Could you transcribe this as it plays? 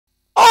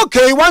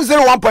Okay,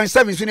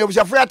 101.7 so ne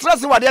obusha for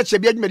atrase wade a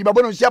chebia dwumadi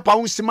babo no sia pa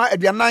ho sima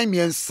aduanan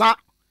miensa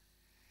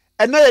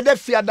ena ye da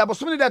fia da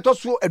boso ne da to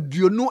so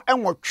aduonu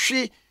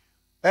enwotwe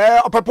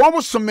opepon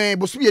bosome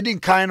boso ye di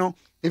nkan no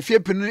efie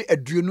penu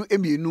aduonu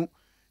emienu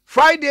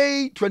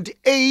Friday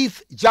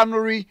 28th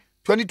January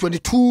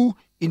 2022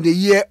 in the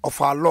year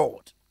of our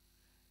Lord.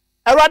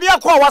 Erade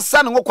akwa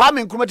wasa no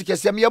Kwame Nkrumah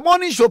Tikese me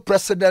morning show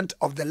president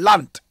of the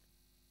land.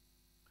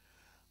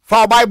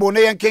 For Bible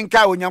ne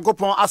yenkenka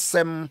onyankopon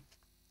asem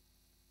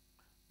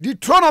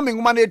Deuteronomy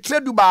nguma na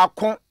etredu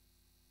baako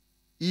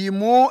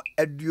imu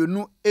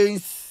aduonu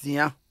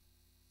ensia.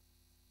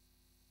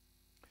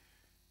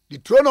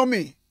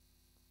 Deuteronomy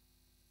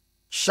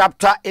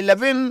chapter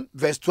 11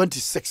 verse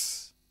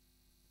 26.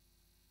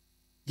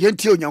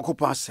 Yenti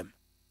onyankopon asem.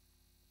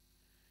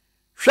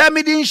 Hwɛ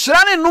me di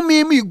nhyirane no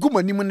mi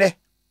gumanim ne.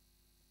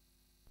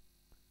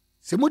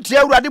 Se mutie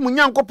awurade mu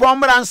nyankopon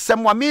mmara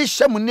nsɛm wa me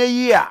hye mu ne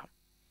yi a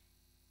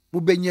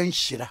mu benya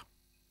nhyira.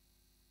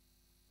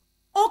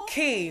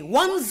 Okay,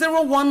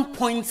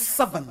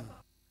 101.7.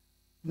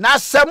 Na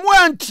sɛmu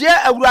antie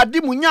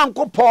awurade mu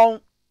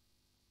nyankopon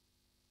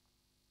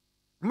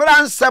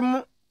mmara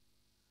nsɛm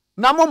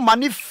na mo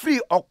mane firi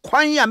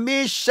ɔkwan a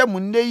me hye mu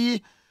ne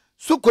yi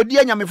sukodi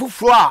anyame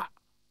foforo a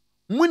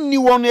munni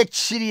won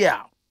akiri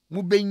a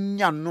mu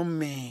benya no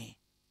me.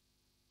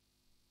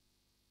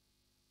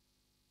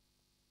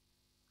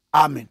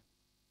 Amen.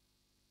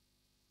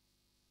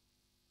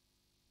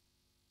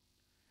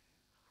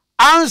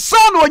 Ansa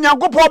no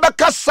onyankopon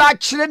bekasa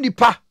kire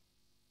nipa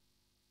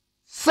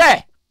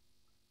say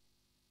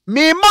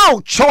me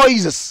mau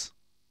choices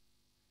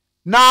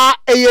na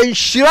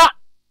eyenhira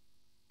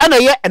ana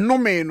ye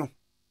enome no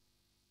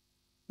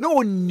na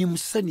onim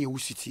sane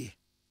ewusitie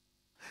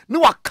na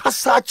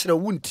wakasa kire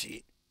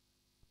wuntie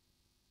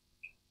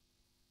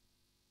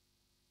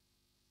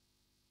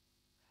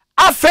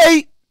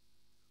afei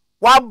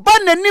waba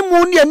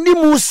nanimu ne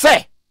animu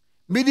se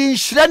midi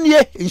nhira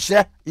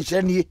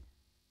nie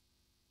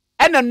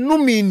ena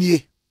numi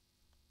nie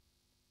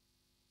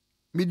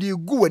midi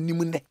gu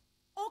animu ne.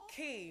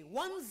 Okay,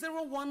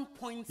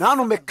 101.7. na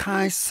no me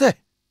kan se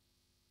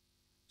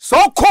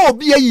so ko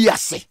obi ayi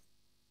ase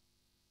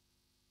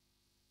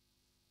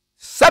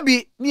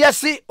sabi ni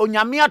yesi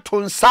onyame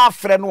atonsa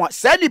afre no a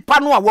sa nipa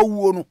no a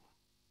wawuo no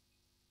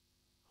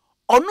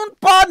onun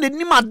pa ne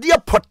nimade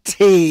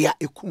potee a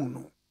ekun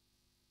no.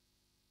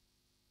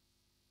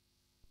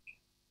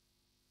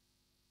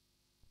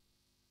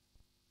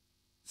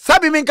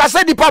 Sabi min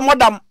kase nipa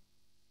modam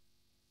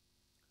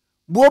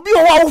bo obi ho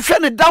ahwe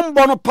ne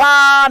dambo no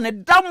pa ne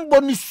dambo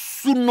ni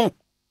su no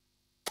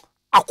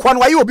akwa no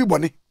waye obi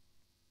bone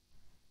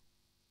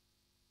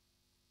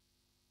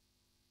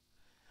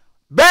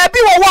baby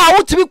wo wa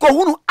wotimi ko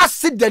hunu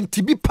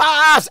accident bi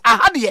pass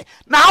ahade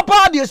na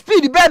hapa de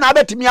speed be na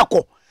betimi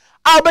akọ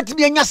a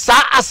betimi anya sa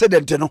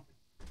accident no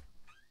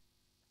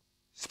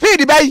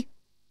speed bay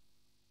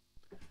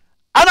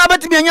ana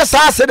betimi anya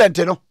sa accident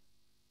no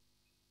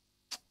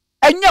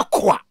enye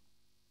kwa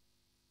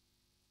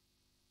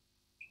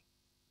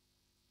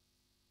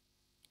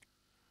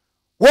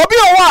wobi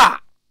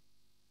owa.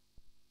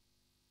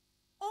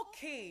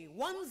 Okay,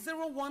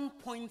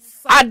 101.7.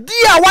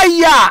 Adia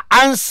waya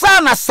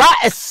ansa na sa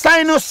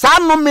esan no sa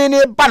no me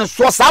ne ba no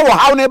so sa wo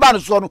haw ne ba no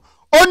so no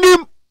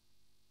onim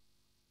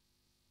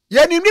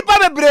yenim nipa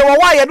bebre wo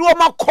wa ye de wo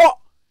makọ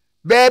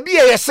baabi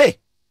ye se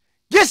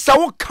gesa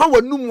wo ka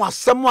wanum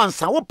asem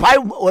ansa wo pai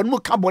wanum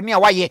ka boni a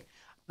waye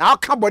na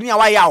ka boni a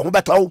waye a ho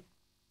betawo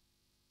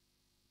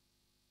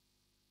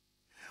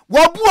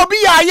wobu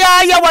obi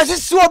ya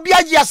wasisi obi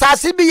agi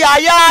asase bi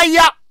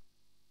ya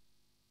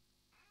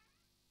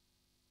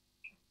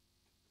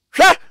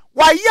hwe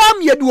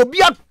wayam ye de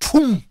obi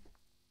atum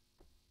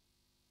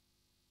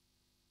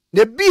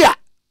ne bia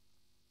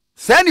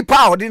sani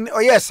pa odin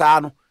oye saa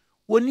no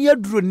woni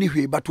aduro ni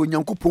hwe bato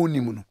nyankopon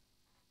nim no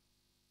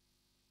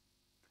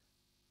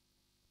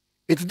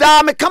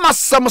itda me kama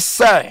sam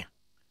say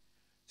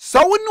so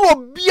woni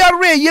obi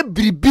are ye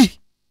biribi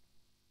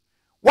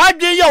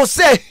wadwe ye o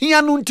se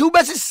hia no nti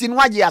ubesisi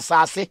no agi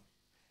asase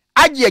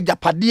agi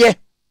agapade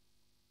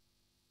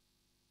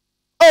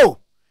oh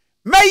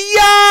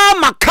meya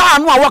maka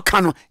no a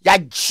waka no ya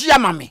gia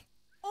mame.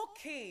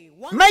 Okay,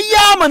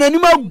 meya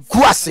mananim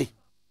aguase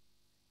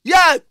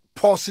ya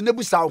pause ne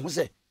busa ho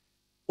se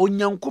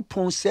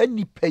onyankopon sa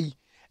nipa yi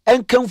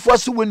enkanfo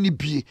so woni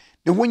bie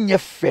ne ho nye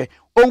fe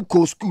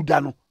onko school da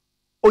no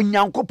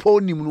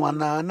onyankopon nim no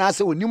ana na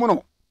se onim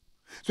no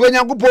so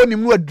onyankopon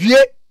nim no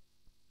adue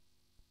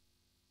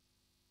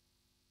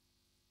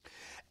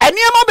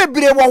eniema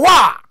bebre wo ho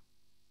a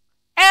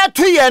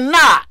eto ye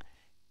na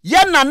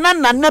ye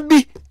nana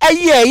bi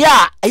eye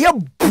ya eye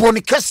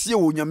boni kase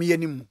wo nyame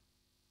yanim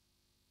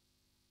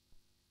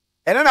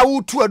ene na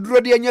wo tu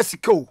aduro de anya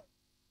sika o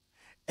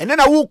ene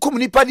na wo kum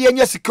nipa de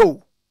anya sika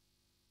o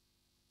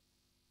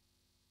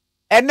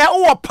ene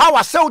wo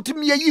power se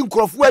utimi yi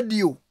nkrofo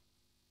adi o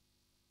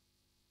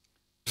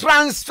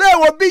transfer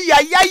wo bi ya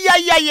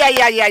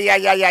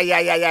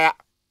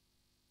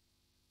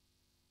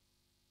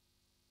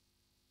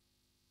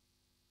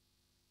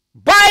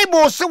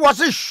Bible se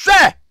was a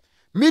share.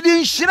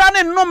 Midin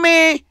shirane no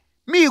me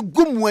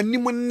gum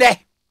anim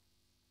ne.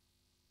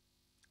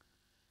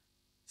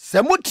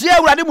 Se mutie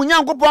awurade mu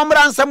Nyankopɔn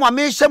mmara nsɛm a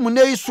me hye mu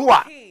ne iso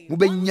a mu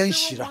benya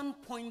nhyira.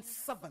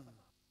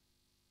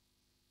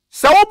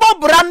 Se wo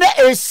bobra na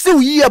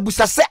esiw yi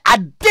abusa se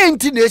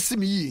adenti na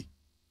esim yi.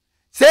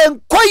 Se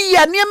nkoyi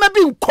a niema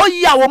bi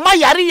nkoyi a wo ma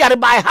yare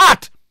by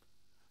heart.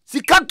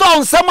 Sikato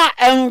nsama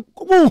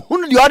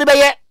enhunu de ode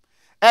beye.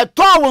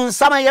 Eto wo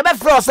nsama ye be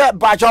fro se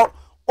bacho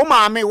o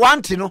ma me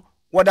wanti no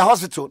wo the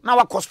hospital na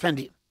wa cost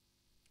spending.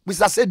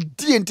 Busa se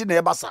dienti na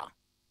ebasa.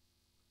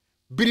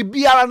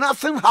 Biribiara,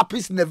 nothing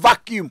happens in a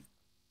vacuum.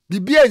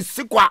 Bibia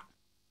nsikwa.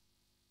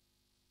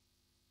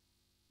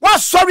 Wa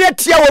sorry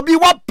atia obi,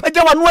 wa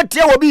pagya wanu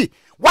atia obi,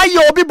 wa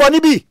ye obi boni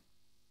bi.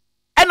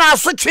 Ena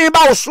aso twe ba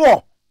wo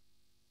so.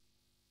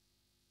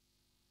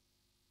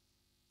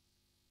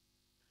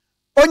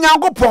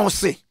 Onyankopɔn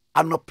se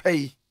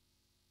anopai.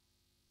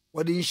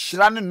 Wodi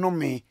nhyira ne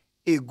nnome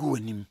egu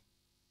anim.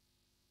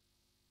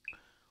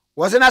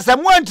 Wose na sɛ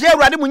mo antie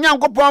Awurade mo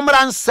Nyankopɔn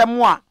mmara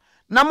nsɛm a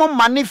na mo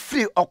mane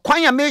free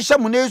okwan ya me hye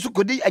mo na esu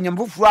kodi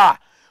anyamfoforo a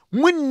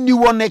munni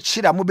wo na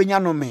kyira mo benya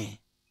no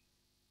me.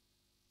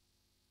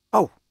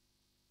 Oh.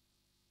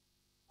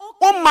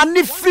 O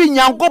mane free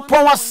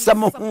Nyankopɔn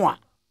asɛm ho a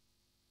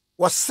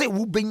wo se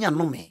wo benya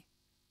no me.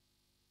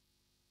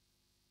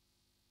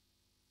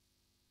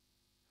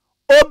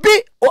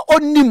 Obi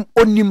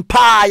onim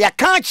pa ya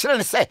kan kyerɛ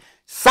ne sɛ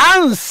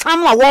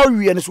sansan a wo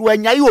wie ne so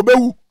wanya yi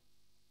obewu.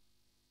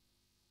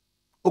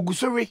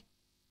 Ogusori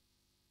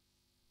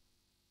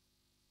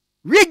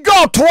we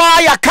go to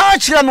ya ka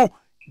kire no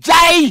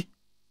jai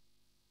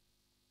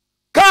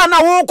kana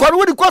wo kwaro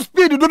wo di ko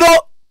speed dodo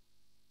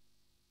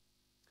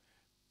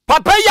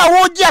papa ya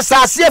wo je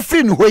asase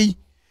afiri no hoyi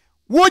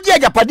wo je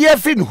ajapade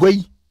afiri no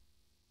hoyi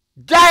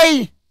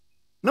jai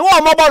no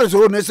wo mobile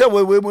so no se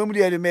we mu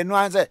de me no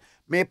an se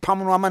me pam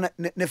no ama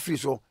na free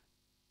so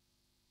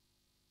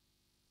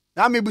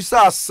na me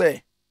busa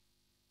se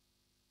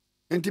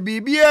enti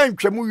bibia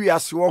ntwamu wi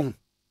ase wo ho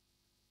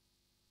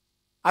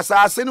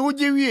asase no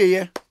uji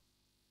wieye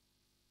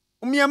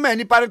umiama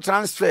nipa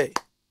transfer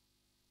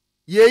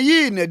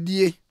yeyi na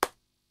die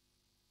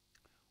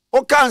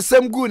o kan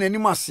nsem gu na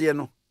nim ase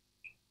no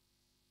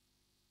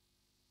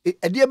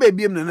adie ba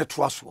biem na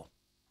to aso.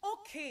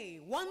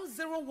 Okay,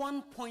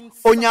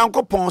 101.7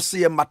 Onyankopɔn se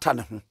ye mata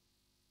ne ho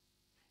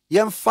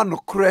yemfa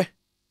nokre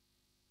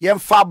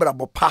yemfa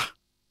abrabopa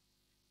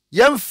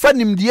yemfa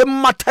nimdie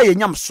mata ye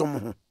nyamsom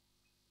ho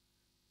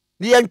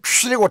ni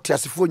yentwere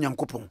wotiasefo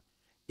Onyankopɔn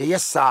ye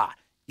yesa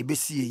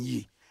ibesi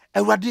yi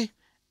Awurade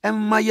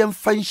emma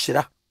yemfa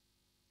nhyira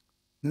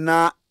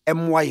na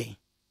emwaye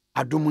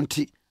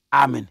adomunti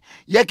amen.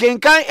 Ye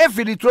kenkan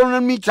efiri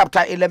Deuteronomy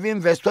chapter 11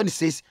 verse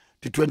 26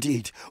 to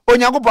 28.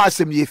 Onyankopɔn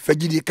asem ye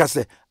fagidi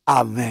kase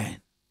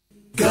amen.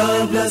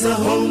 God bless our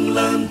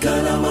homeland,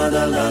 Ghana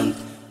motherland,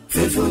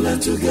 faithful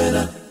and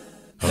together.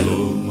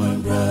 Hello my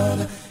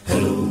brother,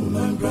 hello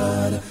my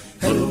brother,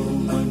 hello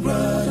my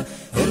brother,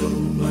 hello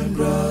my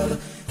brother,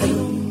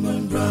 hello my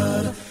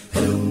brother,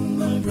 hello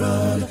my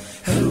brother,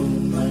 hello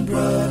my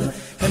brother,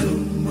 hello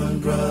my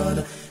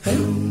brother,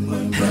 hello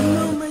my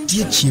brother.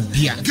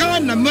 Chibia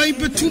Ghana mai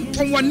betum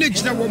pon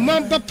nejina wo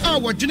mamba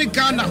power dwene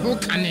Ghana ho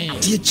kane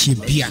die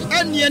chibia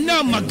anye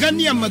na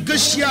magania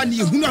magashia ni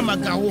hunu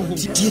magawo ho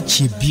die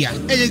chibia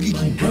eyegigi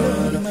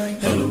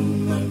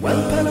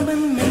One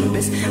parliament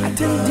members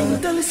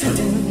attending the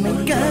sitting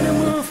in Ghana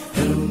move.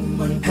 Hello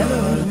my one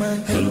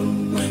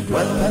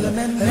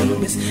parliament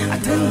members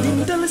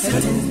attending the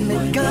sitting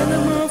in Ghana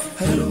move.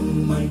 Hello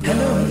my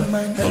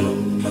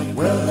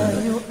well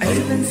are you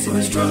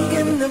excellency strong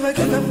and never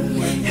give up.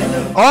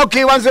 Hello.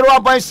 Okay,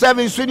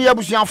 101.7 Swini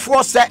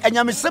abusuafo se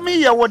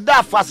enyamesemi ye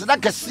woda fase da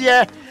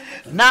kese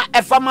na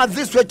efama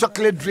this way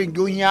chocolate drink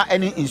unya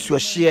any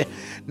insuahye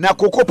na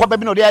koko papa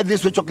bi no dey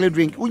this way chocolate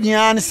drink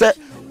unya ne se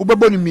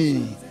ubeboni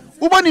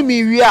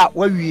mi wi a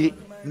wawie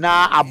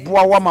na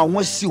aboa wa ma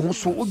wasi ho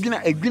so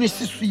udwina adwene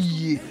sisu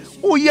yie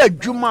o ye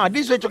adwuma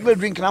this way chocolate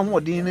drink na ho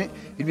odin ne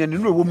enuane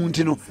no wo mu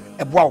ntino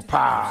eboa wo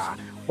pa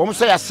wo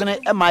so yasene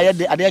e ma ye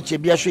de ade ache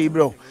bia hwe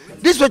ibro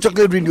this way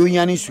chocolate drink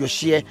unya ne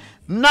insuahye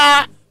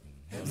na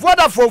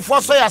Vodafone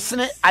for so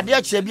yasene ade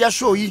ache bia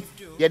hwe yi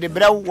ye de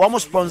bre wo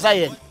sponsor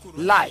ye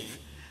live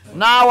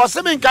now was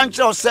saying can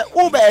say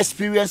Uber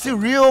experiencing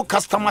real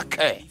customer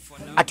care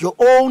at your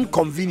own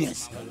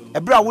convenience.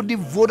 Ebra would the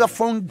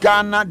Vodafone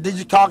Ghana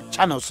digital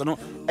channels no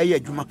eye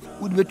adwuma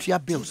would be your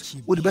bills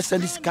would be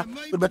send sika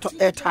would be to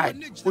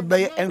airtime would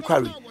be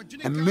inquiry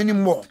and many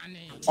more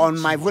on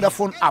my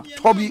Vodafone app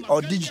Toby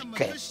or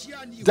DigiCare.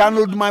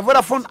 Download my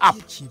Vodafone app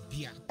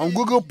on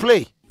Google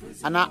Play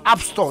and our App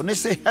Store. They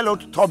say hello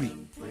to Toby.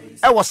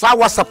 It was our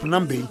WhatsApp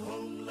number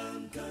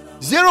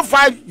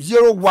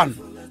 0501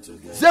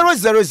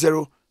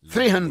 000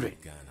 300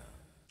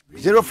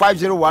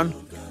 0501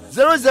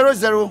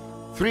 000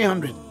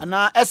 300 and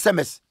our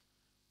SMS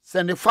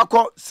send the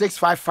FACO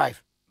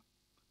 655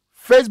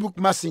 Facebook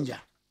Messenger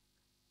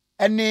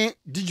any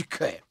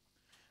DigiCare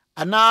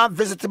And now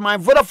visit my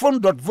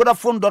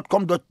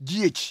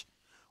vodafone.vodafone.com.gh.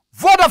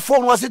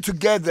 Vodafone was it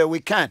together we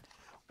can.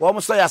 We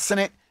almost say a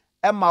senate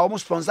and my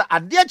almost sponsor a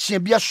dear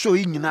be a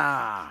showing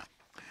na.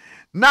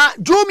 Now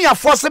Jumia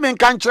force me in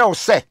country or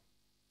say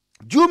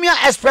Jumia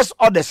Express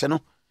orders, you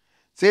know.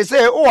 Say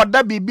oh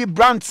that be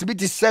brands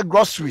be say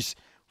groceries,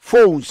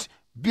 phones,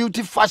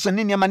 beauty fashion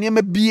in your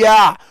money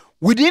beer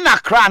within a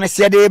crown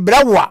say de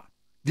brawa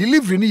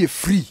delivery ni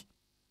free.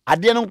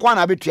 Ade no kwa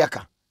na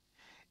betuaka.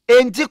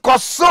 Enti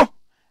koso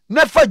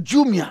nefa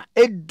Jumia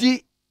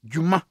edi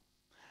Juma.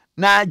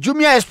 Na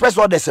Jumia Express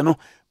orders no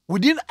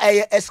within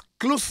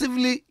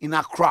exclusively in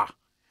Accra.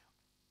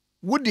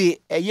 Would a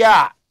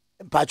year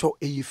pacho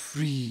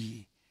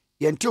free.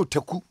 Yentil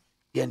teku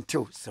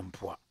yentil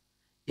simple.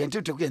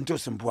 Yentil teku yentil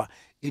simple.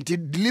 Into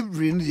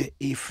delivery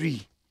ni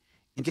free.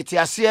 Into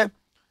tiasie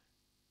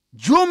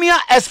Jumia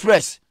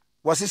Express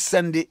was it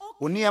Sunday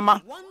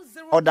oniema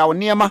or da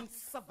oniema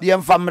the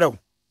enfamre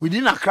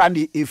within Accra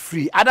ni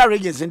free. Other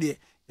regions in the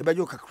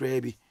ebajo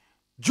kakrebi.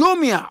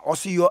 Jumia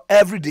also your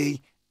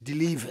everyday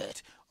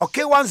delivered.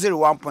 Okay,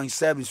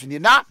 101.7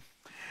 na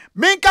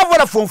menka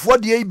Vodafone for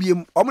the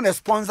ABM omna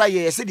sponsor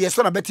ye say the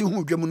so na beti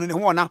hu dwam no ne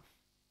ho na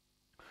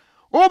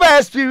Uber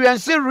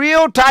experience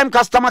real time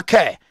customer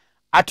care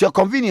at your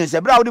convenience.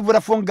 Ebra wo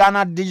Vodafone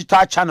Ghana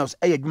digital channels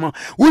edwuma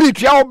we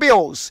tua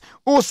bills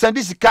o send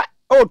sika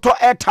o to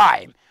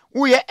airtime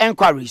we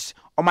enquiries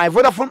on my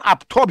Vodafone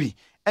app Toby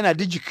and a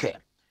DigiCare.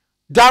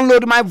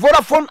 Download my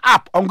Vodafone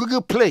app on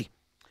Google Play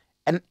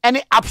and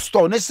any app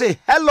store and say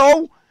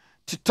hello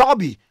to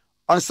Toby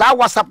on our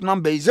WhatsApp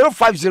number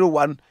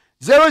 0501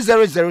 000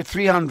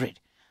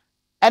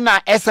 and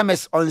our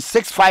SMS on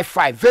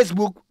 655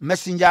 Facebook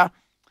Messenger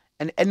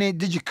and any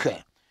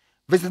DigiCare.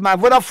 Visit my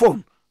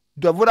Vodafone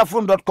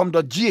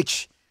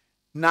vodafone.com.gh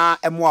na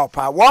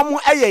emwapa one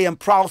more and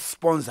proud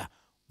sponsor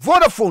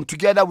Vodafone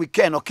together we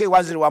can. Okay,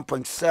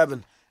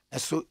 101.7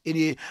 so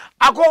any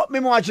ako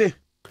memoache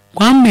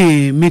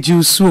Kwame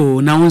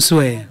mejuso na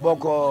wonso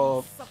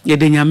boko ye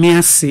de nyame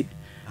ase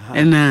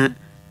na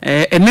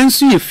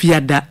enenso ye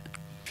fiada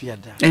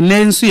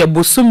enenso ye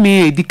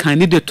bosome edi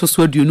candidate to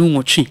so aduonu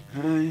nwotwe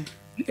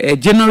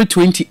January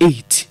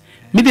 28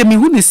 me de me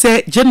hu ni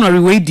say January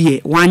we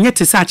die wanye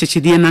te sa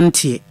achechede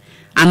nante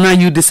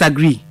and you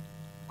disagree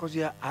because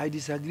yeah, I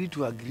disagree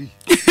to agree.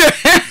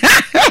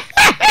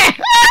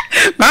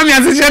 Mami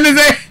asije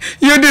say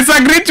you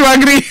disagree to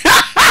agree.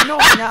 No,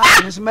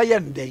 it's my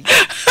day.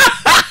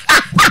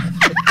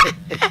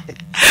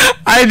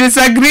 I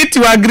disagree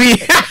to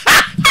agree.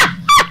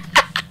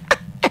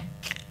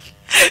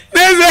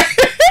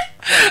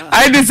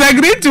 I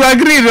disagree to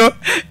agree no.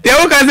 They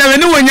all can say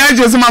no wonya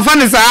jo so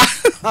mafane sa.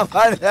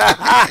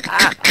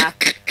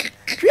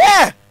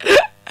 Yeah.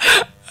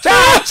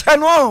 Cha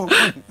no.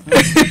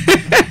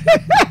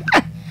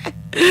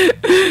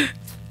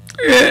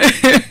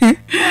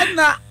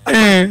 Na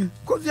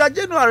cuz ya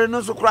January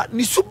no so kra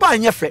ni super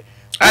anyefe.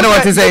 I don't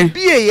want to say.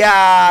 Be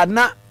ya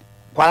na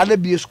kwala na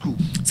be school.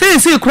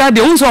 Say kra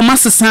de unso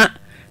masesa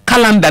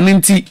calendar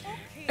nti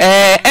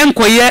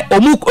enkoye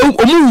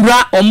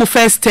omura omu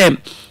first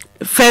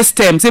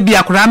term say be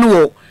akra no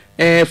wo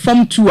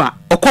form 2 a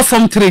okọ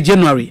form 3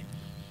 January.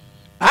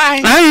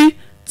 Ai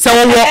so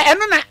wo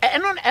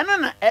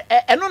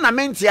eno na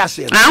menti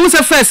ase. I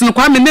say first no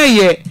Kwame na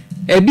ye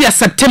be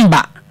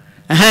September.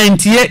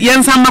 Nti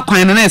yensa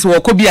makwan no na se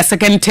wo ko be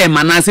second term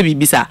ana se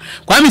bibisa.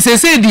 Kwame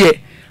say de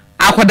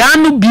akoda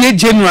no be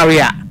January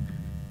a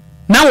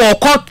na wo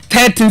ko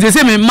 13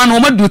 say me man wo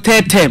ma do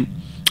third term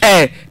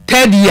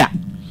third year.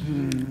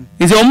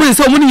 Is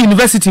omu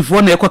university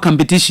for na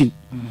competition.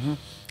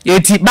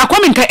 Eti ba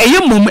Kwame nka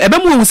eyemom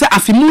ebemu se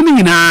afemu ni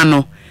nyina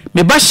no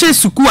me ba hye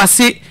suku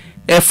ase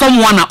form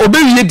 1 a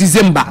obewie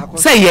December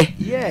say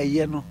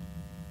ye no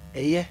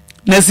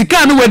na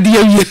sika no wadi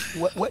awie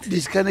what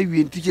this kind of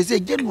wie teacher say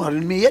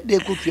January me ye dey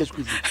go to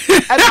school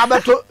and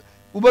abeto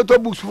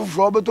books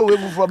for abeto we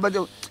for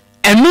abeto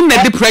enu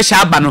na the pressure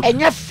aba no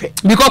enyefe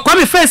because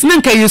Kwame first na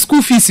nka ye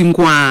school fees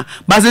nko a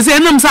but say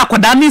enam say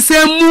akoda ni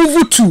say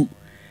move to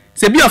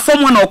say be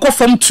form 1 na okọ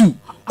form 2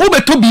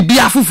 obeto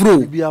bibia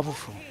afoforo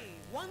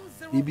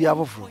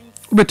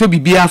obeto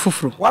bibia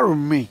afoforo waro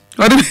me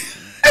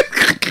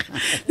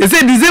you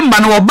say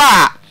December no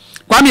oba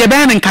Kwame ye be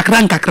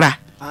nkakra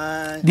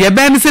the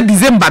ben say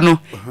December no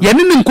ye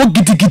ne nko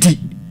gidigidi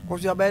ko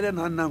ya be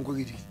na nko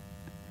gidi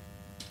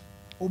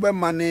ube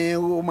mane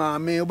o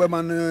maame ube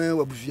mane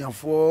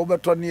wabusuafo ube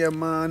to ne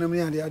ma na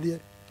me ade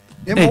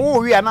e mo wo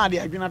wi na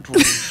ade adwena to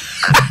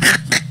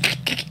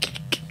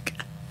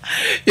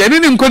ye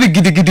ne nko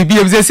gidigidi bi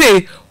e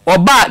say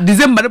oba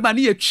December ba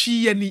ne ye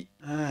twi ye ni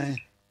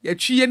ye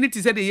twi ye ni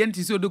ti say de ye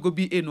nti say odogo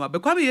bi enu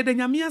abekwa ye de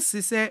nyame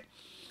ase say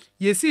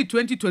ye see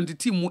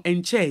 2020 mu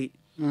enche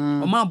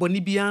Oma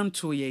boni bi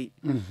anto ye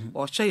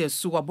o hye ye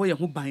so abo ye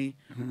ho ban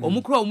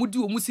omukura omudi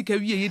omusika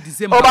wie ye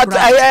December but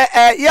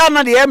ya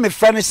na de me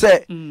friend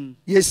say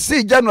ye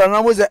see January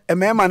na mo say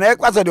emema na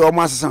ekwasa de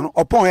omo asesa no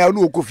opon ya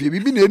no okofie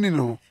bibi na eni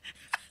no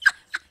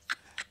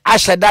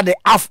asheda de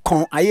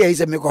afcon aye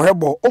is me ko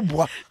hebo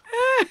obua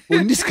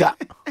oniska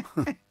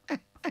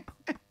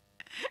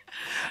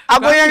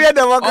Agoye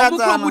Democrat.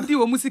 Omo di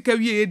omo sika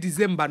wie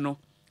December no.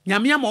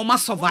 Nyame ama omo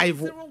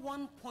survive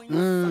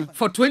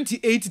for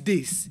 28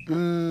 days.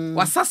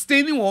 Was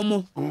sustaining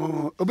omo.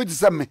 Obi ti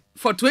same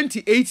for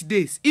 28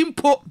 days.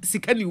 Impo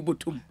sika ni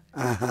ubotum.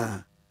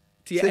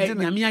 Ti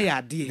nyame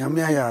ayade.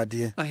 Nyame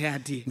ayade.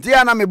 Ayade. Ti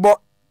ana me bo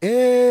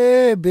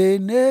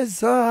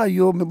Ebeneza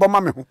yo me bo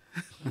ma me ho.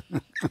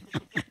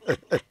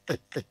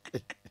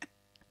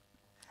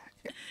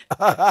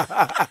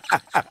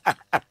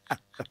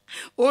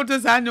 Oto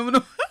sanyo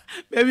no.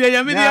 Baby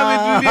ayame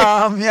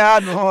dia me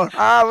no.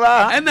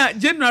 Aba. Na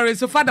January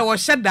so father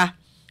was sheda.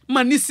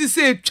 Man ni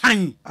sise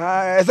twan.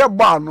 E se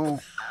bo no.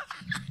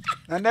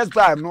 And next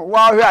time no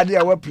wa hwe ade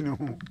a wapini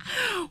ho.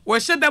 Wo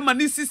sheda man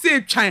ni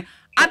sise twan.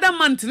 Other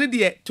month ne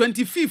de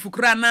 25th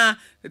kura na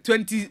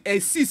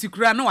 26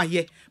 kura na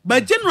waye.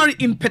 But January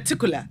in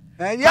particular.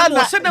 Yeah,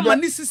 na sheda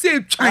man ni sise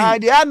twan.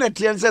 De ana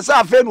tien se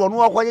sa fe no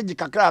no akoye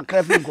gikakra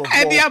akra fi nko.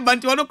 E dia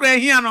banti wono kura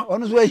hia no.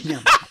 Ono so hia.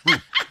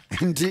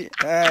 Nti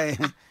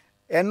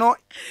eno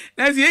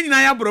na si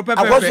enyina ya bro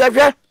pepe.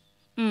 Akoso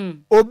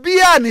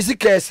obia ni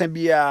sika esa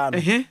bia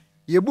no.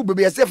 Yebu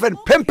bebe ese fe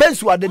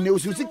pempensu ade ne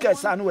osu sika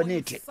esa no wani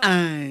ete.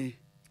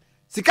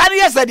 Sika ne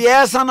yesa de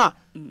esa na.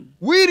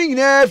 Wearing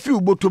na fi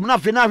ubotom na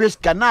fe na hwe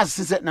sika na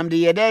sese nam de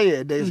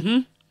yede.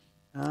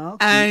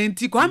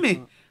 Nti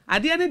Kwame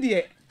ade ne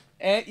de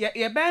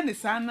ye ba ne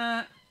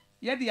sana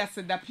ye de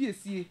aseda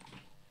piesie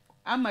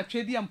ama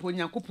twedi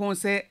amponyankopon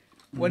se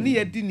woni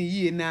ye di ne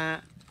yie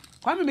na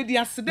Kwame me di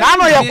aseda na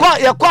no ye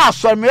kwa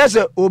asọm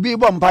se obi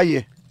bo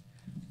mpaye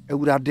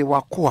ewurade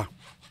wakoa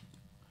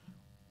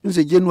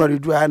nse January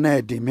du ana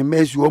ede me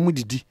mesu omu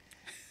didi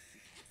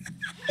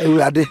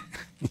ewurade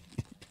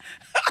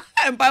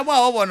empa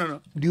bo wo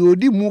no di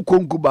odi mu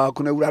konku ba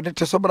ko na ewurade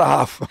te sobra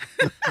half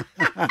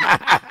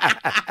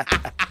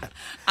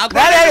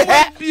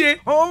agora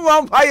bie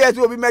o mpaye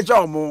so obi mecha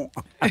omu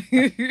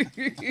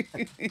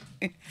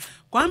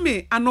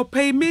Kwame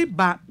anopay me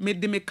ba me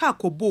de me ka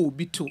kobo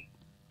obi to.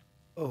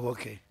 Oh,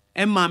 okay.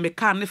 Emma me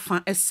ka ne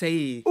fa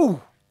essay.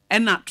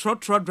 Ena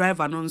trotro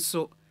driver no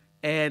nso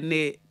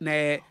ne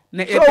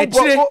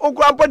echire o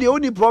grandpa the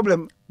only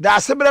problem da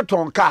similar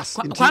ton cars.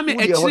 Kwame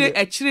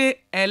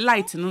echire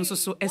light no nso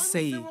so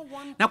essay.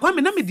 Na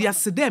Kwame na me dia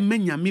sede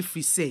manya me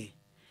fi say.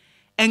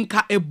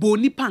 Enka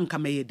eboni panka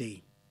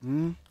meyede.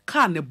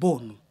 Ka ne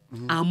bon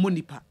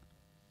amonipa.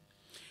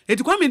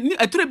 Eti Kwame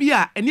eture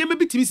bia enema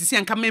bitimi sisi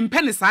anka me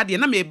mpene saa de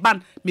na me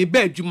ban me ba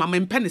adwuma me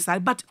mpene saa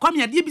but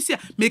Kwame ade bi sia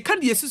me ka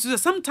de yesu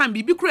sometime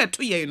bibi kura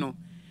to ye no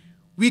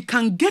we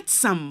can get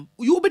some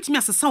you betimi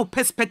asesa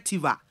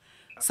perspective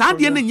saa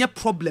de na nya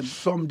problem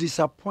some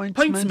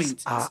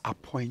disappointments are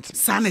appointments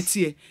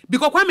sanity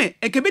because Kwame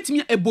eke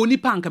betimi eboni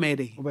panka me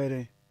de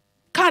obere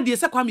ka de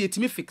se Kwame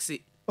etimi fix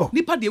it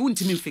nipa de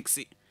wuntimi fix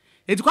it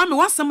eti Kwame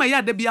wasama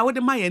ya de bia wo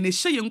de maye na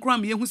hye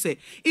Nkrumah ye hu se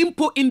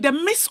impo in the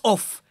midst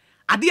of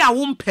ade a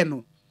wo mpe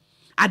no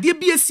ade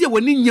bia sie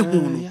woni nye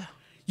ho no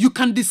you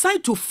can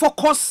decide to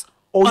focus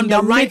on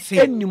the right thing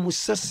enimu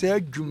sese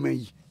adwuma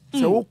yi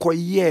se wo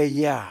koye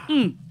ya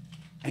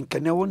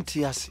enkene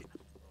wonti ase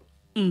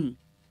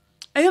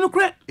no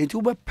kre enti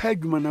wo be pa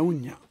adwuma na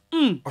wonya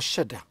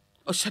ohyeda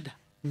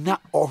na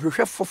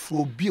ohwehwe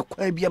foforo bi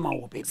kwa bia ma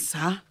wo be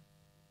sa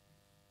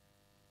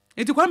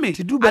enti Kwame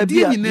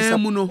ade nyina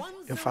mu no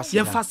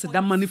yemfase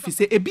da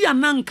manifest ebi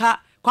ananka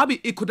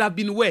Kwabe it could have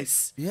been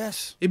worse.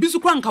 Yes. Ebi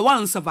su kwa nka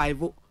wan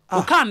survive.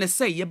 O ka ne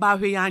say ye ba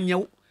hwe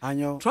anyo.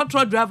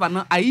 Trotro driver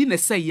no ayi ne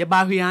say ye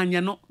ba hwe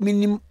anya no.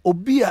 Minim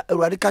obi a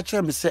Awurade ka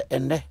kire me say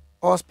enne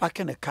all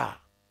parking a car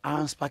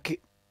and park it.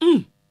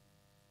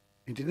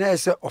 Nti na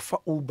say ofa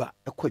Uber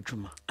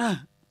ekwadwuma.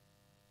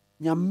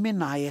 Nyame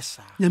na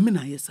ayesa.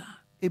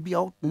 Ebi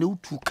out ne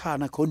utu car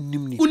na ka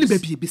onnim ni. Uni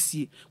baby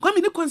besie. Kwa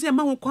me ne konse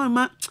ma ho kwa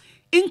ma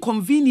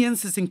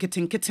inconveniences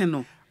nketen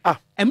no.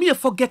 And me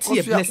forget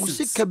your blessings.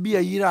 Usika bia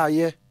yira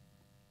aye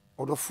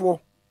odofo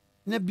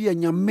na bia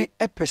nyame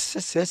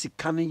epese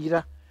sika ne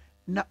yira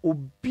na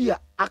obi a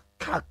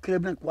aka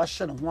krebna kwa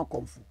hye ne ho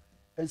akomfo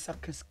ensa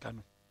kesika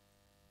no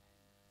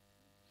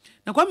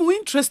na kwa me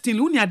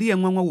interesting uni ade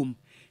enwanwa wom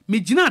me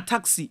gina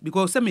taxi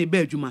because say me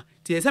ba adwuma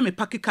tie say me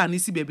park car ni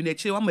si baby na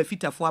kire wa ma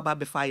fitafo aba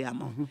be fa ya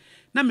ma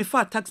na me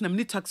fa taxi na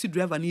me taxi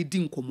driver ni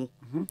di nkomo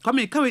kwa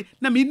me kawe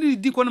na me ni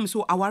di ko na me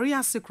so aware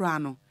ase kra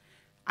no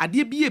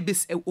ade bie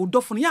bes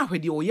odofo no ya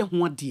hwede o ye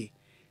ho ade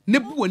ne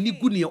bu ani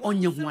gu ne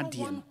onye ho ade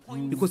no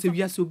because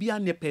we are so bia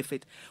ne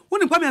perfect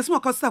woni kwa me asema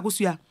akosa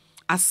akosua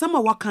asama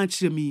waka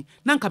kire mi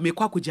na nka me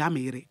kwa akogya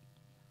amere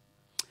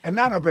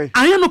ena no pay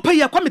anya no pay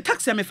ya kwa me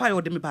taxi me fa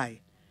o de me buy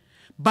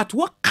but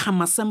what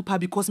kama sempa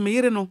because me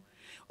yere no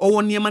o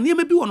woni ema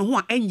bi wono ho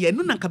a enye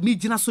no na nka me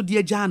gina so de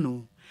agya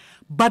no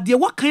but de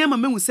what kan ma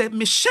me hu se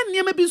me hye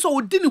niema bi so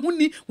odi ne ho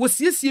ni wo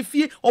siesie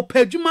fie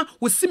opadwuma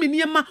wo simi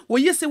niema wo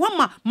yese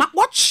wa ma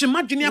watch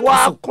madwene akoso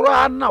wa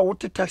kra na wo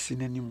taxi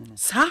nanim no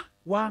sa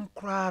wa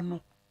kra no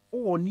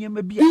o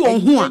niema bi a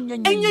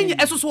enye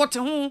esoso wote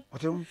ho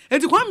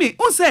enti kwa me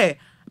o se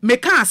me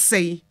ka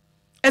asei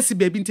esi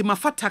baby nti ma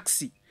fa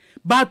taxi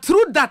but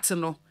through that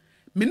no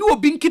me no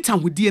obi nkita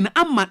hodie na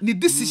ama ne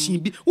decision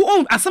bi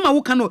wo asama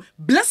wo ka no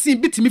blessing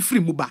bi timi free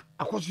mu ba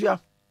akosua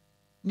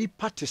ni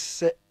party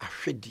se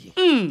ahwedie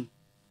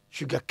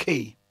sugar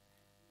cane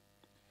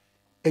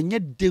enye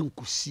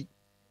denkusi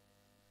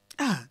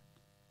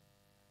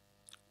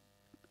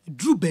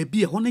Drew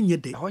baby ho na nye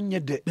de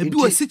baby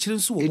wo si kire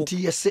nso wo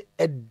enti yese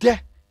ede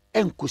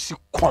enkosi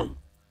kon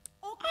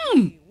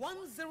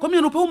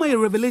Kwame no pa my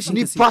revelation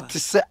ni party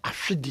se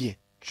ahwedie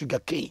sugar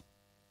cane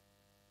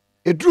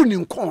edru ni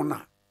nkon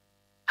na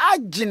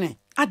agene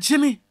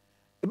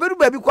eberu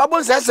baby kwa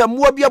bon sese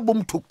muo bia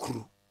bom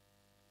tokuru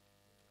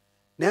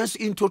nanso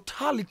in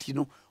totality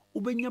no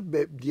ubenya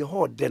baby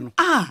ho de no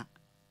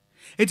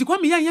eti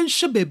Kwame yan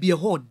hwe baby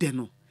ho de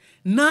no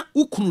na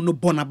ukunu no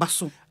bonaba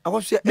so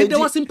me there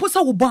was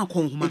impossible wo bon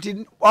akonhoma eti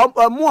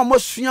mo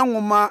amosua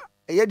nwoma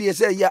ye de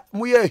se ya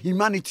mo ye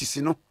humanities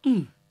no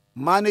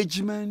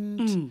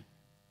management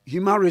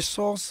human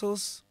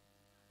resources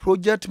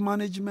project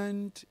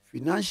management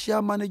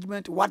financial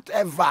management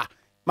whatever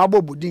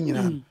mabobu din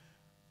nyina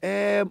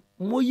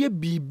mo ye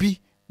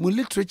bibi mo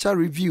literature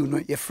review no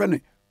ye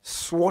friend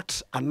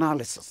SWOT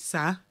analysis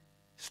sir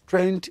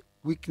strength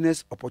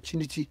weakness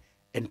opportunity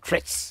and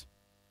threats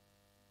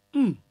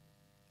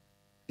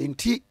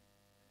enti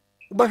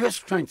ubahwe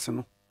strengths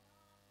no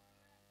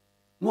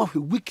no have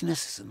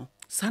weaknesses no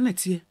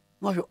sanity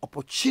no have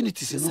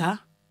opportunities no sir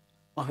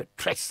no have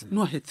threats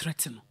no have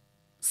threats no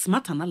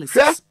smart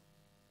analysis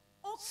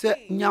se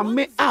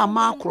nyame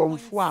ama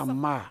akromfo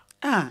ama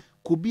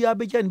ko bia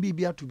beja ne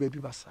bibia to baby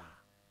basa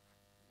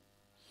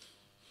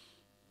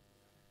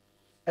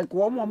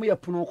ko mo ye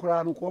pono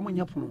kora no ko mo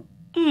nya pono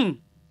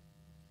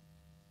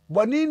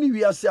boni ni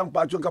wiase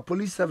ampacho nka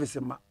police service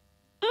ma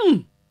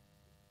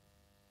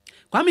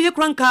Kwame ye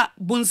kranka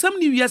bonsam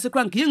ni wiase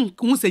kranka ye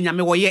hu se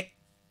nyame woye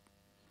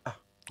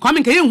Kwame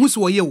nka ye hu se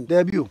woye o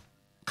da bio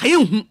ka ye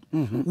hu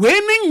we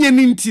ne nya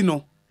ni nti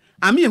no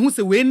ame ye hu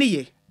se we ne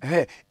ye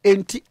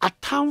enti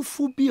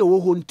atamfo bi e wo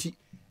ho nti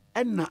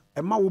ena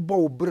ema wo bo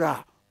wo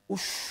bra wo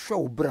hwe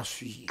wo bra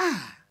so yi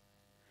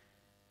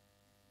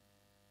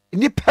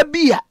ni pa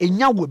bi a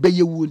enya wo be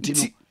ye wo nti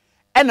no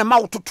ena ma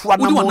wo totoa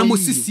na mo wo de wona mo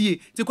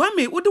sisie ti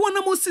Kwame wo de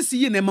wona mo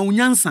sisie na ma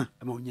unyansa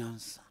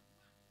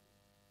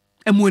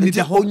emoni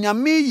da ho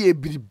onyame ye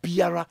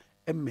biribiara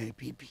ema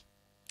bibi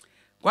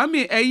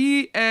Kwame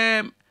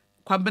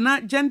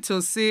Kwabena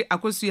gentle say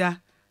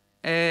akosua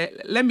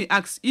let me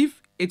ask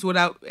if it would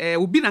have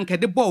be na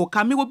nkede ball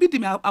ka me obi di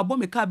me abo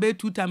me ka be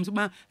 2 times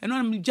ma eno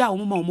na me ja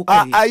wo ma wo ko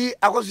ayi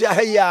akosua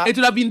heya it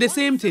would have been the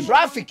same thing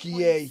traffic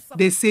ye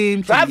the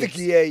same traffic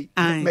ye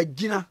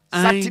magina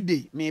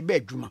Saturday me be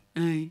adwuma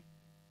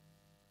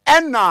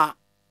enna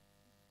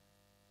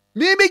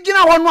me be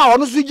gina ho no a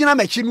ono so gina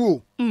machi no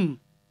o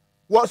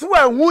wo so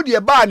wa hu de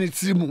ba ne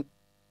tirimu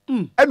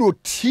ena o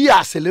ti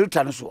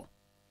accelerator no so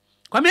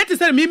Kwame eti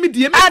say me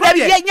die me ko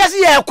ye nyase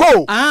ye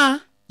ko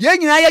ye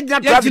nyina ye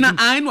gina traffic ye gina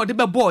an no de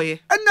be boy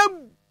ena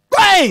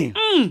bang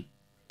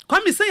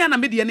Kwame say ya na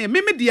me die na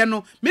me die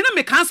no me na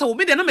me kansa wo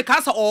me die na me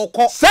kansa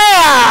okọ say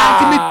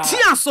anti me ti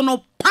aso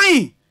no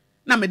pan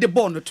na me de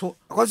ball no to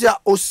because ya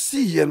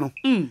osi ye no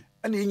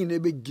ena ye nyina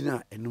be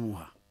gina enum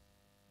ha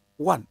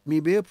 1 me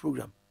be a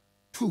program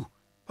 2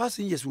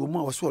 passengers wo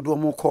ma wo so do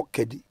mo ko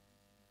kedi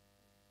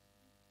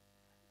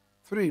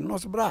 3 no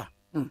bra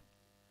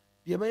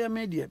ye be ya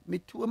media me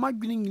tu ma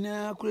dwini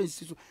nyina kura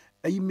si so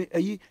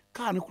ayi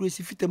ka na kura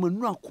si fitama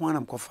nu akon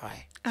na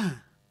mkofae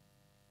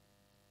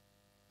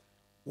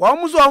wa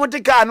mu so wa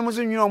te ka na mu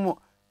so nwino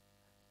mo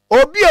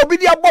obi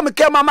di abom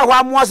ke ma ma hwa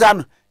amoza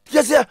no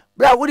Tikese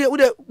bra wo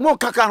de mo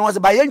kaka no was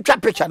ba ye ntwa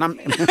picture na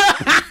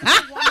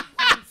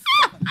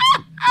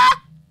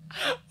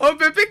o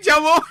be picture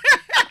mo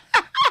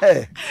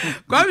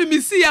Kwame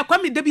mi see ya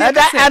Kwame de bi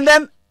and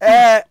then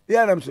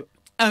yeah am so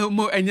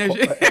mo enya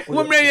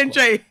mo mre ye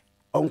ntwa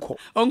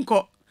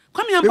onko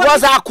Kwame am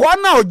because akwa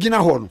na ogina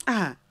ho no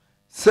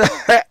se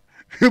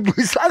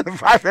busa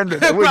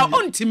 500 bro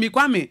onti mi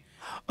Kwame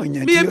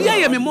me bia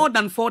ye me more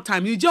than 4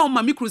 times you je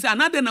ma me cruise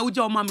another na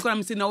uja ma me kwa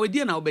me say na we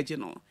na obeje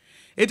no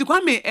eti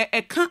Kwame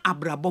e kan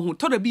abrabo ho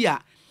to da bia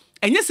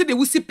enye se de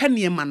wusi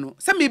pene ma no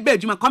se me ba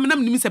adwuma Kwame na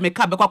me nim se me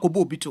ka be kwa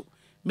kobo obi to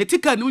me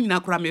tika no nyina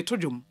kora me to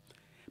dwom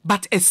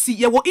but esi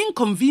ye wo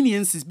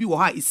inconveniences bi wo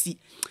ha esi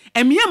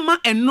emia ma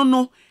eno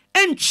no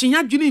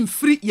entwea dwene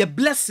mfiri ye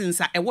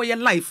blessings a ewo ye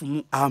life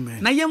mu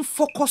amen na ye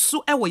focus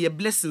ewo ye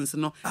blessings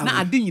no na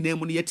ade nyina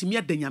mu no yetimi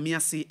adanyame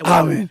ase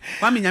amen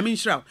Kwame nyame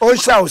nhyira o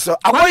sha so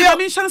aboya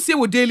me chance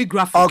wo daily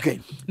graphic okay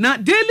na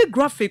daily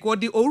graphic or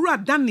the Owura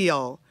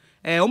Daniel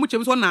omu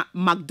chem so na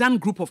Magdan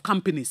group of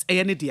companies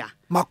ne dia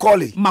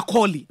Macaulay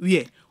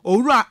we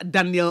Owura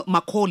Daniel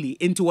Macaulay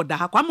into wo da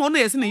ha Kwame ono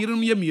yesi na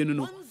yirum ye mienu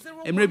no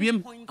emre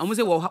biem amu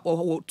say wo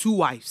 2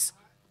 wives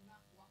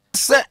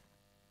say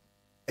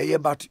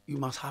but you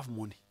must have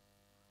money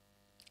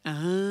to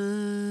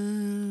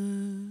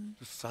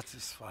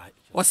satisfy.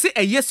 Or say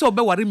a yes or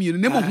be ware mienu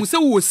nemo hu say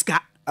wo ska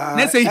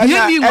na say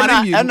hia ni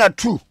ware mienu na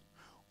 2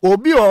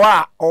 obi o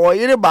wa o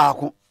yire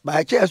baako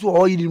ba che so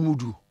o yire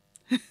mudu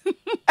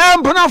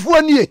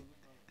empanafo nie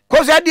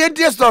cause I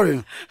the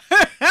story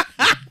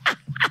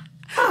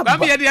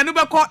Kwame ye de no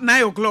be call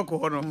 9 o'clock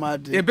hono.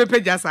 E pepe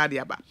just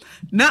adiaba.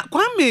 Na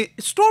Kwame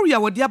story a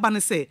wodi aba ne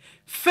say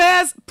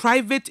first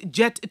private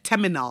jet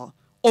terminal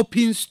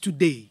opens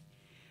today.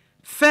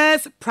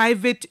 First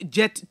private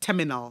jet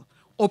terminal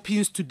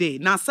opens today.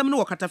 Na asem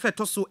no wakatafe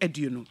to so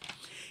aduo no.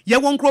 Ye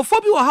won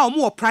krofo bi wo ha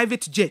omo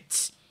private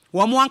jet.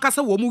 Wo mo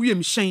ankasa wo mo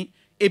wiem hyen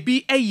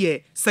ebi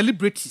eye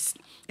celebrities,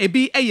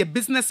 ebi eye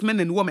businessmen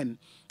and women.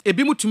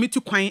 Ebi mutumi ti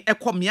kwan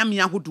ekọ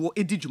miamia hodo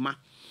edi dwuma.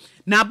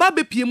 Na aba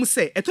bepie mu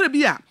se etore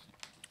bi a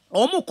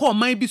omo call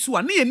man bi so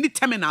a na ye ni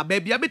terminal ba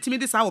bia betimi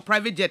de sa wo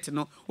private jet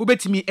no wo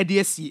betimi ede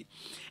asie.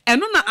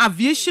 Eno na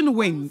aviation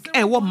wing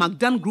wo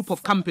Magdan group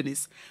of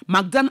companies,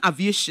 Magdan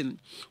Aviation,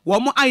 wo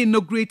mo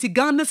inaugurate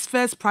Ghana's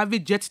first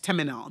private jet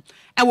terminal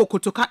wo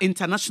Kotoka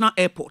International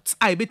Airport.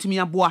 Betimi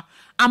aboa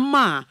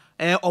ama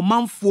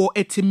omanfo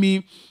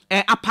etimi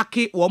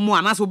apake wo mo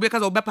anase wo be ka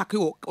wo be pake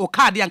o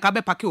car de anka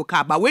be pake o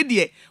car ba we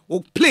de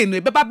o plane e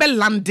be ba be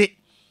lande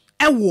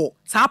wo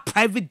sa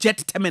private jet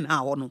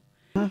terminal no.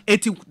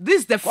 This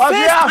is the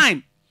first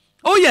time.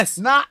 Oh yes.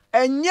 Na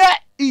enye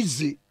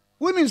easy.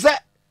 We mean say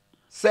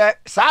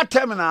sa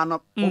terminal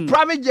no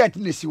private jet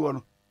ni si wo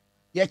no.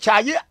 Ye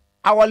charge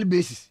hourly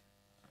basis.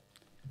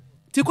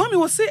 Ti Kwame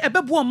wo say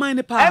ebebo o man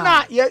ne pa.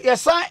 Na ye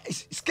san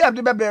scale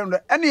de bebe no.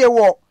 Ene ye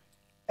wo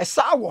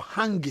esa wo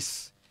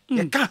hangis.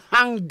 Ye ka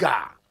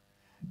hanga.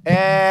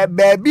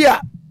 Baby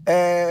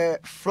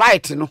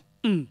flight no.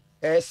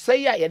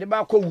 Say ya ye de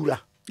ba ko wura.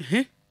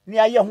 Ni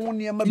aye ho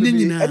ne ma bebe.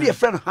 E de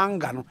friend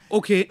hanga no.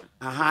 Okay.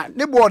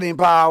 Ne boarding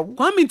pa.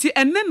 Kwame nti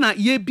enne na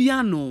ye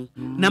bia no.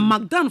 Na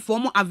Magdan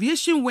form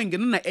aviation wing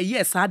no na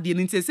eye sa de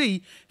nti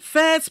say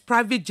first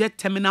private jet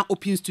terminal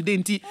opens today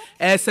nti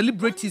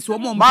celebrities wo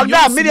mo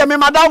Magdan me de me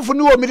madam fu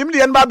no wo me de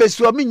ne ba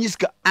besu me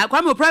nyiska.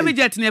 Kwame private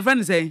jet ne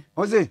friend say.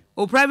 O say.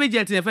 O private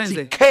jet ne friend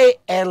say. K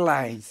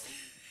Airlines.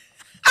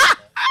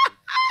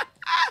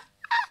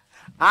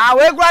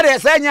 We gwa de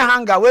say nya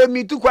hanga we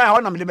mi tu kwan ho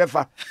na me de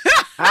befa.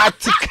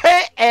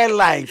 Tikese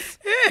Airlines.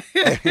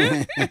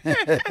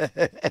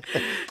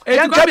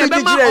 Kwame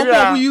be ma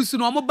omo use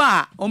no omo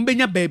ba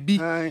ombenya baabi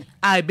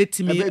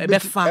betimi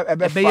ebefa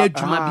ebeya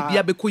adwuma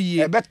bibia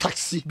bekoyie ebe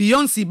taxi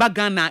Beyonce ba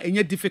Ghana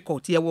enye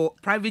difficult ye wo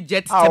private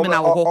jet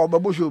terminal wo ho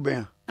obabosho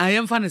ben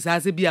ayemfa ne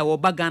saase bia wo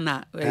ba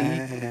Ghana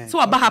so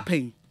what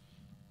happen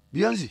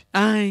Beyonce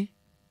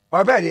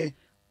oba de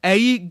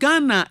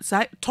Ghana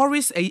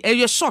tourist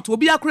short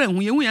obi akora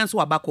hu ye hu yan so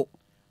abako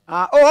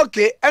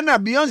okay na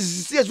Beyonce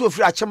see so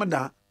free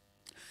achemda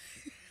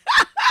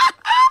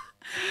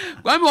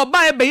Kwame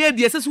oba e beye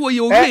de sese wo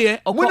ye owie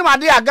muni ma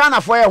de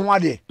Ghana for ye ho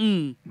ade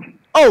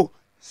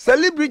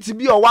celebrity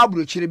bi o wa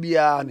abrochire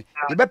bia ne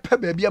ye be pe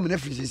ba bia me na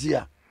free sisi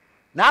a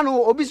na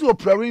no obi si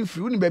operating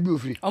free uni ba bi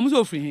ofree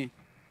omuso ofree he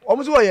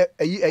omuso ye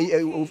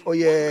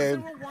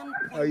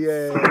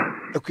oye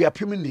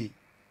akuapim ni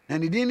na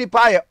ni din ni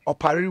pa ye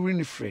opare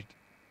Winifred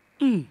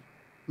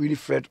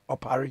Winifred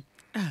opare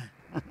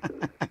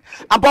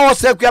Ampa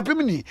was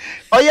akuapim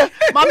oye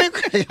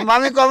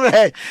mami come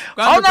here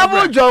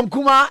Honorable John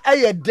Nkrumah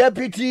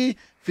deputy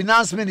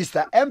finance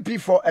minister MP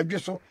for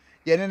Adweso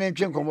ye ne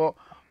ntwe komo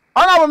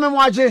Honorable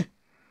Memwaje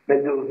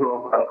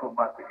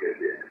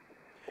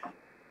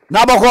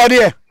na bako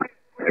de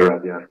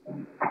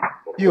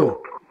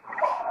yo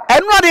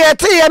enwa de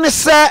ete ye ne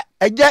se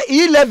eja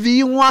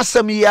e-levy hu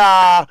asem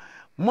ya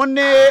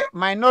money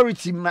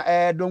minority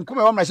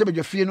donkume wa mrase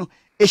bedwafie no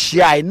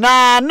ehia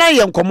na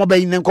ye nkomo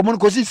bayi ne nkomo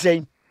ko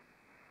sisen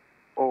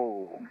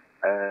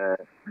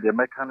the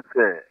mechanic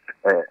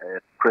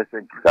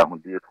present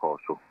Kahudi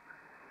also,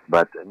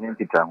 but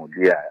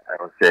Kahudi, I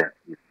was saying,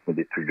 it's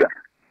the trigger.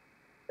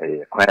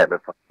 Quite a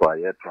bit for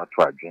yet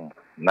to drink.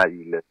 Now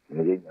you let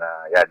me drink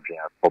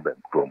a problem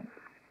chrome.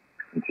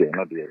 Until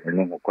not the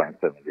any quite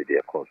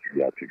 70 course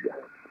the trigger.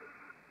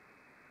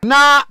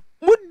 Na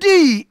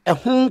mudi a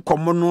home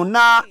common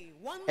na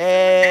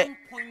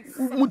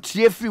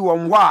mutiefi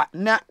wa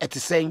na at the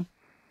same.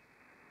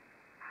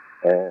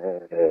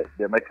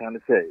 The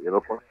mechanic say, you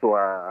know,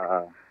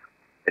 for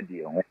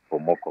Eddie for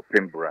Moko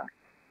Pimbra,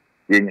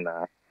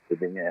 Yina, the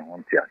Benya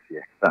Hontias,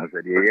 and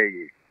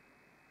the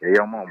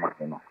young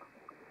man,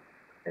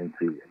 and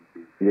see,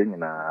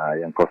 Yina,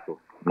 Yankoso,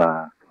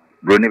 na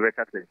Bruni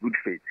Becca, good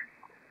faith.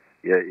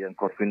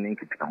 Yankoso Nink,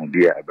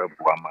 dear, about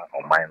Guama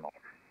or Mino,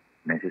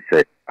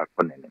 necessary, a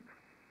connection.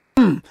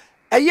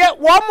 And yet,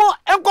 one more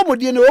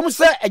encommodine, almost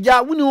say, a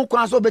jar, we know,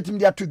 can't so bet him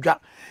there to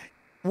drop.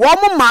 One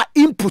more my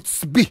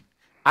inputs be.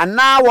 And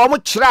now one more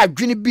try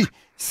Jimmy B.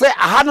 Say a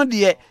hundred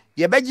year,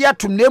 ye begia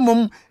to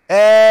name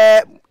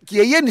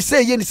ye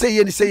say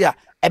ya,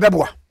 a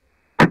beboa.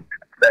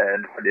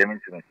 Then the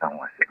mention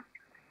someone.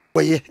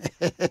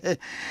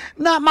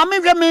 Now, mammy,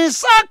 me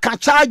sa can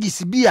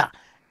charges beer,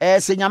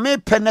 Senyame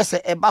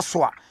Penese a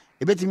baswa,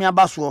 a bit me a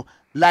baswa,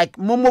 like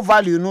Momo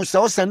value, no,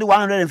 so send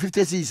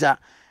 150 Caesar,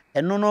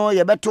 and no,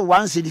 you better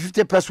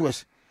 150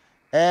 pesos.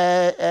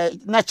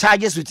 Not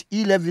charges with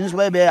 11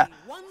 where bear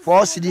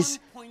 4 cities.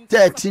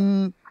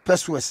 13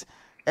 pesos.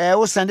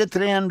 We send it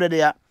 300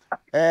 there.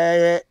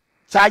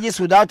 Charges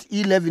without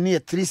 11 here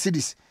 3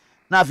 cities.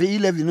 Now for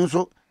 11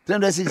 also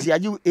 300 cities, I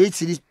do 8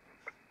 cities,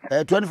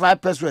 25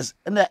 pesos,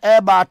 and the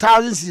air by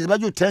 1,000 cities, but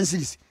you 10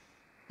 cities.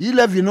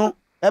 11, you know,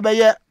 every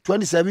year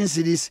 27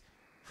 cities,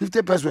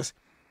 50 pesos.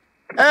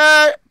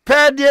 Per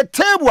the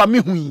table, me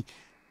hui,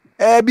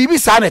 BB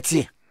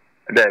sanity.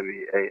 There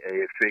be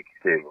a fake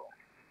table.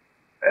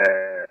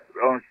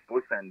 On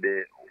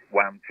Sunday,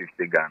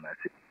 150 Ghana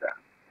cities,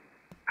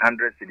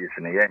 100 cities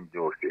in a young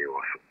Joe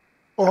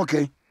also.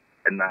 Okay.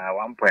 And now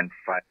 1.5.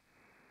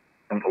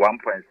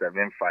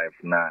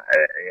 1.75 now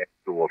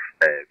of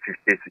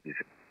 50 cities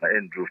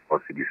and drew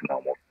 4 cities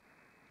no more.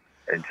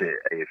 And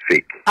a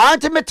fake.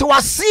 Ultimate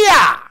was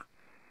here.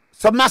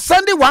 So na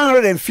Sunday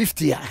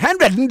 150,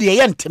 100 in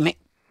the end to me.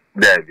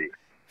 There be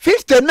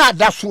 50 not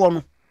that's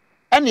one.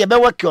 And you be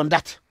working on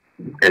that.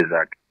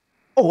 exactly.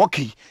 Oh,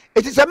 okay.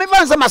 It is a me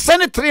van some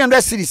Sunday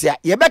 300 cities here.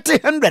 You better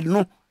 100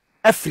 no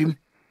Ephraim.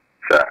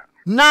 Sir.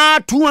 Na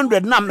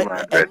 200 na me.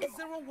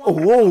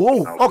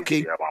 Oh,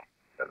 okay.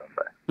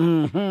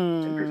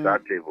 It's our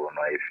table,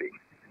 no fake.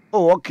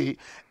 Oh, okay.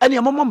 And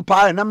your mom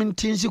pa na min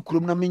tinsi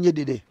kurum na min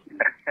yedede.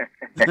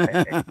 And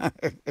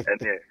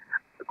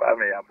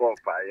Kwame, I bought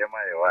my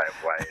wife.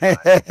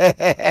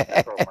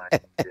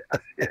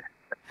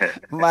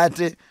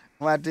 Mate.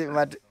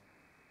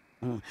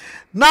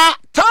 Na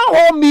town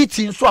hall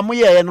meeting so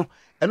amoye no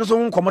eno so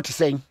won komo te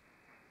sen.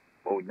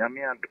 Oh,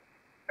 nyame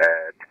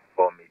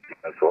for me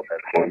so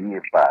for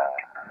you pa.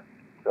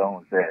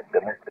 Don't say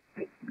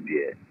domestic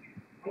there.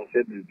 You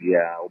said the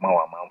Oma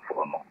man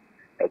for no.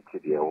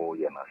 Actually, oh,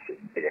 you know, say,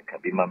 can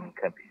be mammy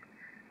can be.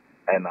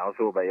 And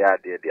also by ya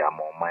dear, they are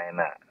more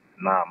minor.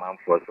 Now, man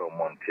for so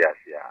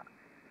Montiasia.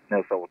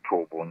 No so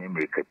trouble,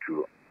 Nimrica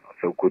too.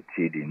 So good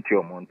tea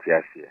into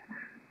Montiasia.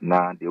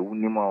 Now, the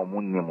Unima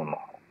Munimono,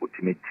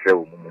 which me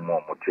travel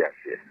more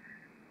Montiasia.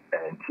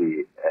 And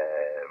she,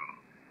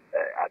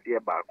 Adia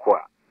Bakwa,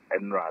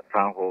 and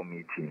town hall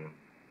meeting,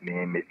 me,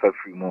 Mr.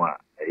 Fremua,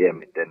 a year,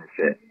 me then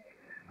said.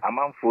 A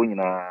man for you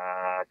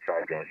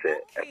charge and say,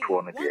 at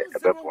 1 year, a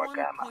bepwa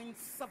Ghana.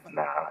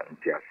 Now,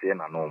 Tiasia,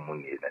 no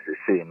money, as I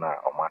say now,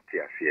 or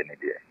Matiasia, any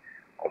day.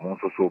 Or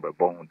Monso so be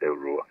born the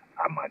rule,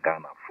 I'm a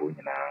Ghana for you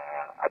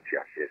at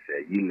Tiasia,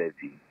 say, ye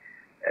levy,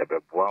 a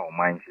bepwa or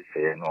mine, she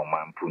say, no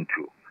man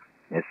puntu.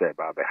 Yes, I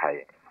barber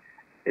high.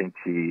 And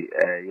she,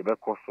 a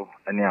becoso,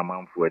 any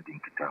amount for wedding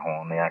to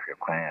Tahon, I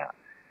require.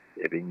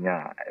 Even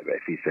ya,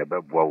 if he said,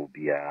 Bebwa will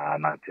be a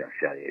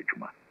Natiasia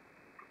Ejuma.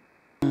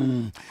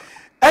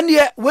 And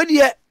yet, when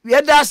ye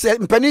that's a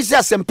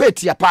Penisia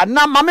Sempetia, pa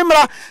na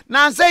mamemra,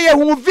 na say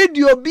ye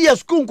video be a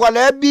school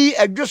quale be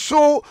a just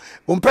so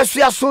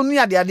Pesia so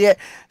near the idea.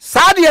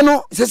 Sadia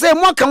no, say,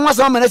 what can one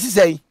some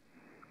say?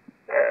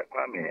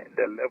 Kwame,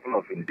 the level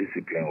of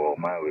indiscipline or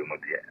my way, I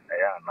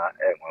am not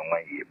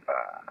 1 year.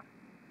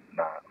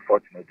 Now,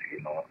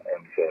 fortunately, no,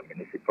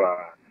 municipal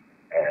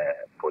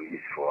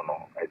police for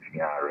no, it's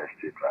me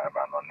arrested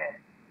driver on a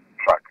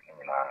truck.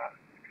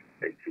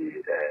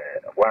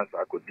 Once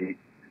I could do.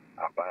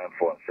 Buying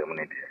for 70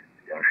 days.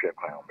 Young share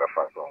crime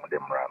breakfast on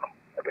them rano.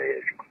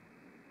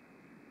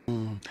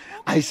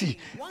 I see.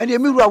 And the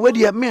mirror where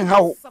the men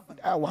how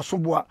I was so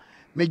boa.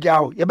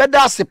 Megao. You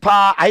better say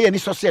pa I any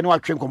so say no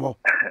train come.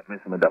 Miss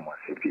Madam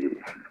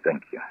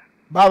thank you.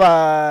 Bye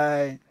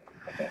bye.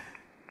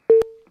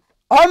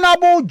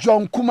 Honorable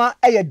John Nkrumah,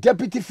 a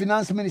deputy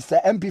finance minister,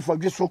 MP for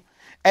Griswo,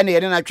 and the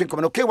other train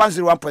come. Okay,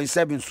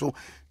 101.7 so.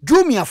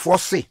 Jumia for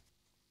say.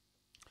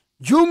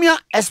 Jumia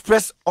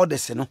Express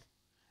orders no.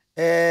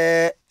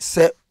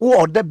 Say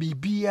order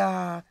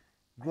bibia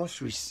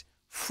groceries,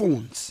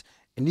 phones,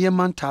 and near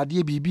man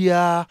tadia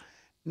bibia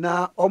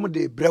na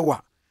de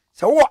brewa.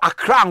 So what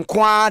Accra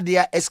Nkwa they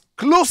are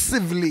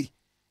exclusively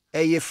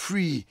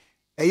free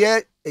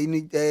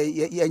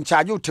in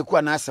charge of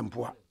teku na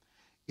asempoa.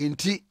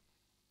 Inti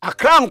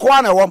Accra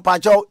Nkwa na one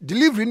pacho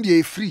delivering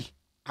the free.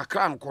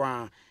 Accra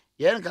Nkwa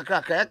yen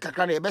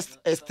kakra na best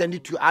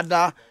extended to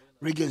other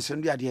regions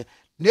and there.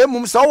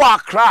 Name so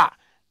Accra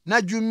na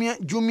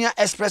Jumia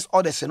Express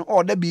orders and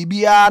order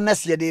bibia na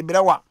se de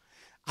brewa.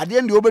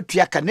 Ade ndi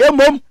obetua ka na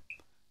mom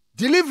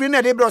delivery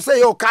na de bro say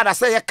yo car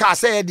say ya car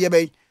say de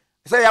be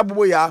say ya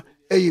bubo ya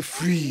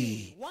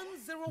free.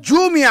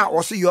 Jumia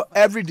was your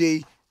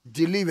everyday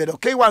delivered.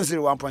 Okay,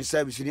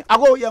 101.7. I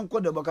go yanko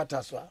de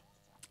bokata so.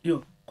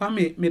 Yo,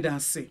 Kwame me dan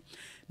say.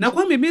 Na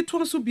Kwame me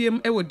to so biem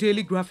e wo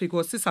daily graphic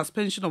was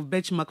suspension of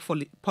benchmark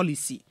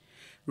policy.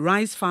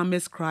 Rice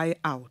farmers cry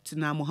out.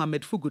 Na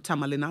Mohammed Fugu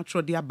Tamale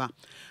Natural Diaba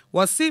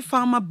was say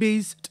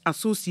farmer-based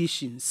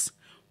associations.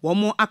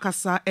 Womo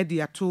akasa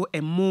ediato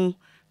emo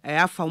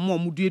afa mo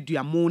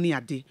muduedua mo ni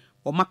ade.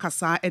 Womo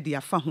akasa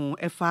ediafa ho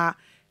efa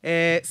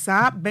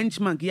sa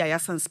benchmark ya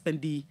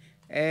suspend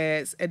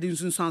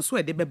edinsunsanso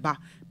ede beba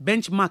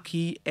benchmark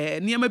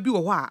niam bi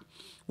wo ho a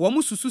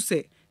womo susu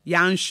se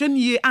ya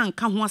nhwenie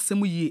anka ho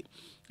asem yie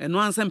eno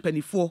ansa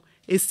mpanifo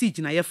esi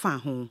gina ye fa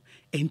ho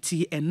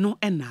enti eno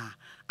ena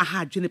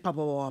aha dwene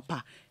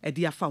papa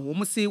ediafa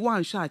womo say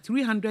one shot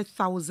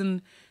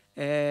 300,000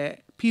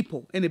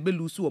 people in a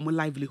belusu womo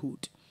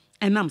livelihood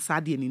enam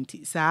sade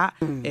ninti sa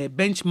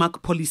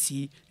benchmark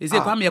policy is e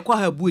Kwame ekwa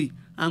ha bui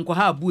anko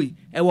ha bui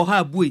e wo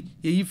ha bui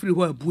ye yi free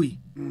ho abui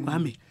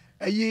Kwame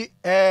ayi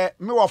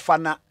me wo fa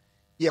na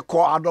ye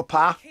ko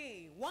adopa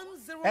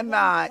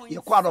ena ye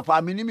ko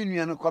adopa me ni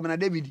menua no Kwame na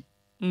David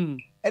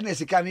ena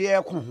sika ne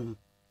ye ko ho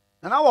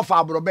na wo fa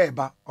abroba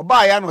ba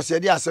oba ya no se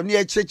de asem ne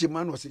ye cheche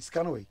man no se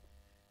sika no we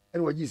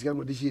ena wo gi sika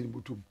no de shi ni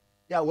butum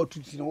ya wo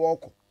tuti no wo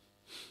ko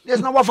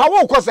yes na wo fa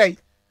wo ko sei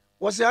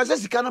wo se ase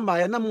sika no ma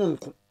ya na mo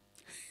nko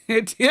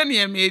tie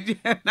ne meji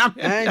na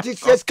nti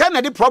sika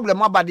na the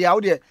problem about the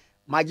out there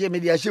maje me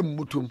de ahye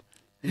mutum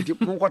nti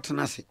mo ko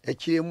tena se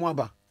akire mu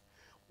aba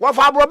wo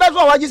fa abroba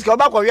so wo gi sika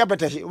oba ko we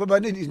petese wo ba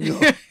ne ni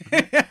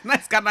na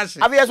sika na she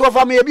Abia so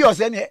fa me bi o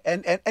se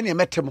ene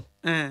metem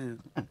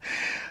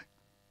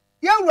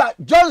Yawra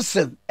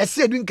Johnson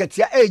esedu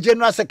nkatia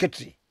general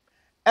secretary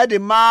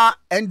edema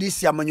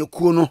NDC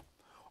amanyokuo no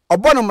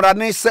obono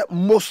mrane se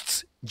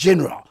most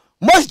general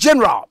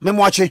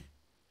memwache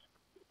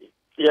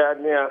ya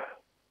nia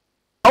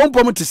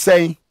awmpom to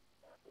say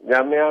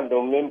ya me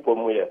ando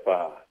mempomu ye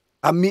pa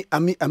ami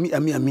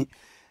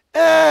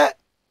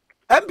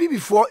MP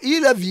before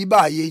 11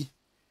 ba ye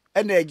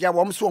ena egya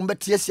wom so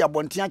ombete asi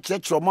abonten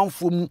akyerekye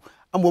omanfo mu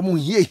amom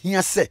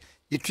hia se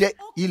yetwe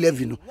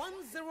 11 no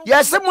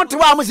yes mutu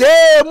wa mu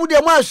say mu de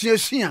mu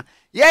asuasua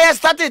ye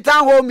started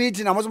town hall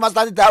meeting na mo so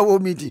started town hall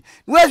meeting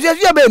we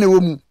asuasua be na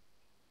wo mu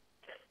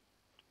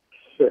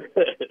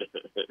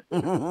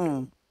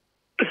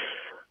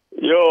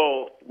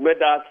yo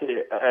medasi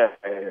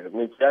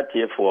mi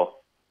tiatiefo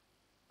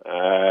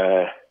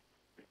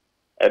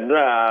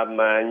enra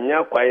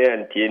manya kwaye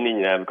ntie ni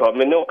nyina ko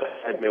me no ka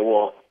me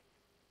wo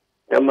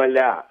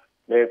amala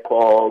me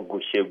ko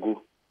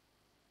gushegu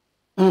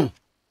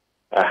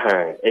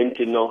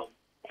enti no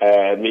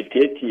me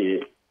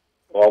tietie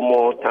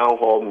omo town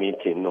hall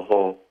meeting no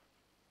ho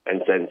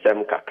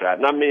ensensem kakra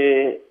na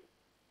me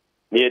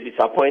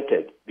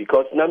disappointed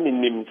because na me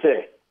nim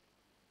say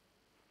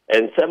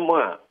ensem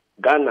a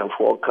Ghana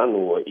for kan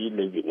wo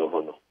ilevi no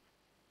ho no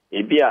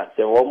ebia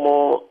se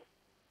omo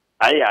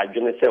aya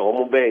adwene se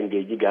omo be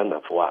engage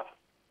Ghana for a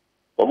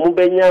omo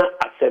benya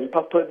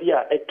asempapa bi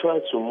a eto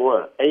asumu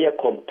a eye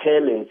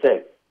compelling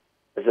say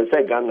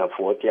Ghana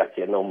for ti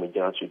ase na omo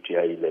gyan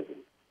sutua 11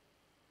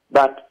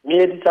 but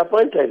me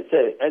disappointed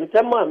say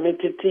ensem a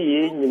metiti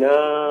ye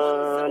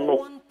nyina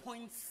no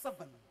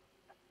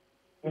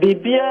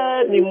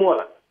bibia ni mo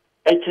a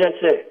ekire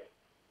se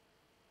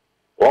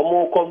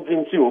omo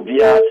convince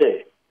obia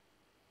se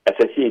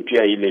FSC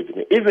etua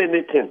 11 even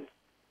anything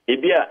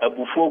ebia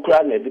abufuo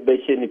kra na de be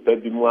hye nipa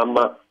bi mu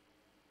ama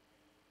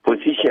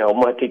position o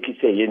ma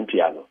Tikese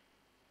yentua no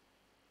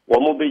wo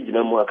mo be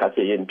gina mu aka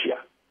se yentua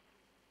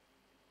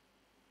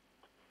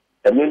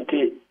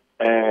eminti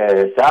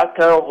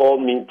town hall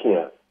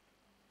meeting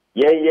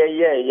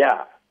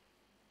ya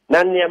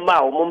na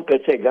niema o mo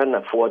mpese Ghana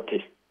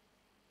 40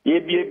 ye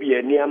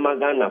bie niema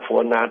Ghana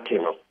 4 na ate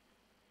no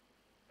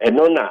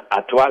eno na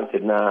atwante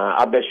na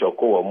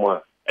abeshoko wo mo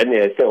a ene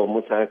ese wo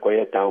mo san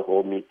koye town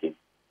hall meeting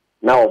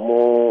na wo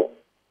mo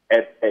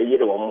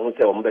yire wo mo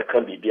se wo mo be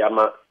ka bibia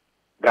ma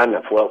Ghana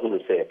 4 hunu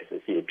se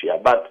FSC etua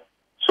but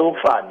so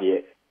far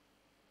the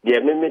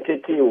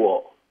memetete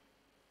wo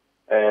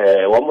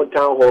wo mo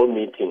town hall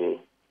meeting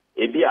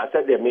ebi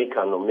asa de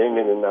meka no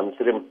memene nam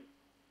srem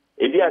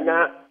ebi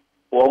ana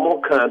wo mo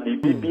ka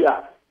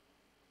bibia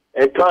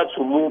eto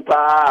sumu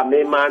pa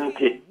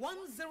memante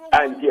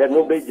anti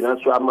eno be gina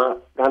so ama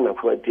Ghana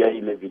 4 atua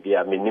 11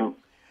 dia menim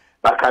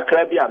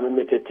bakakra bi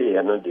amemetete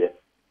ya no de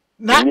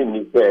na ni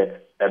be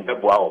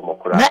ebeboa wo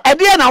mokora na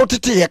ede na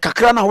wotete ye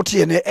kakra na wote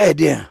ye ne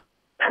ede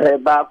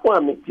ba ko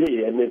amete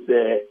ye ne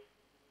se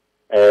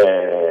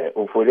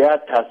ofori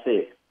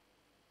atase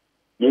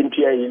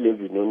yentua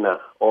 11 no na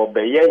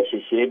obeye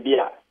nhihye bi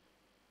a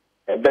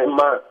ebe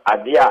ma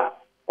ade a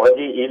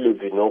odi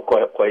 11 no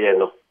koye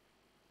no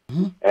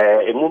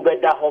emu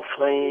beda ho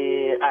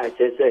fan a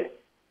chese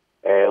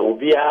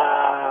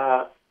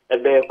obia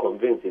ebe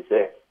convince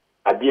se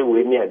ade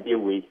we ni ade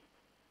we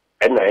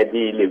ena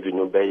ede 11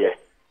 no beye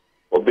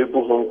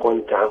obebu hon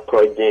konta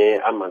kroje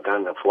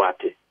amagana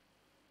fuate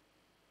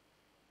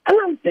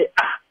anante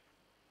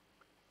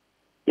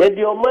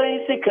yedi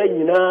omai sika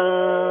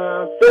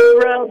nyina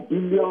several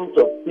billions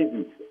of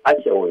cedis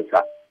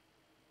acheweka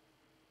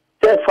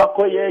se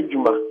fakoye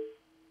adwuma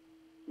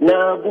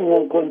na bu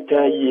hon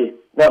konta ye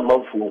na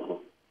manfu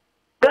ho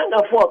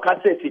Ghana for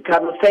kase sika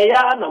no se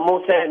ya na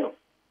mo se no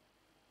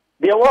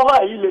de wo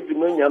ha yi lebi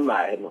no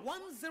nyama no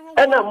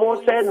ena mo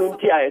se no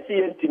nti a ese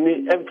yentimi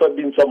emfa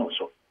bi nso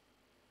so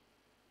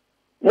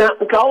na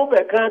nka wo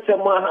be kan se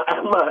mo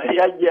ama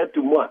ya je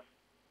tu mo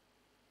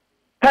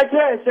ka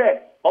je se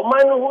o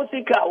man ho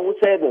sika wo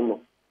se no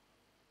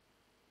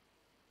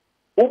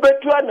wo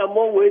betu na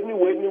mo weni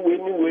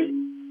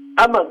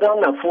ama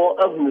Ghana for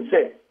ahunu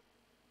se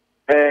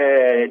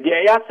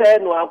de ya se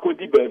no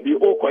akodi baabi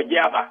o koje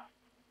aba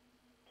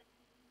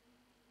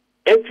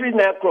every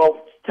necro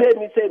say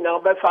na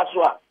be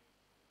faso a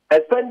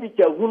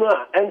expenditure hunu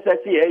a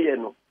NCC eye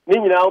no ni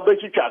nyina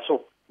obetwitwa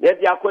so na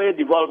dia akoye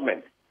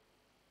development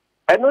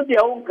eno de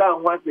o ka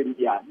ho asem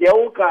dia de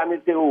o ka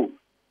ne se o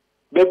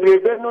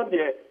bebrebe no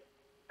de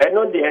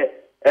eno de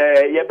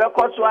ye be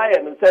koso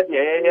aye no se de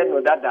ye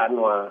no dada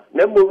no a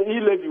na mo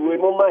ile biwe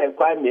mo ma e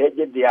kwa me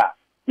eje de a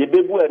ye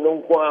bebu eno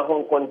nko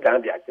ahon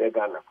nkontan de ase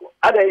Ghana fo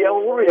ada ye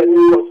wuru ye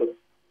ni koso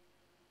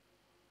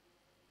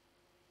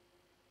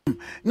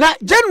na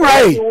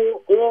January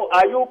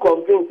are you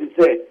convinced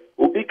to say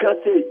obi ka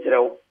say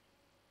kireo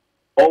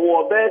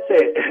owo be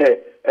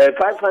say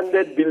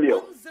 500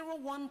 billion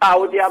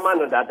audi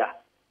amano dada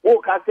o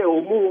ka say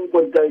omu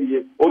nkontan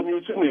ye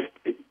onyusu ni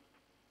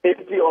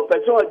enti o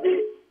person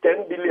de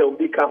 10 billion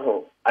bi ka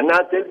ho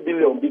ana 10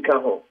 billion bi ka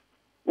ho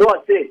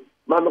no say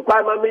mama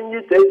kwa mama nyi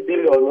 10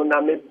 billion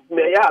na me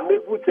ya me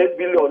bu 10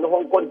 billion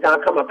no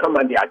nkontan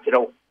kama de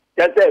akireo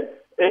just say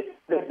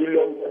 8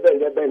 billion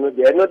no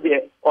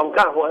de on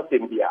kan ho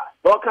asembia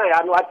no kan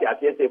ya no ati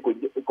ase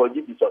ko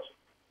ji bisos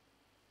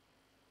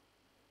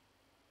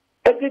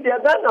eti de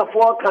Ghana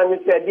for kan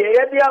se de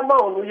ye de ama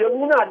onu ye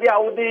mu na de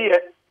awode ye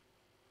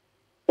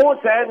o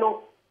se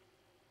no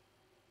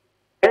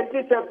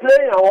eti se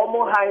player wo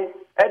mo hai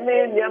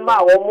ene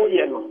niema wo mo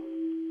ye no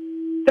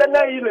se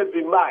na ile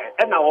bi mai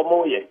na wo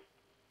mo ye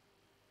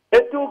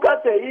etu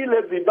ka se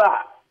ile bi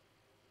ba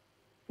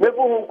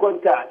mebu hu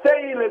konta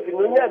say ile bi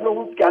no nya no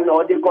hu ska na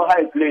ode ko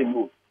high play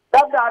no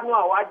dada no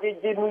a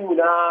wagege no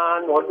nyina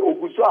no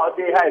oguso a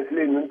ode high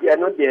play no dia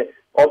no de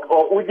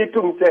o uji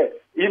tum say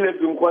ile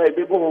bi nko e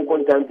bebu hu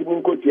konta ntimi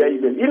nko tia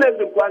ile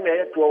bi kwa na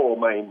ye to o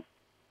man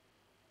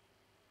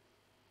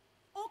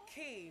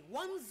okay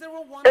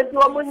 101 etu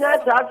o munya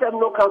ta asem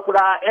no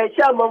kankura e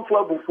sha manfo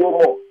abufuo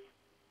mo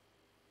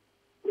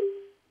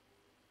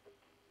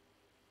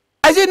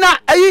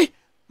azina ayi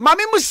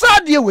mami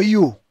musade we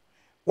you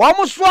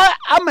one so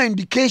am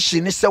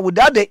indication is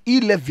without the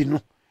 11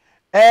 no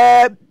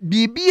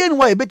bibie no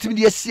why betimi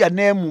de asia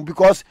na mu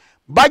because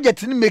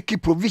budget ni make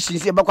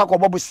provisions e bekwa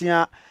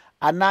kobobosia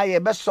ana ye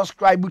be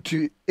subscribe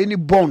to any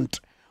bond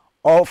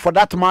or for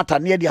that matter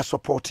near their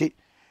support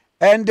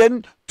and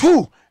then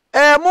two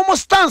momo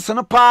stance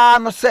no pa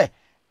no say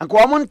anko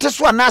wo nte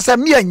so ana say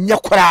me anya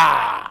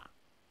kora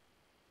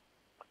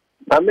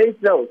mama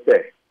no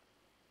say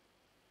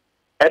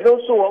and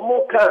also wo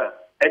mo kan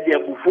e de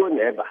abufuo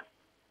na eba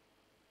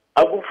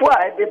abufu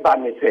a ede ba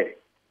me se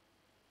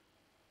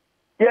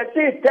ye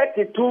see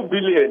 32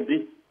 billion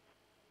di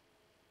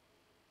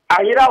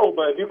ayira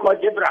oba bi ko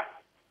jebra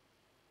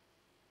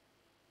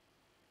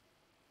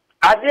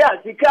ade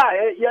asika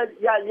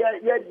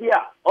ye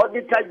dia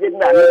auditor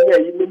general na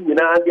yi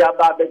nyina ade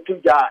aba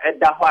betuja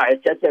eda ho a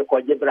echese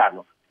ko jebra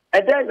no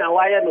ede na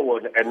waye no wo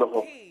eno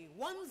ho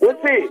o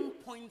see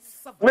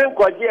men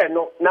ko je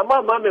no na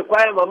mama me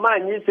kwae mama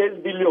anyi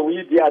 6 billion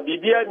yi dia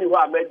bibia ni ho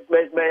a me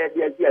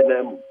dia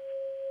na mu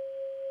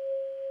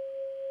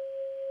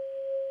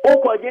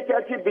o get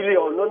 30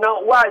 billion no na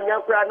wa anya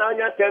kura na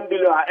anya 10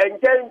 billion and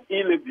 10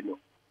 11 no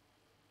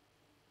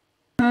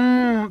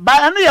ba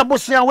anu ya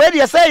bosia we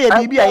dey say ya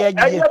bibia ya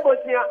gye ya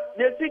bosia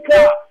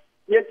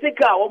ye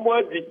sika wo mo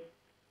adi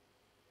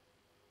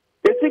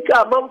ye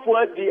sika manfo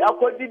adi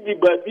akodi di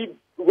babi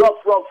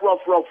rough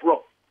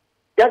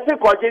ya se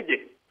ko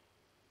jeje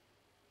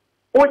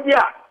o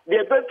dia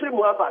de betri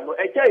mu aba no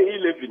e ja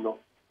 11 no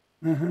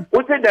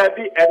o se da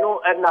bi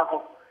eno na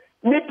ho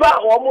nipa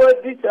womo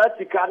di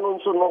sika no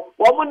nso no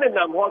womo ne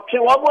nam ho twe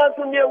womo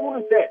aso ne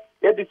ewuru se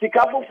ye di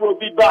sika foforo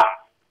bi ba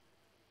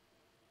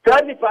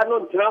tani pa no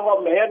ntra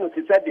ho me ye no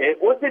se de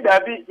o ti da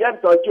bi ye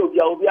nto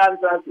chi obi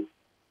ansansi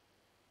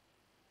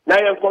na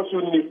ye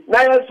nkosu ni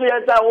na ye so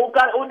ye sa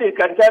o de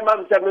kan tai ma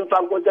se me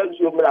fa nko tan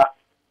su mra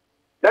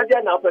na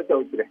je na opeta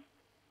utre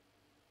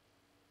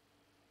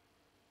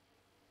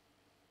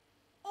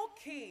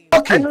okay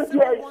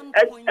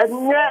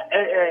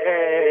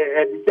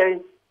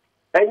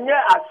enye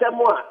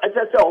asemo a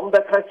esese o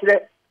mbeka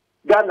kire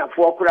Ghana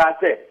fo kura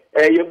se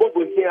ye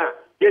bobosi a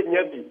ye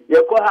nya bi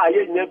ye ko ha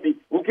ye nya bi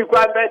nti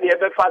kwa me ne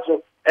be fa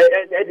so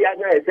di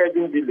anya ye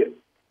 7 billion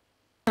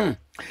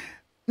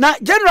na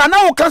general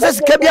na wo kansa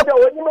sika bia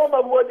woni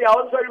mama mo dia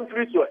on sorry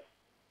free so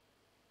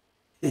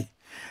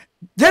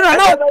general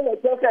na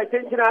say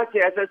tension ke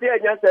esese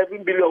anya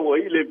 7 billion wo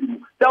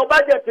 11 so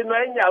budget no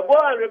anya go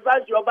and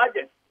revise your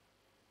budget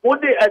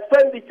with the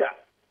expenditure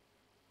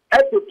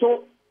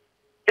to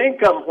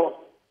income ho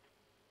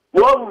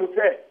one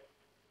say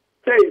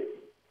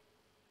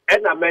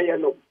and a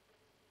man no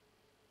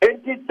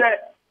and it said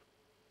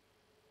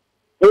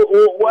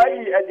why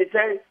at the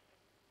time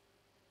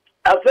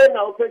a friend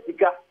of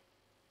Pesika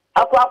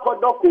akwa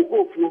doko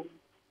go flu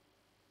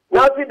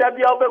now see that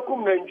be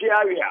obekum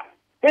Nigeria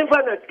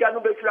infinite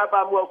can be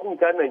flaba mo kum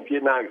kan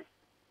Nigeria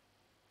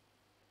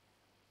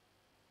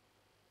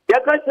ya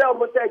ka say o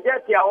mo say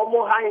jet ya o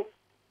mo han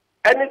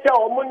eni se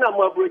o mu na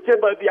mo abroche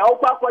ba bia wo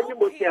kwa kwaji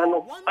bosia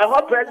no I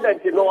hope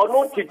president no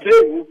no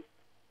titremu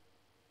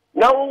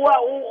na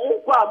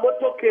wo kwa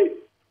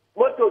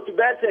moto to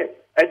better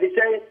e dey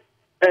say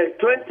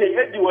 20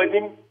 edi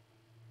wanim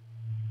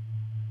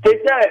te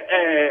say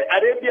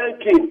Arabian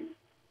king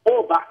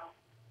oba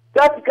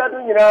that can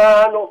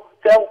nyina no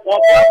se wo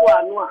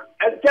anu a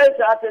e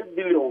chance at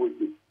billion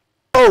with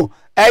Oh,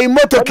 a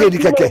motorcade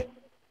keke.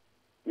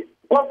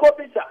 Wako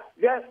bisa,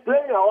 yes,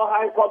 playing our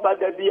high combat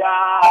the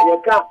dia,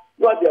 you can't,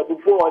 what there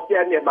before,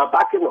 and my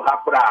back in the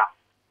hapra.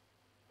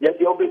 Yes,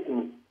 you're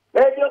betting.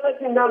 Hey, you're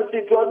betting now,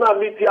 see, to not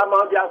meet your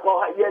mouth, yes,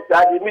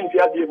 I mean, you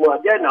have more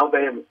again now,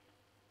 baby.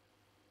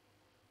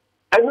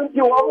 I mean,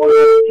 you almost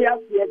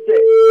just yet,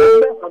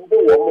 I'm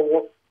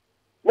doing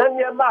none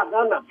your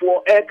man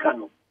for air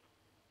cannon.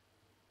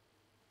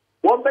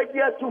 One back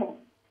here too.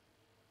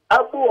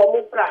 I'll go on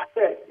the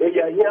practice,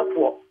 they are here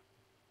for.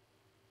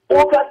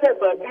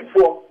 Whatever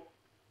before,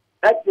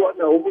 that's what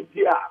now would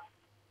be.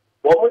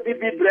 What would it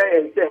be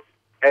brave and say,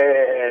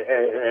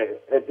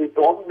 it's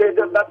all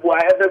better than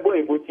whatever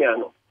way would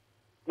you.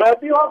 But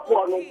if you have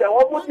one,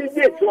 what would it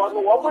be?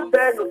 What would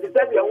then the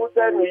same you would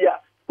tell me? Yeah,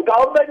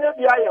 because many of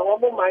you are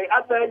one of my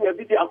other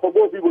video for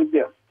both people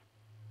here.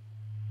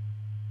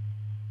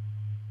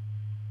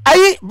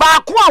 Aye,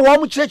 baako a wo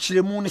mo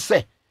kyerɛkyerɛ mu ne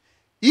sɛ,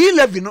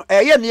 E11 no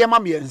ɛyɛ nneɛma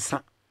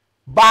mmiɛnsa.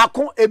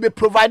 Baako ebe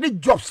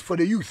provide jobs for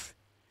the youth.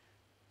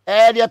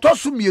 The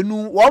atosu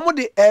mienu wo mo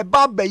de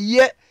eba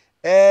beye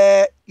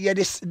ye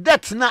de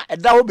debt na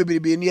eda ho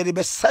bebrebe ne ye de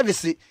be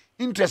service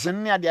interest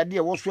ne ade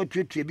wo so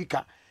atwetwe bi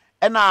ka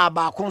na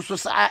baako nso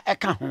sa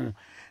eka ho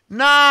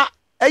na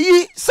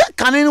ayi se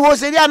kanen wo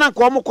se dia na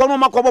ko mo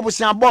makobo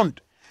busia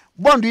bond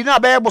yi na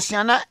be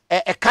busia na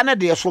eka na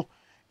de so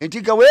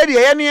enti ka we de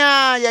ye ne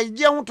a ye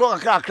gye ho to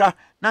kakra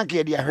na nka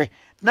ye de ahwe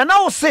na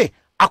wo se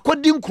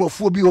akodi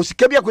nkrofo bi o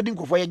sika bi akodi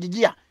nkrofo ye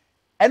gigi a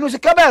eno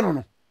sika ba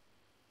no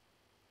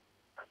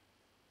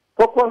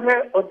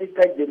Okore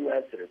Auditor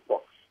General's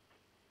report.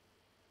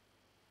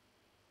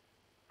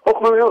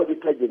 Okore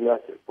Auditor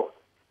General's report.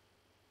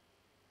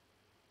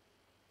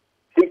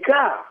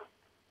 Sika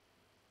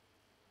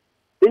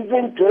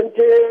even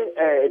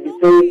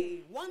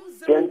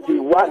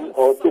 2021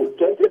 or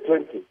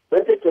 2020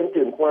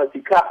 in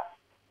Sika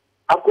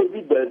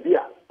akodi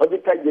Abia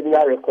Auditor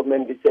General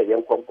recommended say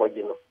yen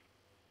konkojino.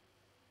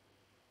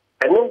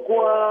 And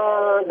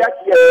that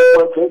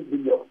year 1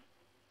 billion.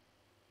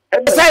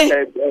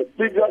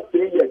 Previous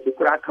 3 years to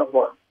crack up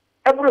one.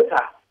 Every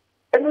time.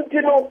 And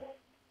you know,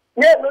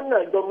 never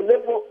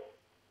dominable.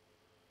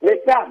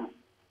 Let them.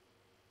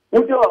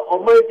 We do a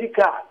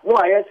medical, no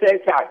ISA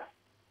card.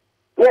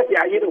 Where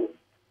are you?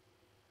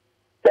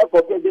 Step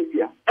of this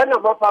year. And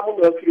I'm a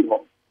family of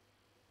you.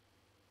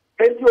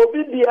 And you will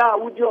be there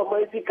with your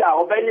medical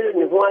or very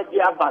in one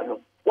diabano.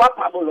 What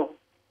Pablo?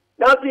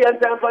 Now the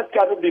entire first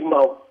cannot be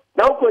more.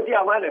 Now could you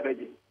have one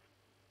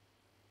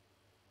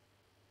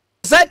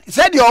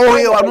said your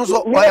way or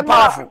so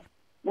powerful.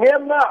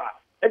 Myanmar,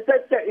 it's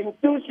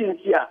institutions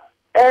here.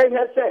 And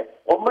I say,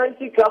 or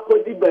Mantica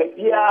could be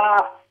Badia,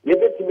 you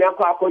bet me a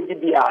quack or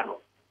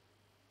Gibiano.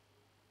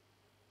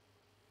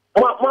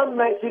 One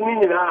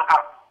mentioning in our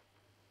app.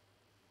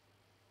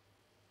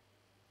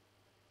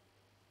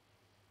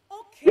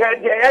 Yeah,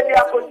 the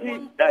area for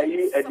the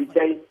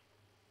edition,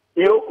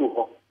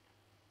 Yoko.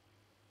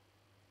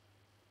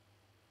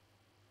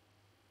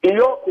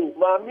 Yoko,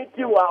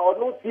 Mamiti or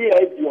no see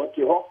a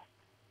Yoko.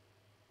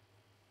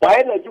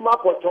 Why na juma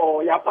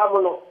poto ya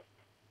pamulo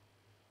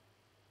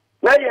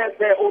na ye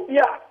se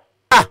obia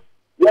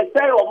ye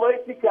se o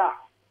moitika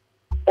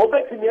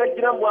obetimi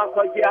agina mu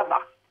akwaji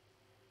aba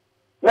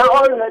na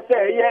on na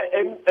se ye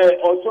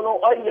osono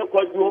onye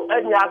kwaju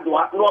anya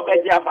adoa na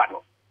obeji aba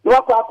no na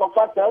akwa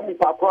akọfa sa mi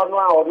papro no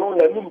a ono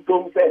na num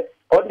tom se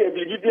on de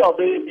bi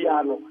obe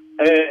bia no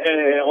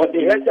o de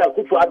hesa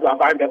kufu ado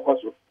aba nde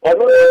koso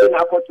ono na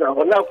akotra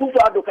ona kufu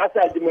ado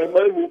kasa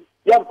adimamamu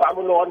ya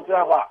pamulo on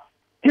tra ho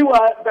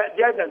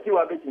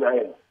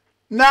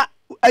na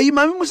ayi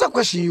mami musa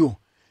question you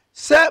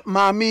say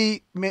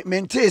mami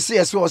mente say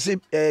yes o say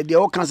de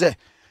o kan say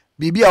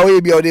bibia o ye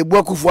bia o de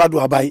buakufu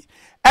ado abai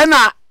e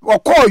na o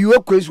call you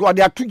ekwesu o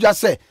de atuja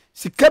say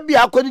sika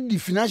bia akodi di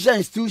financial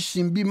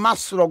institution bi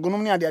masro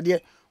gonum ni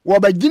ade wo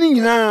ba gini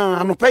nyina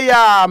anope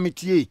ya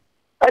metie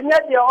anya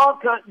de o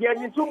kan de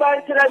ni tuba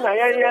nkire na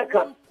ye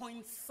kan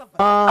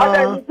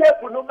ada ni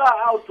tepu no ga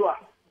out a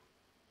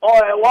o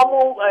wo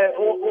mo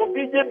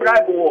obije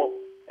bribe wo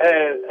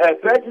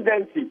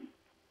presidency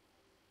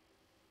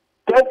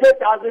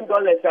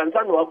 $20,000 and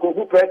some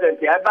who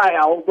presidency I buy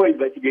our own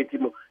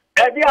investigating no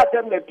every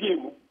attempt na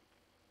pim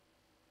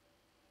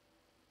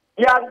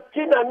ya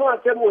China no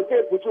attempt wo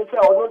say putu say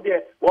ono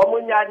de wo mo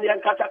nya ne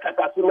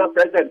kata so na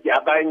president ya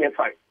buy nye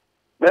fine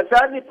na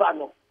sani pa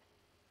no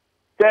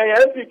say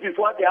MPP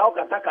for the how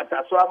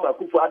kata so ama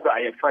kufu ado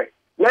aye fine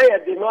na ye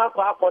de no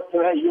akwa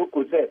akotra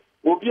yoko say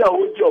obi a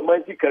oji o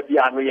manti ka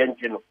bia no ye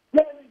nti no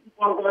na ni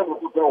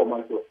ko ko o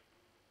manto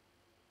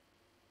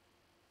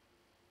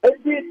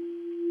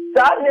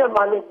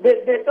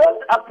they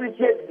don't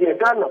appreciate the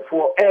Ghana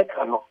for air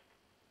cano.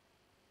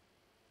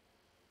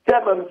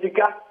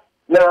 Sika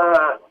na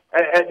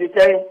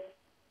editing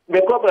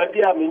the cover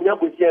dear Minya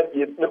Butia,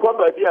 the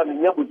cover dear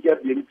Minya Butia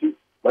Beauty,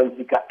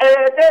 Mansika.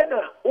 Then,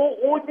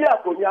 dear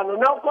Kunyano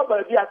now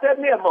cover dear, tell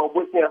me about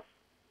Butia.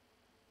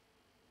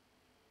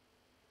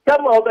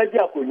 Come over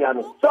here,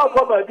 Kunyano. So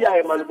come over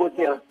here,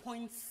 Manbotia.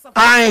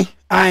 Aye.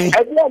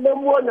 And you are no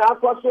more now,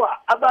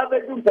 about the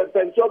doom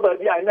and sober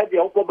here, and let the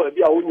uncle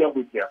be a Unya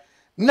Butia.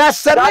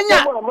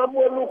 Nasamanya,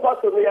 Mamma look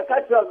out to the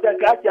catcher of the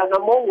Gatia and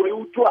among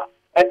Utua,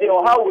 and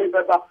your highway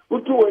about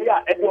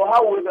Utuya, and your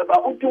highway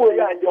about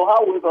Utuya, and your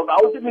highway about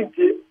Ultimate.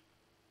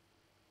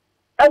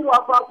 And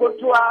what about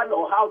Utua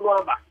or how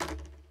number?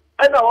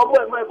 And I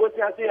will my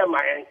Butia say,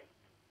 my.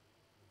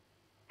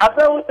 I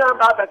found time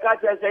about the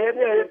catcher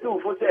saying, two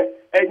for say,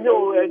 and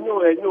no, and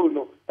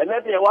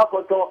then they walk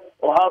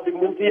or how the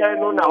Muntia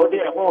know now, they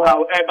are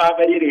how ever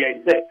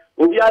very say,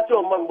 we are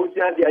so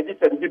Mambutia, the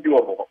adjusted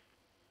video.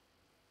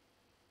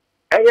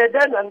 And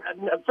then,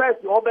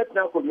 first, Robert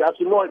now could have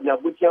to know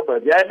Yabutia,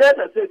 but then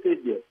I say,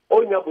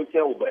 oh,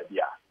 Yabutia, but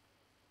yeah.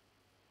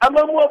 I'm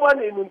a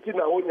woman in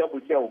Untina, oh,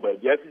 Yabutia,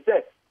 but yes, he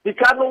said, the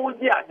canoe with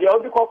the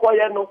other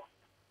Cocoyano.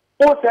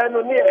 Oh,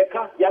 Sano near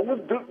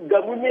Yanu, the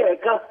Munia,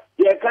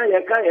 Yakan,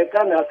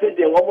 I said,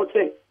 one more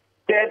thing.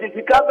 There is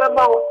the cover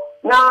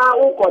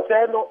now,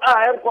 Coseno,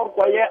 I am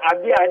Cocoya,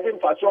 Abia, I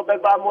didn't pass over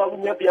Bamo,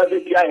 Nebia,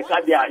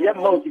 Cadia,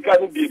 Yamo, the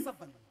cannon be.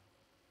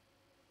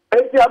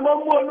 Eti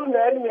amamonu na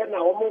enye na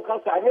omo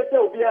kasa anyete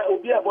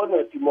obi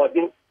abono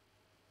timodin.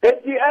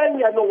 Eti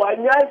enye no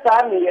wanya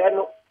sa ne ye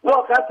no.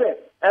 No kase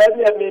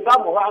enye me ba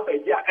mo ha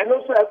beja.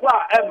 Eno so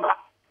ekwa emma.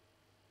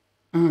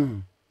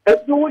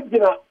 Eti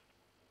wugina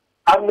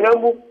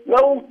amramu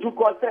na utu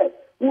kose.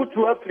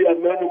 Utu afri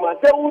amanu ma.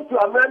 Se utu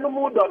amanu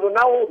mu do no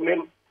na wo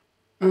mem.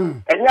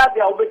 Enya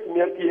dia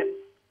obetimi apie.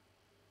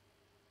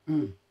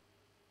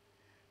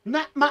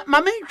 na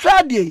mame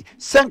twade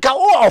senka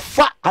wo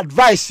ofa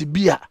advice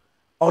bia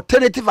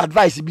alternative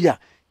advice bia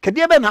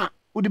kede be na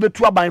wo de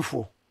betu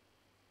abanfo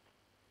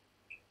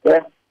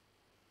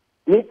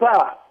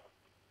nipa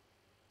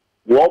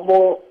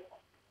womo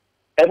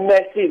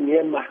emesi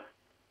niema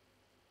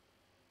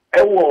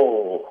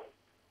ewo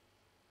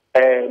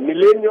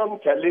millennium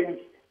challenge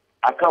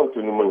account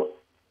no mo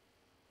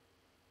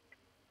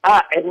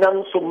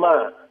enam so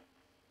ma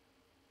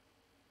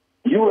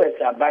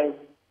US aban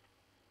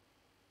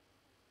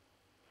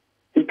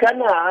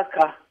Ikana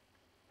aka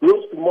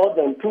close to more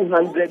than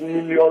 $200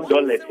 million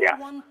here.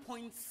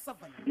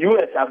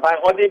 US aban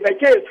or they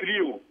became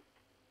free.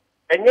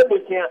 And you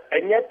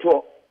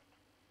to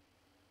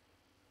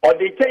or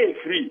they pay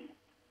free.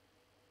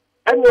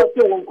 And you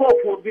say one call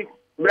for big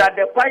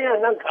brother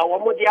Paya and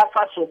Kawamodia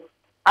Faso.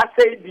 I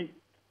say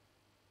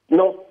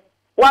no.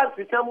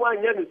 Once someone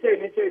here to say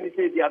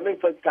the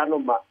American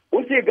Canoma,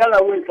 we see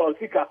Galaway or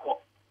Sikako.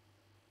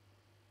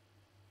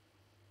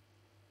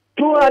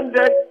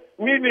 $200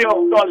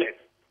 million.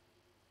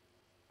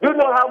 Do you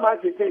know how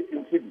much it takes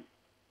in Sydney?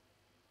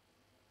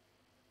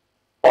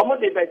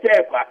 Almost the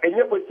better, and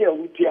you will tell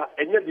Utia,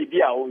 and you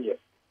be our own.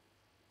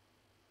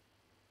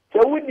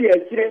 So, with the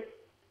actually,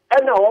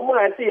 and now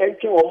I see and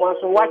kill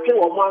almost watching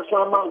almost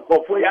 1 month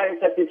of where I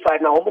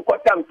satisfied now, almost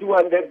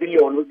 $200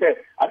 billion.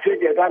 I feel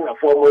they're gonna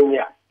for 1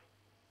 year.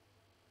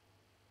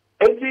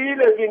 And she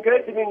is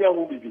increasing in your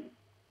movie.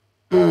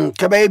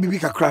 Kabaye bibi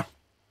kakra.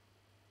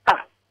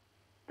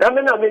 I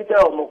mean,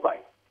 tell Mokai.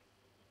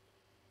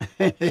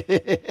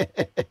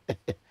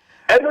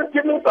 I don't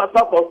tell me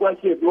Papa for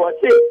what you do. I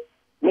say,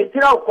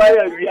 Mitra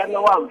choir, we are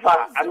no one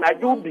far, and I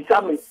do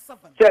become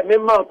say, me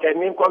mount and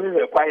me come in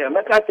the choir,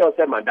 make us tell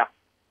them that.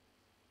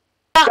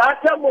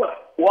 That's a more,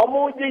 one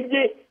more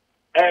DJ,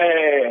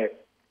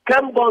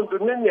 come on to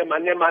Ninia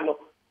Manemano.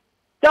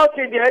 Tell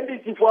me the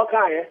NDC for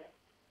Kaya.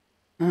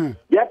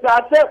 Yes,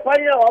 I say,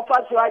 fire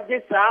offers like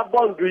this, our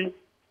boundary.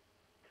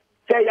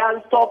 Say,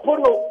 I'm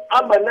stopping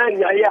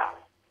Amananya, yeah.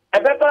 A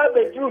better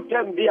be true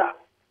can be a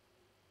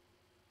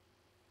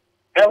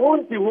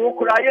won't who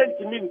cry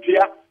to me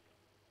here.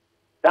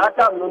 That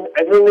I'm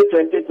only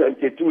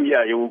 2022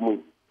 year, you move.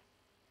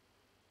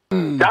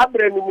 That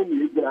brand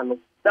new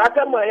that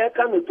time I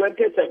come in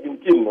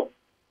 2017.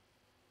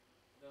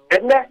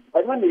 And then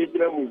I don't need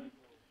to move.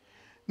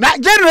 Na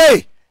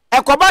January,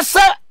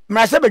 Ekobasa,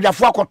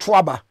 Masabejafua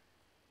Kotwaba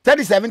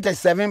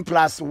 37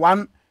 plus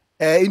 1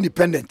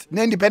 independent.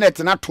 Na independent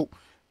na 2.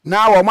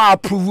 Now we ma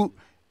approve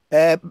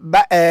we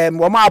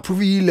ma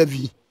approve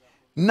levy.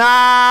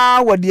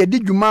 Na we de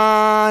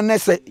adwuma na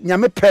se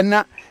nyame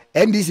penna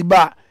NDC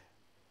ba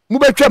mu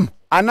betwam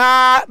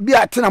ana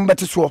bia tena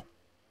mbete so.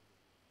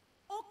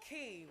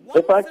 Okay.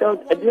 If I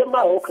tell a dear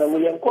man, we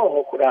can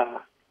call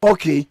Hokura.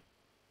 Okay.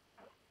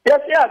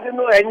 Yes, yeah, I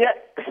know, and yet.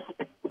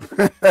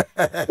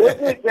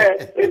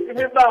 It's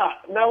me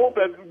now,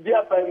 but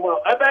dear by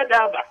more. I bet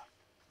ever.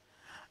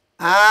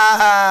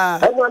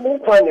 I'm not in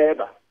fun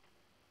ever.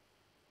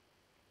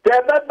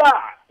 Tebaba,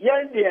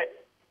 young dear.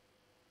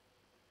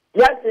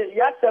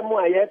 Yes,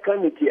 someone I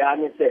committee,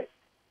 and say.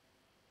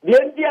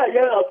 The India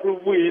young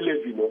approve we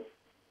live, you know.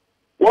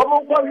 One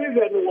more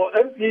reason or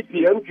MPP,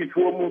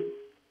 MP4.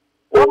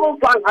 One more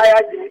fan I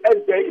had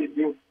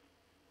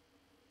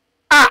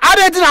I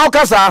didn't know,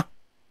 Casa.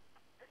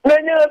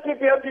 Many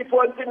people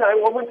want to know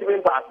woman to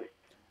be party.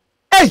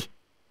 Hey,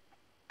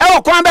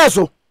 oh,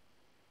 Kwame.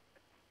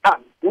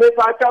 Me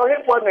I tell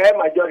him for the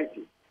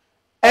majority.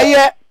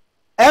 Eh,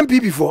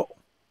 MP before.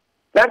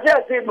 That's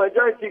just say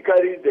majority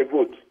carries the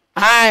vote.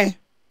 Aye.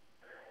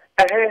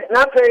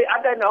 Now say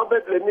other now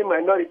better than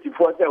minority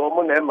for the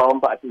woman and my own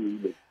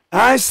party.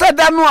 I said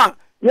that one.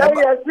 Yeah,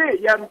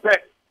 see, young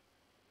pet.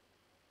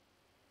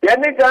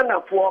 Yanni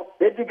Ghana for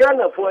the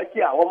Ghana for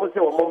here, almost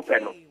a woman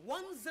panel.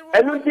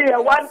 And you see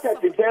a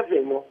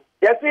 137.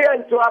 Yes,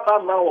 and to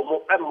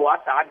Abama and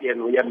what I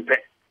didn't young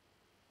pet.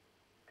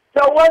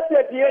 So what's the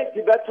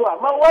 80 better?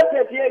 What's the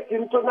 80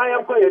 into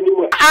Nayam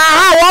anyway?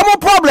 One more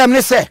problem,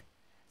 they say.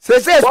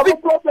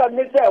 What problem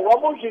is there?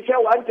 What more she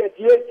shall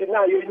 138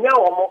 now? You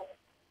know,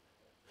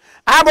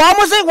 I'm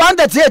almost saying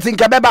 138 in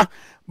Kabeba.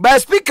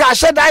 But speaker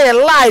said I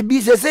lie.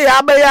 Be say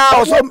Abia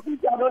or some.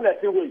 Speaker on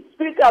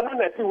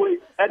that way.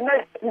 And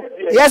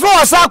yes, what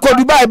was I could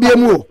Dubai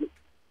BMO?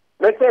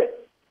 Let's say.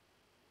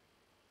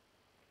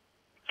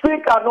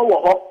 Speaker no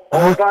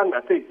or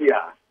Ghana take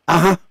here.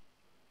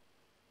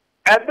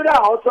 Every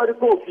also the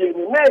coffee,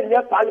 name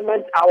your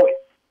parliament hour.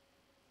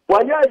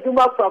 When you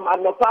are from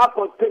an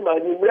apartment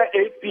payment in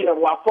 8 p.m.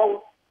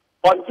 on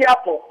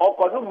Kiapo or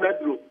Column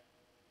Medru.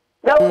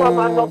 Now, from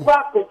an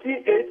apartment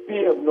 8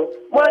 p.m. No,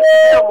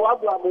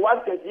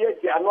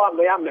 138 and 1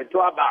 a.m. to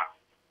Abia.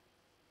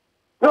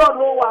 No,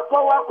 what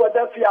for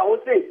the fear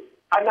will say.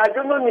 And I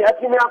don't know, I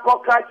think I call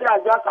catch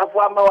as a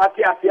former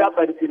Atia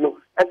Bantino.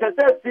 As I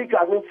said,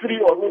 speaker, no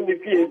free or no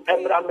fee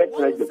and Ramet.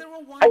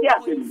 I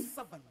got him.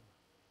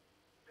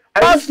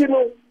 And you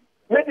know,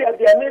 maybe at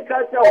the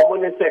American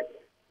woman said,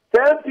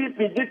 10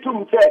 people did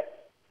to check.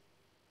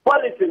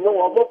 Policy no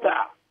over.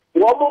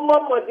 One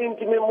more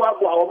into me,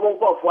 what one more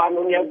for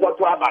 1 year got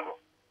to Abano.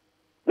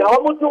 Now,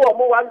 almost 2 or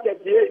more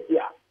 138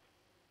 here.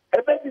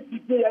 A better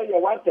city here,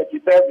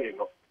 137.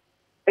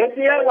 And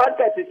here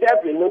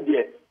 137, no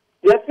dear.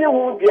 Yes, you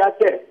would be at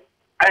it.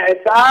 I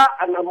saw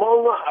an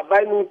among a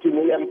binding to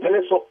me and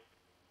Peneso.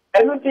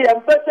 And the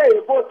empress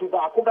a vote to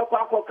Bakuba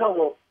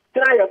Kamo.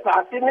 Try a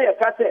party near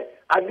Cate.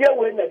 I deal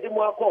when the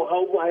Dimako,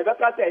 how I ever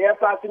cut a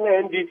party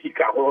near NDC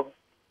Camo.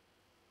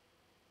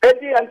 And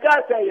the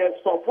Ancata, yes,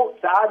 for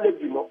folks are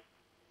living.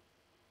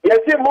 Yes,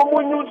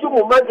 Momo knew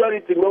some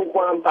majority no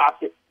one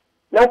party.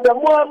 Now, the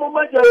more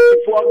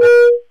majority for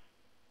me.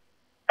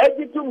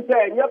 Editum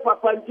say, your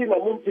papa and Tina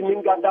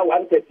Muntinga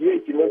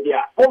 138 in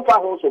India. One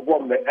house of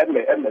bomb, MS.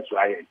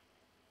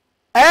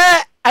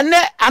 And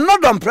I'm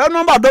not done prayer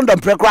number,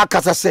 don't pray crack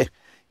as I say.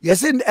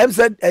 Yes, in M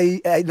said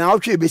a now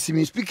be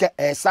speaker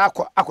a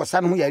Sako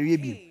Aquasan who are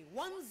rebuke.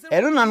 I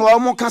don't know what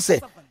more can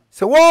say.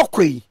 So walk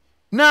we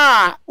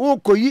now,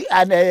 Okoyi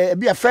and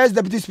be a first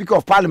deputy speaker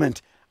of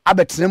parliament,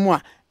 Abbott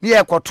Nemua,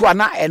 near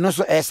Kotuana, and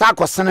also a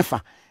Sako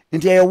Senefa.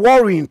 Into a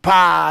warring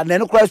pa, then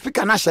no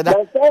speaker Nashada.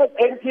 And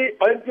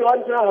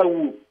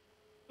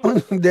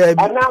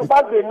now,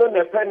 but we know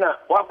the penna,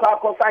 what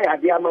Papa fire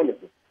the money.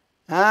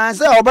 Ah,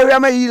 so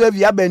Obama, you love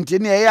your bent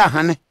in a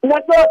honey.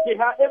 Not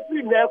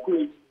every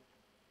mercury.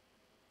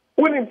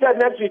 Wouldn't say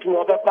next week,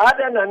 no, but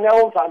pardon and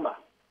now farmer.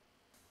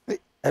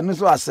 And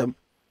so awesome.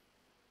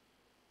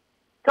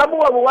 Come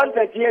on,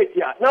 138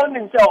 here. Now,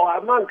 himself,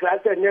 a man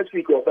class next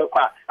week or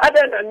papa.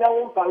 Other than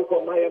now, found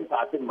for my own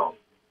party mouth.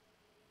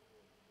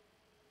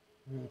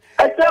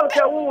 I tell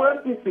you, who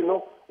want this, you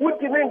know, who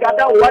didn't get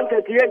that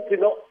 138, you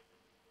know.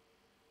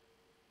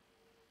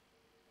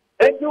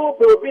 And you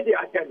will be the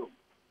Akye.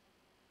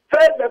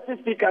 First, the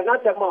speaker,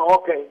 not a man,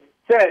 okay.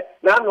 Say,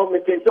 now, no, me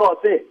say,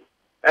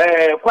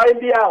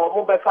 Kwame or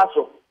Mobile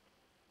Faso.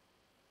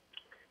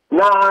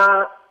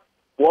 Now,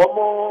 one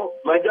more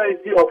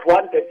majority of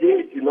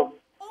 138, you know.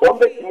 One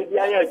bit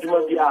media,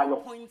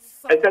 Jumadiano.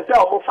 And that's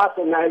all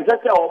faster now,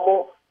 that's all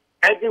more,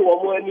 every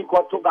woman you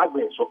got to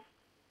bargain so.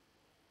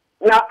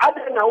 Now,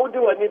 other than I would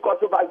do any got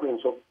to bargain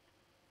so.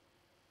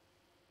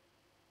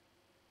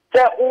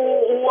 Say,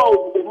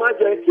 oh, the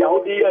majority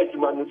of the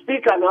Edgeman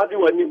speaker now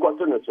do any got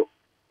to so.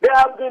 There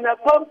have been a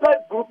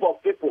compact group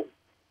of people.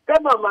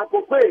 Come on,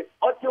 Marco Pay,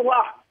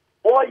 Ottawa,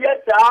 or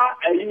yet,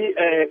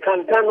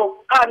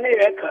 Cantano,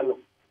 near Cano.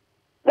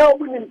 Now,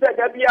 we need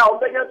to be our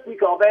better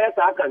speaker of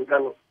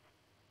Cantano.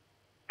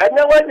 And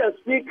then when the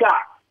speaker,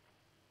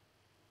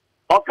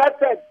 or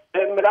Cassette,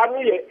 and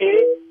Rami A,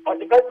 or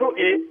the Petro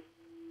A,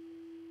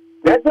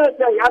 let's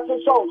say, I have to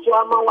show so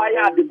I'm a wire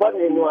at the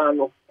body in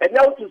one. And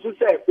now to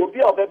say, will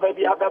be of a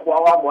baby other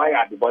wire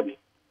at the body.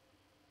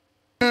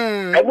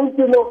 And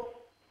you know,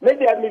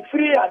 maybe I'm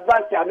free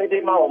advice, I made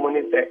him our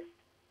money say.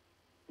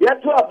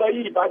 Yet to a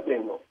baby back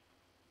then.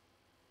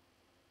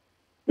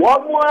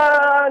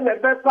 One, the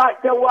best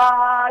part,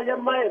 why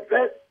am I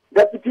best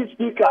deputy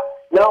speaker?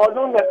 Now, I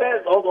don't the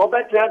best or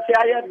better,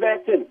 I have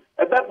betting.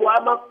 A bet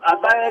one of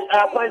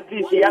a point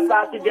DC, I'm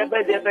about to get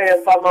better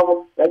than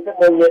farmer. That's a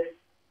money.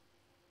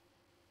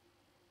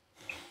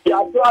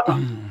 Yeah,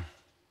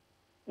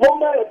 one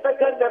more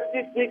second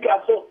deputy speaker,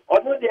 so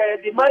although they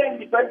are the more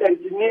independent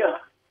engineer,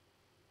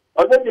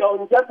 although they are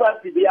on just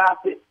what they are.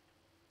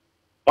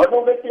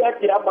 Although they are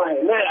the Amai,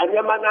 and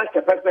your man asked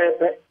a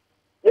pepper.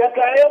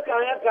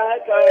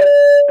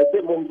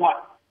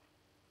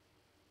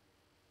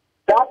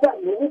 That's a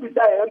new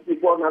desire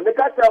before. Now, the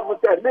catcher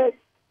would tell me,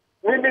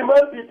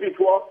 minimum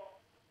before.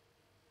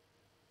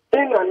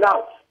 in and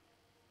out.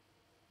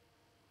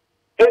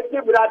 It's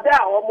the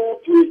brother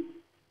almost to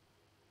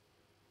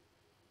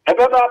a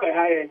brother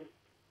behind.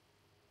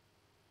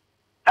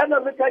 And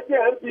I'm taking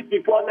empty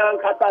before now,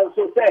 Katan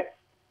so say.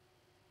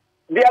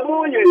 The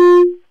ammonia,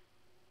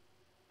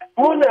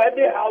 Muna,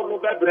 they have no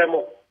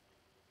bedroom.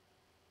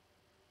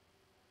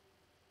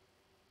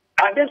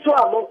 And this one,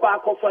 I'm not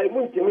back of a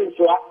moon to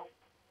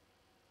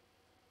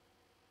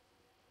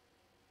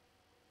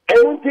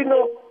and you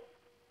know,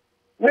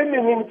 maybe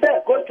in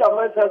fact, what I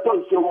might have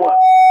told someone.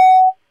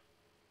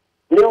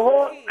 The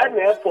whole and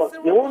airport,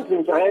 the one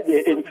thing I had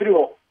in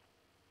three.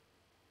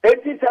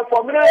 It is a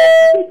formula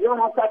you don't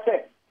have to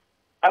say.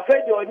 I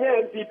said your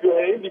young people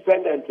are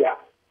independent here.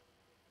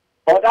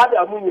 Or that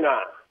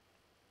Amuna.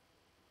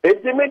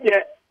 It's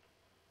immediate.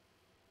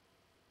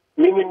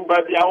 Meaning,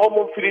 but they are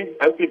almost 3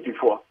 and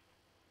 54.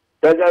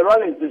 There's a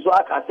rolling is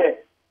what I said.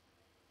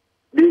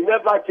 They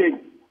never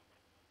change.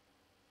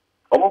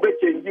 Omo be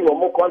change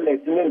omo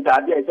collect ni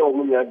ntade e se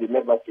omo nya dey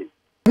never change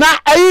na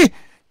ayi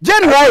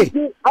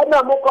January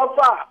ana mo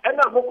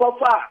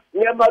kofa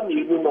nyema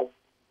mi nu no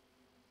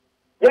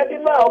ye di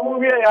ma omo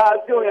wi ya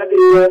se o ya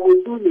dey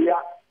otu ni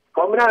ya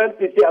komna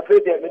MPC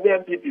afraid e me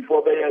MPP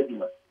for be ya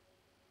dima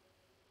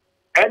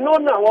eno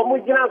na omo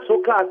gina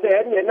so ka se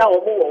ene na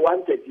omo wo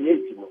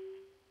 138 no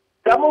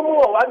kamo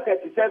mo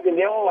 137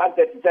 ne o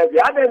 137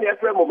 ada ne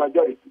frame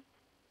majority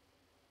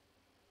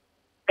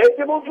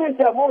e mo fi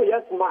se mo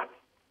yes smart.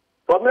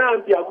 From now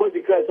until I go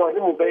to class on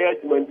him,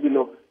 you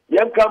know,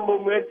 young come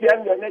moment,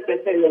 young and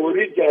necessary, you will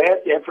reach your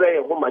head, your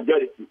friend, who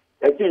majority.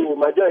 I think you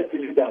majority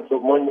leaders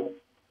of money.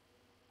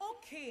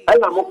 Okay.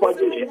 And I'm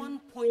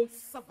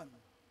 1.7.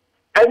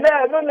 And then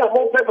I don't know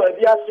more people,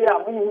 they are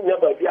saying, who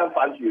never be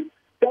found you.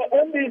 The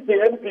MPC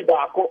MP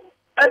Bako,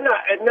 and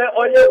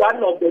only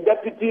one of the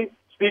deputy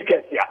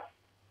speakers here.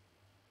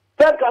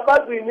 Talk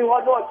about the new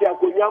one, what you are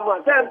going to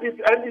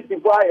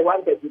MPC for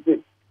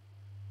 136.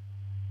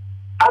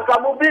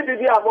 Akamu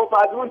bibi amo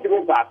fadu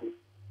ntimi papi.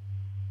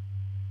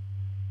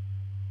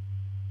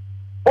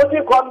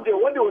 Oti come dey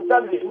when you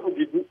stand dey do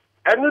bibi.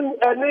 Enu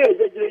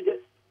ejejeje.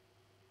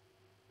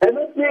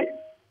 Enu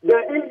the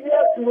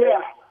easiest way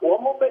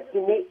womo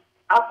betimi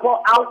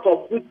akọ out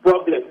of this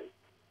problem.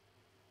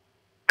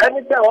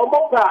 Anytime womo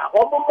ma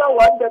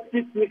one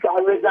deputy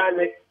speaker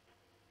resign.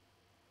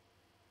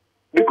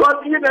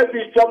 Because you know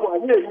be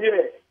someone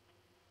here.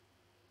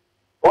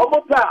 One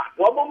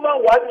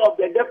of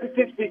the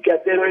deputy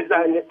speakers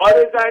resigning. Or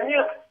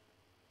resigning.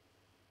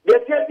 The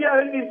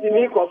champion is in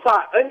Nkrumah,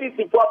 and this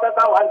is what I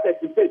want to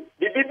say.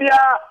 The Bibia,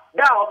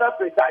 now that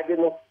presiding,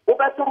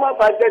 over to my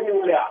budget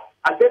in there,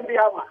 and then the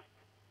other.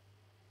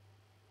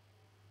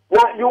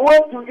 Now, you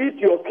want to eat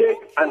your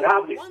cake and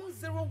have it.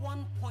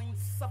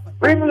 101.7.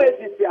 Privilege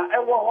is here,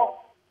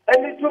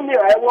 and it to me,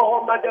 I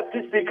want my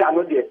deputy speaker,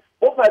 no dear.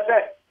 What I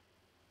say,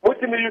 what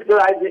do you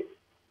utilize it?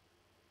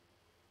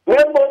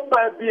 When most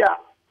my beer.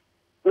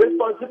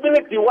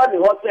 Responsibility one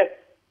in hotel.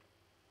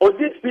 Or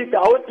this speaker,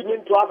 how to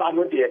mean to have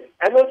another,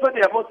 and also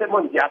the most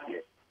money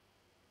here.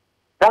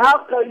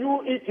 How can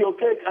you eat your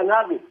cake and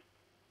have it?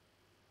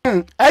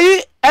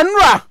 Ayi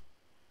enra.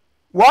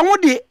 Wa mo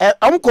di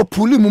amko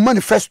puli mu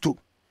manifesto.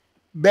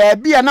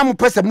 Baby ana mo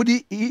pese mo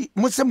di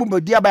mo se mo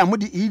bodi aba mo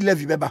di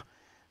levy beba.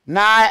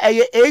 Na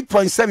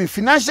 8.7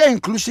 financial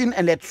inclusion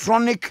and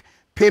electronic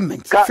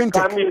payment.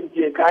 Fintech.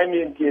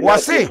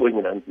 Was it?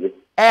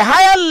 A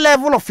higher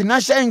level of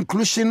financial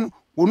inclusion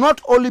will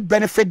not only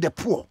benefit the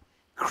poor,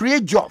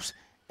 create jobs,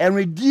 and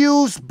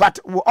reduce, but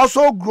will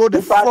also grow the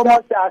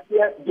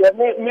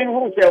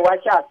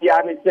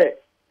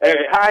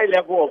high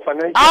level of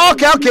financial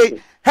okay.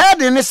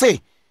 Heading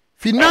say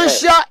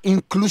financial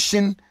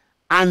inclusion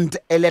and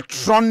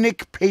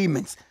electronic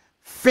payments,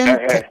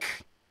 fintech.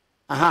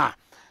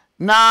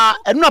 Now,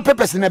 and no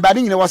purpose in the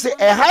body, was say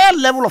a higher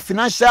level of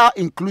financial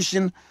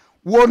inclusion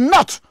will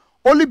not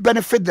only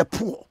benefit the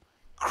poor,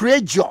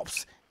 create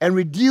jobs, and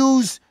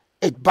reduce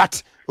it,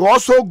 but will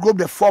also grow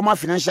the formal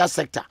financial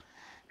sector.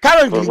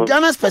 Currently,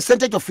 Ghana's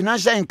percentage of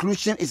financial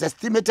inclusion is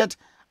estimated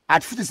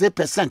at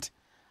 58%,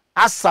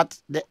 as at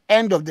the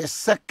end of the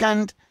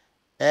second,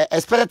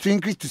 expected to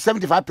increase to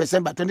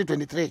 75% by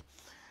 2023.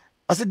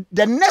 I said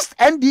the next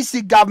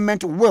NDC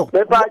government will.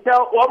 The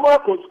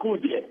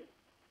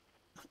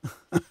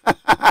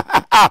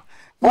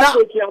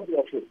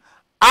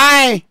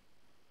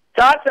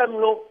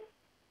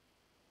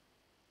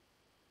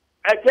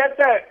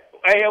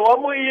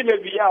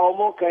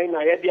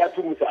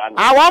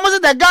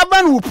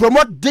government will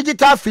promote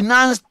digital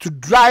finance to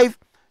drive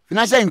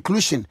financial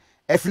inclusion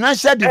and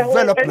financial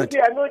development.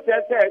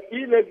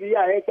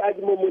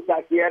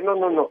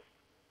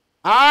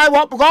 I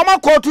want to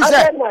go to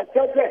say.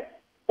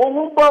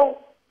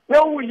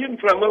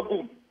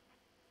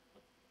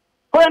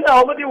 When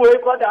nobody will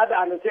call that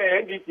and say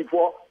NDC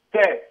for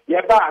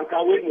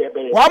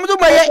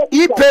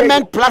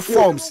e-payment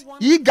platforms,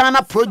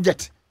 e-Ghana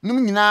project. I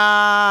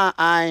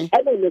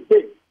don't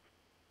say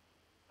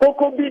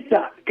Coco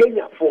Bita,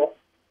 Kenya for.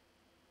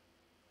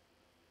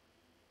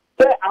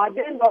 Are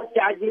they not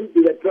charging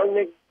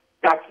electronic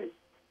taxes?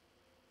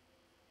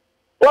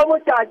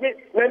 One charge,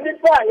 when you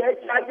buy a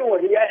charge,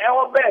 when you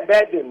are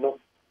bed, no.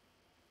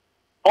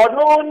 Or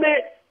no,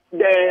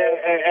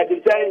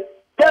 the say,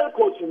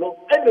 telcos, you know,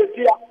 and the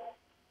fear.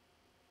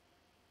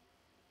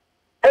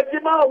 If you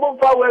know, one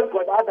power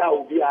for that, I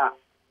will be a.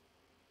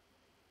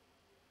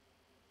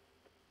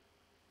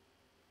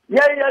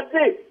 Yeah,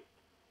 see.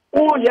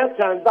 Who yes,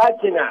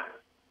 transaction.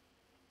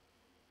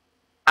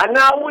 And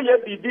now we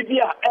have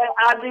the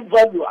added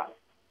value.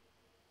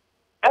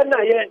 And I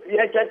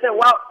just say,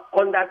 well,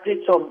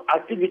 conducting some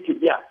activity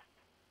there.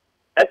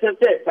 As I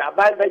said, I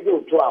buy by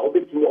you to our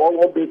bit to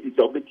all basis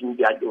of it in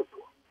the adult.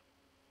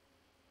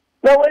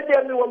 Now, when they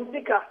are one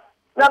ticker,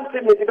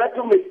 nothing is the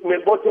better with my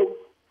bottle,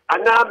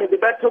 and now the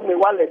better my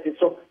wallet is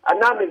so, and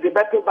now the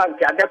better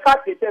bank. And the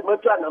fact is, a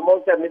much an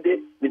amount of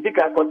the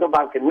ticker control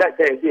bank and not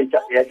a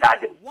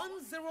charging.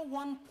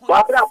 101.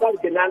 Wabra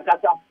bank in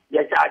Ankata,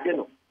 yes, I don't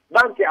know.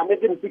 Bank, I'm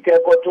making ticker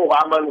control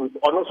Haman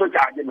or also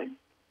charging me.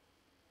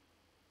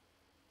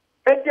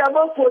 And the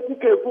amount for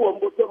ticket who on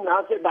bottom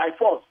now say by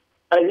force.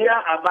 And here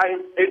I buy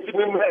 80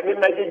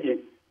 messages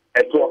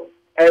at all.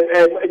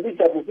 And this is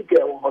a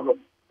ticket on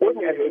when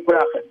you have a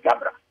graphic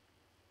camera.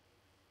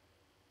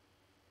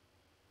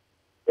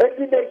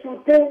 They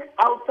should think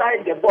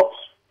outside the box.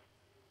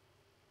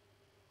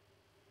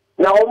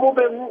 Now,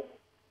 moving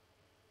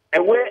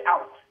a way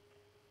out.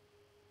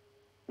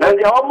 Now,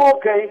 the home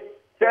okay,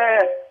 say,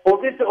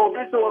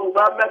 Obiso,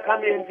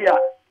 come in here.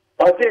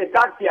 Or say,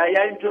 taxi,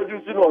 I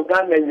introduce you on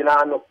Ghana and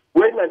Yano.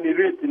 When I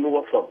narrate in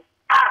the from.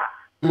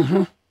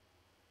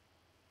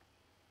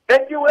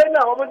 Thank you, when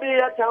I over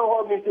there at town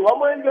hall meeting, one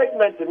more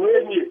engagement in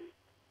Rainy.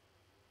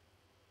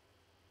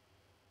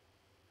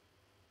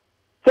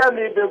 Tell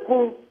me the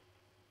cool.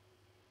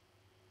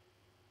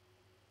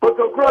 But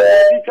to cross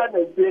the can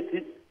and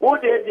beauty,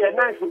 would they be a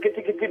nice for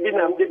kitty bin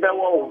and the bell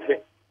won't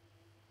fit?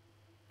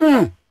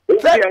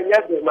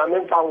 Yes, my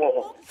men found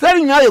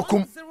Saying I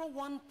come.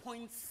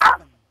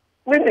 101.7.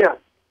 Minia.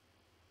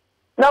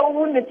 Now,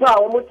 wouldn't it try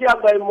what you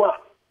have by moi?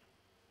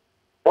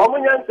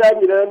 Woman, I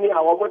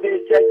want to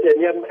check the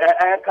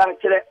can't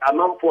check a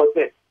month for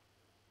it.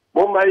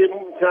 Mumma,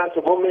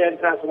 transfer, mommy and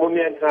transfer,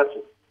 mommy and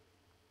transfer.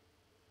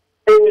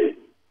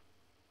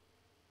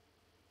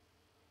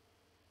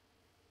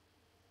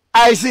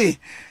 I see.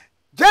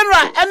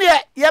 General, and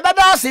yet,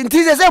 Yabadas in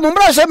Tikese,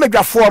 Mumbra,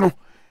 Megaphone.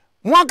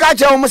 One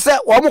catcher almost said,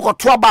 Wamuko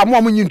Twaba,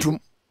 Momin Yintum.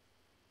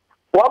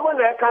 Woman,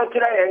 I can't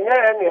try and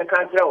I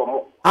can't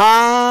tell.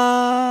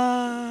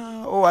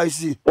 Ah, oh, I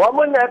see.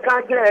 Woman, I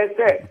can't try and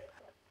say.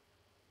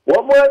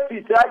 One more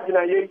besides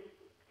Naye.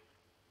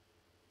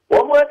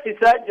 One more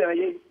besides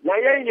Naye.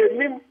 Naye, you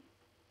mean.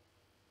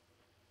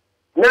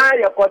 Now,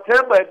 your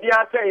Potemba, the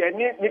answer, and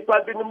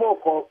Nipa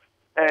Binmoko,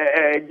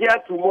 dear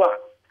to more.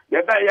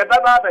 You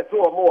better two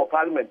or more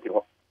parliament.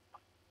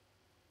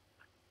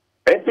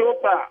 And to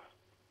Opa,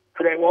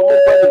 Frank,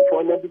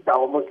 for no bit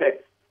almost said.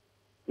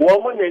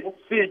 Woman and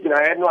siege, and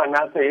I know an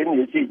answer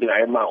any siege, and I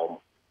am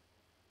now.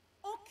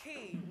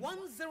 Okay,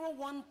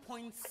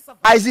 101.7.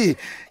 I see.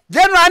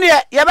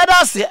 General, you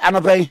better say, and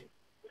obey.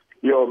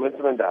 Your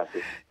Mr.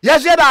 Darcy.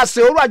 Yes, I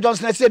say, all right,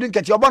 Johnson said, didn't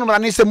get your one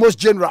man is the most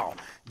general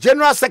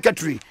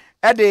secretary,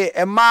 Eddie,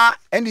 Emma,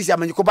 and this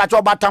Yamanuko,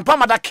 but Tampa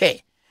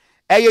Madake,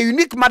 a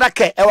unique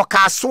Madake, a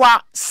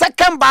Kaswa,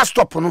 second bus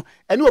stop, and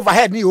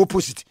overhead near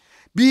opposite.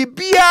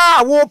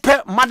 Bia,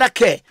 Wope,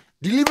 Madake,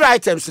 delivery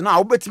items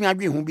now, bet me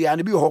agree who be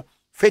and be ho,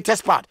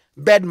 fetus part,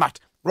 bed mat,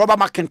 rubber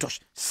Macintosh,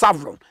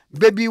 Savlon,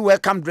 baby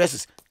welcome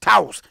dresses,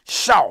 towels,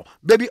 shower,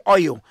 baby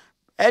oil,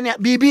 and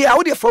BB, I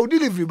would for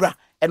delivery, bra,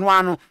 and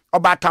one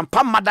about Tampa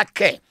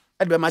Madake,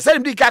 and by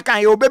myself,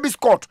 your baby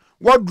skirt,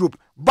 wardrobe,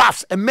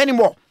 baths, and many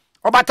more.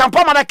 About Tampa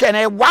Madake,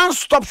 a one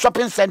stop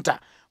shopping center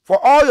for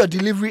all your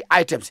delivery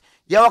items.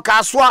 Your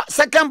Kaswa,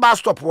 second bus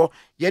stop,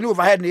 you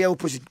overhead near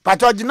opposite. But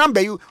the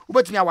number you,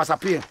 but me, I was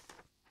up here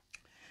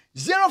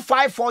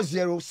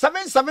 0540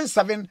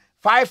 777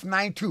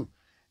 592.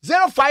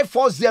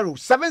 0540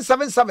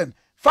 777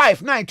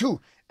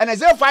 592 and a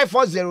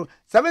 0540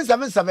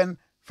 777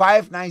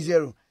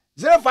 590.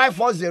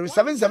 0540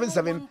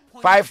 777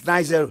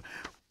 590.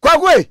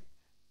 Kwagwe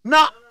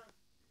na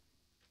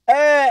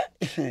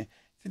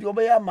sidi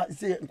obaya ma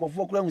se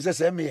nkofo kura mu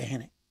se me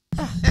hene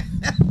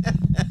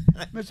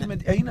meso me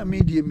ahina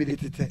media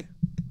meditete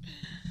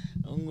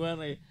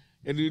ngwana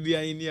edudi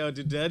ayini ya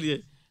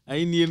otitade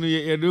ayini no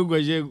yedo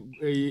gwaje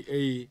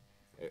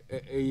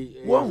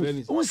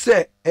who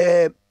say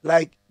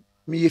like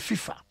me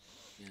FIFA.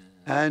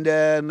 And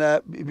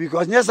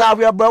because yes,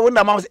 we are bro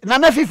na na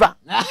FIFA.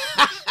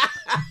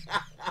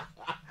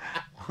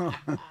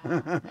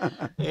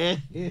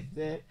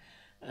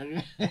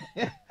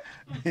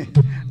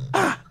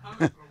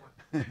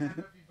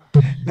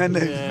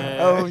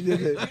 Oh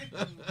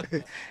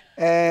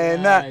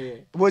na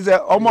was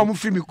omo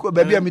free me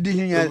baby am di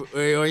hinya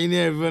o yin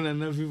everyone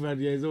na FIFA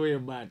dey so we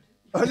bad.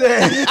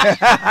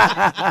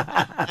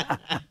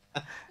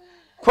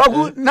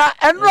 Kwagu na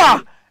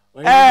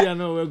enra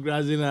no we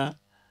grazina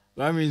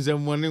Kwame nse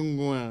money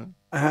ngwa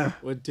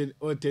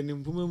o teni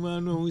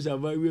mpuma no hu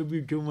saba we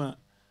bi twoma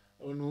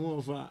onu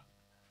ho fa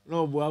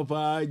No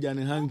boapa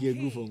jani hanki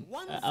egu fom.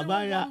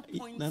 Abaya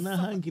nana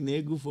hanki na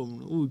egu fom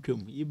no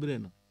utwam ibre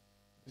no.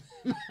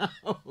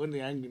 Oni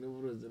hanki no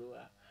bro zero.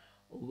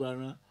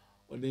 Ogwana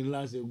odi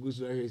last egu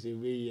so ahwe se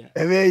beya.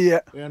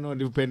 Ebeya. We no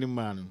depending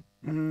man.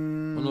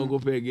 Ono go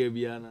pege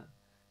bia na.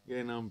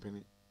 Ge na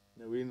mpeni.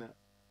 Na we na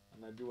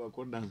anadu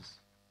akọ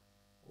dance.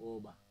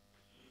 Oba.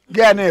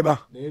 Ge na eba.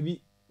 Na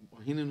ebi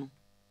ohine no.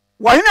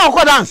 Wahine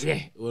akọ dance.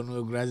 Yeah,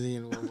 ono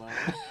grazin no.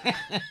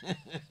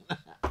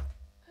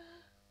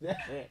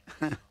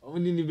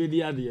 Omni ni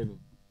bedi ade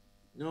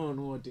no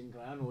no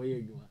otinkra na oye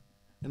adwuma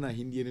na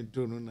hindie ne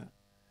to no na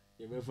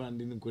ye be fa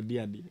ndi ko di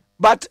ade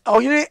But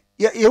ohine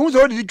ye hu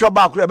so di twa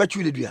ba akọ be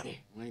twi le dua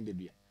mind the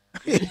dua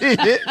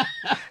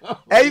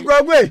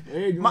gwagwe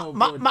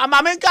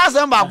ma men ka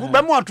asem ba akọ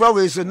be mo to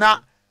we so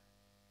na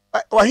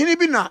ohine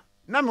bi na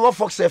me wo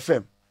Fox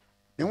FM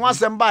ne ho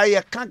asem ba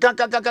ye kan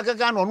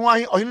no no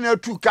ohine na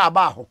tu ka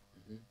ba ho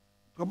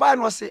ba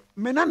no se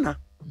menana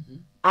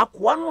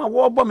akwa no a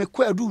wo bo me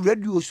kwa adu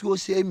radio so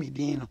se mi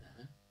din no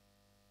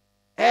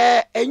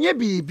enye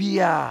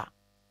bibia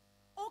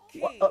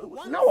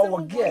na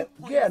wo ge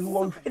no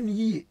wo hwe ni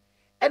yi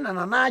ena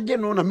na age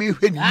no na me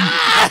hwe ni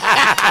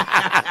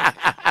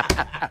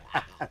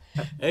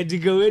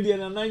ediga we dia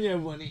na nanya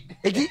boni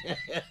edi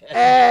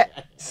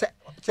se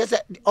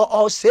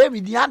o se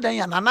mi din adan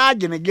ya na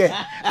age ne ge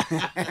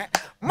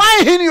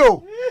mai hini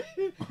o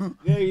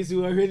ge isi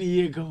wo hwe ni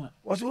yi kama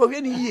wo so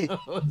hwe ni yi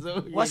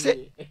wo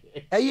se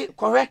eyi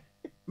kore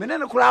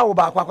menene kura wo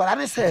ba kwa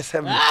ne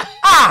sesem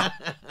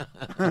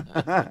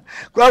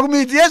kwa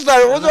mi die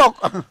story wo so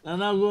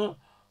na go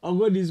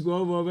ogo disco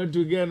over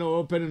to get no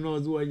open no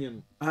zo anya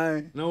no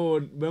na wo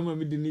be ma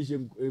mi dinishe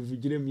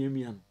figire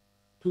miamia no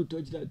to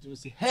touch that to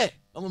say hey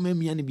omo me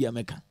mia ne bia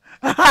meka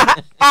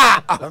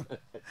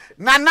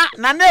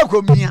na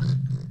ekomia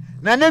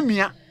na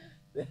mia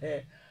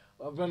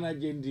opa na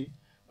jendi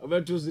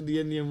obeto se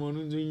de ne mo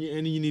no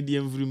eni ni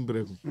de mfiri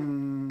mbreko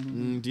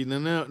nti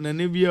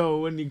na bia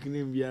o woni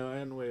kine bia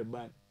ya no e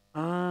bad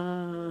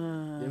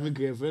ya me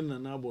ke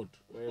friend na abot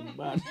we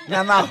bad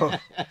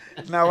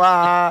na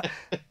wa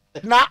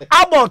na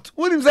abot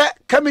woni say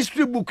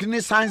chemistry book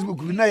ni science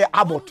book na ya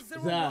abot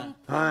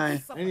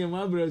ai eni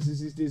ma bra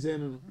 67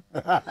 no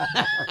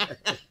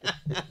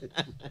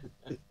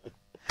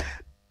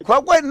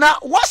kwa na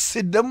what's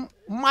them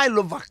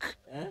Milovac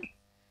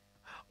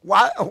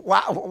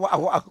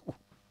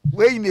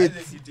wait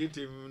it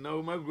na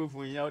o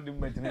microphone ya o de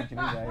machine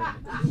ga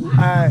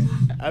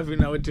afi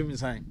na o timi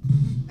sign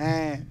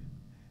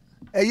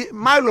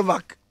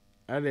Milovac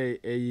ade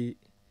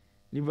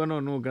ni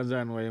bano no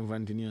kaza no ya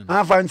Fantini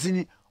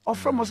Fantini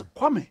offer must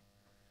Kwame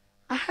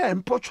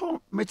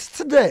mpocho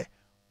metete there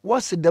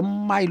what's the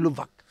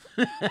Milovac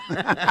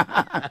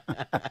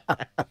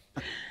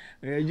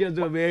just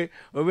obey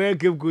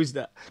Cape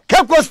Costa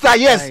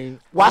yes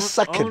was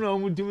second no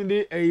mutimi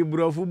de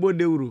brofu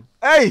bodeuro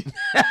hey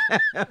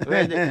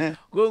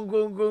go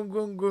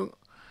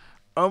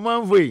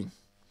omanfoi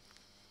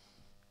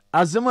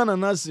azema na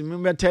nasi me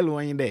betel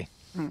wan de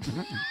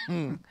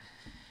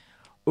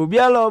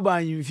obiala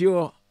oba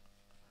yimfio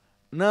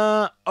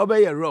na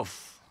obey rough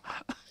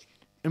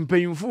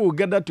mpanyimfo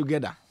gather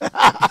together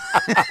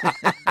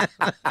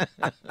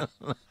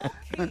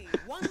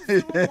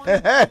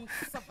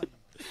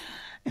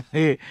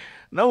Okay, 101.7.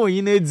 na wo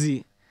yin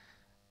edi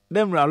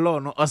dem ra law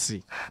no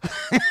osi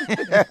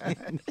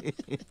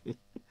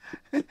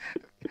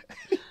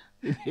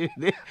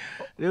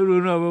de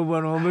ru no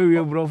bo no be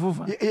wi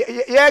brofufa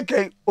ye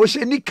ken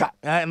oshenika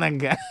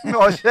nanga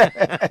oshe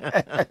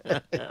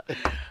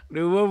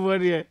de wo bo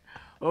de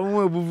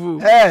omu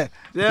ebufu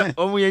de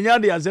omu yenya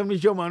de asem ni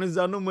show man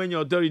za no manya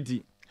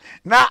authority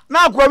na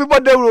akwa bi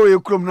boda wuro ye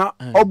krom na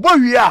obo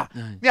wi a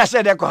ni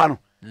ase de ko ha no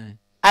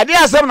ade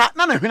asem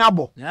na hwena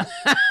bo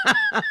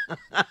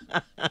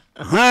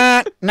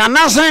na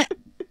nase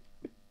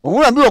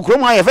owura bi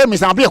okrom ha ye fe mi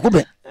san bi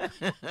ekube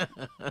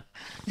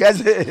yes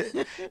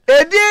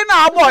edi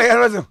na abo ye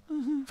rozo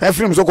fe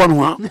film so ko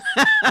no ha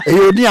e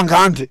odi anka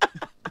ante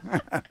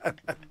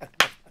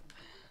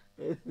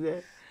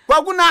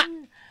kwa kuna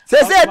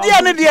sese edi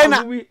ane die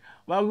na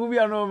wagubi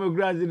ano me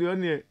grazi de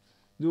one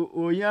do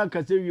onya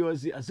kase wi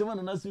osi asema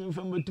na nase mi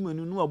fam batum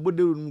anu no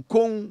aboderu no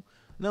kon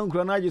na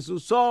Nkrumah na je so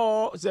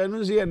se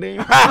no so ye den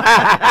o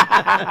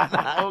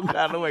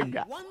ka no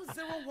wega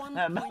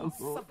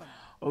 101.7.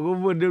 ogo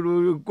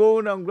boderu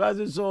kon na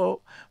Nkrumah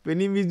so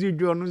peni mi ju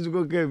jo no so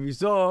ka bi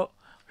so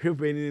hwe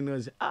peni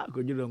no se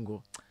ko ju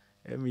dongo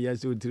emi ya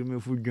se otiri me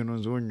fu dwo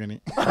no so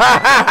nwene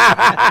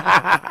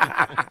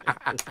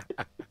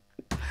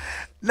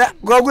na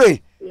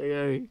gogwe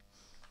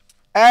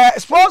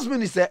sports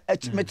minister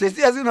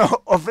metesi as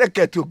no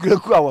ofreke to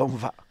kreku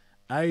awonfa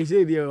I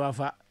say dia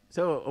wafa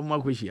so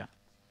omakohia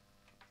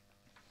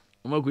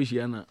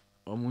na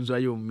omunzo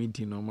ayo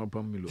meeting no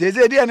mapamilo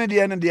sese dia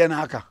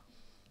na aka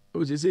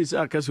o sese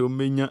aka so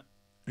menya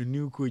a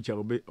new coach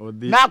obe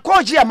ode na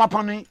coach ya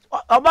mapani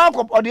oba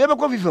ko ode ebe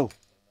ko fifo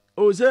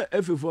o say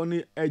FF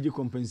ni age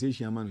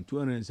compensation amount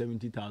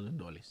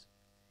 $270,000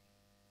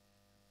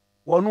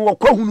 wɔno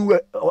wɔkɔ hunu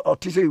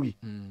ɔte sɛ wi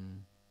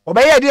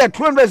ɔbɛyɛ deɛ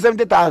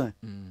 270,000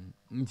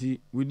 nti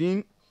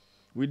within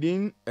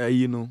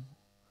you know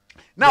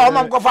na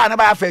ɔma mkɔfa ne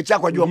ba afa akyi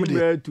akɔgye ɔmo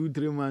de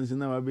 2-3 months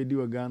na wabɛdi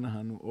wɔ Ghana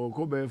ha no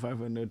ɔkɔ bɛyɛ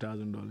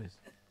 $500,000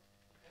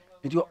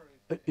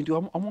 nti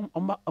ɔmo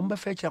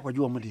bɛfa akyi akɔgye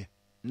ɔmo de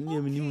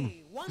nne minim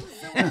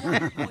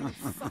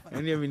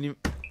nne minim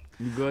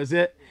because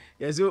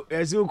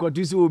yɛsɛ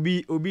kɔtu sɛ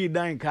obi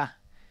dan ka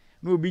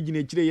na obi gyina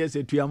akyire yɛ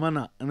sɛ tuama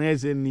na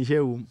yɛsɛ nnihyɛ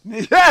wɔ mu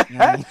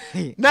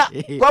na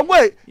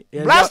kɔgbe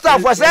blaster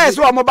for sɛ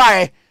sɛ ɔmo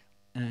baɛ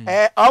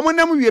ɔmo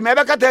nam wie ma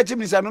ɛbɛkata akyi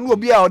minisa no na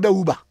obi a ɔda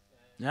wuba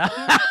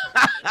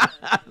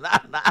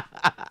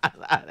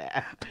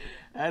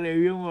ale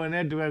wie mu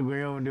network go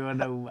yɛ de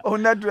ɔda wuba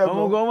network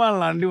ɔmo go man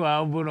landi wa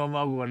abo na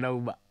ɔmo go ɔda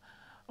wuba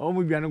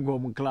ɔmo dwane go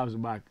ɔmo clubs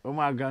back ɔmo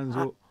aka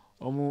nso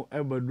ɔmo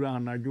ɛbaduru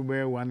anadwo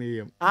bɛyɛ 1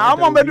 am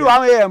ɔmo bɛdu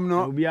 1 am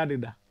no obi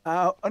adeda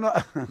ɔno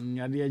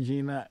nyade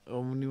agyin na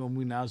ɔmo ni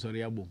ɔmo na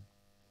asɔre abom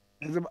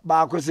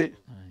ba ko se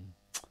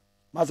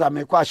masa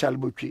me kwa shall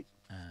botwe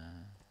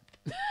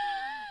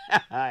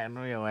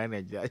no yɛ wa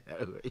na gya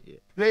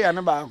player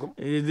no ba ko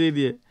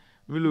die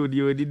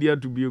melody odidi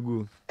atubi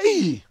egu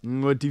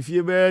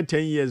ngotifie be 10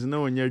 years na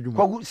onya adwuma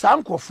ko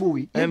sankofo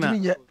wi ntimi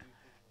nye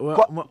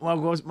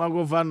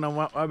mago fan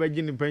na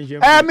abegi ni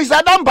pension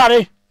Mr.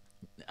 Dampare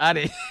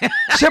are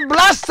she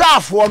blaster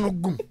for no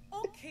gum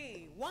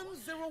Okay,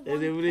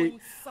 101.7.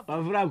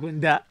 afra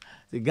kunta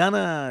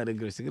Ghana the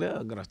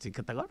graphic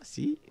category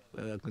see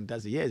kunta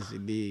say yes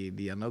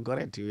they are not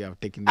correct we have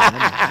taken the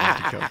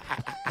money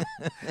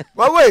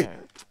but wait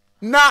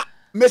na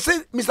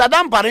Mr.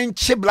 Dampare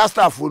nche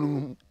blaster for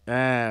no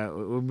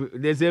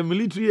there's a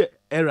military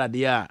era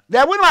there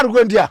they win what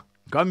go ndia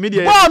come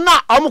media boy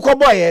na amko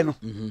boy ye no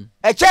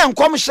e che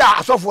nkom sha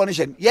asofo no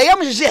hye ye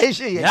yam hye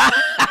ye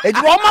e di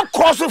o ma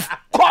cause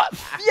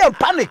fear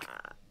panic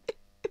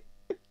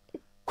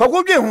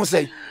ko dwe hu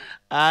sei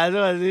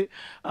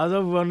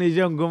asofo no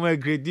hye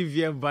nkom creative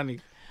fear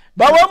panic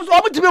ba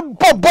wo ti be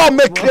bob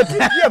make creative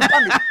fear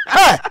panic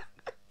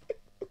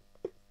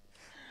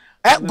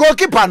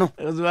goalkeeper no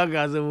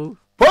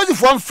pose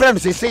from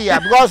friends say ya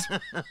because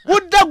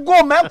would that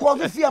go man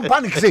cause fear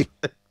panic say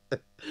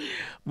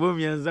bo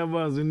mi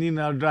ansaba zuni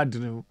na drat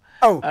no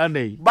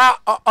anei ba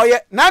oye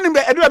nani be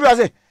edu abi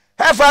say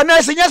he fa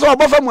na sinye so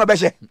obofa mu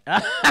abehye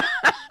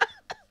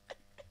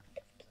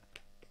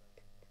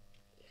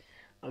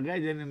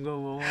ogaje ni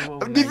ngo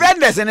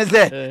defenders ni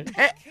say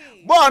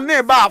bo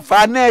ne ba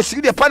fa na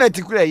si de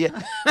penalty kura ye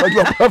odu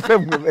obofa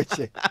mu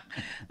abehye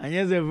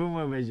anya ze fu mu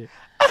abehye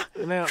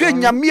hwe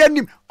nyame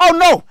anim oh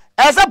no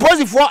as a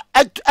pose for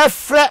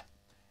efre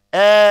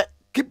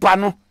keeper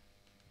no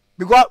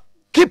because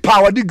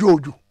keeper wadi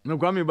goju no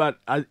Kwame but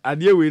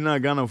adie we na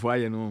Ghana for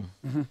aye no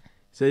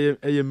say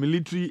a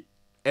military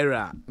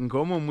era nka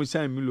omo mu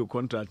sign milo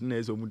contract na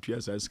eso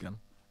mutua sa sika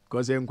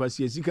because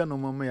enkwasi sika no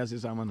mama ya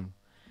sesa ma no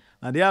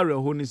na de are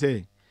ho ni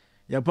say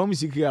ya pam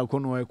sika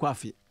akono e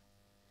kwafe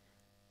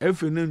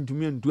efe na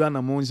ntumi ntua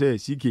na mo say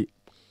sike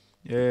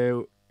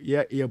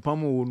ya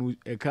pam wo no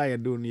e ka ya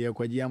do ni ya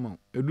kwaji ama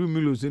edu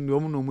milo so ni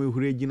omo no mo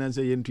ehura gina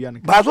say ye ntua ne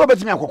ba so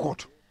betimi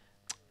akokot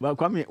but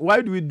Kwame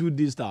why do we do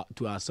this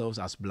to ourselves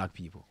as black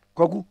people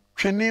kogu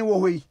twene wo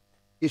hoyi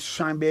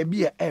isuan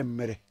baby e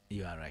emere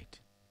you are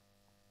right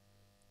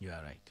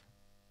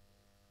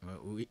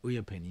we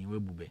are penny we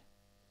bube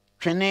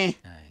twene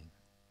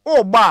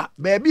o ba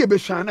baby e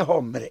besuan ne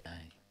ho mere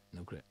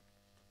no correct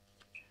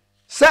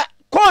se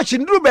coach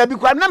nduru baby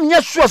kwa na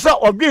menye so se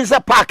odwen se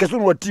park so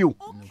no tiu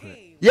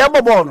ye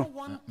bobo no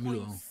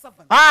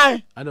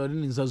ai ada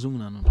odin nsa zoom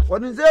na no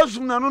odin se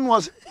zoom na no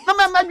no na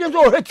me dwen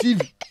so o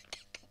TV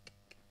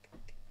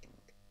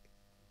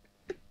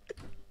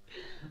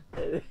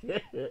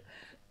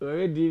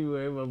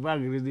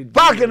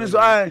Back in his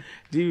eye.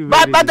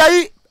 But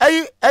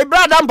I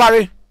Brad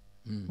Dampare,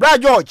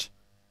 Brad George,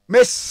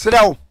 Miss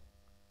Srel.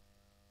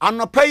 And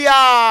no pay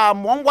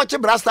one watch a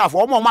brass staff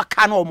or more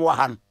macano more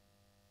han.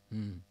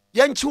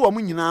 Young two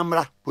women in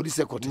Amra, police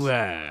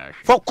secretary.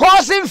 For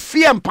causing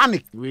fear and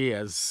panic. We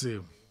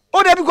assume.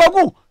 Oh, there we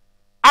go.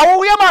 I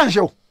will be a man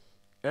show.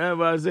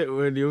 Ever say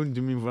when you own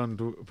to me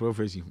from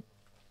prophecy.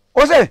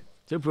 Oh, say.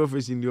 The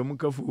prophecy in the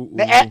Omukafu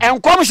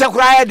and come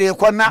cry the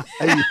corner.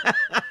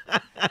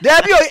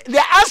 There be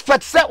the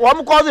aspect set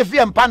one cause the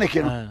fear and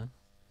panicking.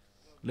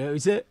 There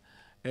is a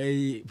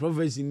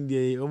prophecy in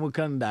the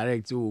Omukan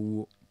direct.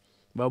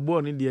 But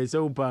born in the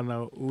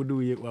Sopana, who do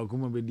you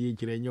welcome with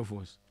the in your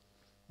force?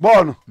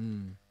 Born.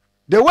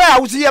 The way I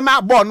would see a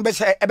man born, but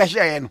say a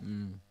bashan.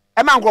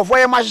 A man go for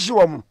a mash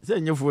woman.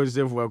 Send your force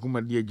self welcome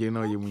at the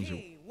general.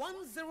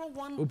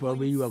 You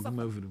probably you are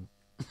come.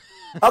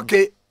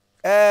 Okay.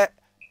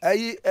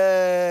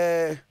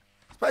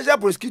 Special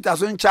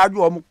prosecutors in charge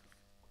of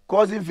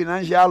causing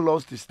financial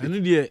loss to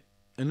state.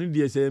 And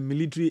there's a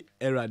military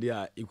era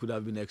there, it could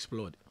have been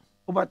explored.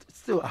 Oh, but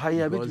still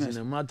higher because in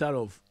a matter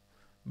of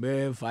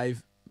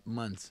 5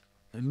 months.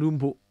 And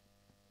Lumpo,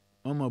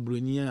 Mama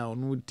Brunia or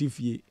no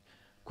Tiffy,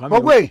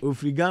 Kwame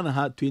Afrigana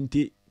had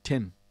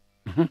 2010.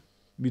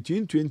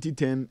 between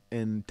 2010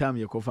 and time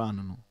Yakofa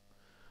no.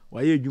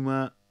 Why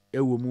Juma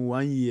Ewomu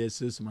 1 year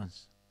 6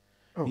 months.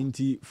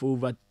 Inti for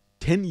over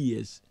 10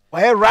 years.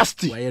 Why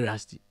rusty? Why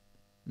rusty?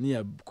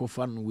 Near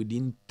Kofan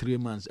within 3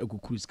 months, I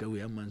could cruise away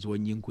a month's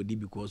 1 year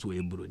because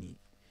we're brony.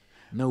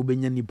 Now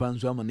Benya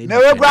Nippans woman.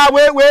 Never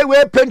we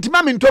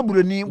pentimam in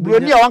Tobruni,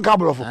 Bruni, 1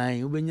 couple of.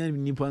 I Benya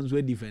Nippans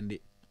were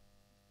defended.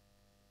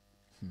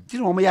 You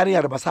know, me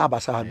area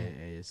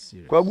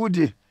Basabasa. Quite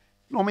good.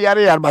 No, me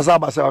area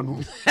Basabasa.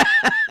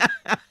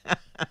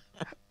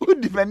 Who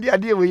defend the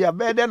idea we are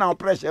better than our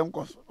pressure.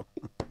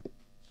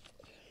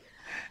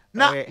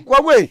 Now,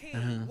 what way?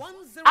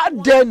 I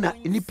then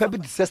in the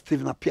public disaster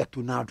appear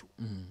to now.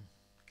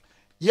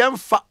 Young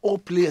fat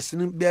old players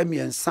in Bemi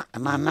and San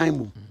and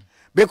Naimu.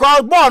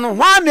 Because born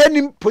one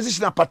any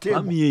position of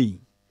party.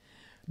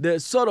 The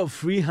sort of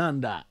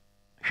freehander.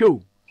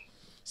 Who?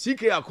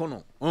 Sike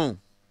Akono.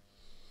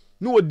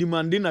 No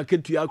demanding a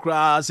kid to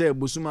Yakra, say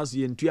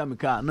Busumas and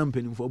Tuamika,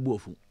 Nampening for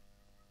Bofu.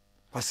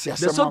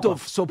 The sort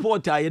of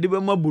supporter I did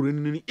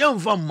Maburin, young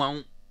from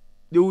Mount.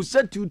 They will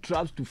set 2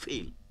 traps to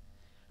fail.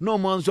 No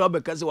man so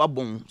because we are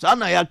born. So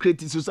now you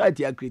creating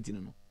society, you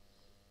creating.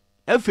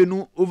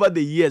 Efenu over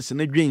the years, and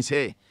the dreams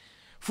say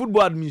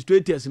football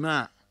administrators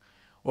now.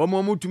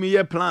 Omo to me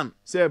ye plan.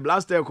 Say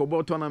last year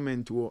football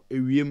tournament wo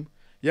ewiem.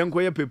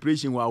 Yenko ye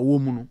preparation wa wo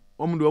mu no.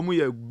 Omo do omo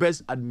ye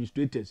best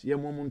administrators. Ye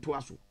mo nto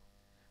aso.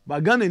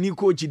 Ba Ghana ni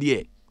coach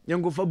die.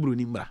 Yenko fa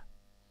Bruni mbra.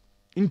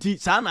 Nti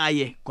sa na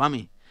aye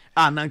Kwame.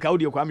 Nanka wo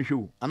de Kwame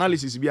hwe.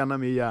 Analysis bi ana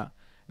me ya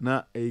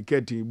na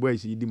eketi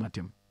boys yi di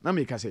matem. Na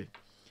me ka say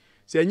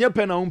se enye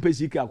pe na wo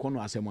pesi ka akono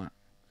asem a.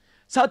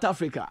 South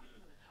Africa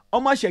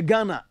almost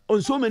Ghana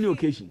on so many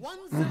occasions.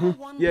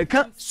 You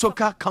can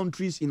soccer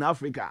countries in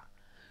Africa.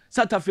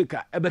 South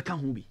Africa ebeka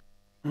ho bi.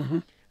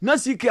 Na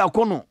sike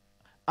akono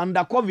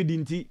under COVID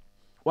inti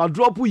wa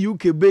drop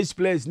UK based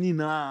players ni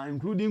na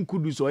including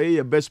Kudus or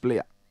your best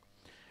player.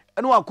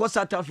 And wa ko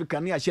South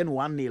Africa ni ahye no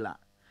 1-0.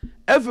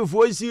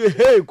 Efefo si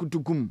hey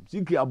kutukum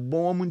sike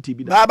abon mu nti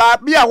bi da. Baba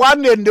bia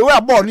 1-0 the way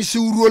abon ni si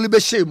uruo li be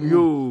shem.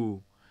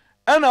 Yo.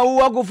 Ena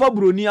wo go fa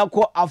broni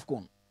akọ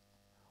AFCON.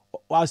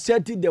 Was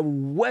setting the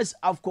worst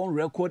AFCON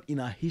record in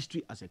our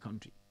history as a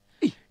country.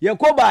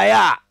 Yakoba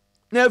ya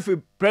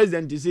nefi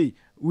president say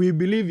we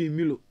believe in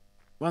Milo.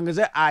 One can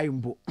say I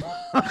imbo.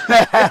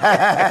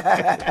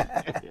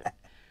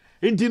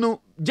 Intino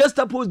just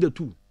oppose the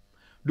two.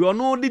 They are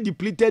not the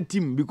depleted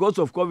team because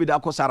of COVID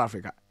across South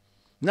Africa.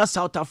 Now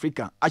South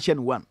Africa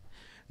Asian 1.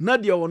 Now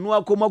they are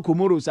no akoma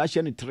Comoros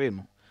Asian 3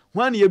 no.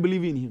 When you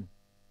believe in him?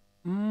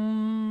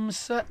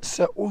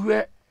 Sir,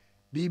 uwe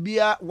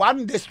Bibia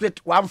 1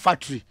 district, 1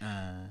 factory,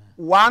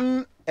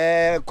 1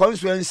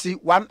 constituency,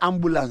 1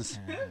 ambulance,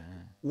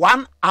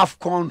 1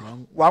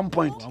 AFCON, 1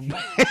 point.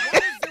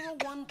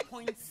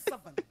 101.7.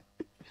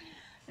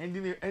 And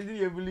you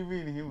believe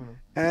in him?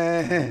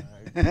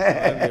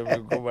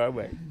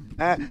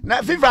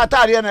 Na FIFA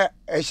atari na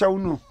ehye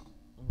unu.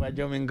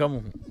 Bajomin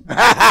gamu.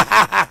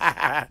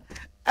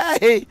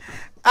 Hey,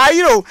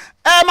 you know,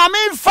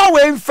 mama fa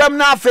we fam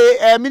na afa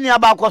mini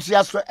abakoso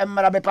yaso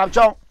emra be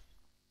papcho.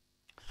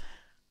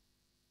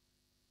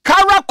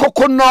 Kara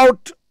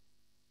coconut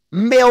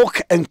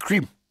milk and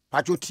cream.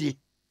 Pachuti.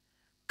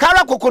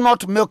 Kara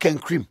coconut milk and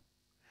cream.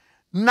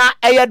 Na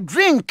a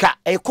drink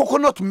a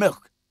coconut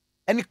milk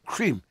and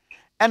cream.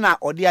 And na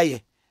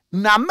odiaye.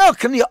 Na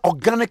milk ni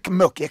organic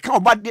milk. You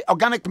can't buy the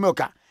organic milk.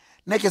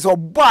 Na keso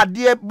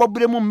body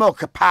bobremu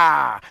milk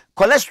pa.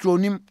 Cholesterol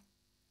nim.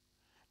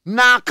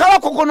 Na kara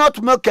coconut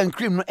milk and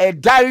cream no a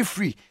dairy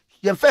free.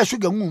 Yen fair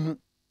sugar mumu.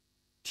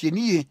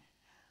 Tieniye.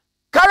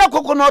 Kara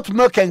coconut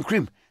milk and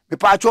cream. Me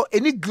pacho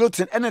any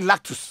gluten any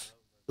lactose.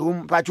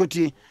 Pacho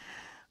ti.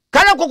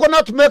 Kara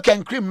coconut milk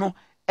and cream no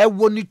e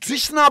wo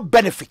nutritional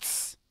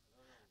benefits.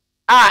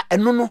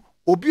 Eno no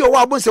obi o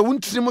wa bon se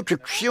wuntiri mo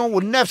twetwe wo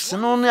nerves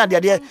no ne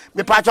ade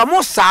me pacho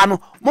mo sa no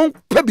mo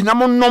pebi na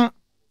mo nom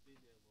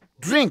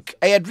drink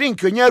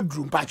drink onya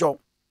drum pacho.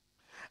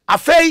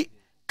 Afei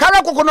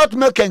kara coconut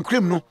milk and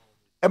cream no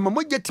e mo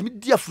getimi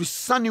dia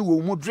frusane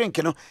wo mo drink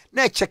no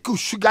na check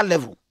sugar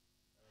level.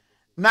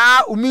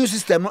 Na immune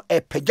system no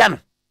e pagya no.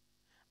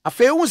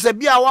 Afei wo se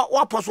bia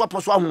wa poso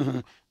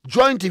ahonhon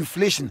joint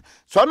inflation.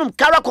 So anum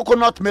kara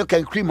coconut milk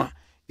and cream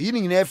yi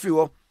ni nyina afi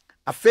wo.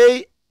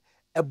 Afei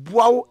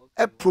eboa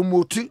e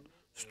promote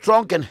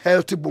strong and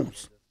healthy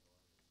bones.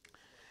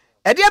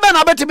 E dia be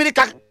na betimi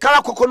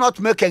kara coconut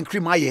milk and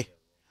cream aye.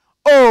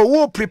 Oh,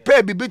 who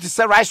prepare bibi to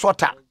say rice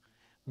water,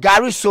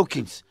 gari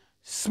soakings,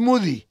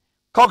 smoothie,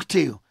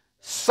 cocktail,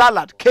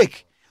 salad,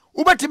 cake.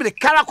 Who betimi the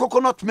kara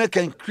coconut milk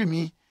and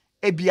creamy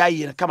e bia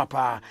ye na kama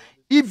pa.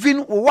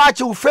 Even watch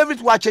your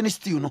favorite watch any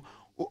stew no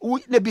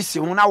ne bi se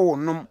ho na wo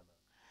nom.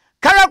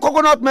 Kara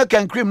coconut milk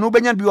and cream no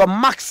benya bi o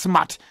Max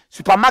Smart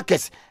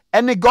supermarkets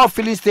any golf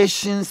filling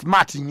stations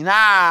mart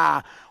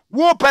nyina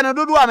wo pen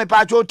dodo a me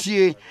pa cho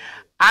tie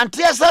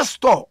Antiesa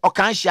store o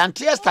kan shi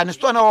Antiesa ne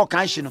store na o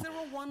kan shi no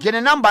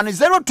gene number no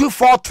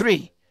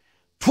 0243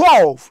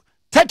 12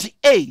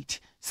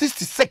 38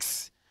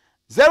 66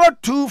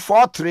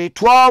 0243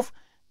 12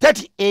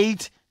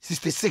 38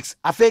 66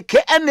 afi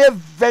KNA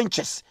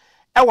Ventures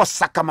was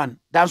Sakaman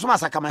danso ma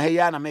Sakaman he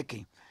ya na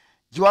making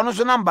jiwano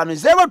so number no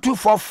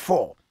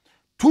 0244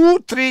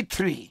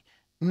 233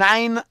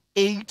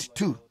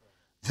 982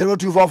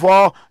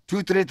 0244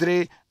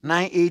 233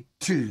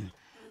 982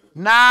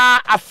 na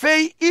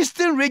afi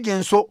Eastern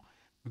Region so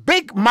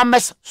Big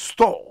Mama's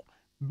Store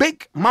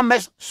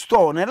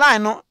na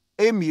line no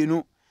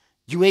emienu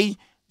jiwe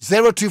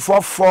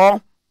 0244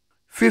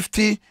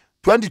 50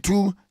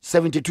 22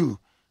 72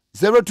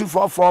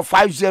 0244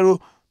 50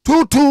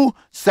 22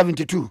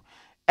 72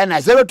 and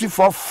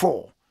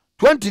 0244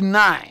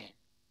 29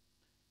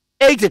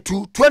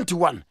 82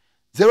 21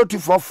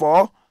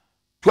 0244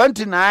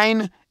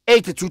 29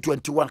 82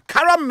 21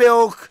 caramel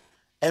milk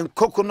and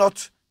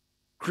coconut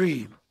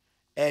cream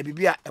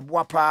bibia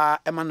eboapa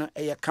emano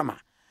eye kama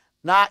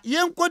na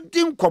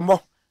yenkodi nkomo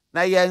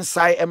na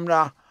yensai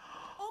emra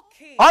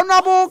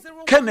Honorable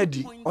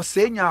Kennedy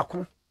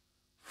Osenyako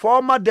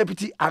former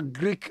deputy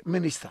agric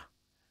minister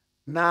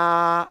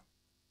na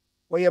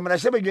we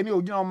yemrashe bedwani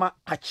ogyina ma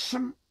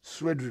achim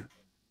swedru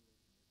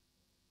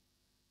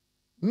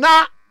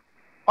na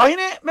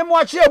ohine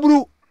memoachi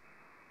aburu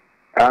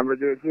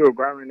Amejo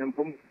Kwame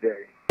nempom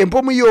dey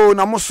empom yo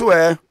na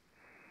moso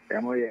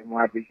Emoye mo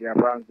apishia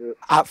franso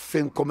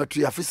afen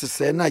kometu ya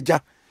fisese na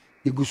ja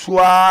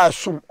igusua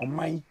som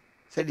oman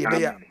se de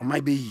be ya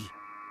oman be yi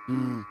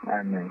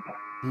amen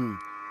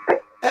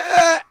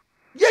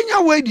yenya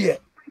we die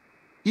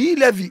yi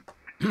levi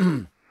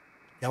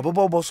ya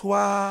bobo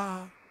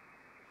boswa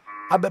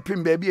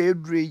abepim ba bia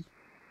edrei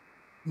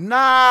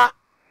na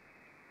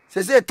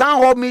se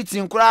town hall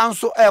meeting kura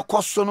nso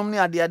ekosonom ne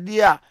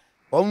ade a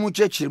omu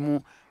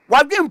chechirimu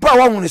wadwe mpa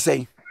wa hunu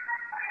sei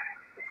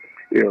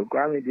yo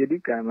Kwame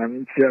dedika ma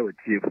minchia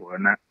otiefo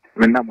na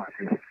mena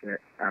masese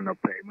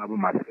anopai mabo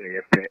masese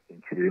yepe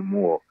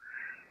nchirimu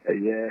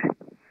ye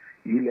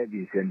ile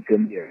bi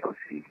sentem ye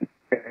kosi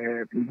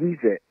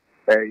bize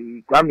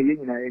Kwame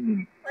yenyina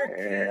eni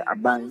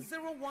aban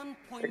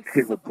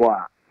tifopo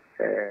a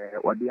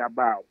wodi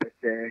aba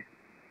opese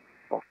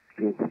of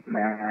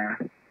na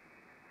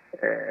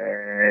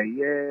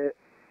ye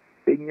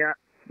enya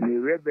ni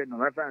rebe no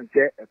mafa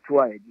nche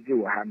eto a ejiji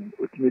wo ha no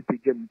otime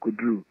pegem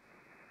kodru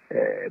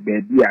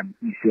beebi am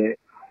ise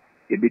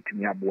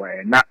ebetumi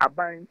aboa na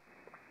aban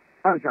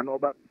ansa na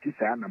oba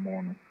tisa na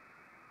mo no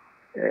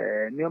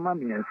nioma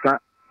miensa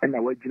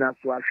na wagina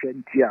so ahwe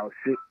nti a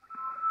ose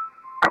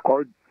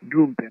akọ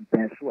drum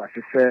pempen so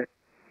ahwe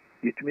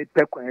yetumi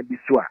pekwan bi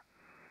so a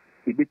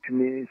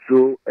ebetumi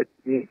so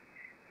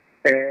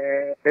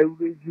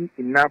every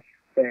enough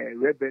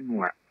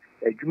revenue a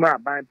adwuma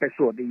aban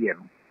pese ode ye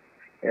no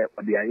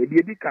ode aye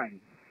bi kan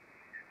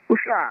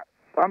usha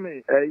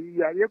Kwame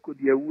yare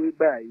kodi ewu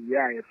ba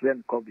ya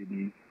friend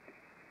covid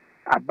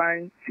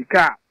aban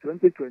sika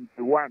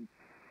 2021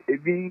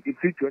 even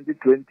if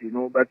 2020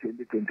 no ba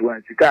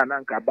 2021 sika na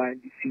nka aban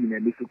di si na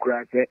bi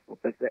sukura se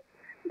opese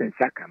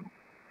nsaka no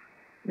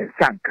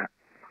nsanka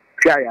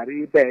twa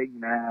yare ba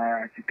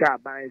na sika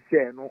aban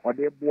se no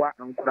ode boa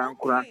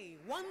nkura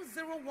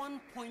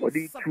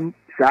ode tu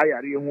sa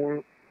yare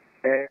hu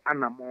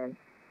anamo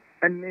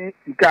ene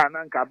sika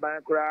na nka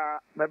aban kura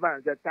meba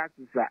nse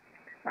taxes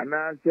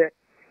ana se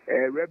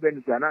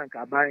revenue na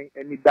nka ban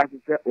any that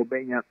se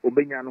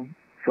obenya no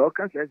so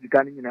kan se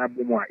sika ni nyina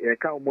bomo a ye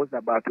ka almost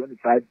about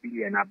 25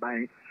 billion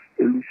aban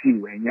elusi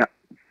wenya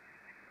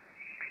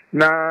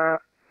na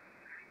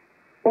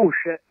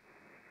ohwe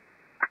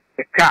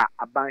eka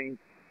aban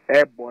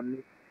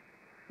eboni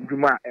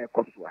djuma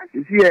ekoso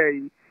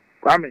isi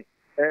Kwame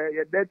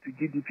ye debt to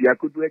GDP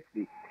akodu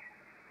actually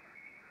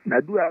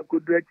na du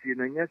akodu actually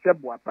no nya se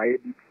bo apaye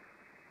bi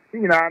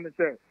nyina ne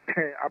se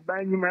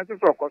aban nyima se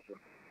so koso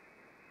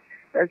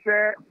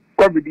ese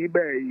covid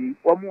ibe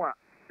omo a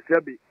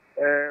sebi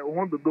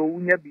ohun dodo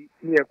unya bi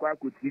ni ekwa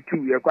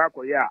akotitu ekwa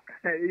akoya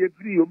ye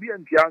free obi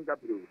antia nka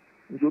bro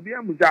nso obi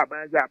amuza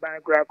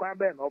aban kura kwa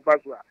be na ofa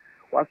so a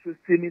waso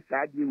stini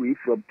sadi way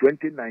from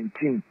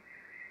 2019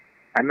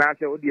 and I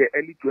say odi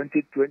early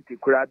 2020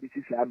 kura bi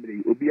sisi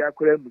amre obi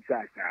akura musa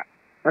asa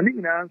ani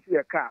nyina nso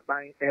ye ka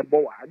aban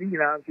ebo wa ani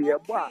nyina nso ye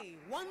bo a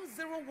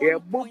ye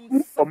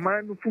boku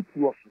oman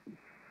fuku oso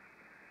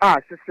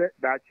sese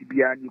da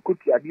chibia ni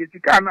kotu ade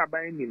sika na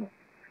ban ni no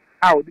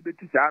odi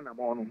betu sa na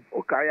mo no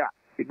okaya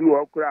ebi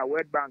wo kura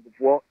World Bank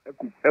for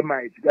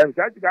ema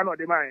sika na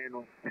odi man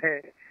no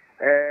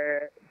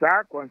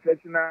za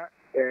concessional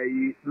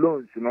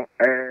loans no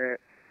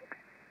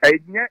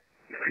enya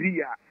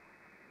free a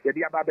ye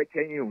dia ba be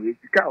ken o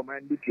sika o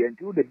man bi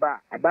tienti o de ba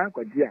aban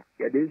kwaji a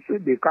ye de so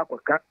de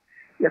kwakwaka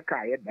ye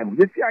ka ye dam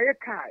ye si aye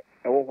ka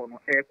wo ho no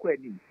kwa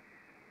ni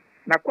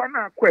na kwa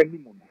na kwa ni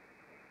mu no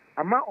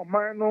ama o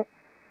man no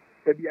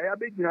ebi aya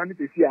be gina ni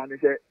pesi ane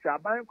se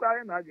aban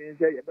kwa na agin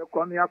se ye be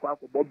ko no yakwa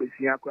akobọ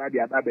besia kwa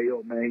de aba be ye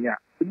o man ya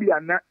ebi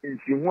ana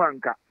nsihu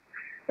anka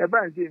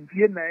eba nse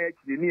mfie na ya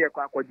kire ni ye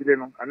kwa akogire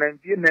no ana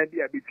mfie na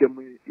bi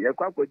abetwam ye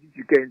kwa akogi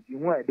sika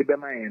nsihu a de be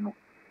man no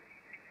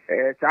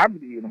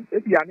saabri no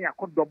ebi ani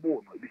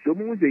akodobo no bi so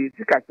mu ze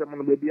yiti kasem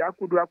no be bi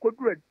akoduru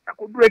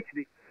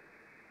akire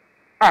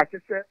a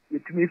kyerɛ sɛ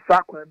yɛtumi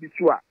fa kwan bi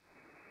so a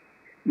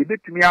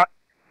yɛbɛtumi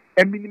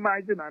a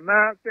minimize na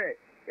anaasɛ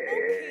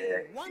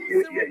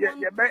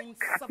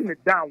yɛbɛkate ne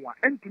down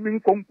a ɛntumi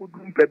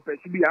nkɔnkɔduru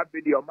mpɛmpɛso bi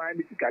abɛdeɛ ɔman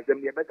no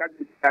sikasɛm ne yɛbɛka sɛ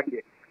sika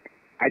deɛ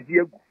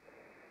agye agu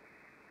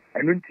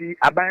ɛno nti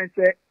aban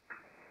sɛ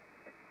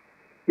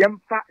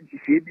yɛmfa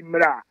nhyehyɛe bi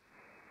mmerɛ a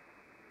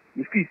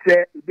yɛfii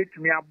sɛ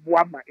yɛbɛtumi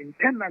aboa ma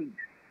internally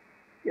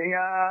yɛn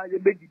a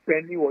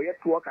yɛbɛdepɛni wɔ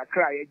yɛtoɔ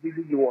kakra a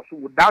yɛgyegyegye wɔ so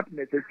without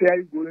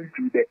necessarily going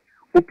to the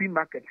open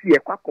market sɛ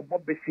yɛkɔ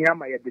akɔbɔ besia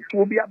ma yɛde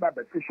toɔ bi aba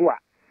bɛto so a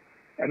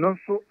ɛno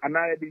nso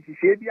anaa yɛde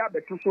nhyehyɛe bi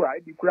abɛto so a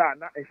ɛdi koraa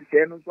na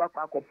nhyehyɛe no nso akɔ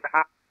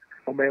akɔpa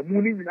ɔmaamu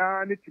no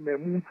nyinaa ne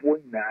temaamufoɔ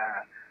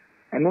nyinaa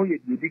ɛno yɛ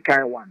deɛ di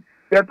kan one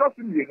yɛtɔ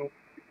so mmienu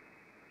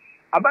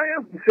aban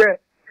ahu sɛ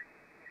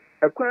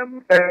ɛkwan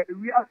mu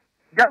ewia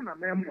Ghana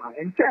man mu a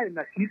nkyɛn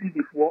na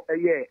CDD-foɔ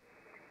ɛyɛ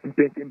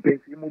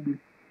mpɛnsɛmpɛnsɛ mu bi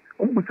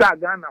ɔmbusa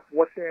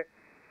Ghanafoɔ sɛ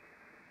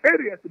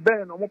areas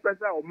bɛn na ɔmopɛ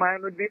sɛ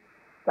ɔman no de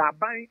sɛ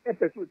aban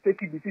ɛpɛ sɛ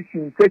ɔtaki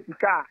decision sɛ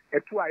sika a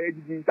ɛto a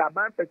yɛgyegye sɛ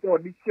aban pɛ sɛ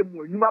ɔde hyɛ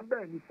mu anwuma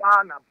bɛn ni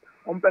paa na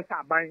ɔmpɛ sɛ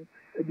aban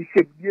de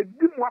hyɛ mu deɛ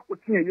di mu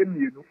akɔte ɛyɛ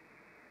mmienu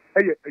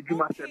ɛyɛ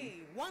adwumasɛm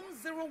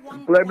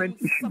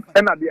employment issue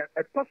ɛna deɛ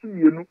ɛtɔ so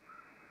mmienu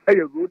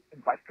ɛyɛ road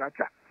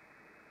infrastructure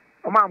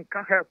ɔma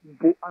anka health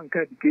mpo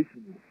anka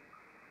education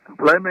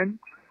employment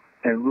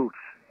and roads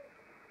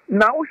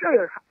na wohwɛ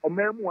yɛ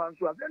ɔman mu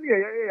nso a sɛne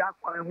yɛyɛ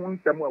akwan ho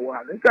nsɛm a ɛwɔ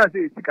ha no nsia sɛ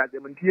yɛsi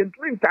kasɛm nti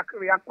yɛntumi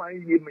ntakere akwan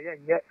yie ma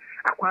yɛnyɛ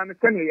akwan no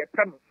sɛneɛ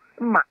yɛpɛ no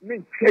ma ne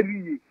nkyɛre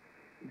yie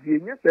nti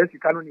yɛnyɛ saa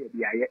sika no ne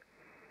yɛde ayɛ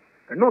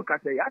ɛno ka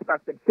sɛ yɛasa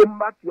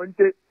September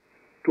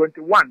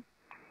 2021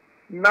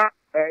 na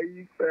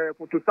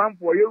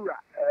fotosamfoɔ yɛwura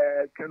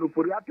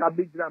kanofori ata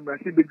bɛgyina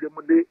mmarahyɛ bɛdwa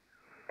mu de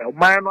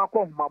ɔman no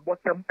akɔ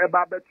homabɔsɛm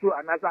ɛba bɛto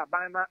anaasɛ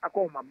aban no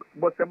akɔ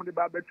homabɔsɛm de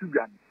ba bɛto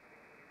dwa no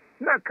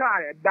na kaa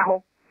ɛda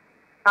hɔ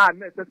a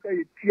na ɛsɛ sɛ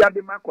yɛtua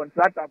de ma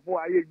contractorfoɔ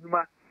a yɛ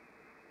adwuma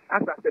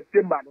asa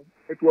September no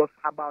it was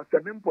about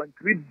 7.3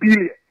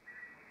 billion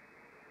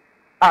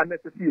a na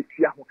ɛsɛ sɛ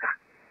yɛtua ho ka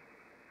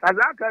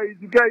na saa ka yi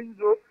sika yi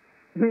nso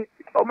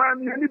ɔman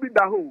no yɛne bi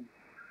da hɔ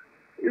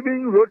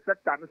even road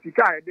sector no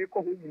sika a yɛde kɔ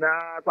hɔ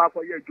nyinaa kɔ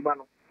akɔyɛ adwuma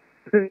no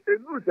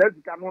ɛnuru saa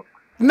sika no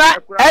na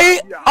ɛyi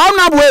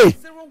ɔnabue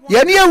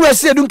yɛne yɛwura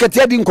sɛ yɛdu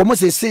nketeɛ di nkɔmmɔ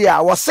sɛsei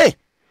a wɔse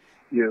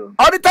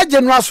auditor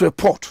general's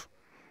report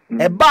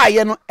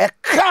ɛbaayɛ no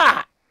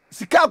ɛkaa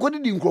sika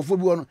akɔde di nkurɔfoɔ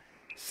bi wɔ no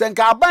sɛ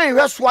nka aban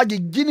hwɛ so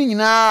agyegye ne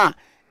nyinaa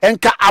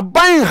nka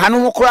aban ha no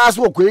ho koraa sɛ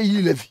wɔkɔyɛ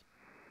yi levi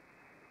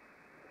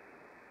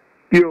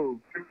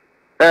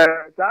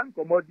saa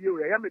nkɔmmɔdeɛ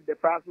wɔ yɛ mede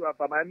paa so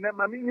afa ma ɛnɛ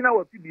ma menyina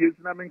wɔ fidie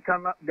so na menka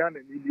na Ghana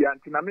ni bia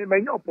nti na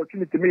manya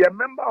opportunity meyɛ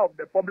member of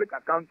the public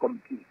account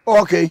committee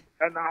okay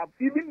and I have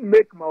even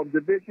make my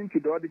observation to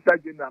the auditor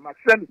general my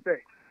friend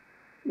say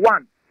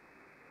one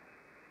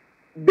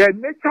the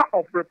nature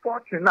of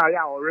reporting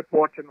now or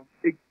reporting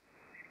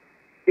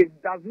it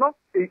does not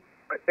it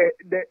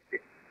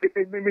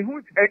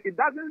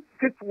doesn't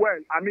sit well.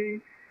 I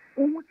mean,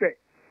 who say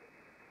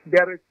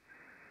there is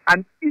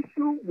an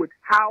issue with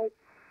how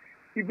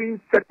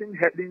even certain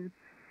headings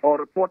or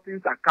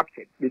reportings are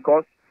captured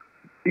because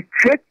it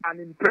creates an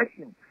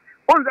impression.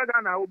 On the other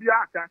hand, I will be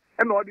asked,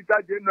 and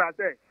auditor general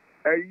say,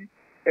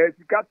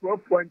 got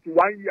 12.1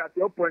 years,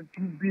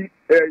 12.2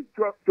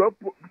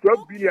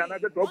 billion,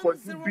 another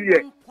 12.2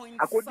 billion.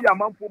 I could be a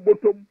month for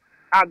bottom,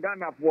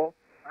 Ghana for.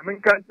 I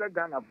mean, cancer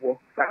Ghana for.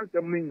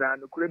 Something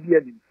and the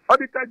Caribbean.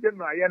 Auditor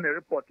general, I am a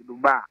report to the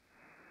bar.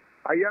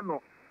 I am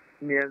no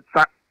near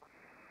Sat.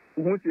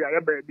 Who say I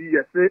ever be,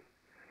 yes,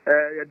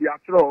 the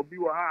actual be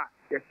wa,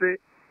 yes,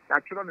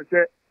 actual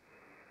say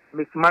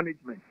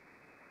mismanagement.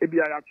 It be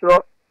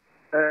actual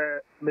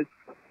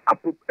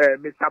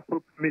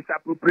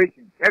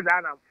misappropriation. Yes, I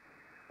am.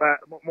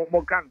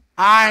 Mokan.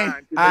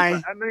 I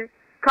mean,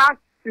 cash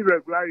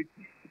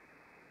irregularity.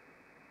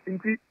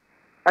 Indeed,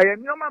 I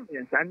am your man,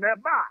 and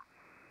never.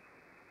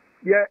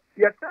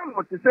 Yes, I'm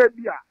what to say,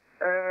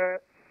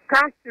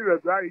 cash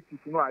irregularities,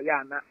 no, I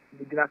am not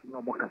beginning to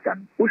know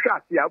Mokan. Who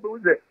shall see? I will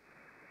say,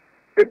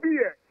 a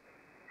beer,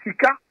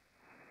 Sika,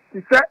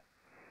 he said,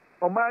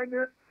 or mine,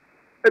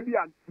 a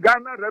beer,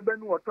 Ghana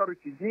Revenue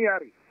Authority,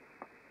 Niari.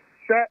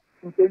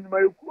 Nti ma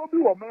ekuo bi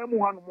wo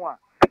mamu hanu mu a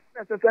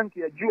na sese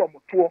nke agi o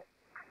moto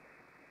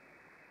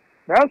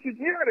na so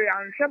jiere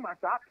anhwe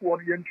masa ato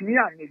no yentumi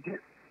anyeje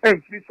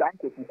emfiri sa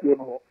nkofukuo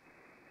no ho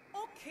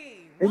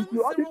nti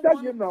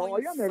auditor general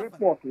oya na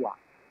report wa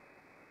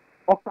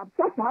o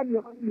kapta sa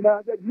ni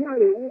na da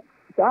jiere wo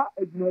sa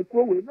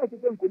adwumakuo we na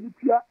sese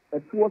nkomutua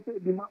etuo se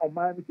bi ma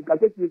oman ni sika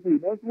sese se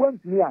na so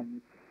wantumi anye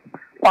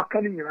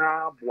kwaka ni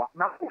nyina boa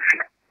na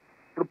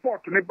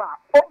report ne ba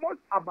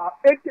almost about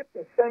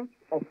 80%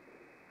 of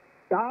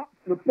that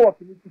report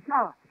in the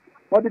car,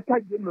 or the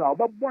tag general,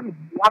 but one of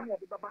the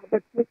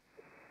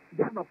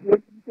Ghana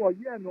for a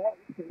year and all,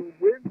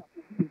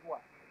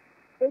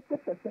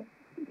 80%,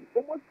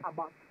 almost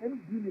about 10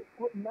 billion,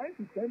 9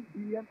 to 10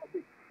 billion of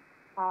it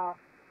are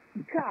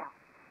the car,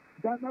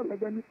 Ghana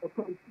Revenue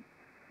Authority.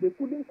 They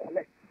couldn't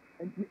collect,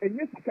 and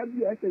yes, it can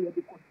be as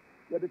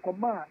the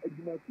command a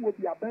Jumaku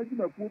be a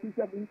Benjamin be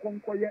 7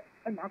 concoye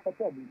and after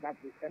form that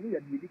and we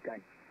are the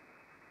kind.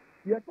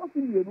 We are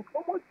talking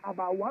almost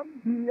about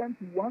 1 billion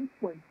to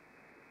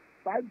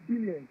 1.5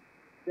 billion.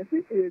 You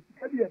see, it's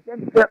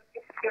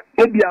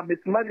a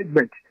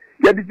mismanagement.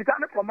 Yeah, the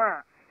kind of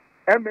command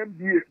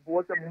MMDA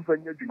was a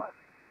movement.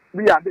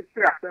 We are the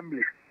free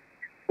assembly.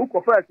 Who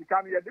confers to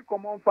come here, the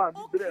common fund,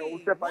 who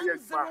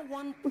separate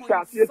who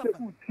start here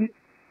to see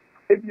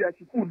Abia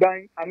school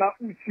dying, and now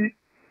we see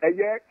a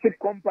year chip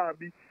compound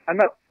be, and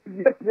now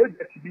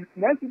project be.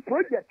 Nancy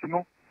project, you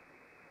know,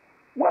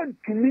 one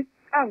to me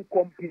and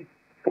complete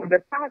for the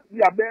past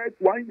year,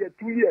 1 year,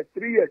 2 years,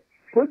 3 years.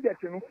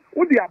 Project, you know,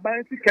 would the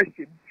abundance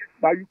question,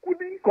 but you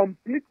couldn't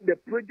complete the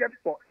project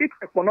for its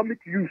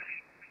economic use.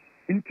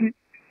 Into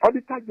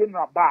auditor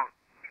general bar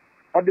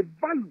or the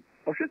value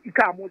of the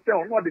car motor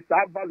or not the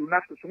value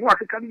not to know what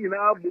can you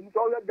now be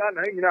all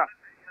done.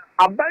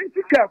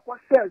 Abundance care for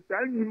sales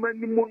and you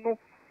many mono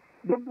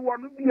don't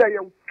want to be a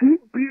 2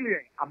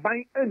 billion a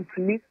buying end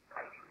to me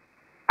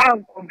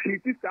and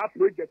complete this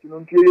project. You know,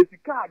 the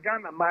car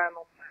Ghana man,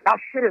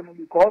 that's shame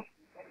because.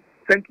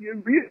 Thank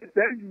you.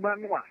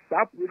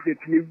 That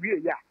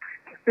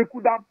it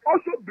could have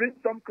also bring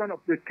some kind of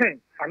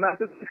return and as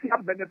a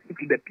social benefit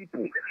to the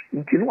people.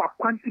 You know,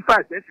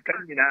 quantify this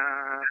kind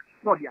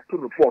not the actual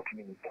report.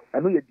 I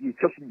know you're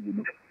discussing, you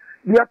know.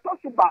 We are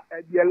talking about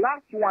the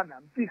last one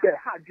and people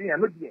had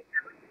not yet.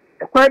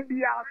 A quite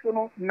be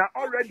also now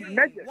already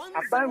measures.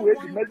 I find where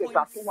the measures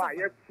are so high.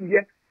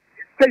 Yes,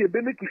 say you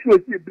benefit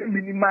you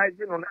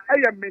minimizing on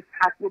a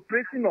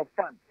misappropriation of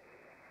funds.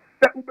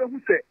 That who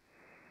say.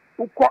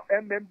 Who call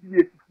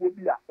MMDA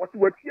phobia, what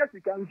were here to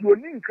can do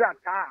an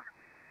Nkrumah,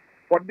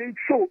 or they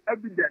show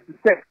evidence to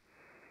say,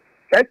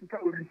 that you can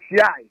be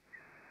CI.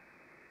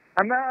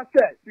 And I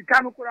said, you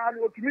can't call out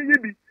what me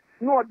be,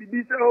 no, the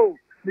big oh,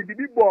 the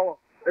big ball,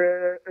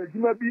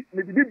 maybe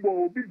the big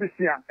ball, be the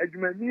same, as you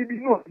may be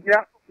no,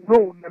 yeah,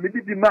 no,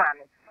 maybe the man,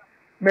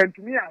 meant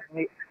to me as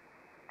me.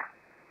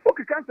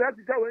 Okay, can't say that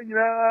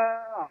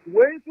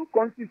ways to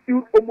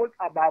constitute almost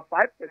about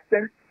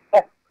 5%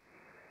 of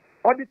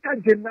auditor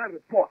general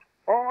report.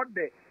 All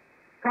the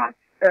cash,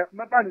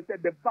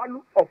 said the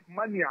value of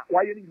money,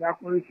 why you need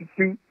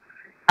to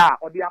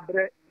or the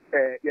other,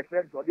 your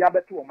friends, or the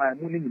other two of my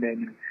money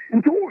in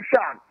into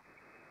Shan.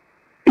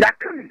 That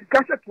can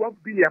cash 12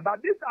 billion,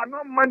 but these are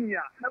not money.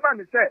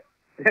 Never say,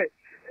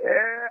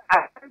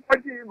 I'm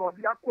quoting on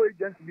the Akye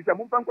agency, Mr.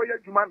 Mumpankoya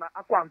Jumana,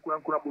 Akwa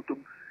Nkrumah,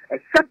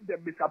 except the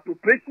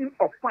misappropriation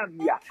of funds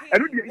here.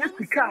 And we have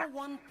to car.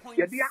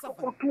 Yeah, the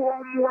Akwa 2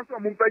 or more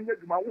from Mumpanya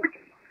Juma, which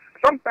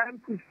sometimes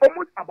it's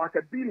almost about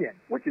 $1 billion,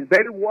 which is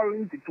very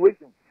worrying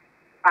situation.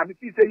 And if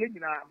you say,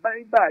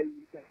 bye,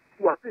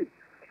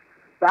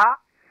 that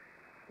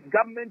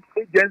government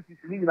agencies,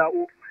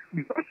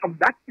 because of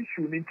that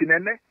issue, in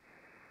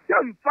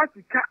in fact,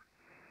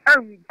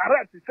 and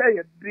to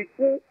say,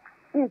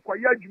 who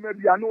quiet you may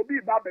be an OB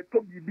Babette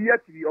to be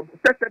beatry or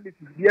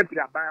services beatry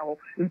about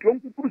into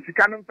Uncle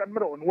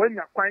family on when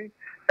you're quite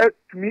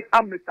to me,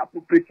 I'm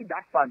misappropriating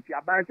that fund.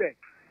 About saying,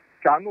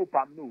 Chano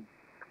Pamno,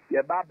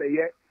 your Baba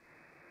yet.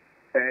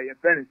 Your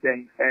friend is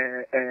saying,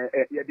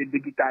 the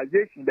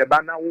digitization, the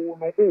banner,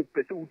 no,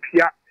 pursue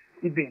here,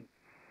 even.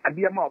 And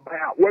the amount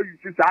where you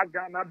see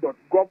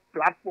Ghana.gov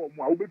platform,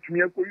 where we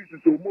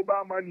use so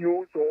mobile money,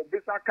 so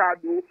Visa card,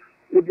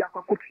 or the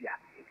Aquacotia.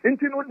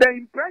 And you know, the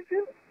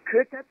impression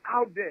created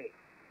out there.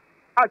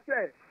 I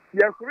said,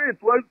 you create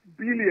 12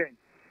 billion.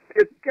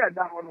 It's scared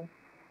down.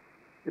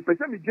 The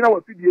percentage general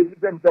of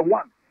the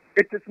one.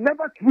 It is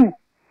never true.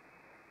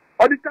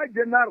 Auditor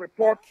General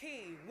report,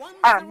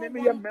 and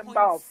maybe a member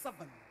of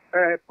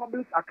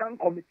Public Account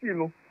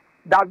Committee,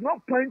 does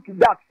not point to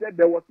that. Said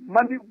there was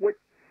money with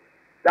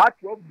that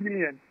 12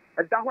 billion,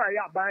 and that's why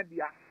I buy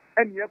there.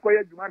 And you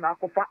acquire Jumana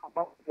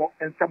about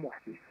and some of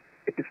it.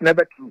 It is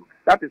never true.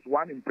 That is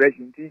one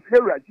impression. Here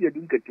I see a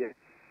dinket here.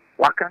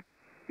 Waka,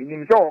 in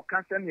himself,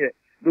 can't yet.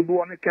 The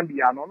one can be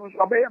an honest.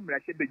 Obey him,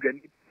 like a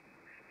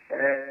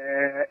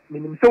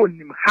so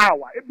how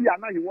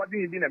Abia you wasn't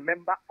even a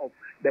member of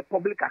the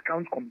Public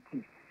Account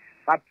Committee.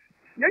 But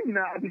I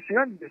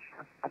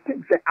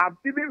think I've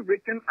even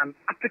written an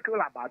article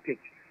about it.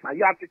 My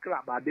article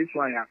about this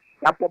one,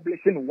 I'm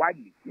publishing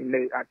widely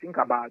I think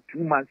about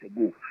 2 months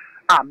ago.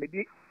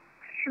 Maybe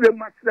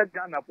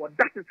Ghana, but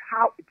that is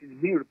how it is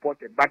being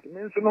reported. But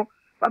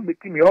I'm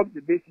making the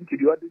observation to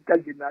the auditor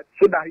general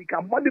so that he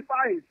can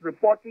modify his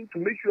reporting to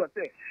make sure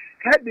that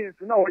headings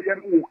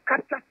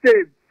catch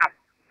save us.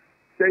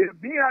 They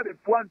being a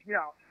report me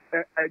out,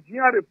 a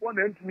general report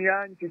to me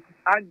and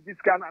this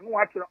kind of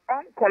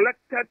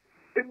uncollected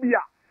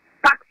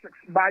taxes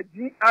by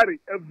GRA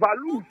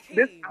evaluate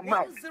this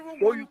amount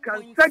so you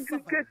can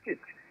segregate it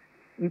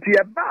into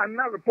a ban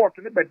report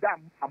to the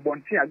dam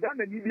abontia.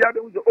 Ghana Libya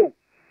don't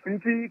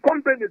into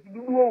companies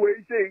do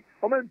away say,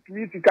 moment to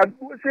me, you can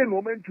say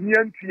moment to me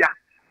and Tia.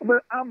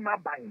 I'm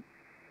not buying.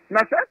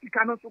 Now, you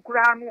cannot so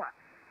crown one.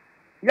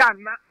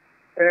 Yana,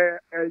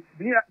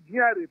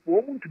 GRA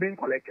for to be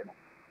collected.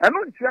 And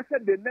no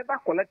said they never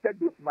collected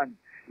those money.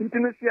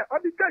 Indonesia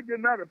Auditor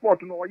General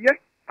report no yes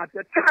at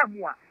the time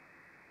one.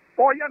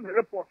 Or young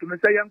report to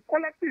say and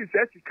collecting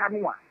says you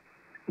can one.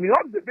 The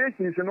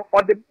observations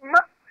or the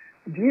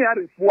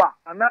GRF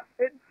and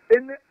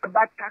any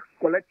other tax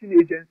collecting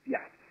agency.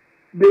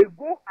 They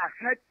go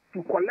ahead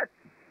to collect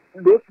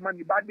those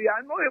money, but they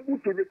are not able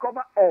to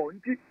recover all.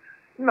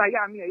 Na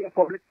ya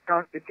public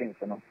account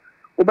agents no.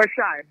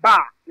 Obesha ba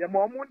ya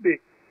momo de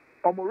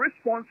omo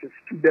responses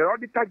to the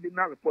Auditor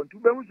General report.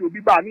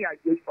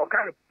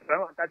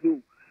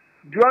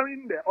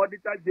 During the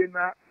Auditor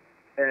General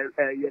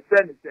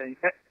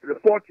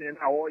reporting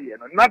our year.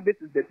 Not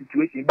this is the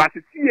situation, but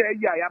see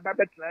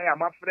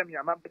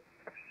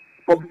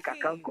public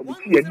account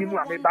committee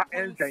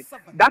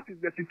that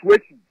is the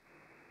situation.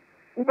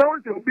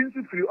 Ubawo to be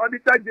through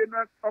Auditor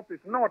General's office,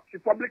 not the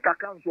public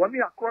accounts. When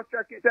we are cross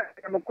checking,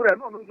 and no,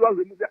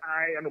 remove the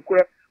eye and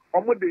the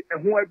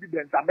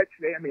evidence. I bet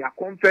they may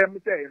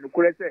confirm say and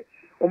say,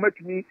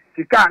 to me,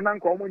 the car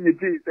and come when you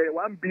say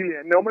 1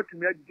 billion, no to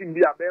me, be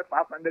about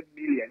 500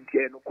 million, in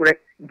case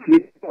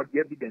of the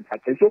evidence.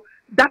 So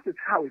that is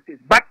how it is.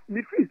 But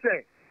if we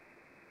say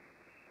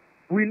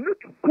we need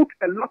to put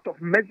a lot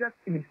of measures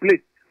in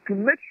place to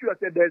make sure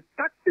that there's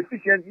tax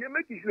efficient, you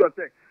make sure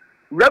that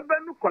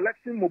revenue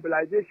collection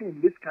mobilization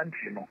in this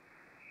country, no.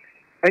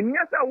 And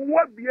yes, I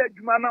would be a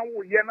Jumana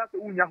who Yana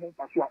Unya home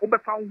Pasua, over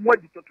found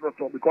what it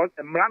because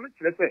a man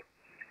say,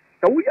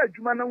 so we are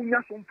Jumana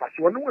Unya home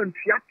Pasua, no one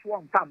Fiatu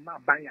and Pama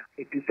Banya.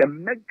 It is a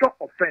major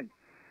offense.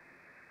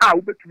 I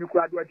will bet you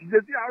graduate.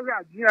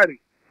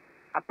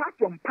 Apart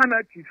from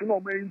penalties, you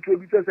know, may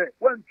introduce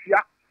one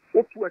Tia,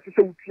 what was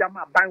so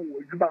Tiama Bang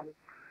or Juban,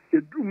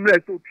 the doom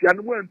less so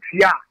Tiana one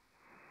Tia.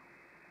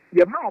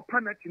 The amount of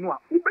penalty, no,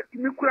 who bet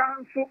you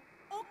so.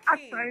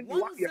 Assign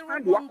what you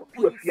find work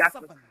to a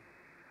fiasco.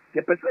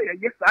 The person,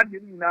 yes, I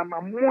didn't know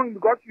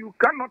because you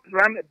cannot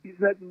run a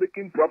business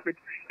making profit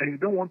and you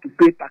don't want to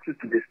pay taxes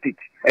to the state.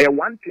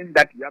 One thing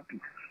that you have to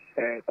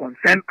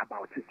concern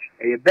about it.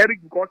 Very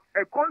because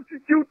it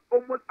constitutes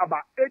almost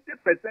about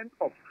 80%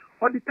 of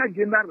Auditor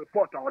General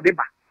report or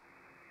deba.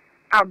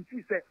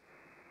 She said,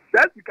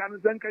 that you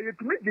can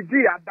to make the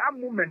day at that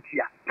moment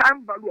here,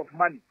 time value of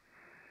money.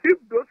 If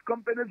those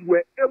companies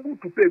were able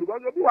to pay,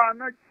 because we are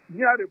not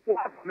near the poor,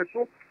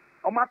 so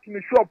I'm not in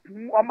the shop,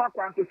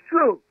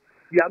 still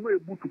they are not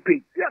able to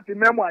pay. Yeah, the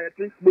memo I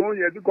think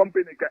the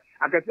company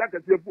I can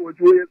say for a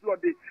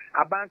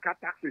bank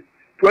taxes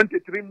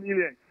 23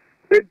 million,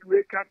 10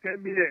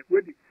 million.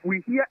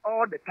 We hear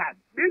all the time.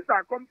 These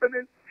are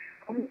companies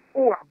who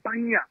are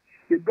buying.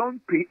 They don't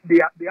pay.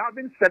 They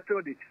haven't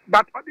settled it.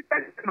 But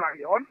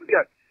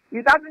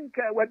he doesn't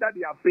care whether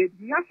they are paid.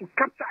 He has to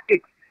capture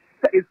it.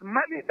 It's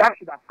money that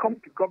should have come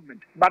to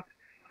government. But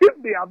if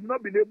they have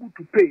not been able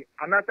to pay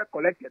another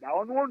collected, I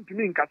don't want to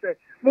mean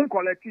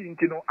collecting,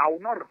 I will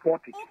not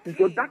report it. And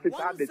so that is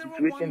how the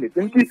situation is.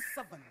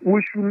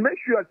 We should make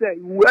sure that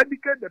we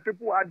educate the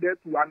people out there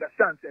to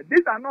understand that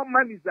these are not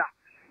monies that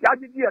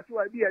and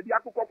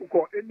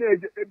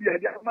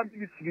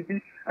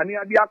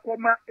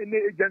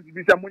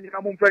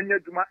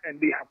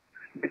they have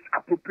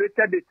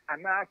misappropriated it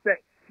and now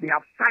they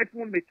have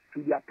siphoned it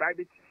to their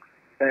private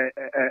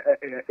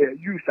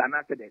use and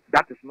after that.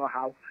 That is not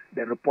how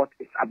the report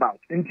is about.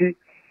 Free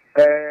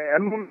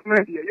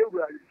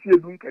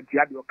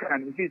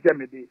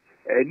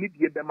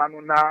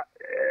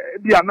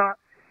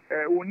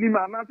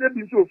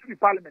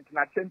parliament in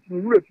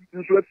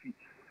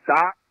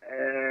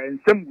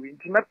some way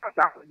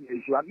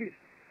at least.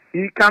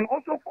 He can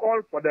also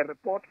call for the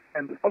report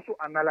and also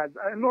analyze.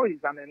 I know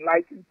he's an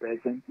enlightened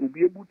person. He'll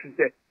be able to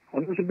say,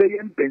 and you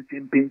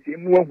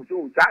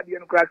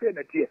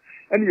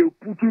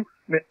put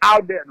me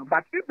out there.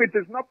 But if it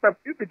is not for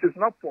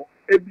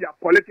Abia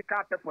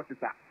political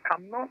purposes,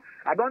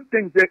 I don't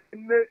think that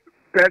any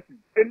person,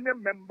 any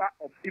member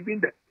of even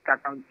the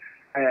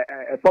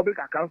public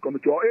account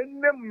committee or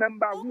any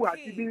member who has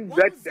even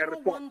read the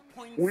report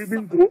will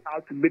even go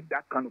out to make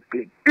that kind of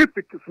claim. If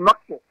it is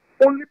not for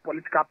only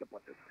political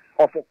purposes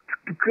or for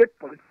to create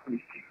political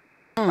issues.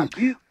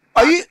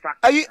 Are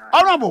you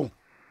honorable?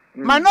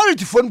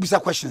 Minority phone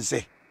bisa question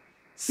say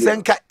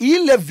senka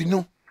e-levy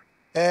no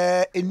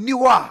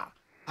eniwa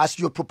as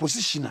your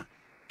proposition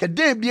ke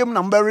dey biem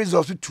number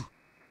results to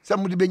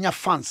somebody benya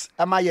funds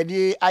ama ye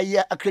dey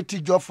aye a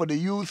creative job for the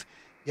youth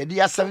ye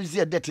dey service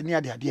ye debt ni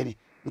ade ade ni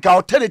nka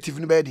alternative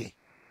ni be dey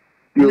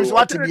you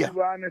what to be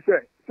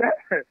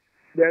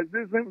there's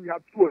this thing we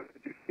have to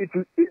it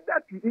is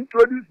either to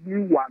introduce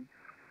new one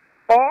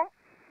or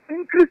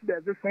increase the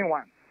existing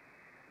one.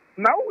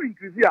 Now we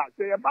increase here.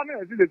 Say a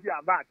banner is the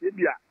about here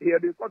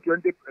they got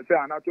 20%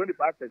 and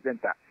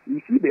 25%.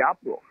 You see the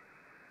uproar.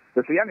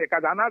 The Sayane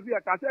Kazanazi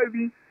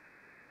Kasavi,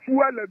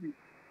 fuel levy,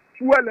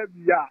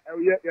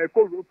 a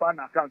co-fan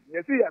account.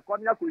 You see, a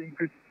Konya could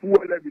increase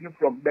fuel levy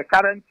from the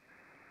current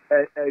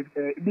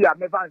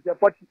the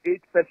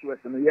 48 pesos.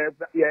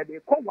 Yeah, they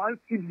call one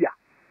Syria.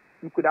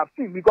 You could have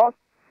seen because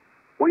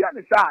we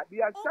understand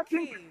there are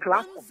certain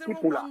class of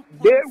people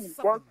they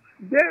will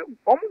they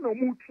no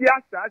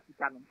mutia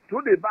sasano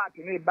to the bat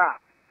in a bar.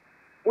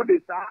 What they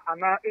say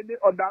and any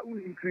other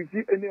will increase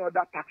any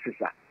other taxes.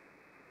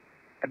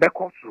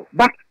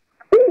 But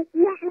who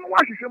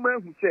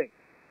say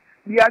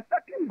there are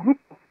certain group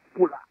of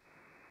people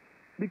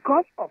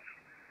because of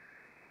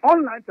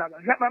online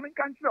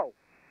transaction.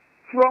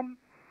 From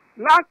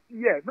last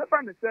year,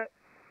 remember say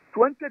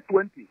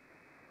 2020.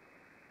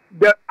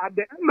 At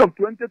the end of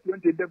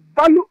 2020, the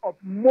value of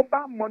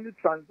mobile money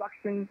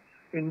transactions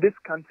in this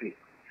country,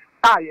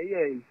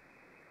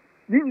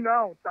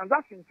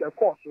 transactions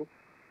cost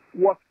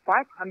was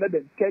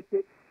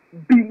 530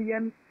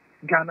 billion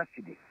Ghana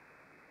cedis.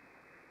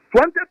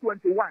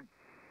 2021,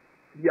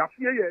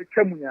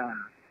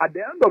 at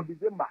the end of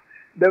December,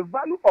 the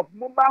value of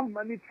mobile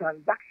money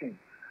transactions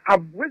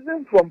have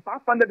risen from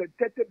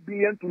 530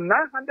 billion to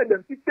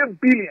 950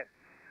 billion.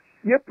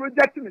 Your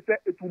projection is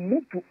that it will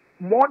move to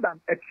more than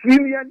 $1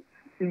 trillion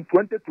in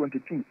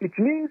 2022. It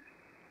means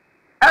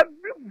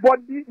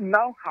everybody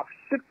now have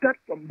shifted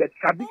from the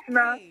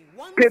traditional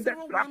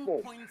payment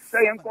platform,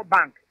 say Uncle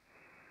Bank.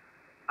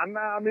 And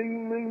I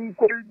mean, we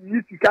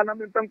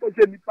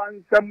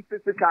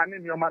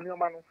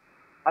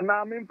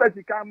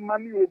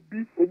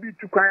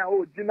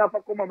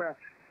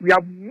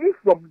have moved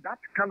from that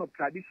kind of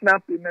traditional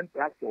payment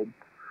platform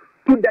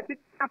to the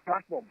digital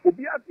platform.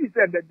 Obviously,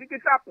 said the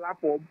digital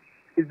platform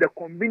is the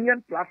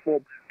convenient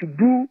platform to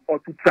do or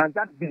to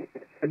transact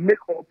business and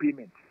make all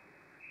payments.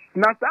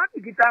 Now, that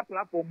digital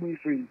platform is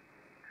free.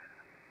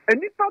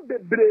 And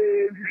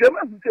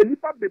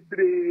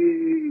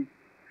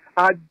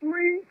are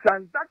doing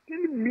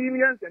transacting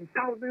millions and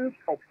thousands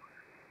of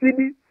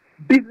city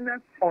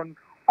business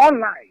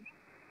online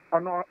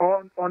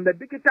on the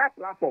digital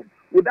platform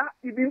without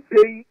even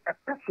paying a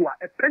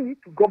penny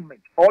to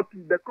government or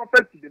to the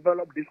corporate to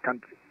develop this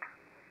country.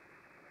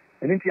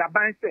 And in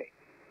Tiaban say,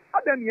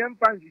 other young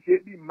fans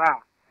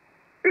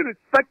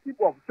irrespective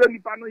of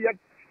Selipano yet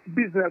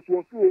business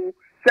was so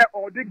say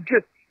or the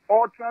gift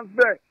or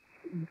transfer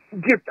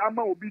gift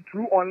amount will be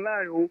through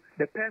online,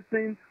 the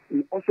person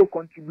will also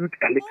contribute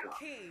a little.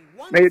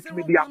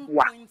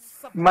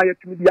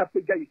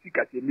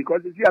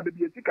 Because if you have a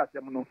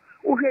Tikese,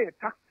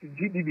 tax to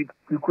GDP,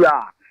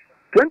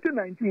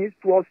 2019 it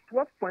was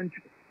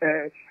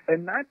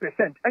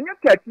 12.9%, and you're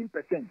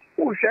 13%.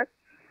 Oh, share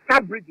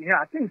average here.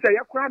 I think say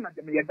you're crying at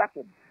the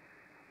Mayadafom.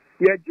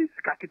 You're just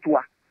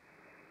Kakitoa.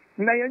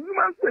 Now, you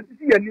must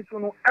see a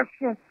little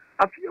action.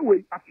 A few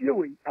way.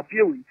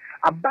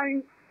 A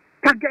buying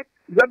target,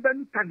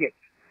 revenue target.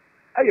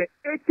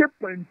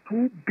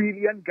 80.2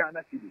 billion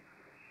Ghana cedis.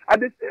 At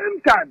the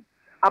same time,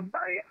 a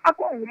buy a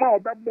home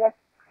of that boss,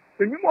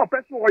 the new more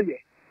person or ye.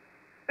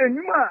 And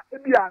you are a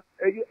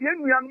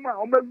young man,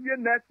 or maybe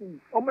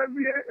nursing, or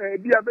maybe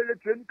be a very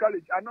training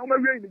college, and or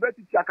maybe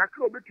university, a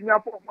cacao between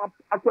your form of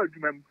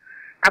aquarium.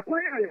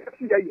 Acquire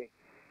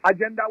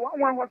agenda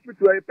 1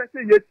 hospital, a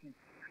person yes.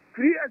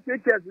 3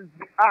 SHS is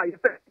a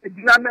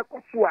dynamic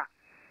of SWA,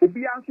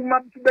 Obia to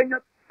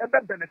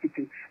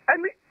benefit.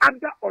 Any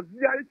other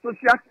auxiliary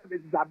social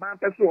services are bound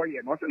to so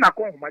here. Not in a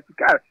call, my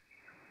car.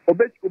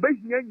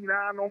 Obeying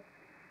Yano,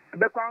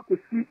 the car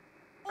could see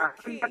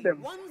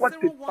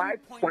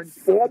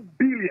 45.4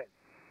 billion.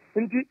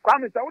 Indeed,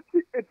 Kwame is out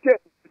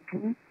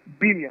 2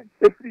 billion.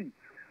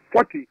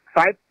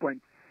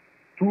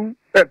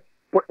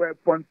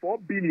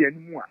 45.4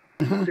 billion more.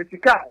 The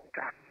car,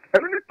 I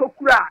really talk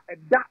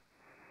at that.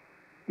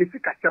 If you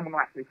catch them,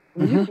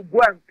 we need to go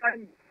and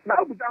find.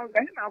 Now, without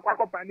any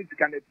company to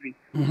can agree.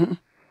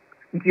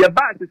 If you're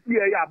bad to see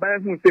a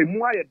band who say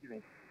more,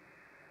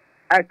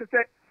 I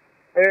said,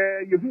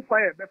 you do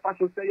quiet, the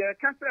pastor say, I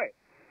can't say.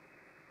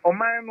 O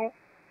man,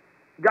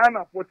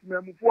 Ghana, what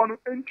Memuano,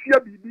 and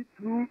BB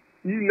through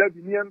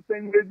 11 years,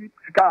 and ready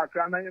car,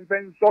 and I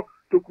invent so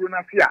to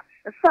Cronafia.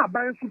 A sub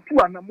bands to 2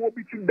 and a more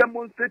to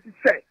demonstrate it.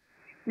 Say,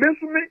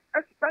 mention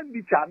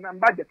expenditure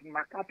and budgeting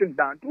my cutting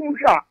down to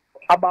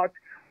about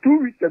 2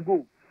 weeks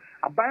ago.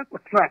 A bank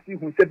of trust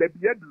who said that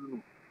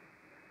blue.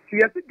 So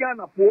you have to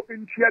Ghana for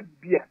entry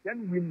beer,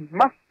 then we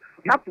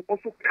have to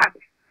also cut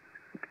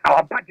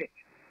our budget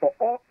for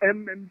all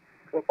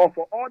or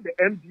for all the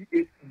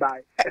MDAs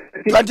by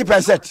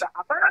 20%.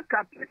 A bank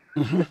cut the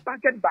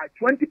budget by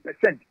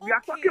 20%. We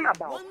are talking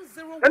about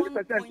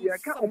 20%. We are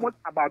almost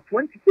about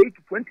 28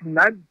 to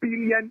 29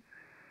 billion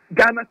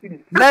Ghana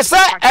cedis. Let's say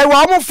I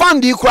want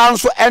fund the crown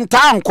so and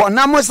town.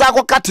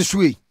 Namusako cut to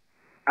sweet.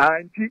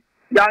 And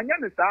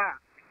Yanyan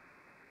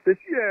this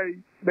year,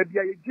 maybe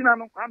a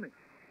Jinano Kwame.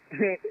 A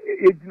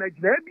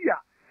Jinabia.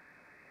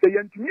 The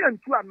Yantini and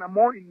 2 are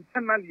more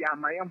internally a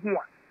my own.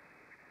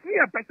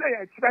 Near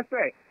Pesa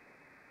express.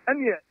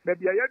 And yet,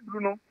 maybe I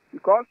Bruno,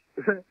 because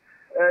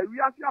we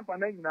are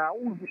happening now,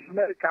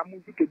 America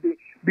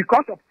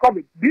because of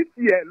COVID. This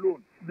year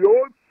alone, the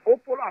all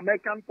follow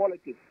American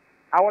politics.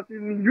 I was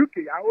in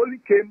UK. I only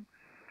came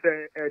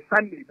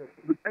Sunday,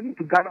 returning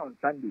to Ghana on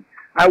Sunday.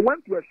 I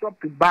went to a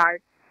shop to buy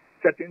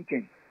certain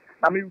things.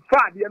 I mean,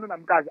 the end of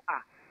them guys,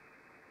 I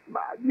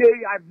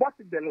bought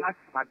it the last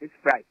at this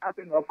price. I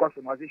think, of course,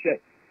 I was a share.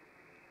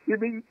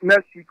 even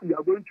next week we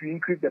are going to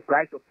increase the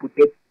price of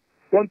potatoes.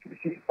 Don't you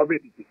see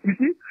already? You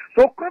see,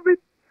 so COVID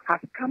has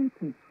come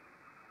to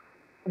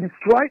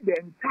destroy the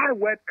entire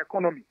world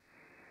economy.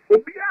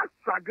 Obia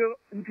struggle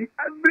into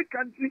every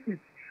country is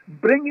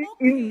bringing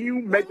in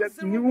new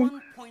measures,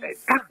 new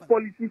tax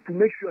policies to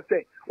make sure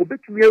that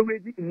we are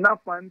ready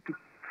enough funds to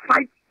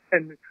fight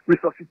and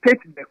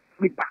resuscitate the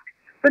economy back.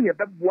 Then you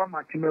have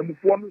to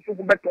form so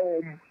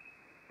better.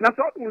 Now,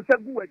 so we say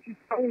go which is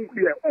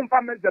here.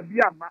 Family the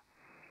biama.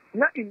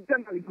 Now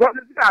internally, God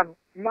is done.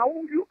 Now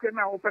you can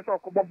now person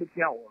kobo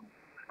betia on.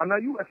 And now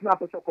you as now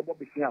person kobo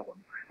betia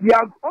on. They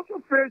are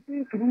also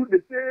facing through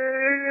the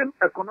same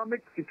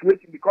economic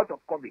situation because of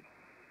COVID.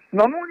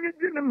 Not only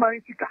did the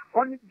money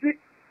only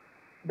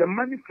the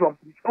money from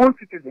his own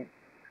citizens.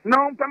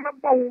 Now, Ghana,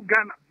 while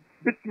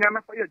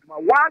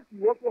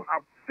you also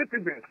have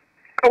citizens,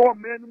 our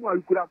men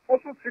who could have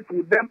also sit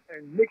with them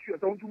and make sure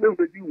that we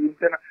ready.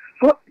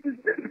 So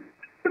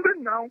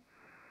even now,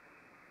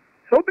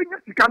 so being a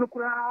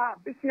Tikanukura,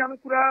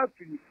 Bessianukura,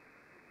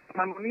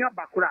 Manonia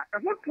Bakura,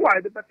 and what why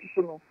the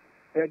petition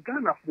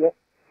Ghana for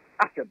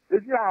Action.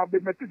 This year I'll be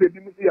met to the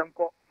museum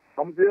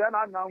from the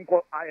now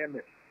called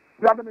IMF.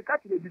 Government has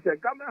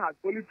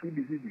only 2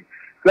 diseases.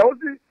 So,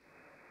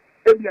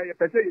 Abia,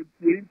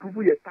 you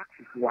improve your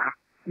taxes.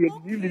 You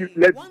need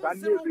less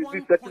than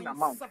a certain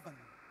amount.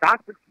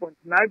 That's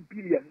 6.9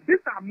 billion.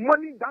 These are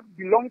money that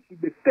belongs to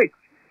the state.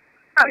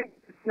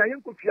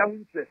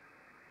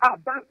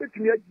 Bank to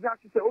me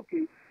exactly say,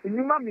 okay,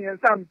 you mommy and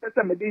some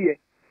person may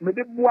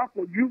work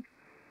for youth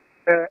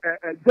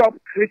job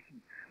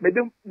creation,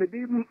 maybe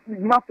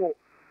for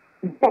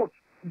import,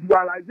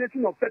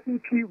 dualization of certain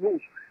key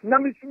roles. Now,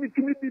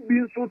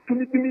 to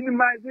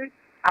minimize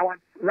our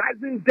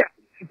rising debt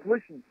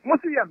situation.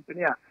 Mostly,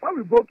 when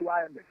we go to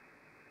IMF,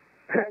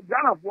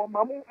 Ghana,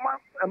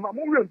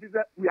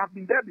 we have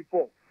been there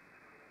before.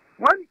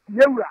 One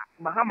year,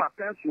 Mahama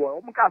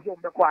Pensua, Omakaso,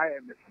 the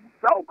IMF.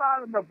 So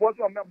far, the boss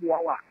of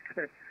Mebuawa.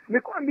 The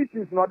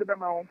conditions not the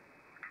amount.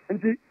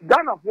 And the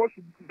Ghana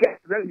should get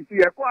ready to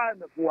acquire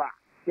the poor.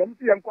 Some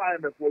acquire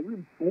the poor,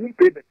 we won't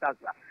pay the tax.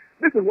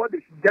 This is what they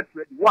should get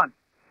ready. One,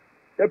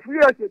 the free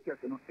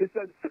education is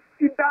a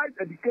subsidized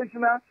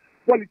educational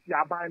policy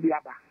about the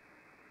other.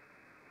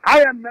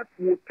 IMF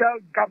will tell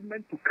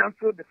government to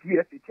cancel the free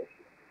education.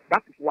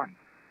 That is one.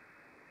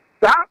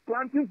 Start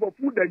planting for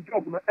food and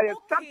job. A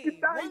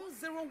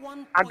subsidized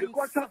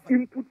agricultural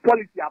input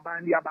policy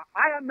about the other.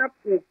 IMF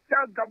will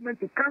tell government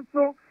to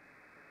cancel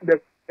the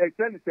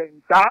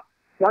start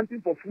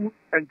planting for food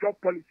and job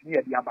policy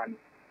near the other.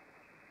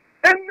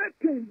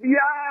 Anything,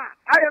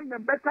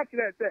 IMF better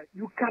say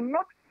you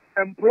cannot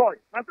employ.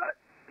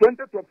 From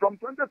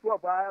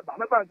 2012,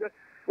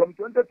 from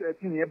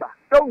 2013,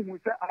 so we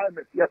say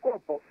IMF, you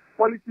call for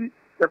policy,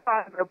 the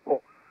IMF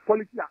for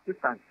policy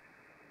assistance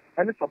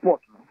and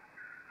support.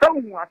 So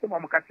we are some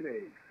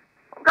Akye.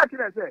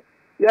 Akye say,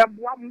 yeah,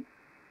 Buam,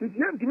 if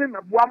you give me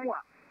a Buamwa,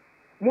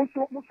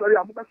 Musori,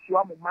 I'm going to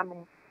show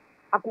Manu.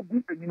 I could be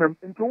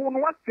into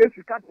one case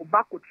you can't go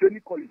back to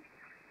training college.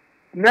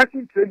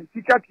 Nursing training,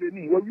 teacher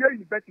training, we are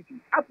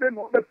university. After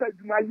no better,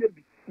 Juma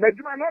Yebi.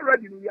 Najuma not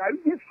ready, we are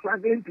even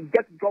struggling to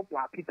get job for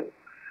our people.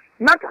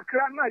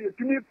 Nakakrana, you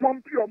to me,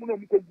 Pompey or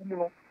Monomko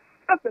Gumuno.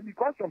 That's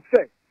because of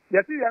say,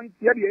 you see,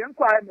 young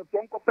choir and the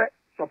phone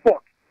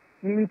support.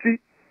 Ninti,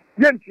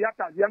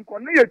 Yentiata, young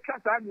Cornelia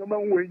Chata, your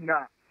man way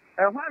now.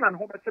 And one and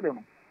home at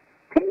Seven.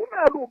 Who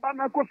know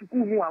Banako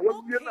Sukuma,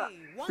 what we are not.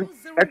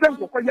 I think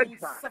for quiet,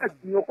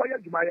 you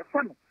quiet my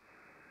fun.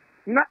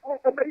 Not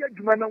obey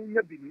Jumana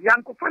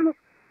Yanko Fano.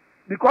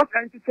 Because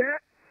I say,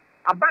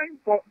 I'm buying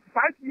for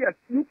 5 years,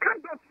 you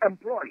cannot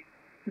employ.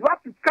 You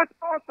have to cut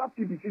all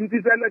subsidies. It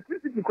is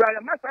electricity cry,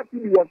 my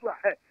subsidy was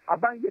ahead. I'm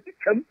buying the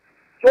kitchen.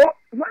 So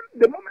when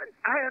the moment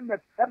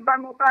IMF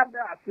Ebanoba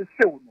there to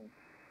sell,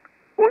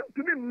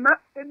 to be not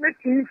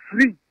anything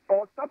free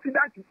or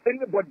subsidized to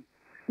anybody.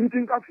 You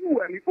think of you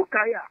and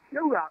Ukaya,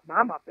 you are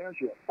Mama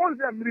Pension. All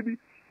them maybe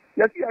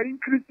you see an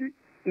increase in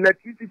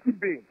electricity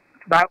bill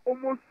by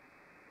almost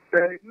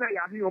 75%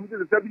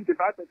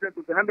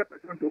 to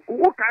 100%.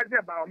 Who can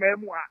about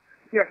memoir?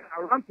 Yes,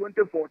 around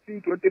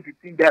 2014,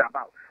 2015,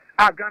 thereabout.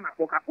 Ghana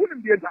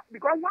wouldn't be that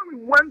because when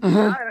we went to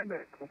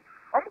IMF,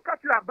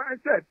 I'm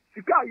said,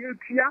 Chicago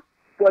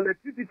for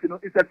electricity,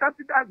 it's a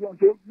subsidized one,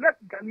 so let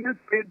Ghanaians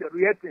pay the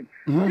real thing.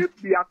 If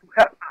we are to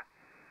help us,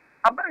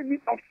 I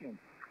need options.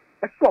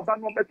 That's what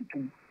I'm not better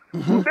to.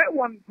 They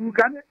want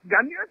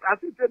Ghanaians, as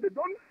you said, they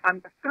don't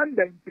understand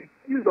the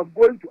implications of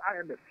going to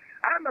IMF.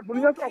 IMF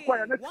will not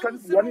acquire next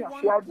country one year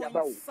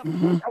about.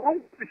 I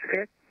want to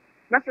say,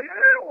 that's a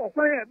oh,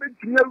 why I bet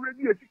you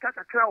already a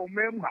Tikaka or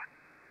Member.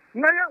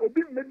 Now,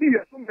 maybe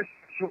so much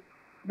so.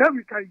 Then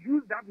we can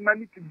use that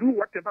money to do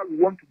whatever we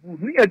want to do.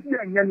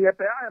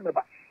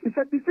 It's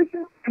a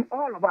decision to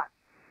all of us.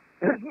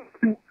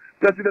 To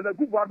President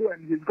Akufo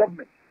and his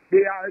government.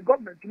 They are a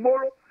government.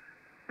 Tomorrow,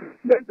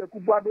 President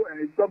Akufo and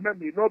his government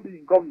may not be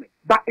in government.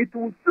 But it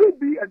will still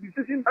be a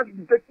decision that will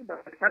be taken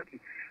by the country.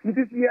 It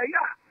is here,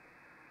 yeah.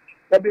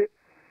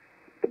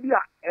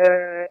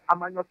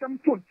 amanyosem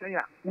to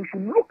nchen we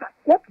should look at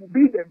what will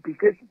be the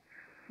implication.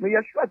 May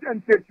you sure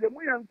and say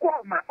we and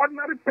call my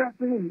ordinary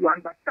person who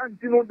understand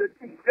the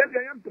thing.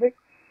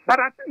 But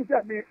I think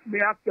that may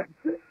have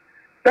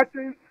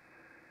certain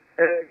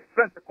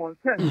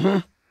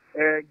concern.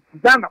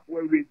 Ghana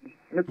were ready.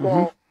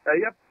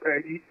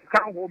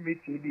 Can't hold me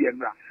to the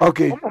end.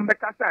 Okay.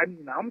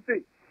 I'm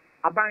saying,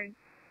 Abain,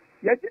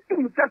 yet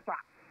you test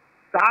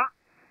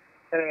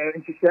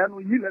and she said,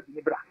 you let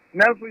me bra.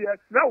 Now, yes,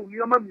 now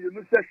your mammy,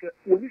 you say,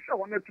 when you show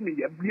one to me,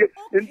 and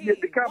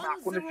the camera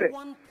on the set.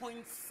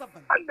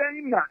 And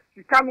then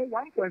she come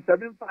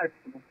 1.75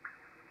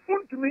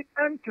 to me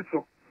and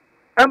so.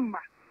 Emma,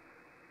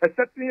 a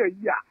certain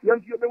year,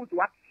 young you don't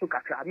watch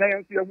Sukaka, now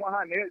you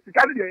want to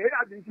carry the air.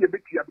 I didn't see a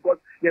bit here because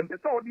you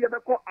saw the other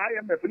call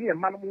IMF and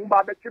man who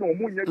barbecue.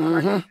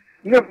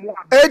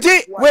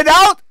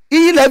 Without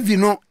 11, you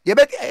know, you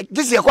bet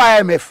this is a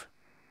IMF.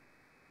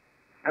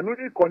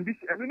 Another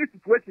condition, another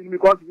situation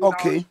because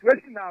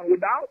situation now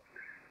without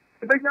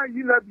the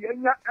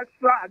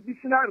extra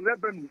additional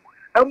revenue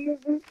and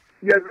move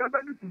your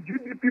revenue to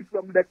GDP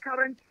from the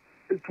current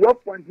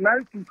 12.9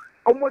 to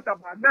almost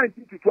about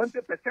 19 to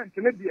 20%.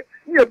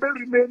 You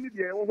very many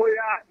there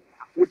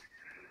with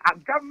a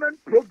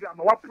government program.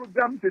 Our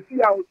program to see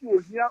how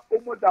was here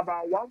almost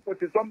about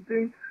 140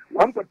 something,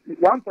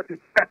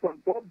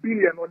 147.4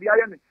 billion or the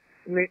iron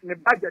in the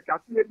budget.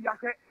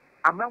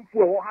 A man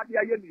for how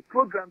the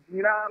programs,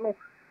 you know,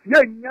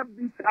 that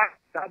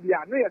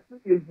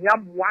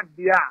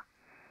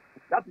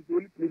is the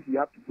only place you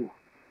have to go.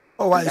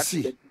 Oh, I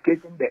see.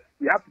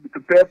 You have to be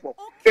prepared for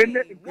any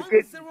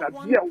implications that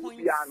will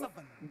be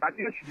but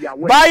you should be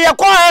aware. By a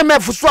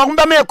IMF for some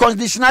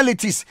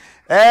conditionalities,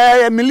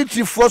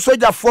 military for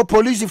soldier for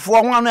police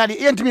for one at the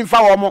end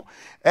for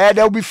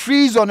there will be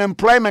freeze on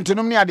employment and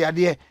only the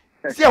idea.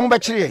 See how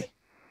much here.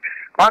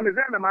 On the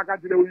same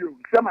market, you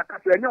some are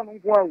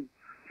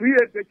 3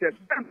 years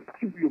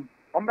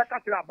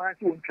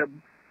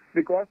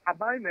because I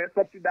buy a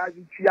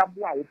subsidizing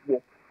Chiabu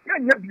for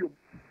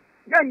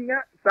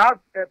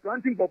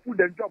planting for food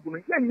and job.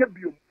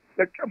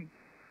 The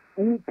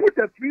who put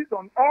a freeze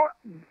on all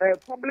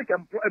public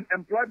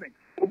employment.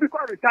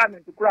 Because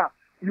retirement to craft,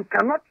 you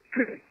cannot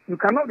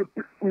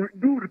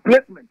do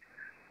replacement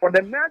for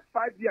the next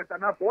 5 years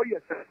and 4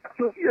 years.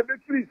 So you have a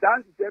freeze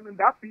in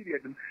that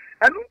period. And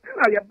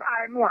I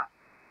buy no.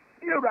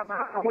 You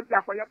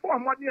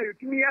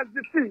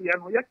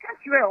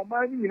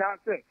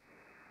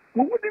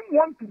wouldn't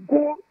want to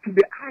go to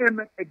the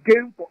IMF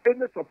again for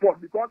any support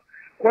because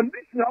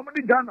condition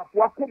already done of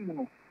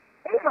Wakomuno.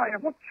 I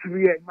have what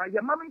my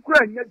Yaman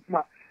Kran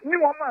Yetma, new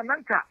woman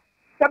Nanka,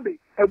 Sabi,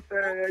 a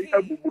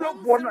Bubro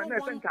born and a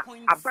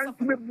bank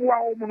to me,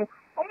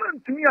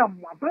 to me,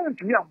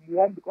 I'm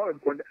warm because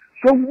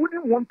so we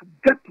wouldn't want to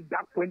get to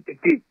that point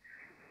again.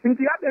 In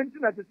the other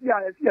engine, I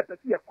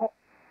see a cop.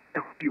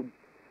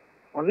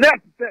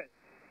 Unless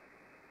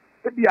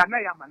it be an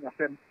ayam,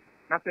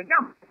 nothing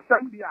else,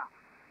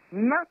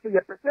 nothing a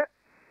percent,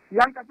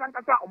 Yanka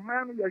or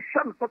man, your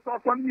sham for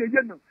 1 year,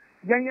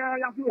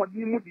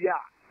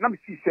 let me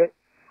see,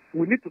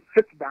 we need to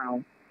sit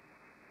down,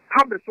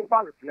 have a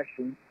sober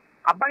reflection,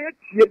 I buy it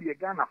here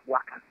again of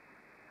work,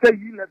 say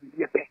you let me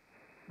get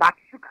but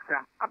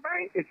I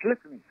buy it's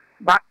listening,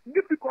 but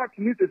difficult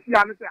to need to see,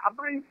 I say, I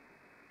buy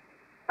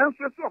and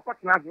so what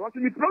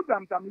the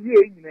programs I'm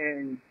here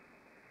in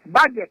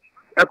budget.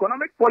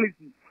 Economic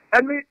policy,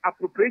 any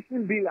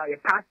appropriation bill I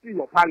pass through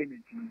your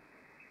parliament.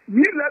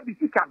 You let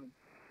the coming.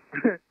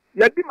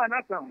 You did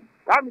Manhattan.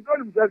 I'm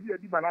going to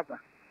you Manhattan.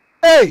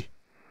 Hey!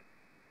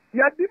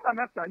 You did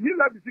Manhattan. You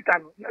let the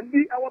coming.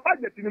 You our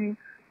budget in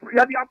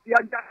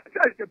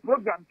a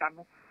program.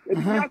 You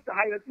have to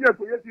hire you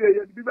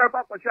be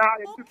back for share.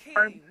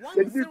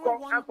 You be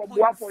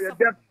called for your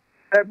debt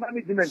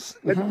management.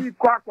 You be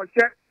called for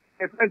share.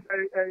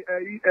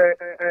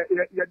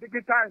 Your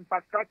digital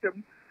infrastructure.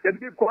 You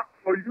be called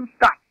for you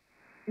start.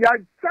 You are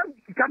trying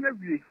to come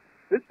every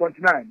this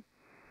 29. And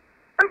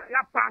you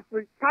are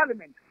passing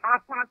parliament, our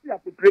party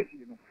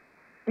appropriation.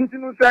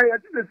 Into say, I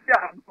think the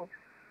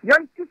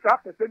young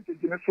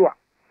 2% in a swap.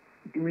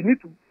 We need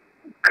to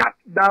cut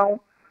down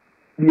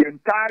the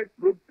entire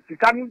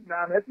becoming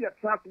now. Let's see a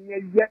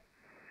yet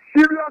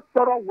serious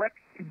thorough work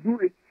to do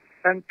it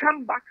and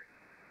come back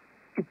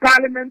to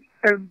parliament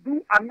and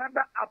do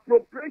another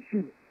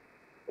appropriation,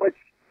 which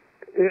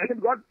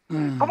God,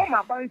 come on,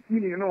 my bank,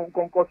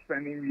 concourse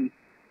spending.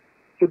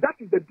 So that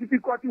is the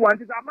difficulty one.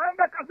 Is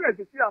Amanda Castle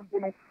to see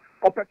Ampono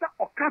or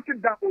cut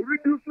it down or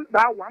reduce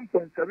that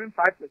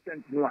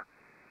 1.75%.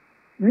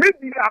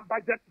 Maybe a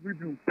budget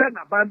review, pen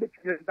a bandit,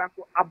 that's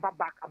what Abba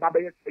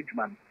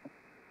Edgeman.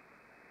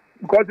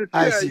 Because it's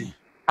I see.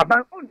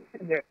 About only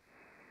here.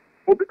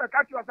 Obi the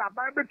catch was a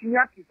Bible to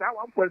Yaki,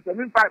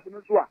 1.75 in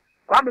this one.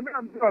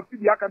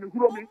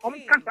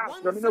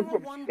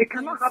 It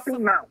cannot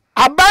happen now.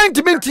 I bind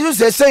to me to you,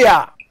 say,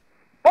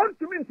 On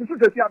to me to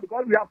say,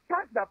 because we have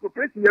passed the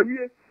appropriation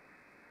area.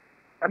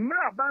 And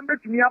now,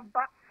 Bamba to me,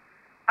 Abba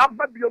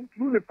Biom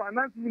through the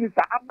finance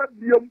minister, Abba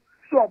Biom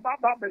so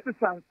Baba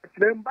Bessan,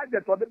 claim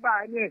budget or the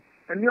buy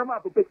and your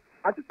map.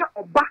 I just said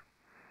Oba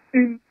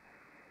in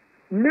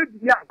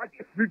mid-year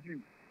budget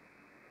review.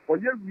 For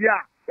year we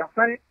are, the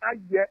fine I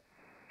get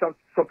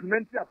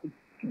supplementary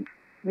application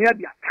near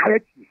the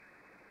charity.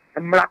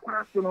 And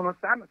Mrakwana to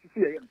understand to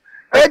see again.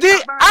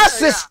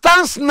 As it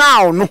stands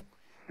now, no,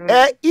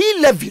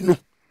 E-levy, no,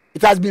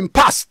 it has been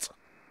passed.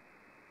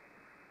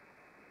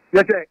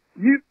 Yes,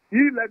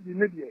 E-levy,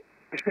 maybe.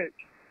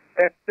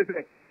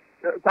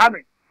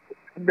 Kwame,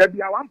 maybe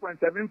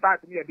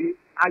 1.75 near the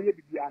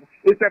IABR.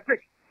 It's a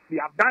fix. They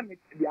have done it.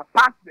 They have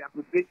passed the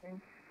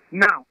application.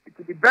 Now, it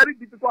will be very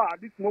difficult at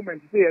this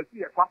moment to say,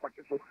 see a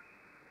quapache. So,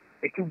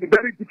 it will be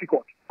very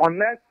difficult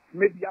unless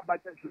maybe a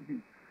budget should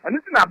be. And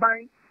this is not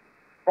buying.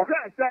 Okay,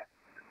 I said,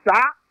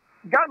 sir,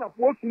 Ghana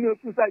for senior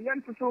to say,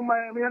 yen to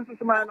my, I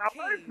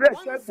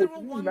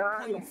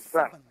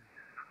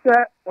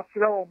sir, what's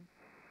wrong?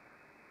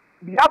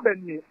 The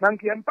avenue,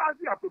 Nanki and pass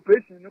the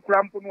appropriation in the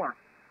Cramponua.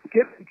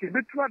 Keep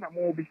it one a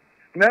mobi.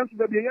 Now,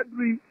 to be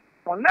agree,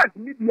 unless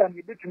media and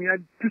the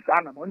between two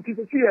animals, until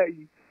the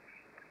CIA.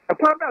 A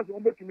partner is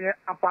on to me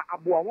about a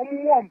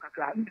warm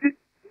cacra.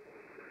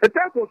 A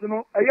tackle, you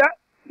know, a year,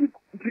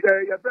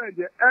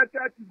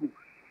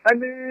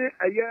 and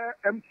a year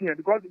empty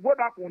because what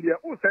happened there,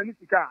 oh,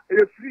 Sanistica, a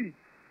free,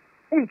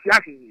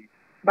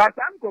 but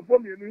I'm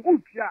conforming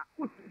Utia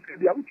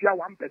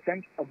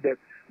 1% of the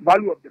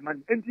value of the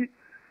money. And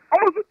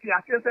also,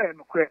 Tikese and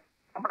Akye.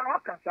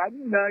 About Kasa,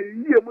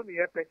 year money,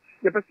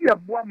 you see a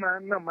boy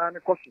man, no man, a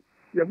caution.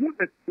 You move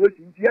the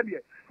situation in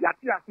Abia,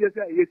 Yakea,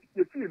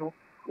 you know,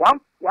 one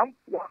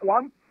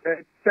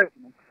cent.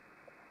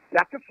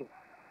 Yakea,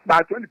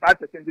 by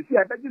 25%. You see,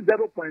 I bet you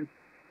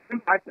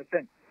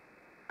 0.5%.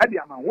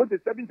 Abia, what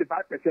is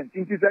 75%?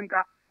 In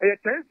Tizenka, a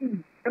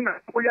 10 and a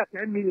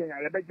 10 million,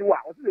 I bet you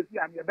are. Also, see,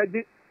 I'm a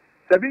bet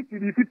 70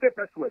 to 50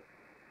 pesos.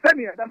 10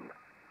 years.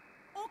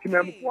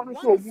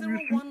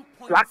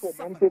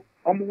 Platform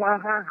on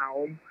one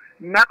hand,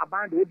 not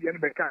about the Obian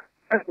Becca.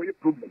 That's what your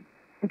problem.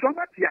 It's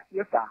not yet,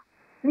 yes, sir.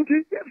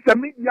 It's a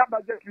media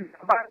budget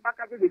back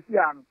at the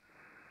piano.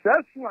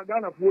 That's who are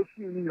going to force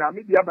you in a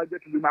media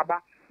budget to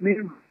Maba,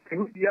 meaning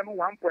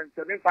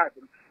 1.75.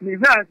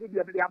 Means that will be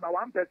about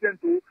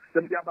 1% to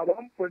the about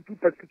 1.2%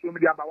 to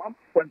maybe about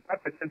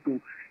 1.5%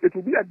 to. It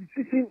will be a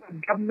decision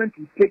the government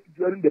will take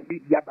during the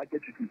media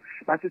budget.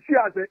 But you see,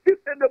 as if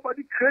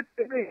anybody creates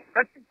any,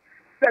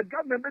 the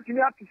government making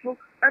up to show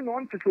and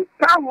on to show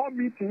town hall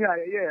meeting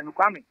here and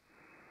Kwame.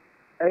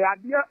 A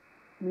idea,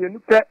 you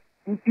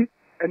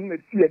and the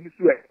sea and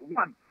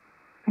one.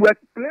 To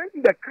explain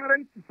the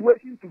current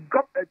situation to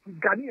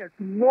Ghanaians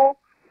to know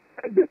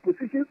the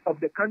position of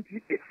the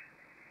country is.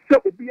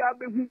 So, we are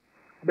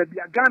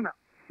Ghana,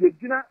 the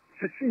Gina,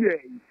 Cecilia.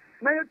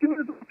 Now, you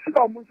can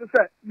almost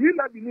say, you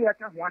love me, I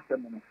can't watch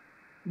them.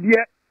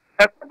 Dear,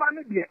 a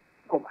command, dear,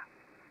 cover.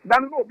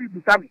 Then will be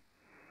Busami.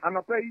 And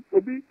I pray,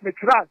 will be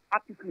Metraz,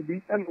 article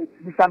B, and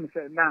Busami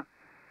said, now,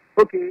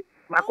 okay,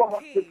 my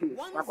hospital,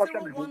 my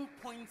hospital,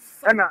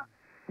 and now,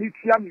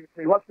 it's yummy,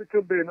 the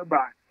hospital bill, no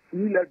buy,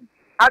 you love me.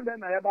 And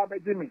then I have a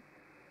Jimmy.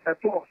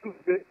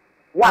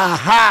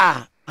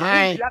 Aha!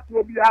 That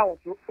will be out.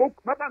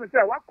 Madam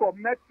said, what called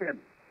Medfem?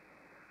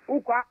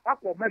 What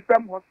called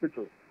Medfem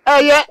Hospital?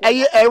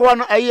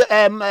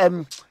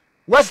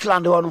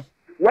 Westland one.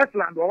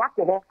 Westland or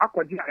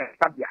Akye,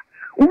 Abia.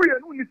 We are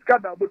only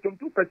scattered about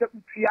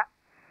 2% here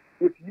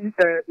with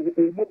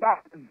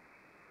mobile.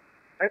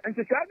 And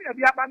to tell me, I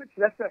have managed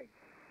to say,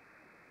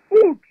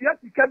 oh, yes,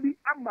 it can be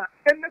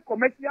any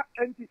commercial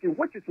entity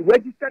which is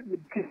registered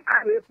with the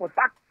area for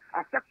tax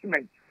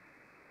assessment.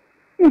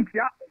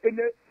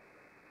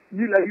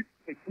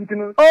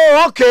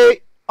 Oh,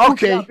 okay.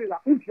 Okay.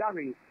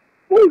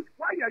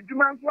 Why are you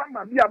man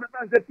to be a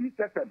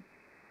PSFM?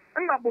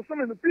 And I was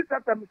saying the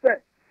PSFM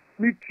said,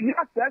 we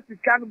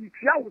can be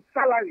with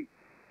salary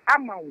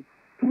amount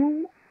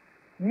through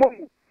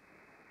money.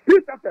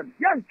 PSFM,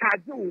 young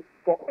charge you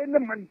for any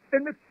money,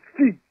 any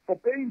fee for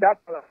paying that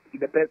salary to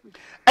the person.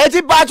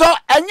 Eddie Bajo,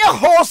 and your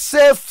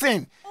wholesale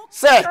thing.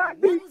 Say,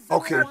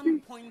 okay.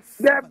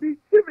 There be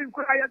even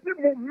I think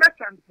more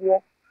merchant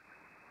for.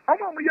 I'm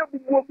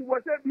was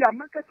be a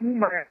market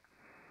woman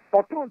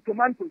for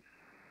tomatoes.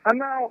 And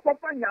now,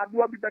 company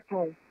will be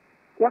better.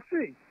 What's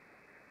it?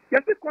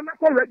 Yes, it's going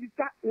to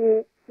register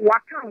or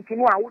account to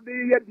know how they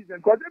hear business.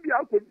 Because if you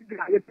are going to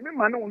get me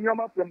man on your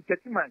mouth from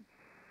 30 months.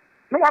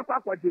 No one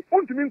what they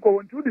want to mean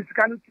going through this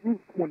kind of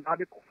one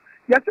article.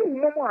 Yes, you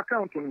more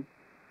account on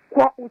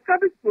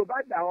service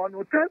provider or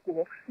no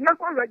telco, not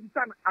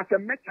register as a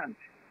merchant.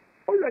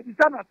 Or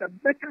register as a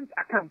merchant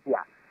account.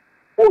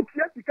 Oh,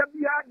 yes, you can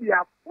be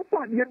idea.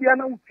 Because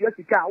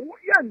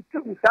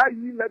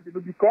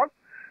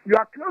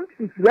your account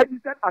is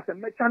registered as a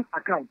merchant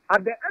account.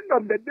 At the end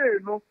of the day,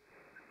 you know,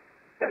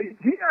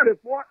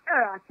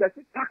 assess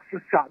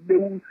taxes. They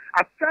will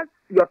assess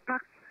your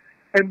tax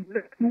and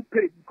let you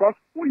pay because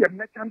who you are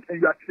merchant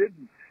and you are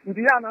trading.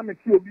 These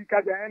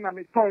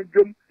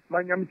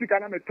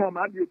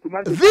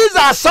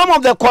are some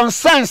of the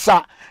concerns.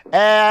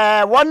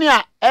 1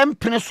 year, M.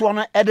 Prince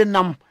one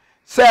Edenam.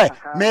 say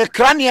me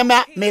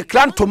craniema me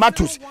cran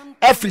tomatoes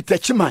every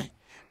techiman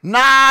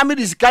na me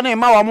disika na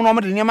ma wa mo no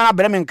me de niema na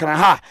brem nkran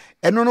ha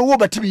eno no wo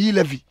batimi yi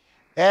levi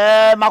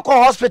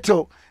mako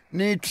hospital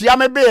ni tia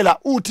me bela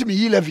utimi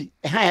yi levi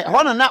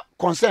hono na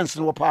concerns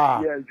no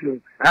pa yes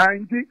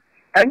and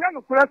enya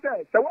no kura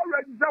say so we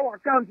register our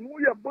account no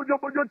ye bojo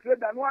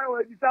trader no we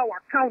register our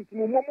account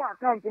no momo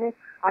account no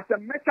as a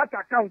merchant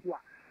account wa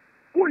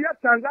who your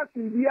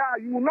transaction here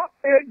you will not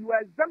pay, you are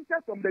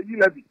exempted from the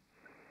e-levy.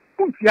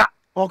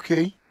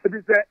 Okay. It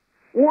is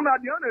one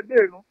at the end of the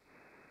day, no,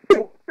 they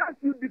will tax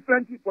you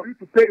differently for you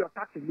to pay your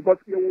taxes because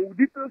you will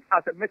differ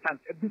as a merchant,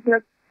 a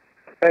business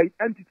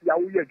entity.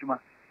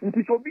 It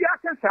is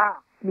Obiakasa,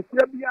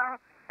 Nukrabia,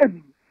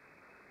 and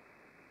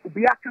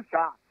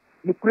Obiakasa,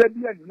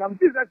 Nukrabia, and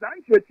business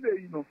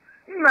you know.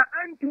 Na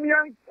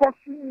Antimian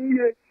costing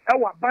ye,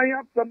 our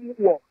buyer from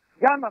war.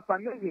 Ghana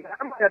family,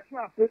 I'm a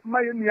trap,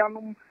 my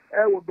young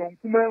don't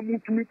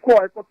come to me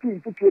call for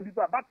 2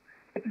 but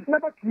it is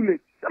never too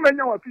late. Some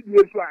of you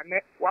years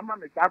one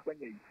man is up when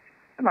you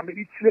and I'm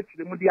very straight to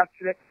the media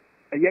threat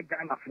a year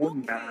Ghana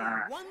phone.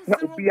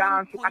 Not be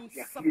answered.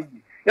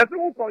 Yes,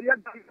 who call your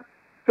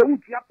so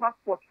your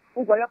passport,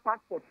 who got your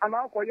passport, and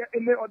I'll call you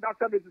any other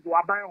services who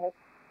are buying home.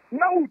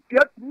 Now,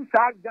 get through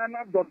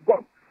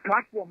Ghana.gov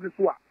platform this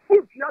one.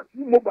 Who's just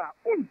mobile?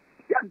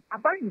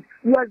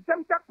 You are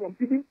exempted from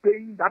even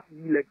paying that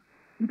levy.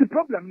 The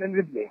problem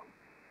is there.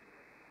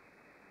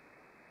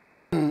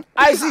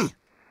 I see.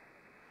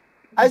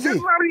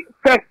 January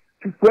 1st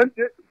to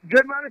 20,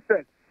 January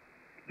 1st,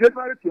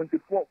 January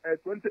 24,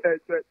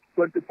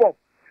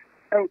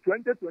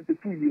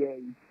 2022 year.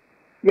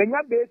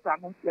 Yenya data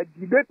no, the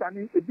data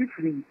ni e be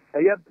free.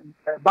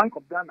 Bank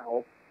of Ghana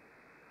or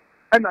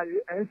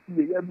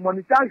NCA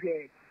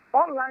monitor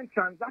online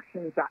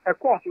transactions are a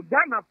cost.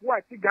 Ghana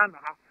for Ghana.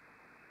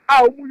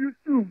 How you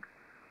sue?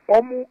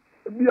 How you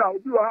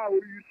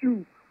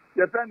sue?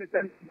 Your friend is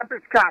a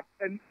debit card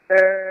and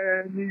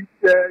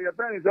your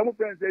friend is almost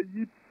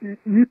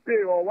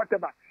pay or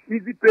whatever,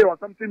 easy pay or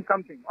something.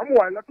 I'm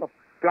a lot of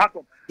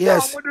platform.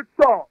 Yes. I'm with the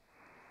store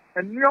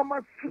and near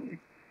my free.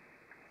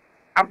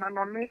 I'm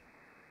on me.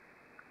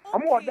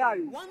 I'm what die.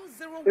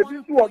 If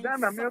you two of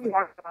them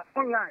are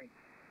online,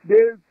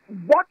 they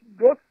bought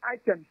those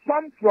items,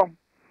 some from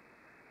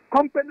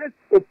companies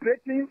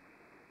operating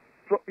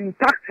in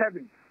tax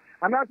haven.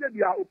 And I said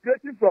they are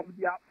operating from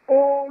their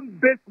own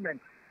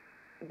basement.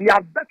 They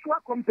are virtual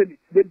companies.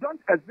 They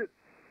don't exist.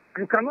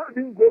 You cannot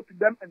even go to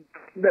them and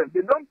tax them.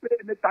 They don't pay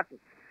any taxes.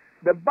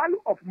 The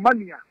value of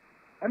money,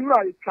 and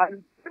I try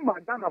my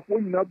Ghana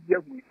for not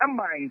give me. Am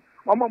I?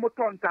 I'm a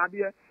motor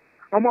tabia.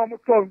 I'm a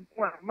motor.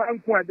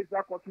 Man, this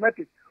are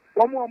cosmetics.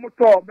 I'm a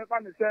motor.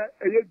 Maybe say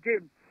a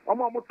game.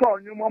 I'm a motor.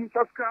 You mom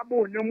subscribe.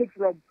 You move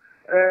from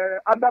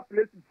other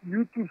places.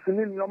 YouTube.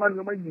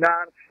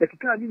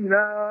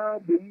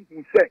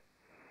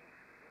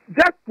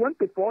 Just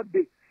 24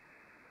 days.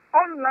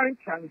 Online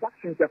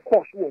transactions, the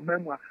cost was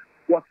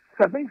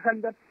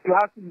 $700+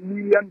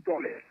 million.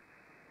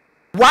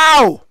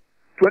 Wow!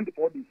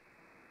 24 days.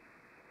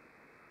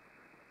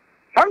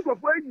 Some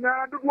of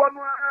now do one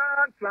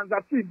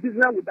transaction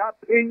business without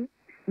paying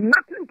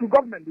nothing to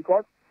government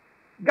because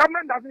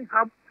government doesn't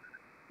have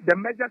the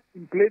measures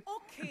in place.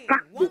 Okay,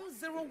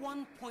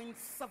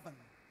 101.7.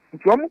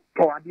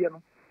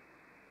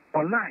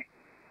 Online.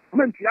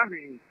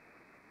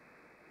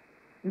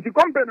 If you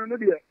compare no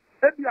there,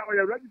 if you are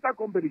a registered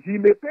company, he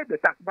may pay the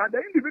tax, but the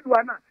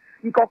individual now,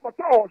 in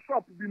Kokoto or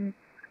shop, and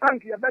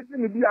you're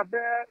betting to be a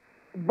bear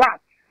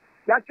VAT,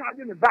 they're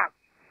charging a VAT,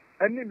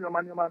 and name your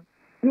money, man.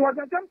 He was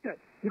exempted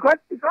because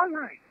it's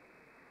online.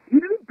 He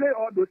didn't pay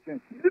all those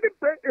things. He didn't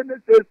pay any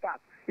sales tax.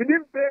 He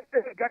didn't pay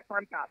any gas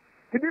fund tax.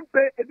 He didn't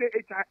pay any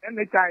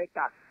NHI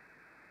tax.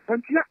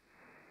 And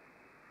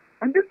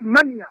this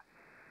money,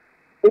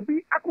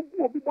 Obi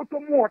Akubu Obi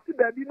bottom more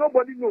baby,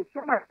 nobody knows.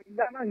 Some are in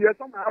Ghana here,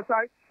 some are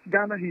outside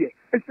Ghana here.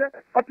 It's a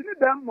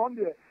them on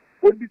there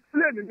will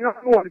display in your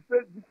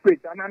Facebook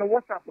page and on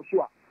WhatsApp for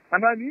sure.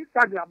 And on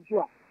Instagram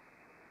sure.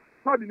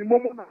 Not in the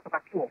moment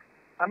at all.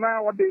 And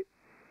now what they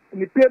in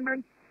the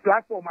payment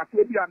platform at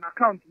maybe an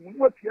account,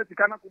 what yes you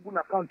cannot open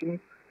account.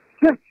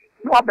 Yes,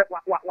 no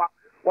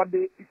what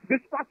they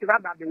dispatch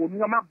rather they will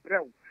normal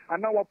brew.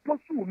 And now what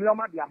pursue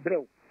normal their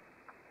brew.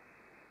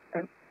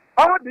 And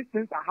all these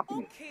things are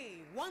happening.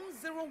 Okay,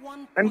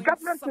 101. And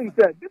government thinks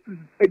that this is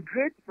a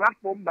great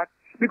platform that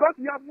because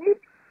we have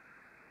moved,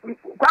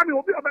 Kwame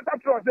will be a better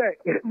choice there.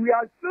 We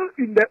are still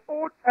in the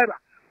old era.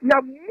 We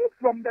have moved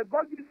from the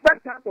godly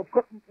type of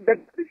the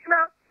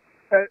traditional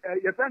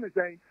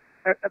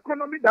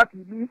economy that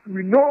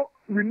we know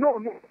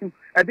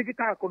a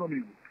digital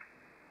economy.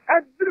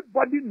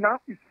 Everybody now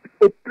is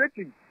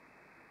operating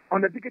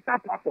on a digital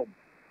platform.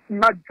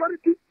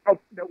 Majority of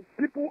the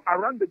people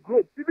around the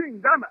globe, even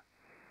in Ghana,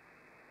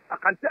 I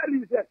can tell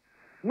you that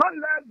not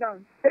less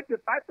than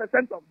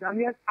 85% of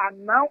Ghanaians are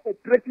now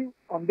operating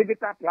on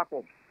digital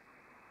platforms.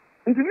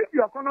 And if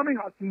your economy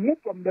has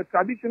moved from the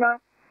traditional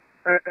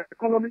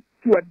economy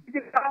to a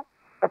digital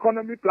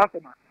economy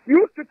platform.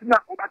 You sit now,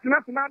 but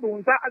not now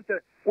don't say,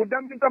 or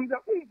them become the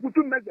put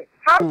to measure.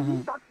 How do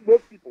you tax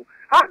those people?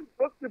 How do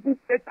those people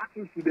pay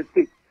taxes to the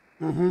state?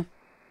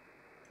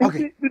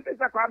 Okay. This is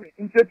a Kwame.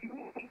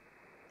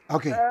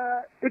 Okay.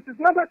 It is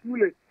never too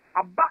late.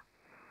 About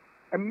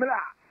a mila,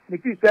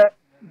 it is a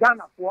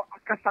Ghana for a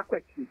Kasa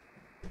question.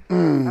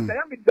 And I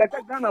am the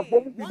Ghana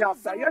for me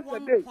after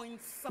yesterday.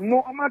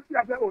 No, I'm not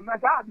here. Oh,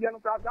 Abia,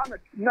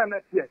 no,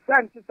 no, yes,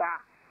 thank you, sir.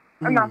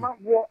 And I'm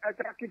not war at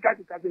a kick.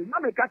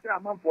 Not a catcher,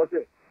 I'm for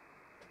it.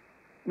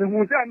 The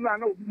Museum, I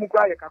know,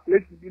 Mukai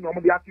calculation, you know,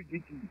 the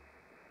GT.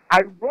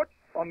 I wrote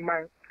on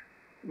my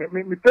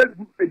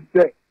Facebook page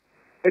there.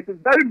 It is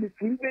very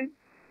misleading.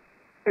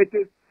 It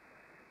is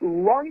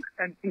wrong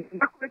and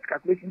inaccurate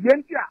calculation.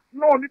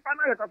 No, only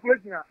final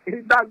calculation.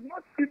 It does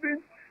not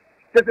even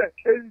say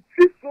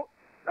so.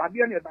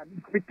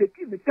 We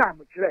take the time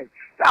to trade.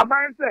 So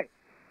man say,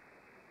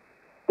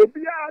 you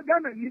are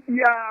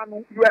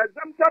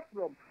exempted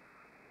from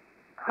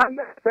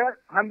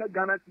 100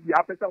 Ghana to the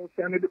opposite of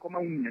sending the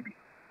command.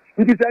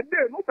 It is a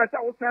day, no person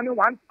was sending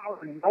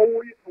 1,000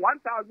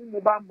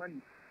 mobile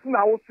money.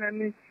 Now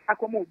sending a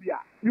Comobia.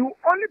 You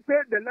only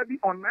pay the levy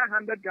on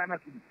 900 Ghana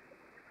cedi.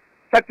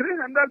 For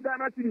 300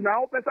 Ghana cedi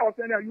now, person was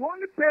sending you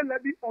only pay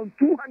levy on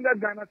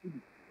 200 Ghana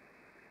cedi.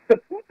 The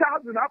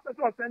 2,000 after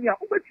was sending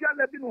Ubetia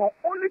levy on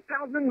only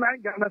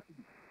 1,009 Ghana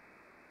cedi.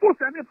 Who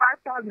sending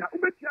 5,000?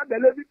 Ubetia the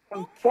levy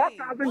on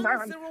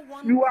 4,900.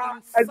 You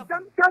are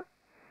exempted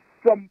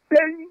from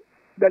paying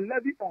the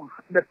levy on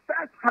the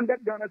first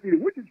 100 Ghana cedi,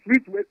 which is free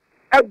to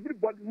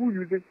everybody who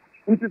uses,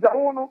 which is a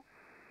honor.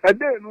 A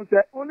day, no,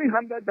 say only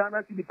 100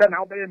 Ghana cedi depend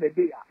how many a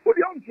day. What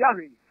do you want?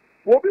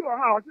 What people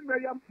are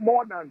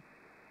more than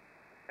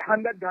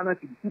 100 Ghana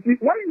cedi.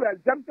 When you are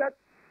exempted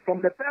from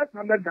the first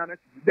 100 Ghana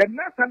cedi, the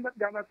next 100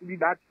 Ghana cedi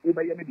that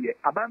over a day,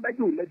 abandon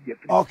you let you.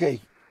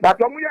 Okay. But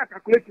when we are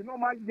calculating,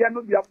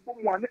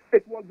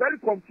 it was very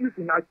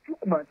confusing. I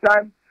took my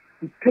time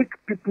to take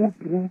people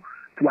through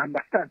to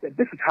understand that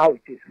this is how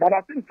it is. But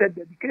I think that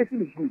the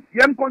education is good.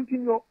 You can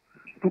continue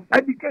to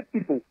educate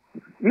people.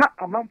 Not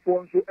a man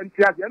for so and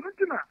Tia. You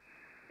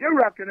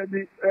can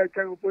be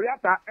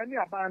Kayoporiata, any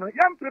abano,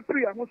 young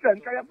prepare, and say,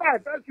 can you buy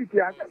first week?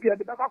 I can be at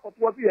the back of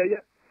what we are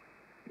here.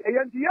 We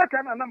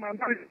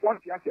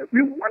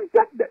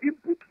wanted the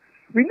input.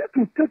 We need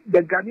to take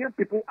the Ghanaian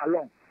people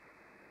along.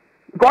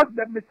 Because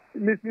the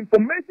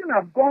misinformation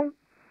has gone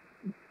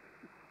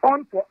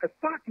on for a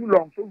far too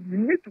long, so we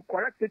need to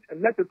correct it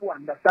and let people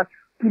understand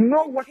to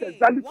know what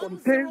exactly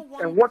contains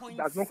and what it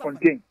does not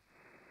contain.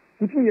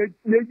 Mate,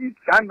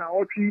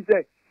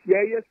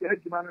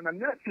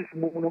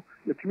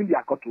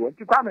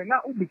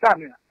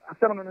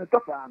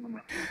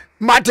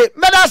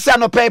 medasa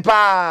no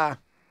paper.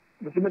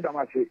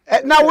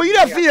 Now we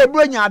don't feel a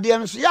brain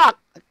idea, yeah.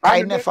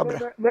 I never.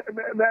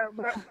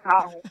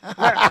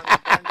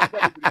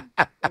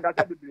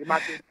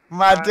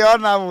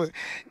 Mateona,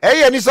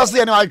 hey, and it's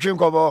also a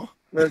drink of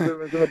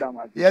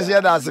yes,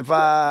 that's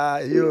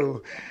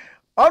you.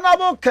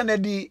 Honorable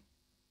Kennedy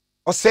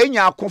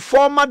Osenya,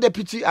 former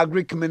deputy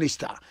agric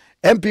minister,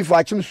 MP for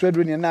Achim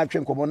Swedwin and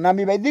Nathan Kobo,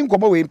 Nami, I didn't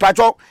come away in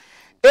Pacho.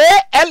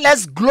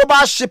 ALS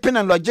Global Shipping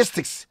and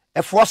Logistics,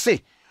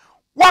 FOC.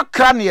 What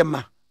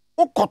cranium?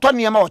 O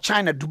Cotonium or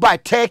China,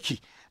 Dubai, Turkey.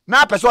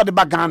 Now, person the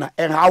Bagana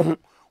and how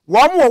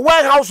one more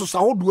warehouses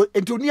are hold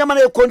into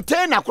Niamane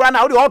container, crown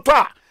out the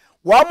altar.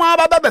 One more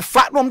baby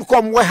fat room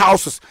come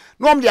warehouses.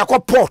 No, they are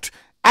called port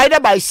either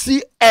by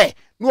sea, air,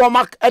 no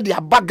mark at the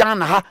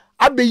Bagana.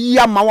 Abe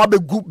yama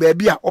wabe group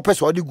baby or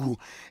person the group.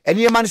 And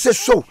your man says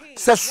so,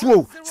 says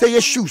slow, say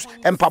your shoes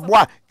and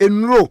pabwa,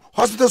 enroll,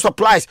 hospital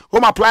supplies,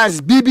 home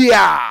appliances,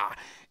 BBR.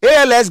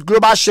 ALS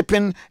Global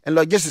Shipping and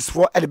Logistics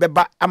for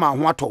Edibeba Ama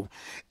Wato.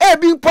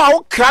 Being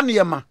power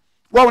cranium.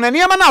 Well, when any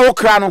man o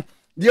crano,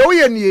 the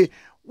Oyeni,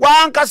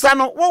 one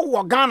Casano,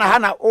 o Ghana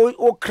Hana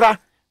o cra,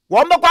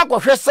 one back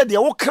said the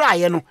o cry,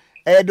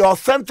 the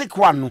authentic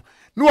one.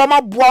 No, I'm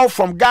a boy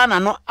from Ghana,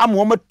 no, I'm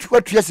woman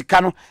 2 years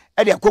cano,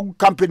 at their cook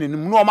company,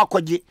 no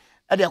Makoji,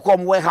 at their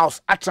home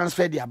warehouse, at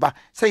transfer the Aba,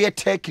 say a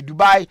Turkey,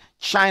 Dubai,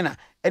 China,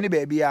 any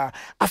baby. I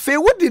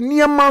feel what the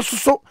near man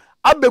so,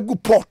 I be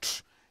good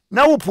port.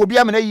 Now,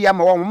 Pobia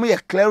Yama, one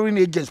clearing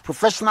agents,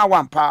 professional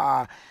one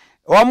pa.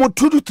 Almost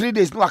 2 to 3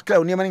 days, no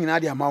clear near in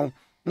Adia Mount.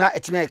 Now,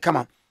 it's me come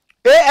on.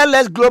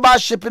 ALS Global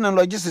Shipping and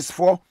Logistics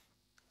for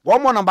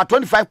 1 more number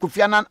 25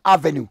 Kofianan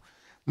Avenue.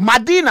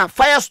 Medina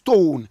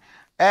Firestone,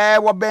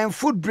 what Ben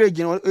Food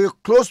Bridge,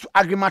 close to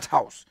Agreement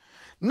House.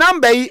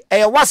 Number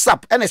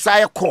WhatsApp and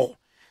a call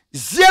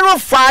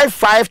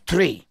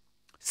 0553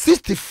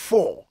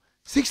 64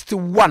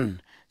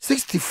 61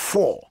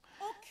 64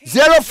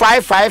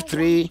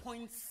 0553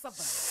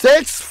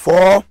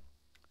 64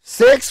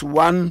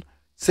 61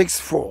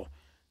 64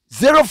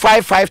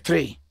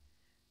 0553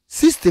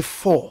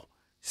 64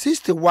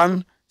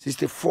 61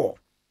 64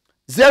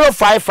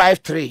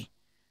 0553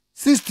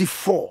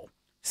 64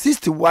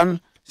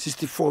 61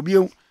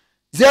 64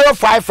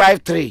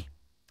 0553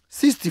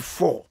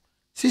 64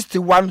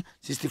 61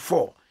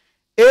 64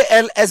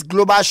 ALS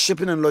Global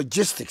Shipping and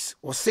Logistics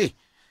or say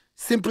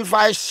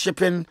simplify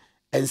shipping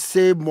and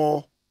save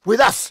more with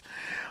us.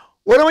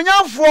 When we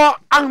have for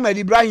Ahmed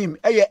Ibrahim,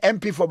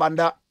 MP for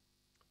Banda,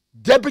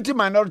 Deputy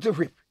Minority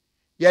Whip,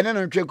 Yanen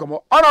and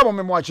Chekomo, honorable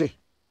Memoache.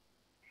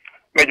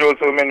 Major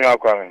also many are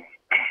coming.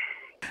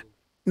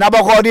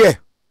 Nabakode.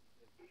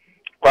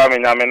 Kwame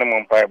na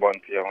minimum pay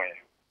bonti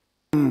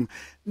away.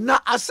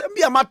 Na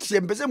asembia matie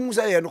mpese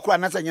musa ye no kra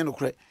na sanye no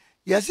kra.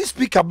 Yes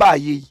speaker ba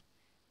yi.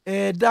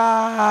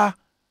 Da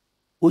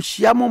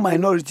ohia mo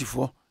minority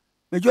for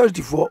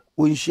majority for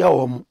onhia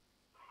wo mo.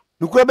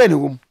 No kra be ne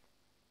wo.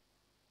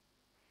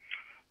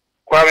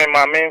 Kwame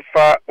ma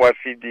menfa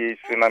wafidi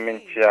suna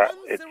mentia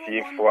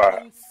etifo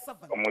a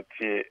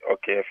omuti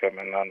okay FM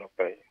na no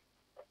pay.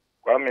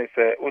 Kwame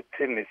se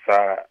utini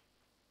sa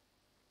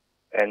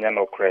enya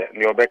no kra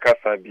ni obeka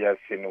sabia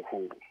sinu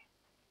hu.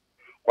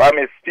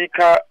 Kwame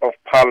Speaker of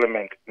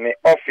Parliament ni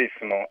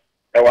office no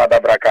ewa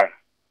dabraka.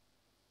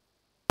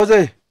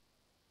 Ose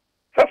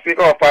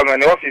Speaker of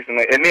Parliament ni office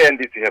no eni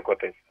NDC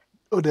headquarters.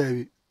 O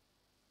David.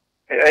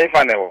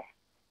 Fanewo.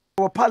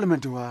 O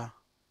Parliament wa.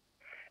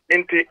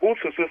 Inti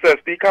ususu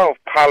Speaker of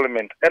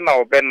Parliament ena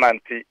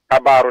obenanti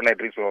abaro na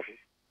Idris office.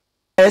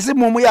 Ese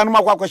mumu ya no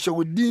makwa kwahye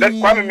wodi.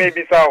 Kwame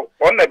maybe sao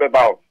on na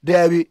bebawo.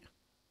 David.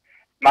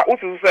 Na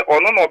ususu se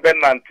ono no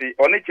benanti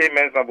oni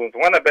chairman sabunsu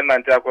wana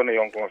benanti akono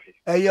yonko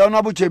office.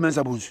 Ono bu chairman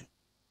sabunsu.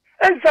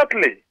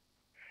 Exactly.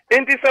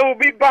 Inti se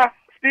obi ba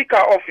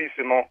Speaker office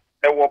no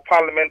ewo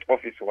Parliament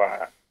office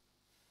wa.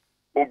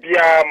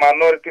 Obia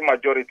minority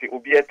majority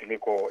obia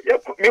timiko.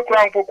 Me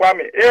kura mpo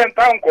Kwame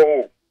enta nko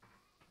ho.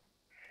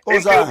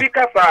 Inti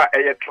kasa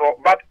tro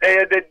but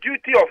the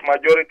duty of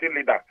majority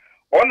leader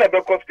on the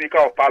beko Speaker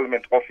of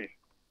Parliament office.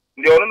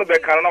 Ndi ono no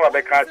beka na wa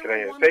beka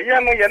kire. Se ye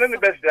no ye no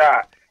best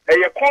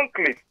ya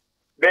conclave.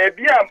 There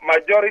be a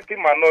majority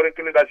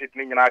minority leadership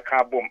ni nyina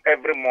ka bom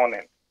every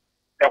morning.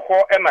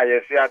 Eho na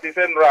yesi ati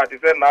se nra ati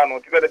se na no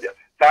ti se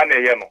ta na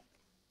ye no.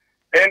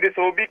 And this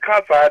will be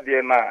kasa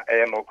de na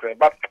no kre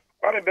but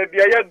kwame be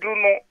bia ya dru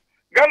no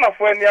Ghana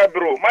fo ani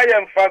abro ma ye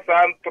mfa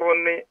sa antro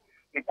ni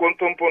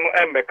nkontompo no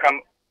emeka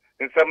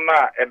nsem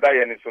na eda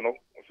ye ni so no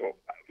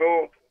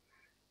so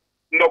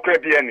no kre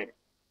bia ni.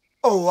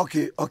 Oh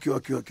okay.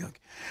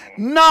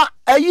 Na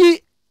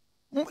ayi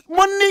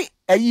money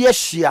ayi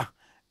share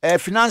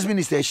finance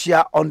minister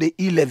share on the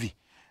e-levy.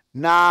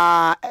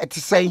 Na it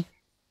say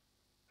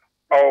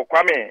oh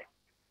Kwame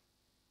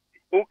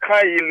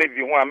uka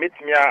e-levy ho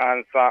ametimi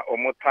answer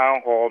omo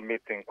town hall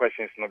meeting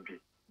questions no be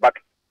but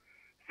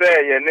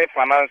say ye ne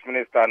finance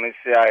minister no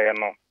share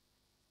no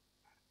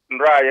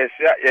ndra ye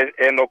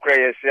share no kre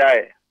ye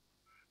share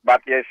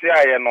but ye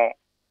share no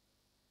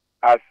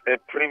as a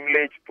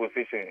privileged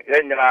position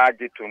ye nyina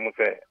agi to mu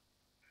say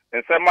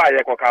nsema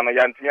ye koka no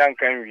yantinya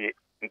nkan wie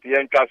nti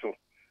ye ntwa so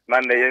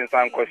na ne ye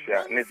nsan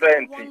kohia ne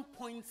senti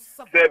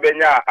se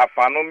benya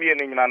afano mi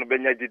ni nyina no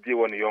benya didi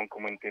woni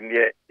yonkom nti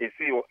ne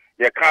esi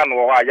ye kan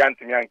wo ha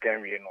yantinya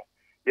nkan wie no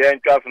ye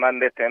ntwa so na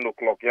ne 10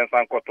 o'clock ye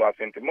nsan koto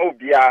asenti ma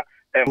obia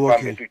emfa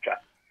metucha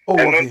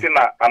eno nti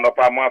na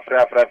anopa mo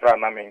afra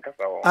na me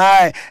nkasa wo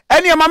ai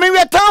eni ma me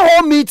we town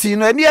hall meeting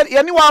no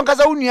eni wa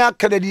nkasa unua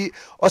kadadi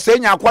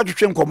osenya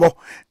akwadwetwe nkomo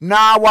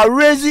na wa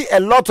raise a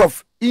lot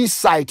of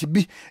insight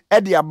bi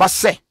e de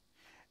abase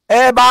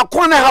ba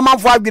kone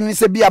hamanfo adwene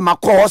se bia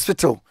makọ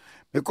hospital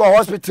because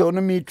hospital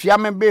no mi twa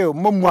me be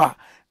momua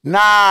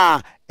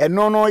na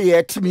eno no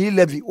ye timi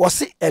levy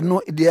wose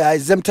eno they are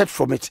exempted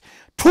from it.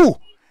 2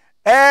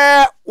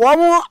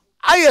 wo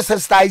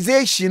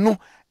sensitization no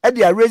e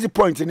dey raise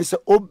point ni se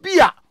obi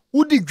a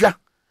udi dwa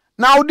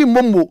na udi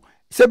momo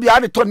se bia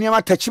de to niam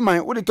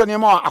atachiman udi to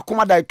niam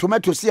akoma dai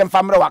tomato se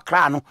emfamre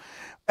wakra no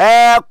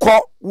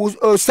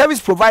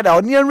service provider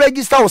or near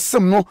register or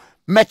sim no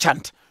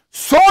merchant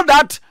so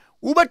that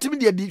ubetimi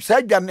de di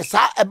sa dwane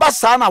sa eba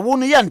sa na wo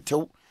no ye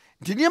ntew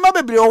nti niam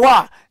bebre ho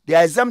a they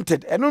are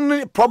exempted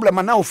eno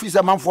problem na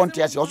officer man for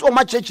ntia so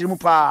ma chechiri mu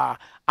pa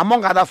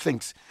among other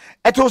things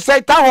it will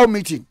say town hall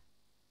meeting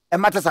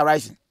and matters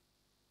arising.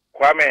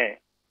 Kwame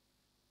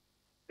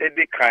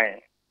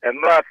Edikai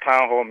and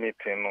town hall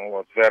meeting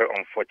was very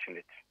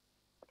unfortunate.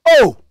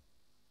 Oh,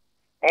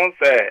 on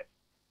say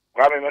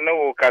Kwame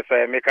no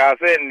kasa me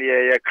kasa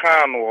ye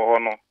kan wo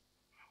no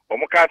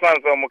omukasa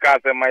nso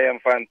omukasa maye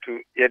mfantu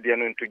ye de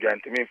no ntuga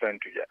ntimi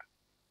mfantu ja.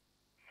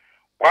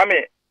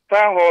 Kwame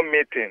town hall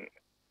meeting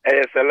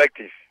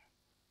selective.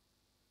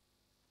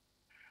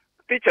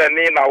 Teacher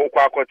ni na wo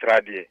kwa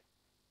akotra de.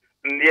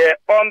 Ndiye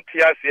on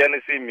tia se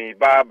ne si mi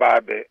ba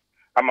be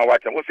ama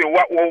wacha wo se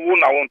wo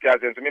na won tia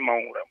se mi ma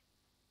nwura.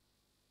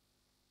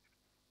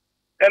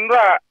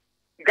 Enra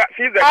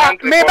see the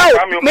country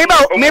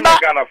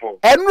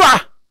Enra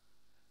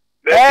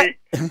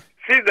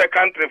see the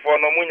country for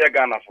no munye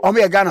Ghana for. Omo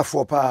ye Ghana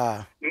for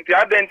pa. Nti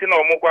adenti na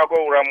omo kwa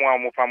wura mu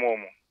amopam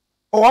omo.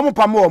 Oh,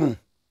 amopam omo.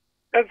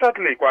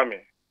 Exactly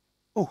Kwame.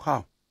 Oh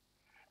how?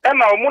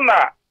 Ena omo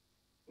na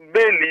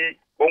Beli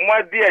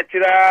omwadi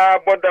ekira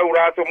boda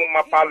wura so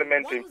mu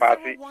parliament in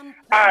party.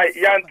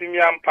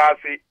 Yantimiam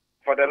party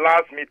for the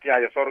last meeting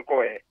I saw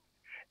ko e.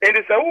 And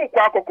it's a who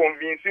kwa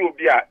convince you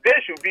be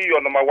they should be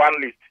your number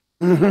 1 list.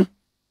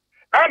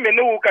 I'm in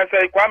who can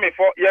say Kwame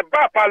for your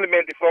bar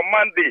parliament from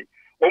Monday.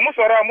 Almost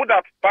around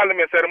Muda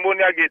parliament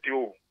ceremonial gate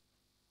you.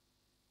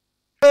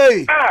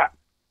 Hey.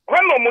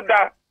 Hono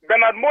Muda,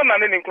 Bernard Mona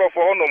and Nkrumah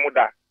for Hono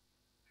Muda.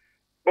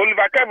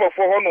 Oliver Kevo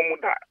for Hono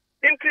Muda.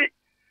 Inti,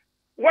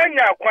 when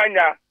ya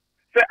Kwanya,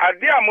 say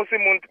Adia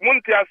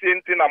Muntia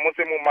Sintina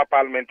Musimuma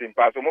parliament in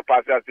Paso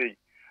Mupasa say,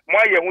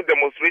 my Yahu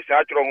demonstration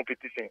at wrong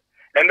petition.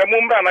 And the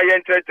Mumba na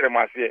yen church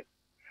remasiye.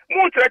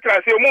 Mu church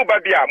say mu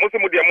babia,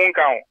 Musimu de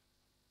Munkao.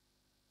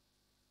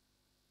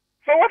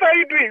 So what are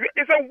you doing?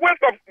 It's a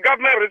waste of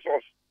government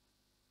resource.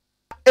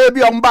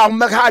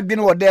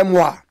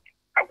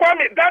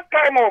 Kwame, that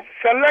time of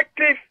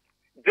selective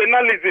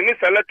journalism,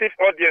 selective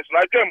audience,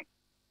 like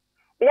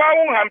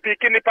wow, I'm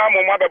picking the palm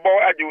of my boy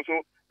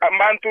Ajuso, a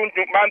man to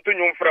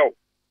Yumfro.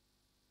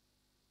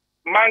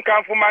 Man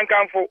can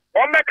for,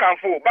 or me can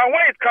for. But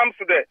when it comes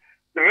to the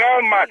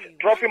real match,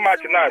 trophy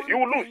match now, you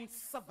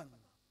lose.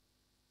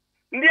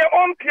 Their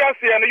own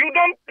PRC, and you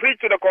don't preach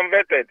to the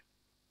converted.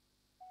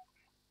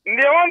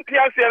 Their own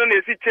PRC, and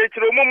they see church,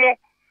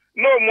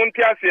 no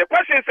Muntiasi.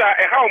 Questions are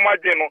how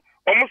much,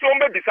 almost on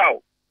baby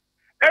sound.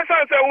 As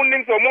I say,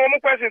 only so more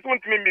questions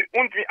won't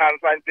be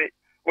answered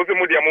with the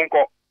Mudia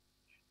Munko.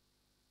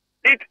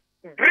 It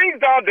brings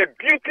down the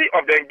beauty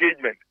of the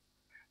engagement.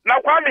 Now,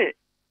 Kwame,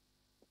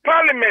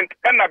 Parliament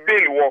and a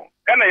bill war,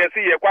 and I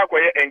see a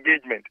Kwakwe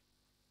engagement.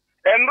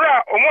 And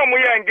Ra,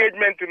 Omomuya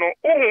engagement, you know,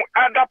 who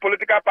other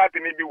political party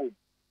may be.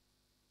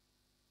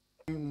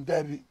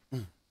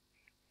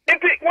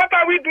 What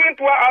are we doing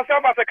to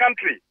ourselves as a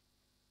country?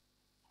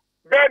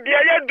 Baby,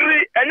 I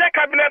agree, and your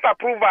cabinet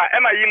approval,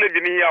 and I live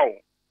in here.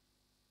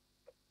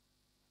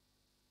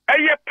 A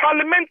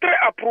parliamentary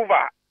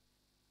approval.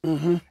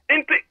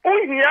 Into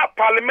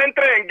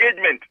parliamentary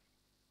engagement.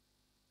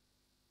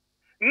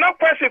 No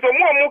questions or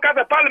more muka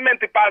the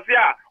parliament pass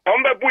ya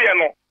on the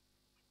buyano.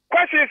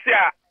 Questions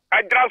ya,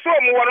 I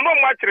draso more no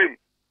matrim.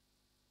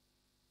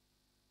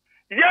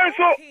 Yes,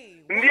 so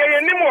near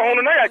any more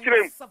on a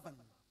trim.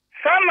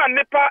 Sama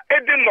nipa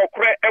edin no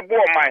cre a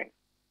boy mine.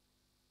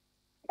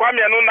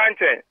 Kwame no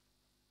nanche.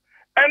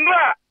 And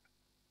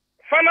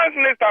finance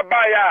minister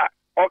Baya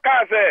or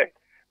Kaze.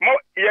 Mo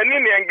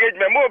yenini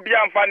engagement mo bi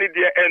amfani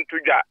de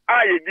entuja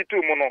aye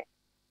gitu mu no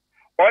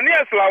oni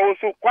esla wo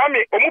so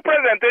Kwame omu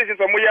presentations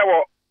omu ye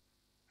wo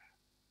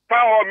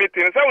town hall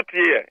meeting say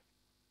utie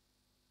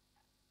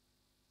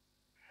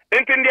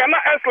enti dia na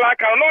esla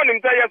ka no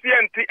nim say yes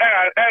enti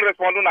en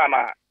respond na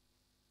na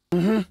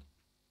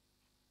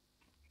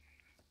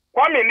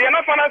Kwame dia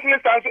na finance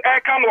minister so e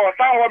kan wo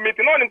town hall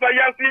meeting no nim say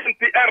yes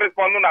enti en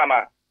respond na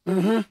na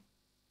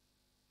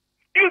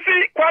you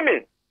see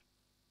Kwame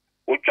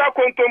Ucha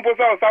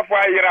kontomposa osafo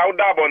ayira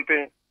uda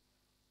bonten.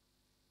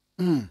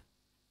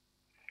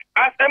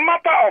 As a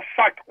matter of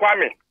fact,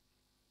 Kwame,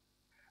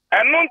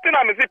 and nothing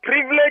I'm say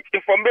privilege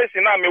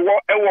information na me wo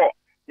ewo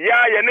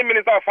ya ye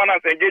Minister of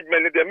Finance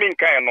engagement in the mean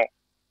kind no.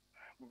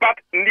 But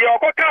the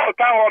Okoka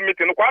town hall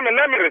meeting, Kwame,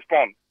 let me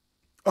respond.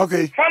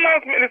 Okay.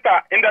 Finance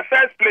Minister in the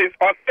first place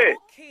or say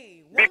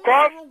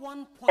because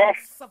of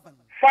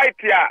fight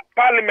here,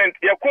 Parliament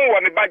yakun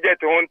woni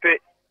budget honte.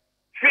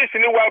 Fish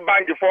in the World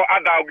Bank for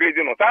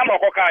downgrading. Some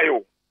of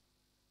Okayo.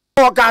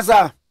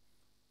 Okaza.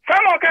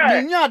 Some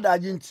okay.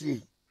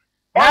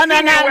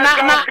 Downgraded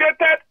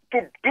to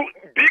do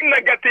big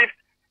negative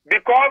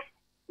because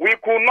we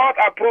could not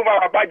approve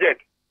our budget.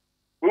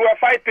 We were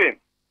fighting.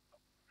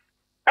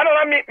 I don't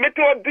know me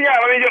to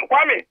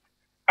Kwame.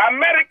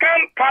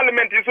 American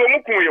Parliament is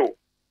Omukuyo.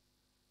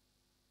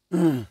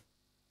 To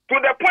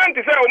the point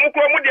to say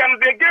Omukuyo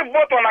they gave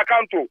vote on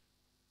account to.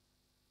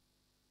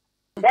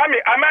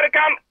 Kwame,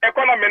 American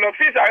economy no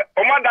fees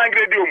o ma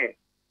downgrade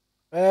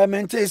omu.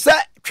 Mente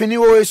say twini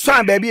wo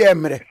swan baby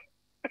emre.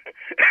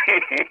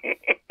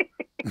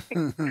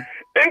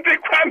 Enti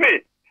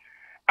Kwame,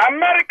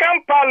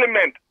 American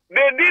Parliament,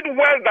 they did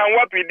worse than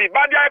what we did,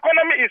 but their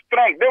economy is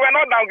strong. They were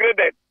not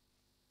downgraded.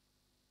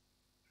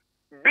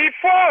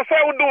 Before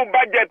say we do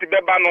budget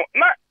bebano,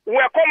 na we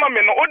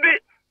economy no odi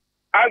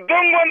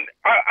adongon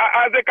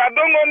as the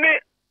kadongo ni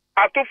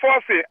atu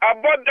force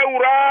about the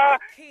ura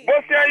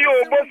bosia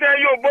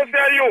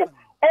yo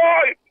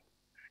all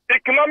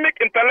economic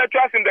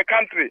intellectuals in the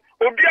country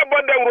obi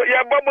about the ura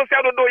ya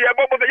bosia do ya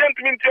bosia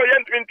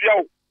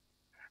yentwintio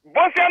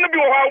bosia no bi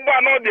wo ha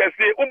uba no de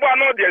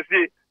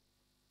see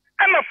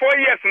and 4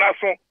 years na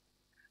so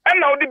and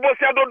now the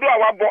bosia do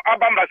awabo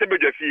abamba se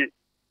bejafie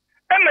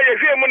and na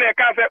yehwe mu na e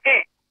ka se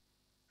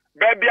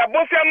baby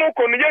abosia no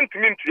ko no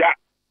yentwintia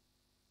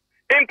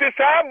enti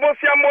sa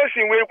bosia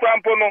motion we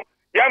kwampo no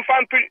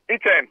Yanfantu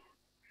Inten.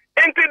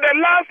 Into the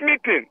last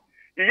meeting,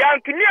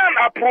 Yantimian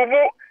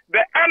approval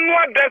the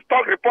annual debt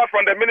stock report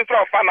from the Ministry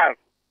of Finance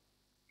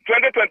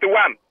 2021.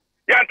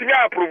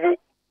 Yantimian approval.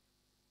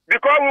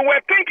 Because we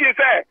were thinking,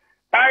 say,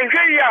 and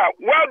here,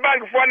 World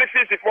Bank for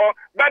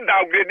that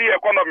downgrade the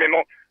economy,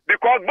 no,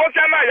 because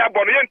Bosiana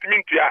Yabon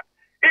Yantimintia.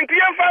 Into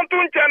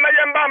Yanfantu Inten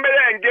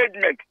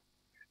engagement.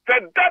 So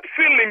that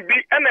feeling be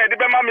and the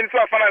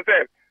Ministry of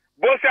Finance.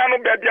 Bosiano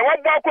Babia,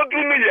 what could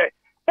do me?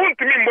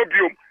 Untimi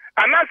mobium.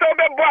 And that's how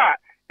the bar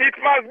it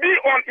must be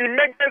on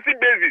emergency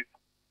basis.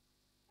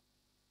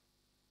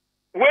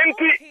 When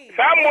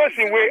some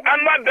motion we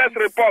annual death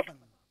report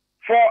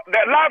for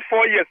the last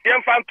 4 years,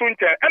 Yemfan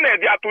Tunchen, and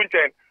Edia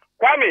Tunchen,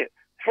 Kwame,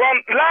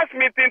 from last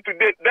meeting to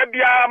date, there be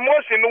a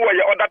motion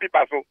where other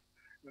people so.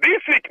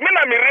 This week,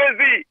 Mina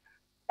Mirezi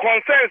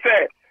concern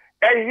say,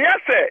 and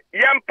yes,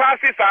 Yem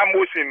passes our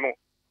motion no.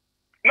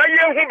 Na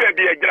Yem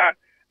baby a gran,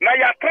 na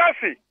ya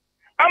trasi.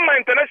 Ama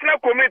international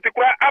community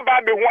kwa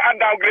ababe who are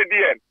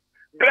downgraded.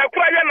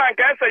 Brekwa ya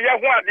nankasa ya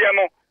hu ade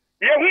no.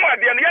 Ye hu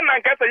ade no ya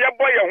nankasa ya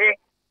boy ya hu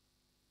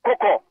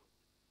koko.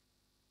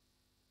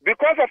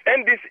 Because of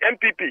NDC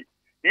MPP.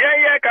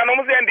 Yeah, can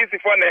almost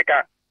NDC for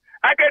neka.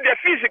 Ake the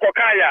fish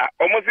kokaya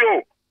almost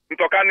o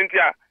ntoka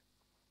ntia.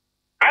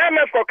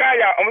 IMF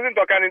kokaya almost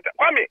ntoka ntia.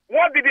 Kwame,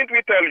 what didn't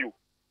we tell you?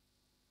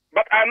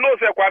 But I know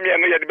say Kwame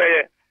no ye de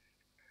beye.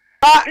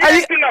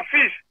 Eating a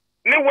fish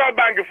ni World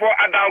Bank for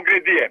a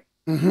downgrading.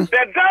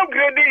 The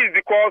downgrading is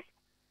because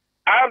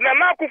as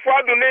na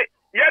Akufo do ne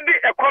ye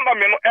the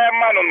economy no e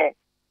man no.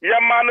 Ye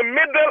man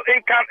middle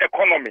income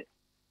economy.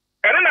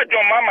 Erena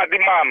John Mama di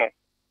man no.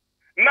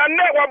 Na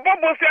ne wa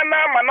bobo se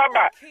na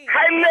manaba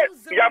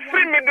highly ya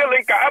free middle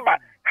income aba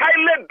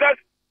highly debt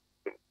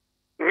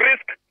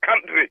risk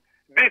country,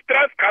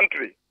 distressed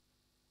country.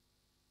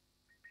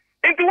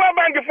 Into World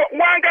Bank for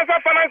one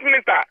kasa finance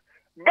minister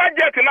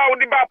budget now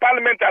the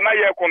parliament na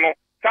ye kono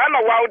sa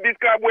na wa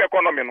describe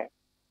economy no.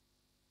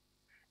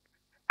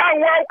 And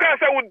wow,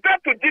 kasa with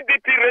debt to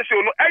GDP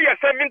ratio no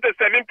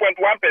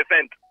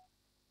 77.1%.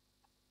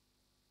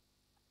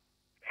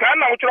 Sa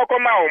na uchro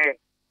koma omo.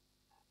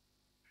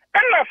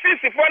 And na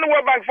fisi for the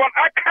World Bank fund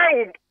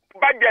account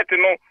budget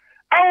no.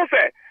 I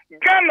say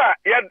Ghana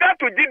ya debt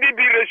to GDP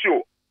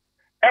ratio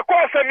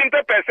equal 70%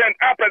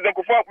 at present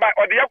for by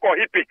or the equal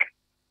hipic.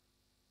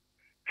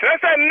 So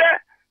say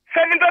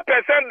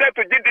 70% debt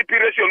to GDP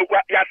ratio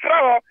ya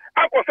tra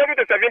equal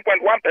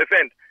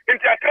 77.1%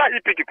 into ya tra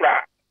hipic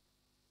kra.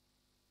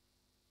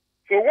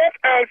 So what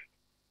else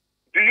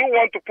do you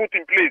want to put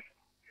in place?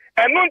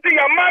 And one thing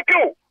I'm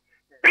marking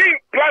big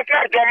plus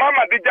like your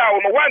mama did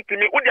one to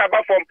me would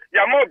you from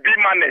your more be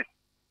manners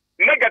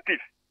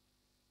negative.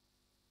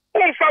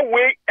 Unfa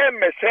way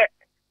MSA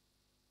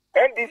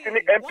NDC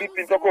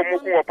MPP to go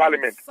Muku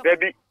Parliament.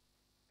 Baby.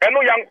 And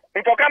no young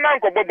Mpokana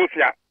Uncle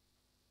Bobosia.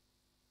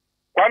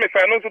 Kwame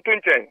Fano to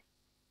Tunchen.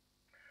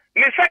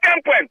 The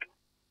second point,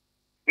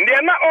 they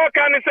are not all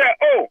can say,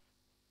 oh,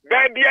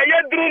 baby,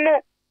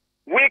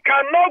 we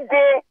cannot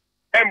go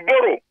and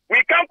borrow.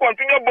 We can't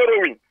continue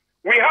borrowing.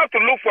 We have to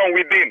look from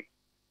within.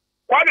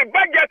 While the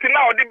budget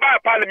now the by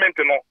parliament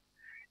no.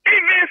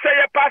 Even say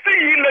a passing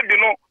yield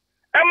no,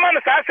 a man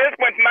says 6.9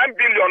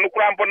 billion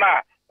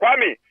Nkrumah.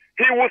 Kwame,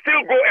 he will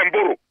still go and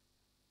borrow.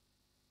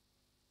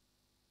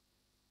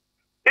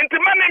 Into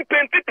money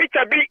plenty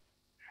picture be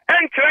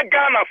enter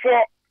Ghana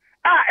for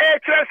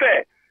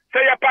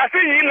say a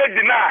passing yield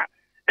na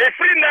a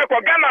free neck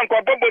or Ghana and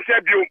Bobo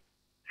Sebio.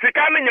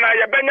 Sikani nyina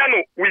ye benya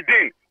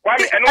within.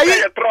 Kwame eno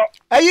ye tro.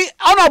 Ayi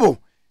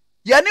honorable.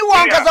 Ye ni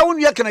wan kasa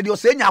wonu ye Kennedy o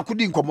se nya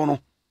akudi nkomo no.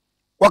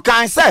 What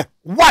can I say?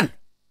 One,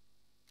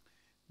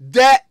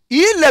 the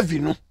E-levy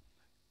no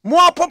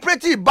more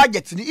appropriate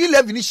budget the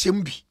E-levy ni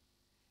shembi.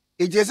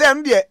 It is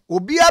MBA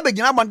obi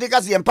abegina bandeka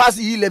se pass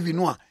E-levy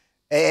no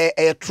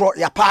tro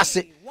ya pass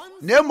it.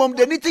 No mom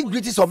the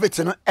nitty-gritties of it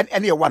no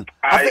any one.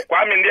 I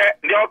mean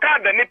the occur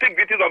the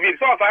nitty-gritties of it.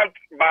 So I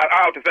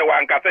out to say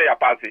one can say ya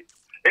pass it.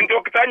 Into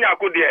Okitanya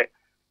could there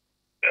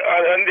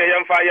and the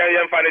young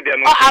fire there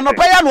no. I no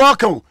pay no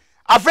welcome.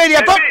 Afraid you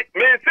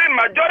me say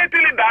majority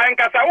dying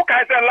kasa who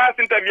can say last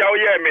interview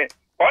me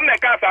on the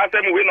kasa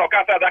say we no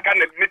kasa that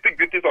kind of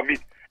nitty-gritties of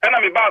it. And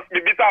I'm about me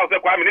bisa say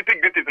Kwame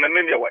nitty-gritties na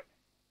name way.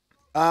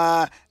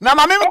 Na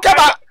mama me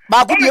keba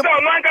ba ku bi.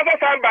 No kasa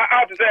stand by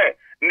out say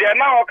they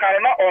now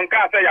can not on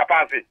kasa ya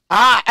pass it.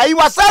 I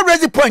was a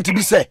raise point to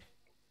be say.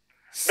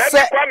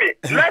 Kwame,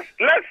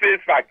 let's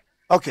face fact.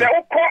 Okay. The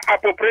call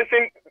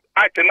appropriation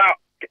act now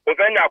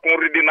ozanya kun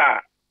ready na.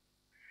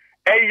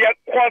 A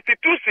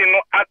Constitution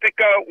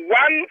Article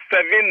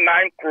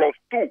 179 Clause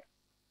 2.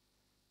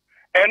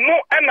 And no,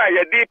 and I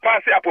did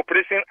pass the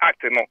Appropriation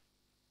Act. No,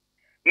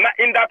 now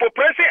in the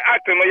Appropriation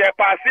Act, no, you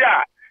pass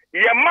ya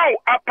mau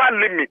upper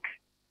limit.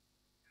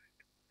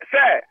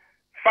 Say,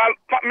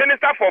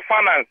 Minister for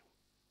Finance,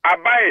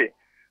 Abaye,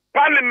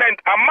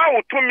 Parliament,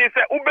 amount to me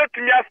say, ube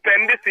to me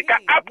spend this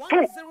up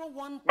to,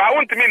 but I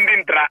want to mean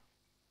Lindra.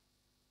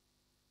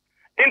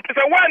 Into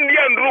the 1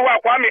 year and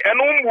Ruwa Kwame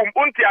and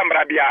unti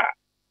amrabia.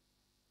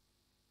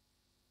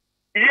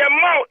 Ye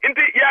mau into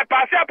ya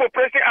pass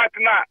appropriation act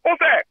na o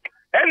say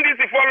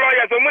NDC for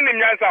lawyers o muni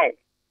nyansa o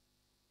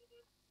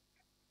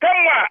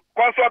tamwa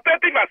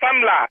consultative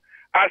assembly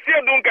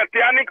asie dun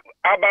katiani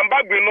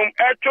abamba gbenum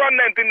echo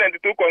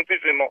 1992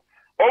 constitution no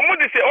o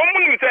mudi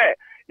say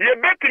ye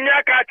betimi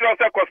aka atro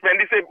say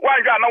suspend say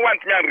one ja no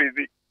want me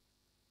raise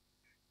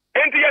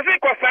into ye say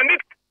suspend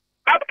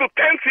up to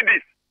 10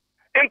 cedis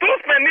into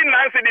spending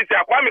 9 cedis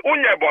ya Kwame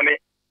unye bone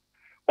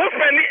o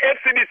spending 8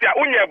 cedis ya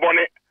unye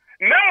bone.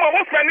 Now,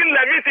 who's spending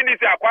 11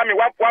 cities? Kwame,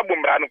 what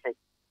Bumbrano?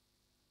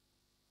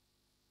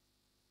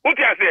 What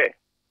you say?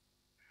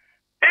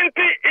 In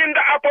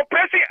the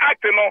Appropriation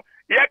Act, you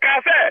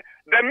can say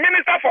the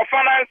Minister for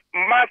Finance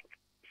must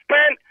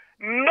spend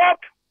not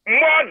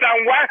more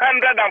than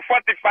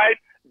 145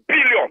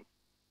 billion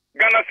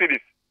Ghana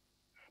cedis,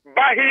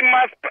 but he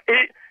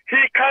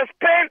can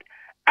spend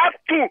up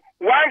to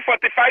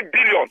 145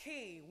 billion.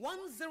 In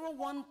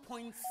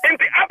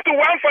the up to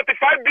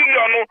 145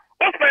 billion,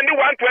 who spending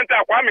 120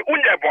 Kwame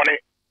unye bone.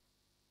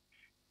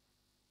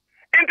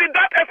 In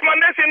that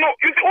explanation,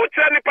 you see who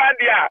tell nipa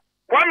dia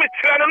Kwame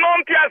tell no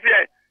ntiase.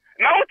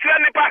 Now who tell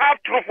nipa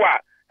have truth wa.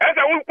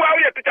 Esa who kwa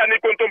we teacher ni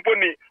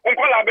kontomponi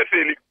unkola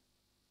beseli.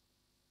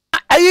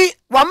 Ayi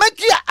wa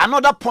make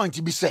another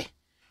point be say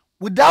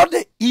without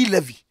the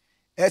e-levy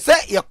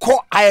say you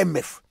call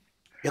IMF.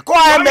 You call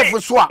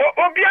IMF so a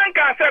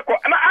Obianka say ko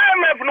na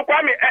IMF no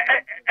Kwame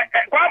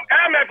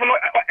IMF no e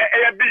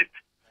beast.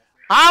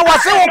 wa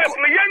say wo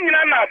no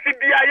yenyina na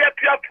sibia ye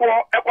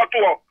piato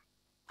ekoto.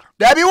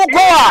 there be wo go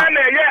a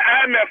na ye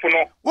IMF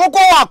no. Wo go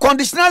a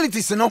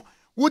conditionalities no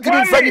wo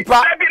didn't fa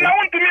nipa. There be na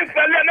want to mean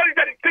spell na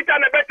teacher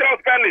na better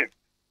spelling.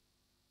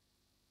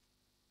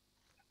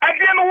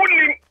 Akye no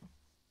woni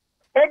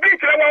obi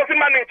kire wa so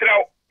man kire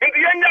o. Nti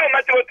yenya o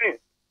na choti.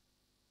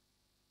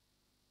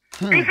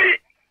 You see,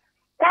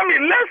 Kwame,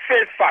 let's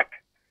face fact.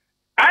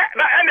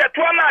 And the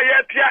two na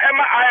ye pia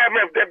ema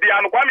IMF de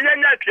bia no Kwame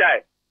yenya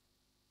pia.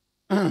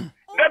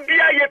 The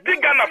bia ye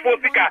tiga na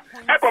fosika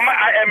e koma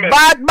IMF.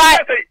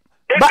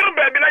 But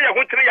baby na ye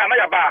hutri ya na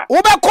ya ba.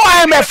 Wo be call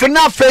IMF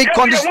na fake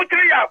condition.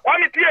 Hutri ya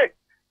Kwame tie.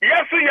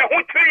 Yesu ye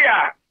hutri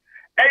ya.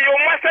 E yo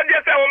masa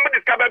de say wo me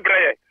discover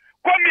breye.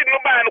 Kwame no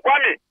ba no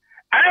Kwame.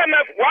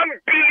 IMF $1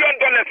 billion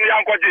ni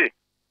yankoje.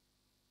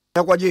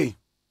 Yankoje.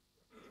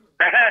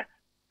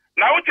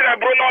 Na uchire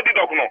bro no di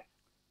dok no.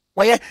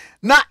 Why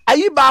na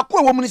ayi ba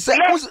ko wo mu ni say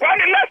let's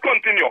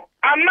continue.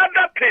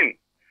 Another thing.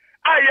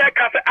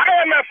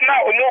 IMF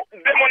now omo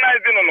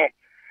demonizing no.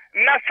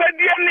 Na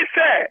sadia ni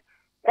say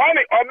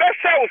Kwame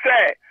obese u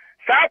say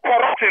sa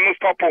corruption no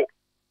stop.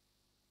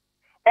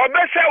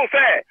 Obese u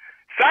say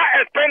sa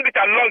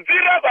expenditure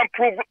luxurious and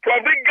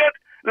profligate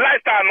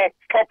lifestyle no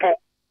stop.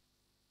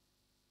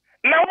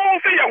 Na wo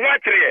say ya ho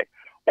akire.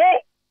 O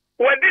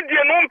wadi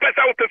die no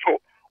mpesa u teso.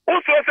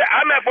 Also say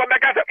IMF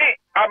obeka say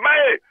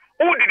abaye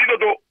who did it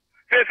do?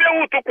 Say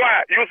who to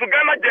kwa use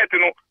Ghana jet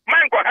no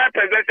man ko high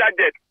presidential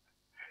jet.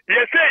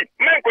 You say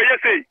man ko you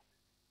say.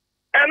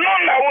 And no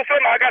na also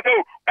na ga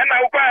so and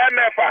na ko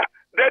IMF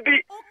there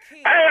be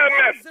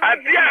IMF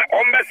adia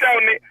on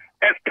mesel ni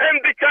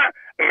expenditure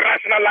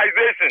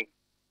rationalization.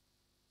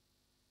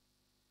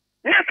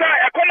 Yes sir,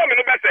 economy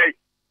no be say.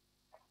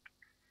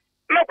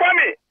 No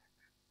Kwame.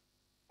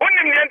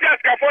 Onim ni anti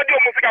aska for di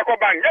omusika ko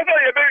bank. Yes sir,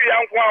 ye be wi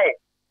anko awo.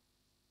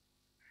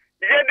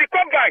 Ye di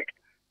ko bank.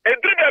 E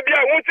do da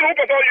bia won ti won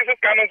person use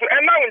scan so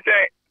and now nche.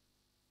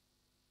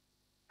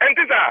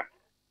 Enti sa.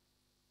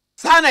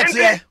 Sanet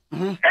ye.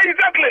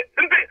 Exactly.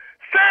 Enti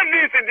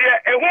service there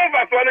e won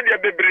va so na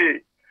dey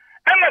bebre.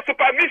 And the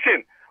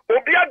supervision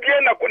obi abie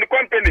na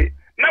company.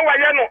 Na wa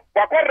ye no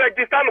wa ko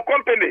register no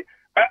company.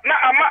 Na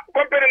ama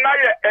company na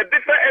ye a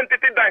different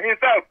entity than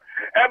himself.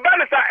 E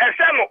ba ni sa e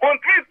share no on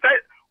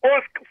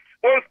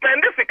spend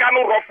this kind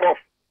of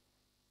rough.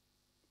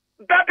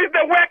 That is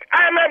the work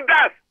IMF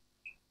does.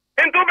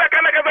 Into be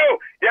kana ka do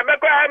ye be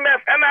ko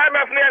IMF and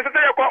IMF ne se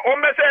ye ko o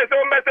me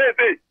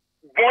se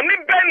boni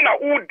ben na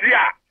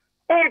udia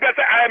be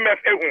se IMF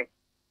ehu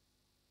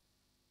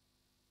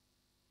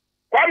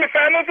Kwame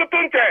fa no so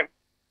tunchen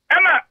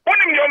ana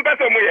onim yo be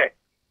se mo ye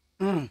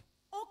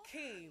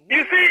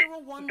you see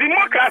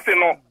democracy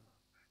no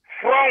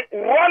from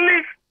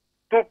Rawlings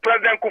to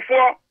President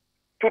Kufuor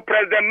to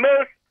President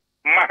Mills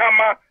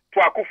Mahama to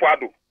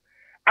Akufo-Addo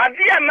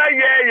adia na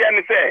ye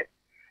ni say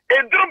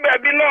edru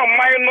baby no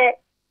man no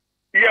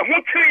ye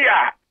hutri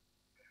ya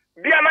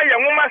bia na ye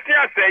nwoma se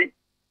asai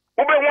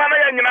ube hu na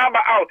ye nyina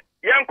ba out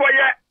ye nko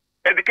ye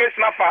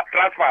educational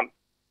trust fund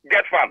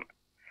get fund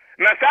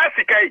na sa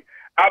sikai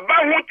aba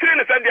hutri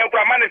ne se de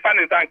nkura mani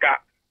fund tanka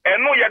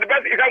eno ye the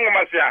best ika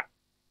nwoma se a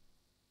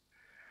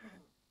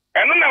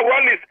eno na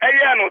one is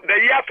no the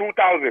year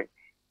 2000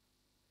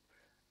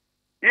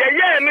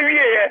 ye no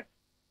ye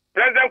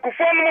President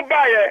Kufuor no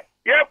ba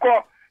ye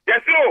ko ye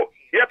so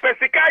ye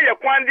pesika ye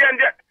kwande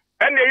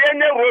and the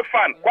yenye road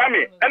fan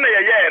Kwame and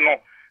the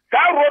no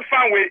that road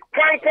fan we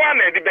kwan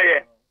na di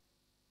beye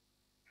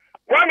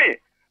Kwame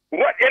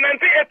what in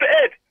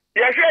 1988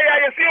 ye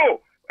share ya see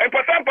o and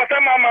percent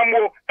mama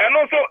mo and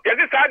also ye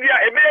this adia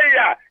e be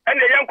ya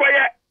and the yenko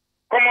ye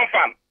common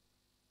fan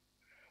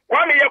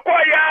Kwame ye ko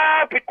ya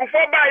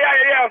Kufuor ba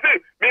ya say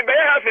me be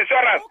have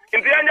insurance in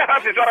the yenye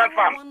have insurance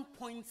fan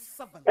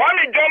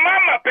Kwame jo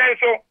mama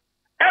penso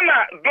and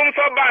dum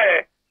so ba ye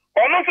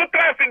ono so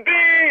trust di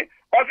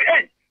of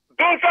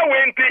don't so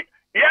wenti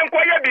yanko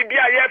ya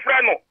bibia ye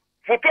frano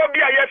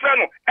photobia ye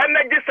frano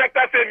energy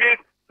sector service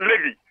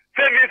levy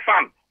service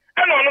fund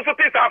and on so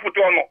tisa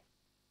photo no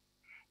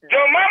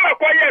jo mama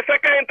kwa ye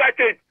second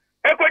interchange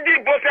ekoji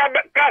bosia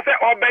ka se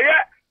obeye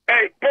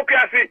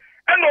pokrasi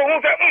and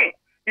on say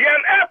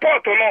yen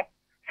airport no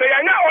say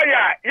yanya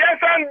oya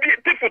yes and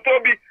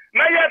tifutobi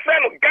na yes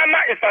and Ghana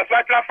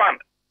Infrastructure Fund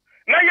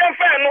na yes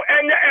and no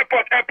enya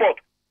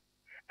airport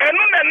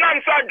enu na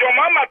nam sa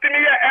jomama timi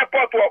ye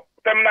airport wo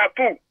terminal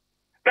 2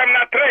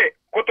 terminal 3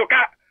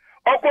 kotoka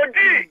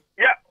okoji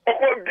ya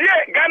okoji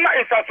Ghana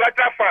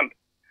Infrastructure Fund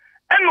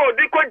eno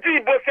di koji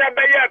bosia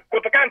beye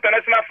kotoka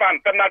International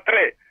Fund terminal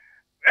 3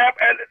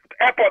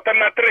 airport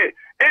terminal 3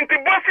 inti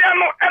bosia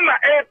no na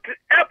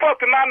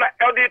airport na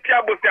LDT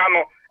bosia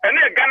no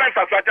ene Ghana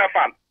Infrastructure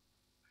Fund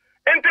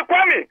inti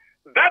Kwame,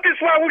 that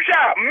is why we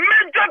share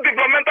major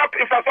developmental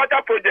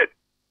infrastructure project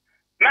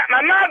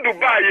na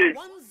Dubai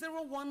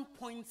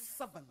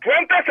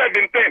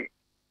 2017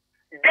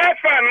 gas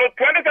fund no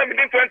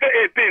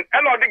 2017-2018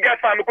 and all the gas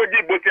fund ko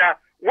di bosia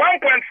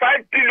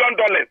 $1.5 billion.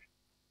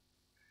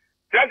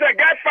 Just a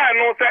gas fund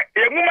no say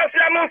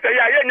emumasia no say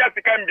ya nya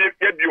sika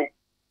mbie bio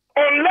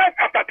unless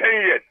after 10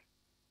 years.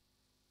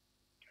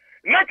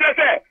 Not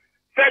say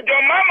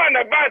your mama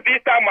na ba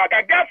this time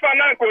aka gas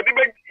fund ko di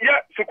be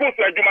ya sukuu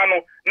so adwuma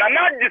no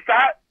na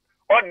disa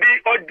or the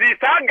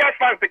gas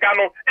fund sika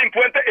no in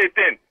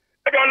 2018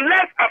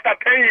 unless after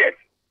 10 years.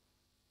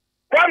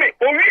 Kwame,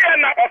 owi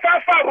na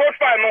ofafa road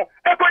fund no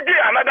ekoji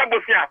another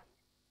bosia.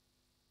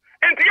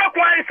 Enti ye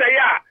kwan say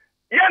ya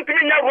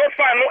yentimi nya road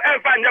fund no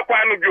emfa nya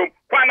kwan no biom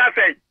kwana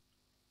say.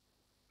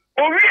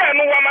 Owi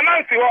no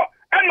wamanansi ho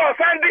eno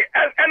sandi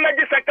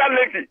energy sector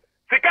levy.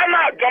 Sika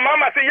na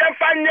jomama say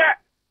yemfa nya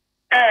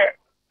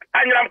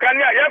anyam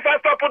kania yemfa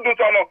stop do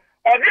so no.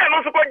 Odi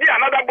no so koji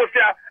another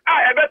bosia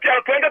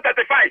ebetia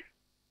 2035.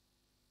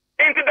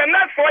 Into the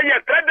next 4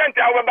 years, President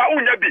Aweba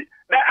Unyabi.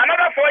 Then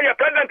another 4 years,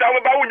 President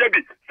Aweba Unyabi.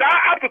 So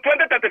up to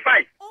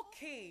 2035.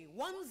 Okay,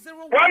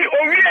 101. One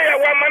Owiye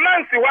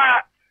Wamanansi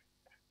wa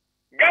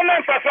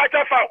Ghana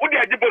Infrastructure Fund,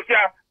 Udi Ajibosia,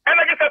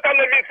 Energy Sector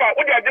Levy Fund,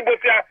 Udi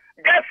Ajibosia,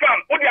 Gas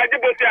Fund, Udi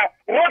Ajibosia,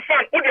 Road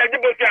Fund, Udi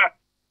Ajibosia.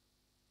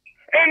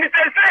 And it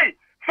say,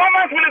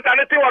 Farmers Minister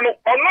Neti Wano,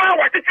 Ono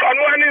Watiti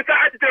Ono Anisa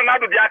Atiti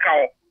Nadu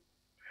Diakao.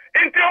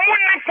 Into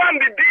Omuni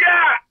Fund the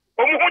Dia,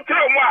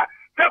 Omuhutre Omwa,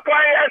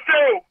 Sekwai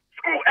SAO.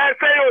 School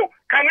SAO,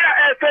 Kanya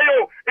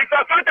SAO,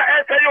 Infrastructure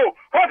SAO,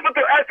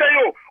 Hospital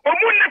SAO,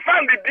 Omuni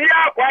Fund the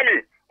Dia Kwame,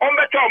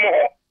 Ombechomo.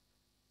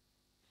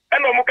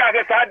 And Omuka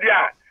Sadia,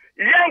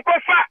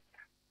 Yankofa,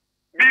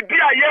 the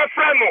Dia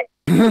Yefrano,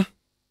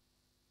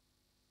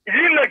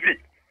 Yilevi.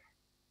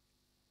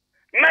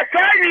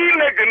 Nasai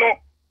Yilevi no,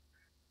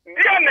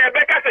 Dia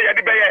Nebeka say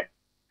Yadibeye.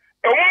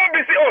 Omu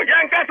BC, oh,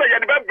 Yankasa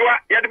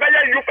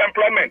Yadibaya Youth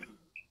Employment,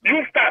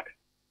 Youth Start.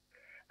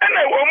 And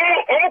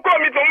Omu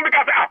commit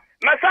Omubika.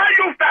 Now,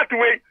 you start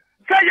way.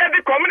 Say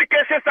the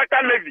communication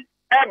sector levy.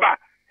 Eba.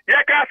 You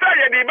can say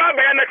the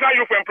national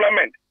youth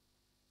employment.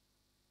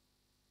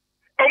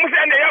 Almost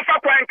any young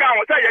point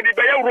count. Say the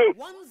Bayer road.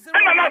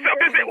 And another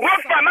busy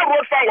road fan.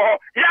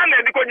 Yan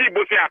the Koji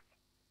Bosia.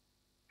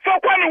 So,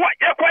 what you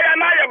acquire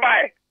now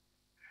by?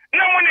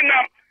 No money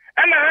now.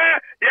 And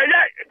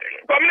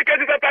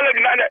communication sector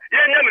levy.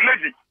 Yan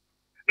levy.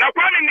 Now,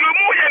 Kwame, you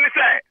move and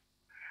say,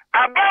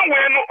 about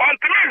when on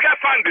 3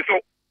 fund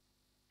so.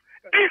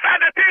 These are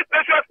the things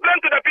that you explain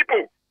to the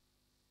people.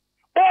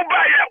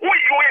 Over here,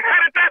 you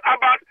inherited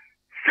about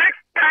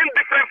 6-10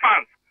 different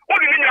funds.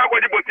 What do you mean you are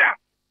going to do?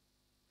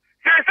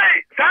 Say,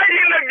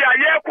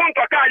 you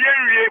kuntoka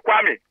ye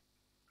Kwame.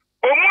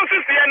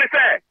 Omusu si eni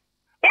say.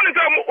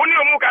 Oni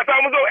omuka sa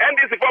omuzo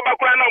NDC for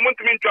bakura na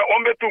omuntu mincho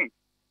ombetum.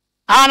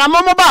 Na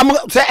momo ba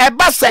se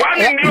eba se.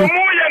 Kwame ni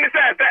omu ye ni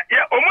say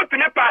omuntu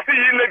me pass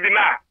yi levi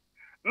na.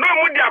 No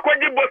mu di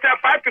akwaji bosa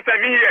 5 to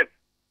 7 years.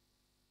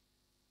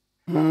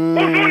 Who's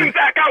in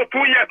that account 2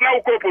 years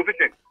now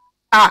co-position?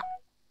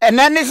 And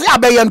then it's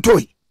Abia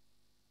toy.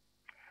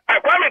 I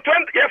Kwame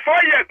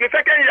 4 years, the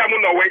second year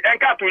I'm no way, and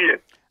 2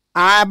 years.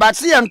 But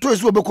see, I'm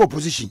toys will be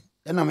co-position.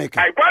 And I make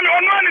I Kwame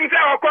on one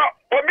himself,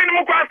 or been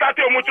Muka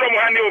started Mucho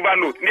Mohani over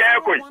note,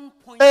 near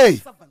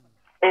Hey,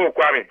 oh,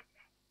 Kwame.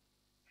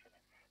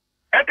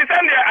 At the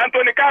end,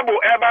 Anthony Cabo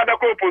about the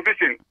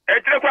co-position.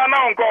 Actually,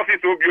 now on coffee,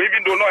 so you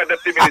even don't know at the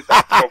 7 minutes.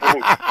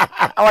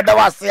 I wonder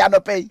what's the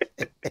other pay.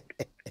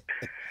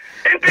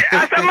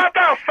 As a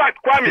matter of fact,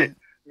 Kwame,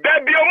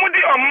 there be a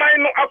moody on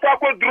mine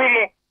aqua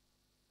drumo.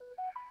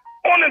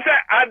 Only say,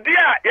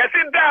 Adia, you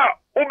sit down,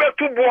 Ube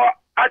Tubo,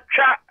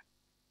 Acha,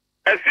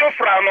 a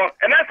Siofrano,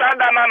 and that's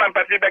Adana and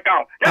Pacific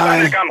account.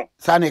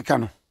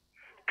 Sanekano.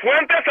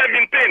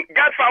 2017,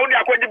 gas for Udi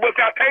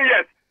Aquajibosia 10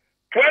 years.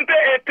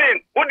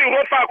 2018, Udi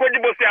Road for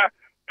Aquajibosia.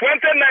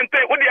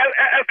 2019, Udi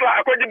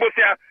Esla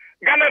Aquajibosia.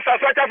 Ghana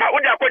Infrastructure for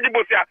Udi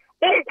Aquajibosia.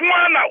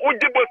 Unkwana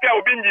Ujibosia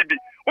Ubinjibi.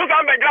 Who's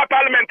on the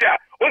parliament here?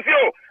 We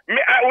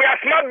are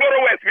smart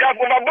borrowers. We have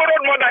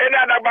overborrowed more than any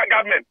other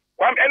government.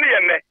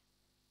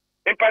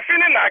 In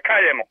Pasini na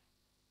Akye no.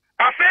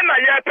 Afena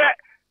yepe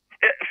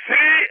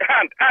free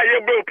hand.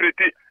 You go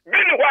pretty.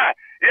 Meanwhile,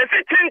 you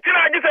see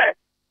chinchina gise.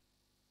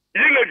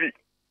 Yilevi.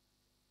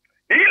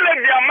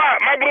 Yilevi ama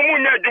mabrumu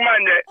nye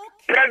jumanye.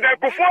 President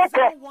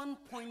Kufoko.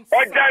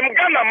 Oja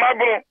Ghana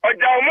mabru.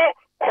 Oja umo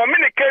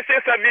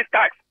communication service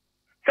tax.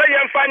 Say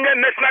yemfanye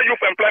national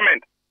youth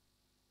employment.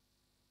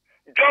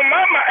 John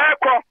Mama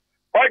Eko,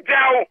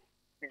 Ojao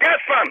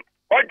gas fan,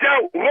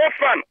 Ojao road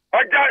fan,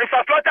 Ojao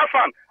infrastructure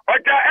fan,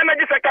 Ojao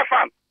energy sector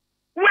fan.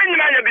 When you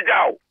know the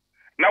Jao.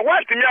 Now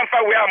what me am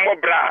fa we are more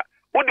bra.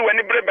 Who do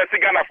any brave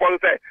Sigana for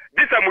say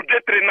this a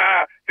mujetri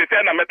na to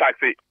say na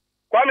metaxi.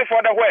 Kwame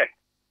for the way.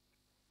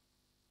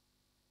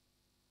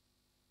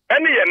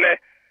 Any yene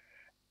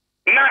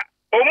na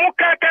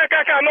omuka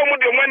kaka no mu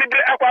de omani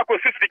bre akwa ko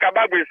sisika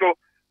bagwe so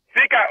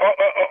sika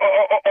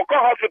oko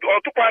hospital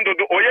otukwando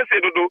do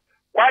oyese dodo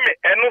Kwame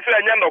enu fe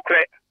anya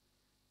nokre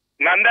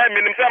na nda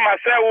minim se ma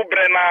se wo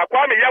bre na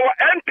Kwame yawo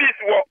MPs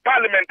wo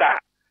parliament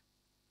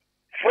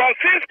from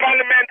 6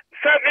 parliament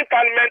 7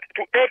 parliament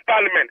to 8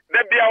 parliament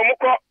there be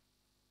omuko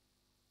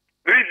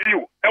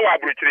review e wa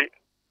abrochiri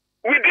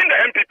within the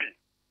MPP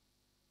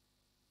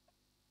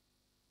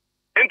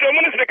into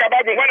municipal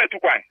bagwe wana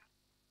tukwan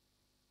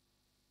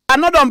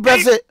another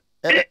person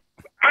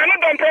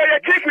another prayer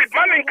chief with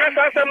man in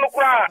Kasa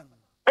Nkrumah.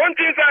 One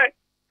thing say,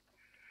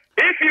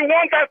 if you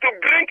want us to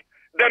bring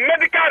the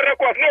medical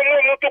records, no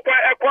more to kwa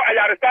ekwa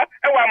ayarista,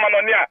 ewa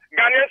manonia,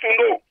 Ghanaians will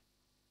know.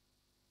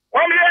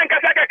 Kwame in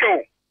Kasa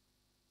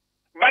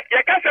but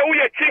yakasa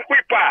uye chief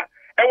whipper,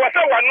 ewa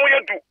sa wanu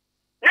yedu.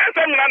 Yes,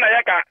 I'm nana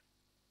yaka.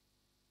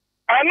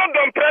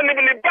 Another prayer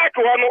ni back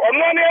one or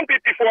no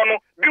MPP for no,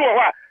 do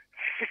what?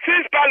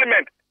 Since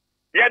parliament.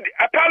 Yeah,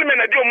 a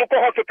parliament a deal muko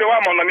hospital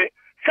money.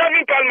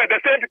 7 parliament the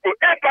same people,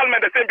 8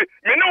 parliament the same people.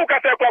 Me no ka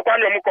say kwa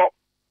muko.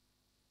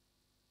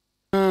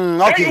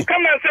 Okay. You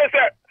come and say,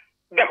 sir,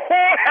 the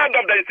whole head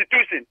of the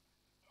institution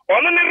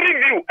on the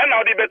review and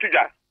how the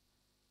betuja.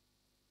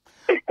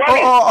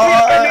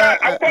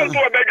 I come to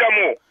a beggar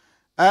more.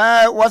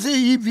 Was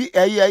he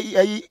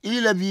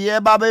levy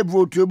babe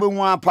vote to be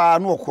one pa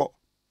no ko.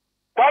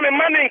 Kwame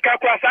money in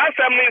Kakras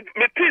assembly,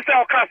 me peace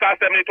our class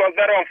assembly, it was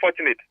very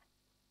unfortunate.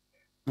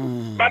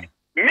 But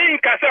me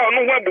kasa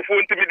onu ho bufo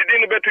ntimidide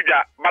no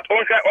betuja but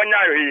on say onya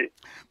yo yi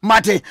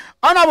mate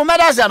honorable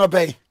medase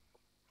anope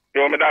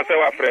yo medase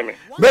wa frame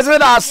bezwe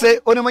da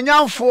ase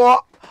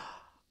onimanyamfo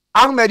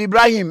Ahmed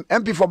Ibrahim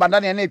MP for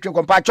Bandane na etwe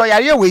kompa cho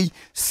yare we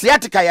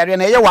siatica yare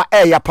na ye wa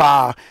ya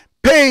pa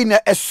pain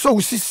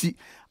eso sisi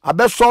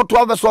abeso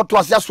to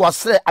ase so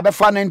asre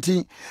abefa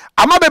 19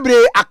 ama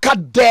bebre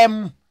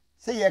akadem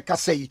say ye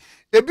kasei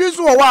ebi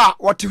so wa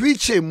what we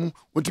chemu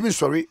otimi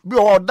sorry bi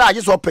o da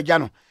je so pagya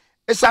no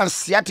esan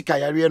siatica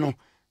yare no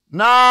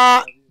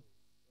na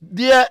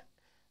de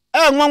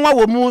nwanwa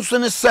wo mu so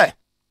ne se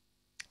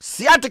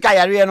siatica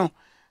yare no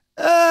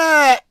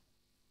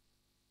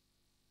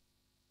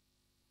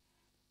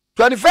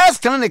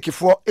 21st clinic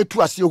for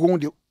etu ase ho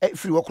de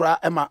free wokra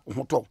ema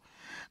hoto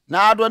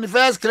na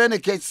 21st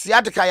clinic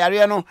siatica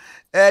yare no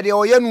de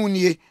oye nu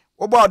nie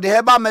obo de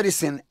herbal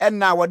medicine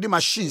na wodi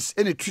machines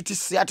ene treat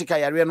siatica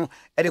yare no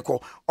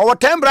edeko owo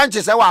 10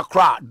 branches e wa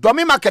Accra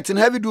domi market in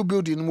heavy do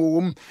building mo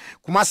wom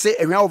kuma se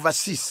ehwa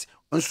overseas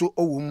nso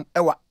owum e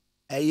wa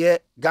eye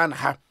Ghana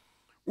ha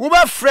wo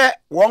ba frɛ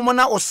wo mo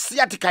na o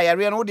siatica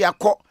yare no de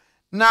akɔ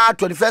na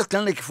 21st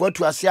clinic for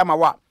to asia ma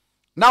wa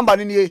number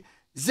ni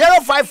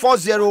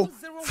 0540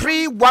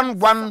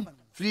 311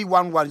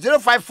 311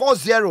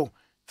 0540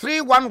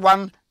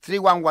 311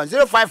 311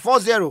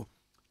 0540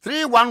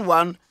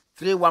 311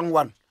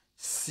 311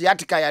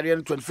 siatica yare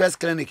 21st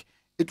clinic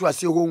it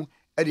was your home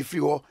at the free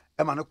ho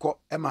ema no ko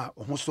ema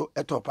ho so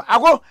etopa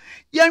ago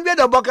yen we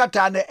the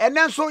bokata na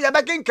enen so ye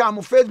bekin kan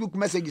mo Facebook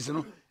messages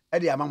no e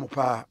de ama mo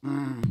pa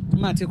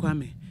mate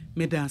Kwame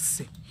me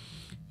danse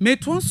me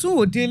to so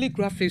o daily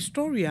graphic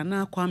story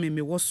na Kwame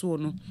me wo so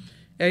no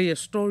e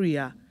story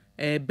a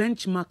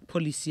benchmark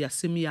policy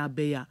asemi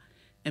Abia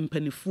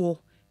empanifo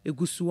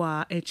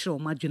egusuwa ekire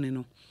omadwene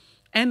no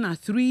and a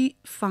 3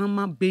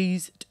 farmer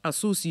based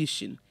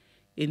association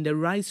in the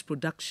rice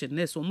production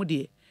nes omo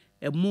de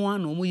emoa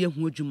na omo ye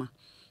hu adwuma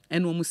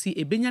and omo si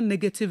ebenya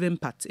negative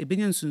impact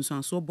ebenya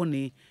nsunsuanso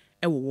bone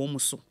ewo wo mo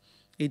so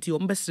enti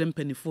omo besre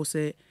empanifo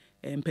se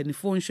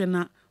empanifo nhwe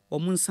na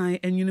omo nsan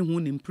enwene hu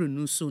ne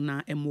mprenu so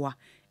na emoa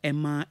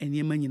ema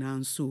eniema nyina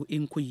nso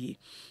enkoyie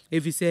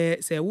efi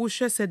se wo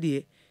hwe se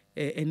de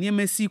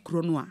eniema si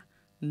kro no a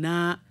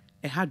na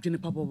hadwene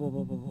papa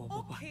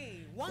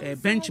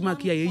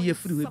benchmark ya ye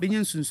free we benya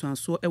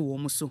nsunsuanso ewo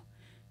mo so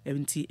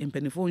enti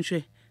empanifo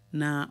nhwe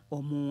na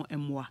omo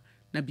emoa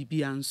na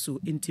bibia nso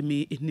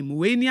intime enim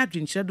we ni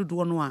adwenkyere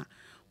dodo no a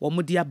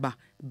omo di aba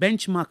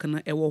benchmark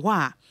na ewo ho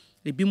a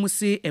ebi mu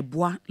se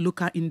eboa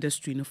local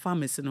industry no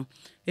farmers no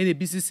ene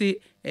bi se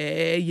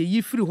ye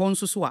yi free ho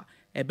nso so a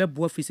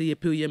ebeboa fi se ye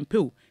pe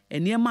yempeu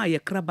eniema ye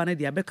kraba na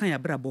de abeka ya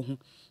brabo ho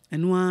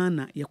eno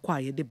na ye kwa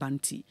ye de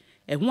banti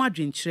ho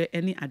adwenkyere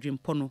ene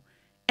adwempo no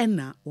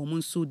ena womo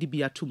nso di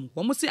bia tum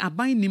womo se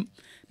aban nim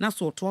na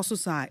so to so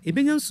sa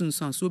ebenya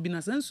nsunsuanso bi na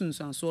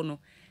nsunsuanso no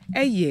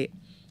eye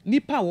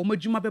nipa womo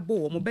adwuma bebo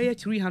womo beye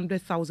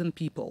 300,000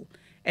 people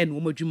en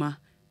womo adwuma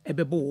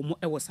ebebo womo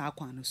ewo sa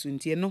akwa no so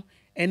ntie no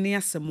ene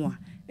asemo a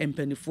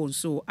empanifo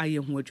nso aye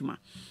ho adwuma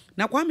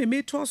na Kwame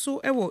me to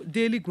so ewo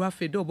daily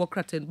graphic do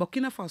Bokraten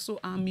Burkina Faso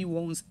army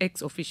warns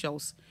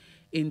ex-officials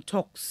in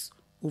talks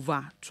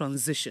over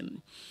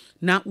transition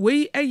na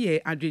we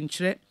eye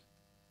adwenkyere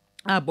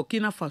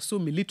Burkina Faso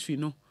military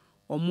no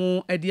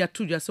omo edi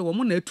atuja se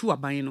omo na etu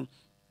aban no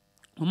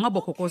omo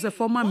abokoko se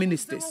former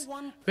ministers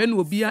when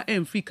obia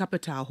free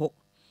capital ho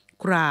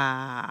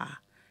kra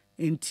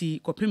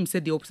enti kopem se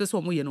de opse se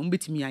omo ye no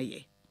mbetimi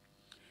aye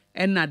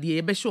enna de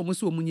ye be hye omo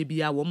se omo nye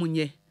bia wo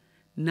nye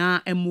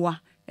na emwa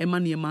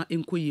ema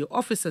enkoye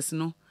officers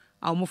no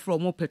omo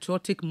from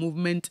Patriotic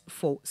Movement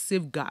for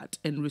Safeguard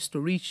and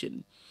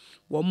Restoration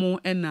womo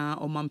ena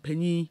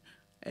omampanyi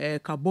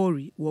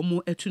Kabori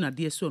womo etu na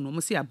de so no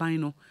omo se aban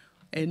no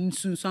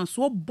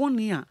ensunsanso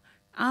boni a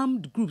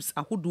armed groups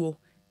ahodo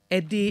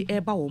ede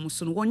eba womo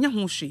so no wonya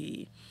ho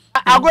hwe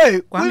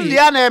Akye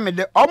kulia na me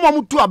de omo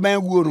mutu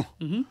aban guo no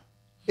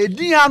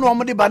edin ya no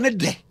omo de ba ne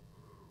de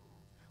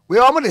we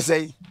omo de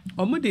say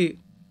omo de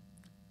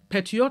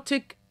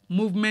Patriotic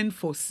Movement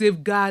for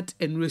Safeguard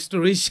and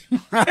Restoration.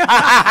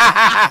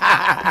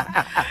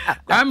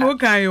 Kwame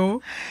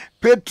okayo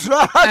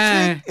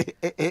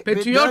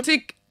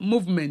Patriotic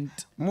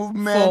Movement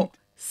for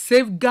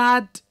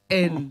Safeguard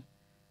and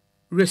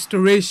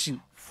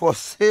Restoration. For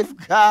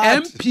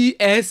Safeguard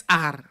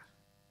MPSR.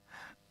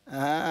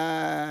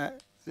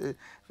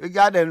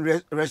 Safeguard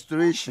and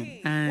Restoration.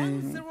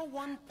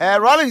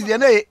 Rollins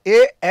the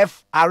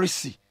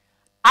AFRC.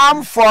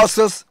 Armed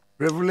Forces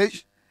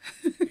Revolutionary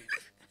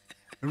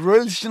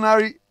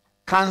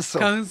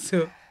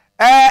Council.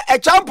 A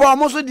champion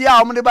almost the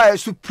army by a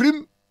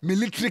Supreme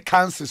Military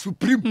Council.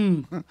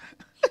 Supreme.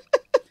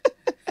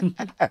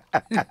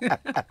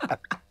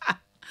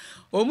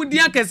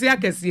 Omudia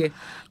kese.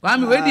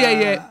 Kwame we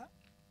dey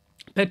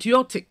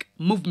Patriotic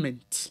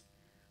Movement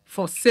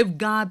for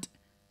Safeguard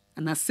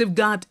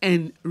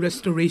and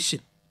Restoration.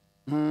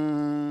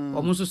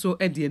 Almost so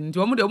edie nti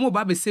omo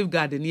ba be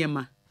safeguard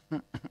niema.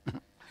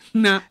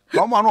 Na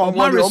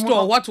omo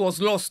restore what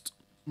was lost.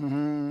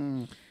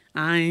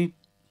 I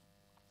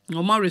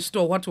no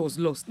restore what was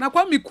lost. Na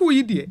kwa mi ku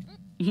yi de.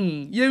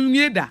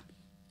 Yenwie da.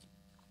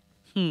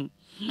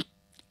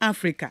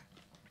 Africa.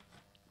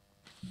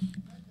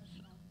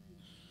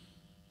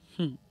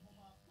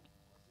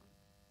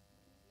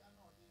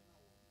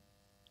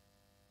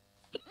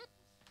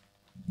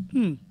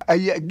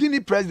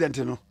 Guinea president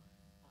no.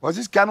 Was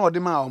this can or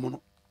the ma omo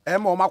no.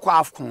 O makwa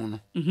afkon no.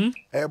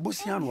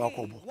 Busia no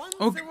akobo.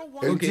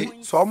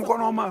 Okay. So omo ko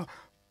no ma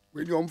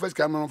we di first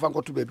camera fan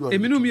ko to be do.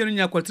 Emi no mi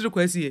nya kwatire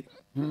kwasi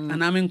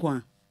ana me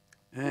nko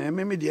a.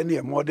 Me de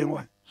na modern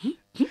one.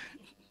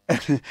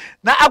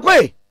 Na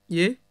Akye.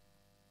 Ye.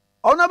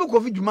 Ona be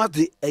Kofi Juma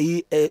de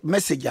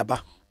message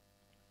aba.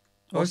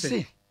 O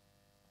say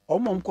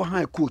omo mko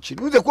han coach.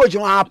 No the coach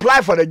wan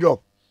apply for the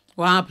job.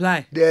 Wan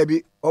apply. There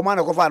be o man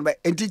ko fan be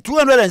enti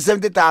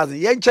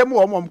 270,000 yen chem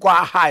omo mko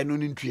high no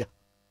ntua.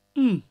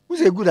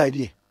 Who's a good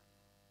idea?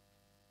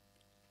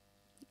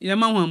 Ye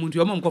ma ho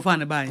amuntu omo mko fa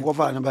ne bae. Ko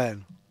fa ne bae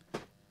no.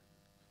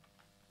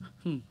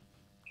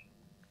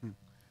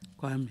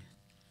 Kwame.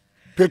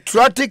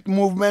 Patriotic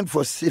Movement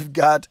for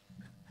Safeguard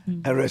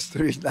and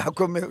Restoration.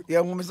 Okay,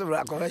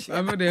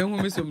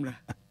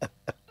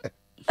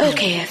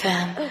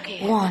 FM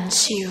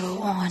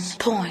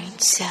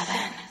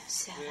 101.7.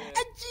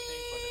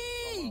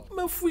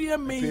 Mafuya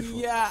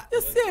meya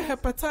yesi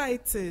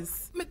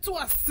hepatitis meto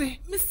ase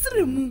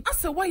mesremu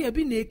asa waya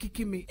bi na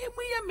ekikime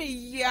emuya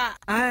meya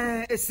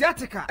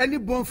sciatica any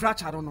bone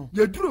fracture no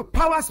yeduru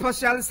Power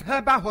Specialist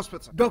Herbal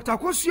Hospital Dr.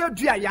 Kosua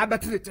Dua ya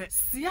betrete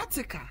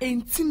sciatica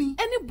entini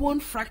any bone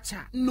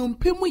fracture no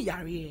mpemu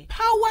yare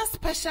Power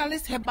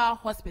Specialist Herbal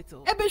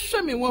Hospital ebe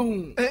hwe me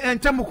wahu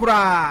entem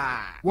kura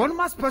one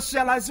ma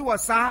specialize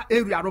wasa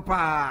area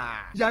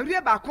ropa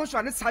yare ba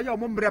konso ne saye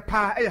omombre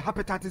pa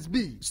hepatitis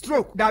B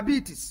stroke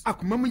diabetes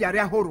akumamu yare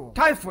ahoro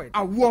typhoid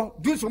awo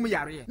dunso mu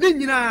yare ni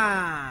nyina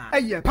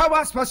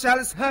Power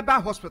Specialist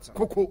Herbal Hospital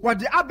koko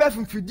wode abef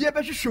mfidie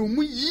be hwehwe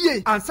mu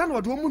yie ansa na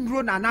wode mu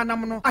nduro na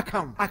nanam no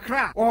akam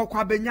Accra o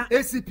kwabenya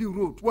ACP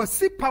Road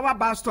wasi Power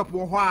Bus Stop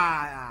wo ho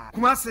a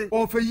Kumase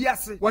o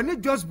feyase woni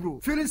Josbro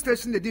filling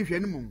station de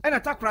hwenu mu ena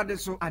takra de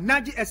so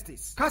Anaji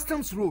Estates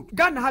Customs Road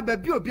Ghana ha ba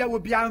bi obia wo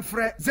bia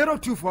mfre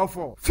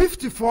 0244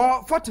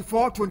 54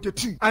 44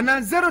 22 and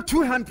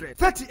 0200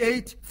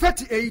 38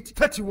 38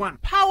 31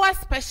 Power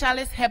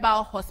Specialist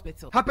Herbal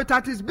Hospital.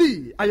 Hepatitis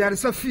B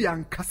ayaresa fi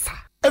ankasa.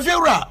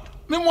 Efiura,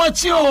 me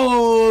mwachi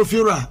o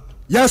Efiura.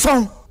 Yes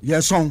on.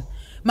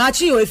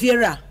 Machi o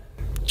Efiura.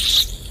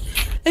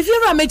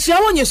 Efiura me chia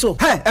wonye so.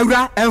 Hey,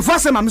 Ewura,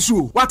 enfase ma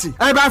msu. Wati?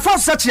 E ba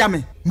force se chia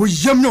me. Mo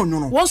yem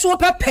no. Won so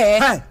pepe.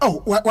 Hey,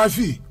 oh, wa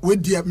fi, we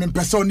die me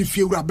pese oni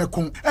Efiura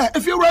bekon.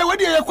 Efiura we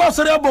die ye kwa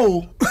sori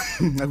abo.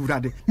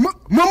 Ewura de.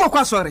 Mo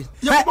kwa sori.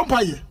 Ye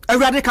pompa ye.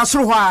 Ewura de ka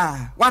soro ho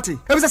a. Wati?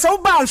 E be se wo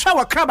ba hwa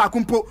wa kraba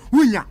kumpo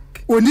wunya.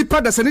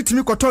 Onipa da sane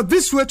timi koto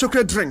this way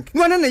chocolate drink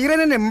no ne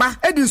yire ne mma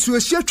edi nsuo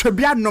hie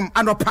twabia nom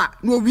anopa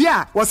no wi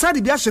a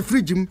wasade bia hye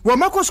fridge mu wo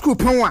mako school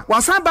pon a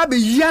wasan ba be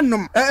yia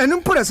nom enu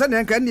mpore se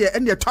ne nka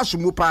ne twaso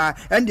mu pa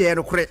ende ye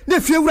rekore ne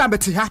fie wura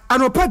beti ha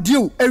anopa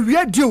dio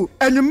awia dio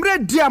enumre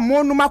dia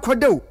mo no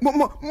makodeo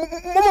mo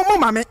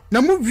mame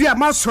na mu wi a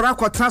ma soro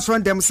akotra so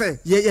ndem se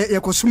ye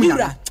kosum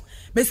ya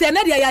Me say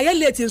na dia ya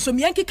late so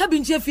me yanki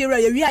kabinje fiera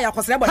ya wi aya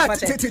kwasra body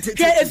fate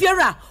ke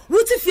fiera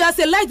wuti fia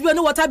say light bi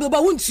no water bi oba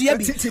wuntua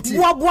bi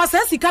wo boa say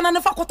sika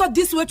na fa koto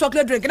this way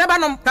chocolate drink na ba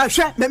nom ka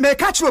hwe me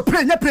catch you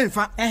pray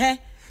fa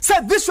say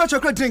this way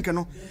chocolate drink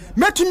no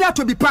metumi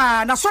ato bi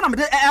pa na so na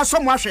me so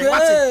mo ahwe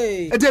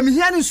wate e de me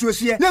hia ne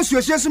nsuosie na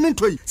nsuosie so me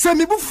ntoi say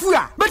me bufu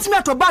a betumi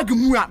ato bag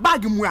mu a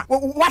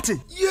wate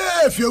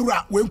yeah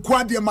fiera we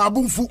nkwa de ma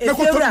abunfu e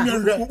ko to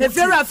nwenre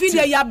fiera fi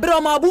de ya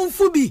bre ma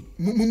abunfu bi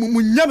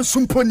munyam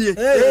sumponie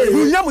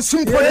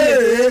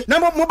na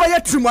mo ba ya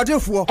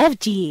trimodefo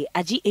FG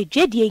agi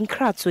ejwedie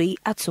nkratoi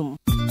atom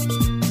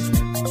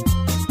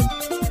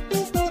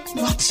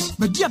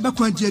Media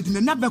bakwan di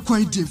edina na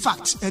bakwan di in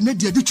fact ene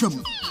di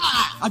edutwam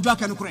adwa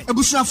ka no kure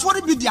ebusuafo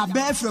re bi di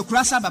abefre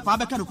kurasa bapa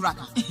beka no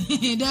kuraka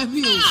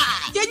David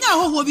yenya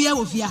hoho bi ya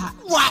wo fia ha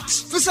what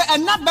fise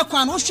ena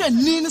bakwan wo hwe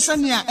ni ne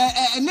sane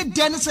ene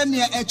de ne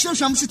sane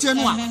chirhwam site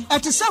no a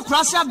ete se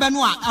kurasa ba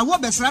no a awo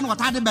besra no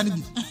wata de ba no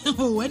bi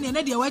oh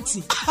ene de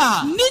wati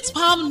neat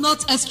palm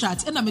nut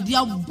extract ena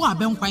media bo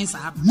abenkwan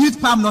sa neat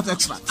palm nut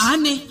extract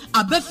ane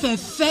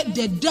abefefe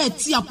de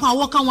dirty apa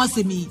awoka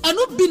wasemi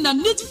eno bi na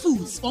neat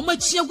foods o ma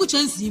chia gu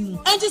chansi mu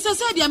enti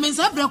se dia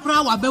mensa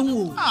brekora wa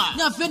benwo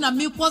na fe na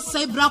me ko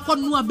sai brakọ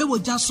no abewo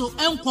jaso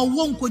enko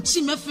wo nko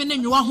chi mefe ne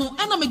nwa ho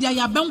ena me dia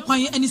ya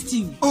benkwan ani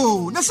steam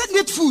oh na se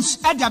neat foods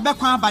e dia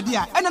bekwan abade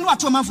a ena no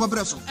ato manfo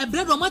bre so e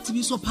bre do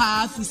matibi so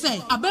pa fi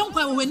say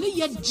abenkwan wo ne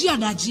ye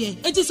giadaje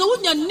enti se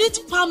wonya neat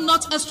palm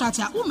nut extract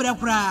a wo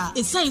mrekora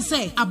e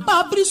say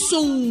aba bri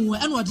so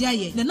ena ode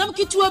aye na nam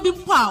kituwa bi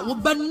mpo a wo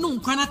banu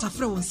nkwan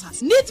atafre won sa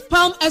neat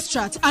palm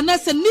extract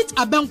anase neat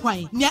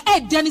abenkwan ne e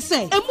de ne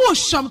say emu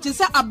sham te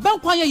say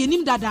abenkwan ye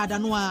nim dadaada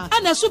no a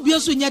ana so bie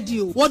so nya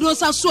dio wodo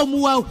sa so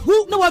mu wa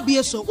hu na wa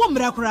bie so wo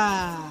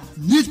mrekora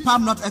neat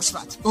palm nut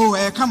extract oh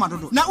come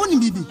on na oni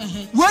bibi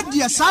what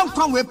dia sound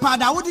kwan we pa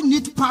da wo di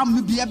neat palm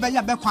no bia be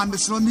ya be kwan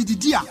mesro mi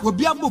didi a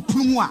obi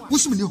abopunu mu a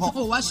wosum ni ho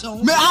oh wa so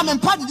me am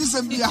pa di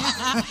sem bia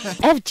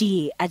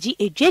FG agi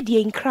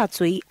ejwedie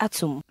nkratoi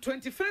atom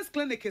 21st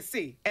clinic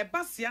say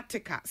eba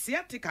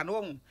sciatica no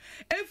ho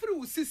every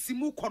usisi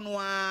mu kono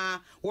a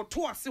wo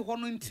to ase ho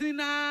no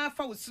ntina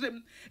fa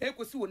usrem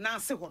ekosi wo na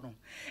ase ho no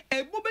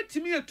ebo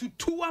betimi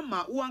atutu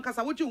ama wo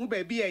ankasa wo hu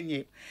ba bia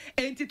enye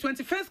enti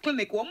 21st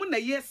clinic wo mu na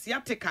yes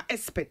sciatica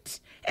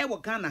expert e wo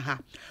Ghana ha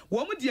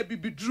wo mu de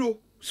bibiduro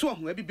so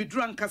ho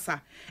bibiduro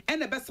ankasa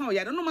ene besa o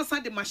ya no masa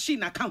de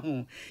machine aka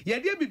ho ya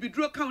de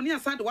bibiduro ka ho ne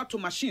asa de wato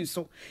machine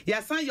so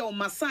ya san ya o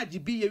massage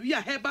bi ya wi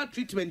a herbal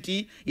treatment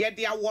ya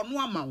de awono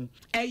ama ho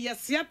e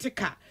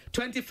sciatica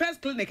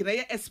 21st clinic na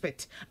ye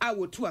expert a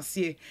wo tu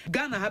ase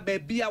Ghana ha ba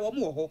bia wo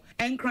mo ho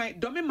enkran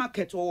domi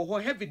market wo ho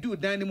heavy do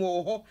dan ni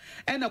mo ho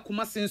ena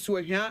kuma senso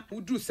ahia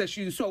udu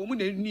session so wo mo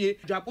na nie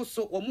dwabo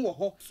so wo mo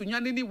ho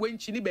sunyane ni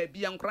wenchi ni ba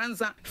bia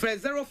nkranza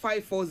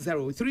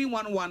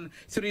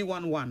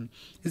 0540311311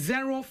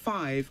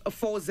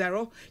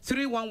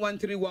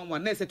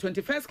 0540311311 na say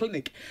 21st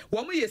clinic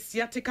wo mo ye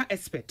sciatica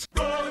expert.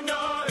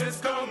 Bronya is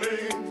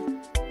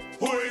coming.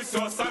 Who is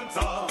your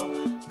Santa?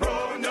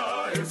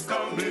 Bronya is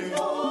coming.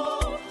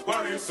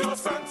 Where is your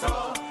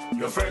Santa?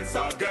 Your friends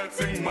are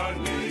getting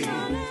money.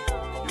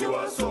 You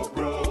are so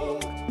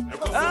broke.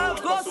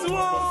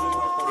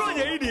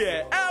 Bronya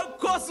idiot.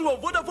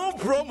 Vodafone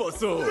promo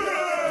so.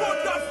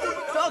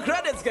 Vodafone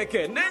credits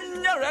keke.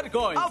 Nenya red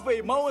coin.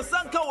 Afi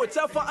mawasanka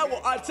wachafa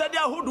awo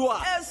achadia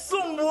hudwa.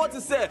 Esum what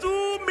to say.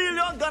 2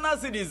 million Ghana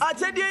cedis.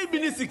 Achadia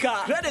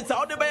ibinisika. Credits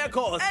out the buyer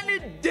cost. Any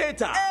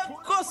data.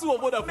 Kosu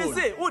Vodafone. Me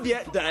say,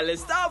 udie dial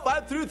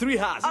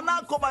 *533#. And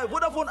now call my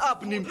Vodafone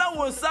app nim. Now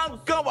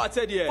wasanka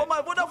wachadia. For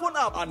my Vodafone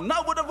app and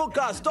now Vodafone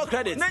card stock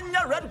credits.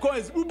 Nenya red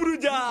coins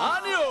ubruja.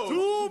 Anio.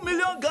 2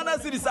 million Ghana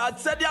cedis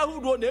achadia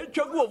hudwa ne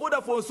chegu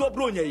Vodafone so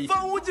bronya.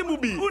 Fa uji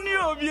mubi. Uni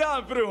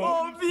obia freo.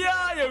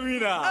 Obia ye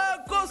wina.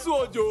 Kosu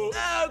ojo.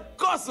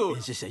 Kosu.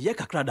 Nsheshe ye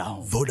kakra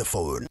down.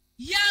 Vodafone.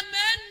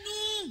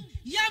 Yamenu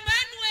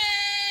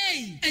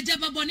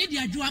ejaba boni di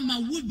adwa ma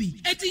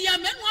wubi eti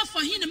yamenu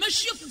afahin na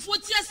mahwie fufuo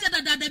ti ase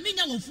dada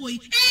minya wofoi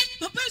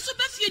papa so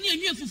bafie ni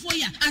anwie fufuo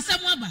ya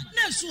asam aba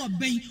na so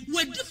oben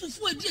wadi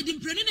fufuo edi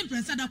mpreni ne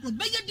mpresa da kro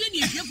beye de ni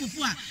ehwe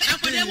fufuo a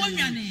akwade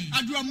wonwane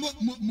adwa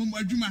mo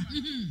adwuma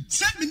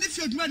se me ne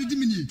fie adwuma de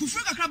mini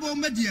fufuo kakra ba o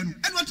madie no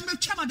eno to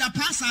metwa ma da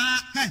pasa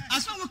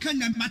asam wo kan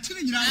na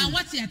matire nyira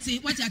what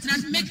ate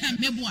make am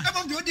meboa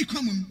ebo de odi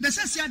komum na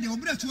sese ade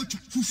obra to otwa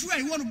fufuo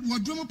ai won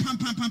wodwo pam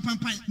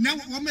na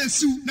wo ma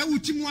siu na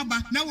wotimu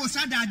aba na wo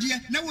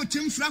sadade na wo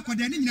temfra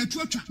kwada ne nyina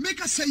tuatwa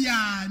make say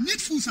ya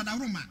need food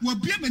sadaroma wo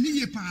bia mani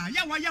ye pa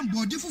ya wa ya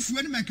mbode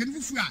fufuo ne mankani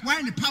fufuo a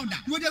wa ne powder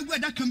wo de gu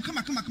da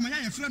kama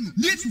ya frɛ no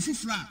need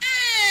fufuo a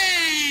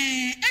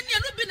Eni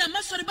anu bi na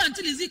masori ba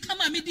until izi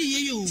kama me di ye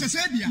yo.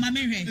 Sese bia. Mama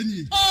hwe.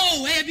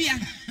 Oh, bia.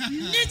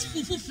 Neat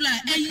fufu fly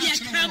eye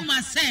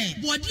kama say.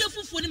 Body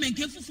fufu ni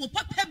menke fufu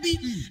papa bi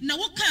na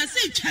wo kan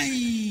say twan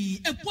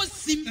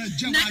eposim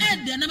na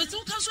ede na me se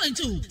wo kan so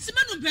ento.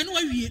 Simanu pe no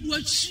wa wie no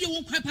ahie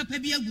wo kwa papa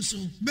bi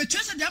aguso. Be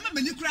chese de ama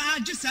mani kura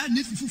agisa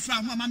neat fufu fly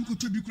ho ama me ko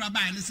to bi kura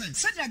ba ne say.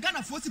 Se de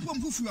Ghana for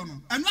sipom fufu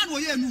no. Enu an wo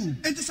ye nu.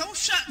 Enti se wo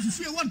hwa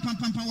fufu e won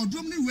pampampa wo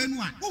dom ni we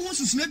nu a. Wo ho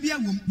susuna bia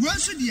wom. Wo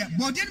nso de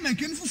body ni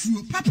menke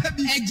fufu papa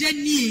bi. Eje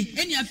nie.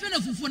 Eni afi na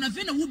fufu na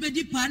afi na wo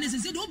bedi pa ne se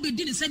de wo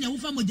bedi ni se ne wo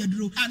fa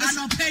mojaduro.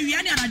 Ano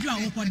pawia ne anadwo a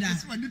wo koda.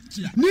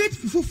 Need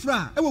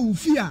fufura e wo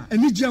wufi a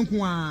eni gye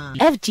nko a.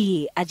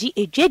 FGA agi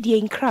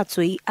ejwedie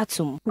nkratoi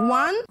atum.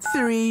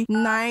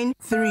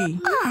 1393.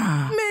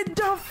 Me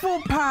dofo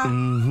pa.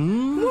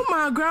 Wo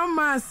ma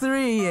grandma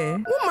sriye.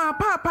 Wo ma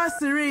papa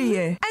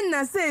sriye. And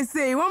na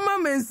say wo ma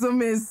menso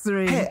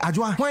mesri. Hey,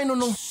 Ajwa, why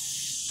no?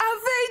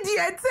 Ave die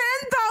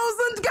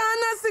 10,000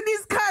 Ghana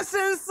cedis cash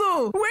and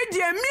so. We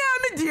die me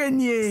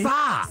nie.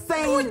 Sa,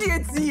 say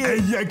die tie.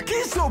 Hey,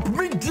 Kisop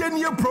me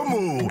die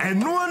promo. And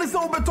no one is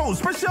over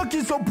special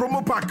Kisop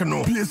promo pack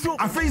no. Pieso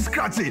a face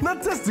scratch. Na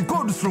test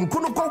code from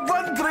Konoko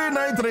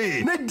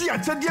 1393. Na dia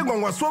chadie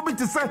gwa so bi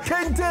te say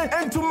kente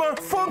entuma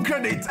phone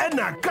credit and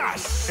na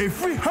cash. A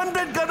free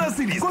 100 Ghana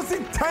cedis. Cost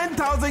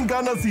 10,000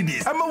 Ghana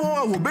cedis. Ama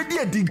wo be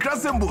dia di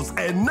symbols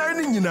and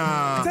 9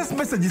 nyina. Text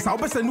messages a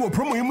obese no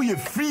promo yemu ye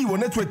free wo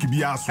network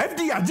bia so.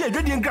 FD age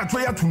adwedie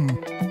nkratwa ya tum.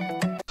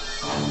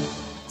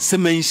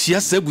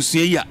 Semenshia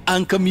sebusua ya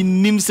anka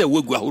minim se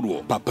wegu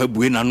ahoro papa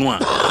bue nano a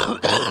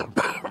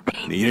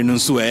ne yire no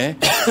so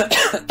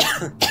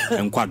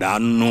enkwada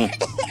no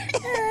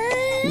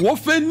wo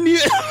fani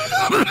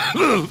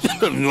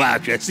no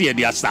ahwese ye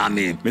dia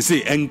same me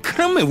say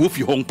Nkrumah wo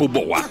fi honpo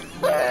bowa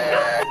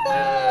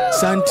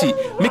santi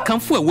me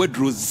kanfo a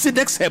wadro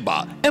Zedex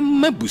Herbal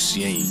emma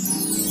busua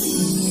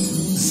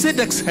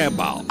Zedex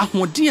Herbal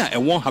ahoden a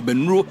ewon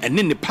habenuro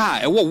ene ne pa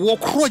a ewo wo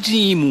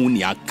krogin mu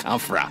ni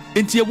akafra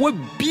enti ewo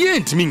bie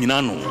ntimi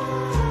nyina no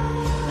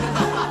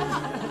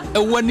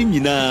ewo ni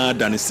nyina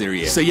dan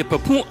serious say ye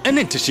papu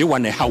ene ntehye wa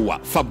ne hawa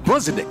fa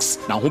Brozedex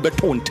na ho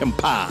beto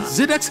ntempa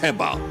Zedex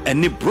Herbal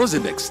ene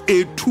Brozedex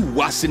e2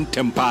 wasin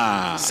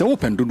tempa se wo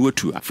pendodo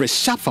atu fresh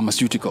sharp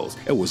pharmaceuticals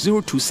ewo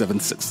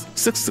 0276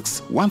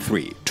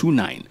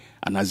 661329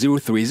 and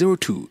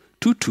 0302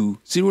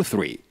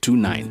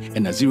 220329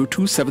 and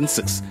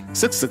 0276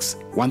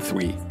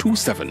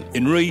 661327.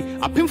 In Ray,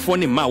 a pin for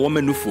ni ma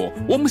woman for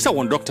one Mr.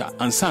 One Doctor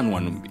and San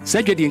One.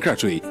 Sajadi and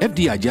Kratway,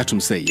 FDI Jatum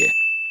say ye.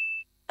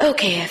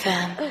 Okay,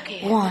 FM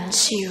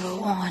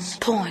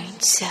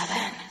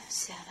 101.7.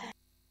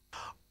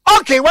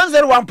 Okay,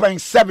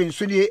 101.7.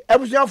 So the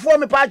ebusia for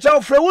me pa cha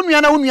ofre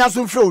unua na unua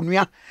so fre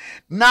unua.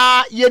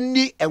 Na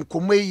yenni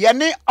enkomo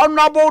yene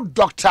honorable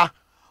doctor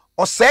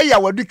Osaya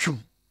Wadutwum.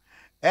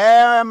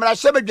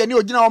 Mrashebedwani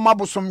ogina wo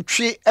mabosom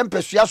twe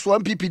empesua so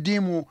MPPD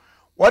mu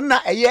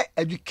wonna eye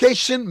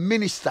education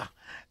minister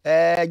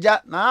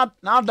ja na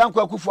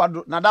danko akufo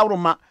ado na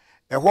dawroma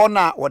eho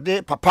na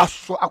wode papa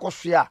so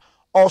akosoa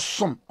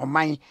osom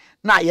oman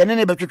na yene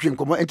ne betwetwe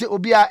nkomo enti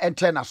obi a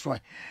ente na so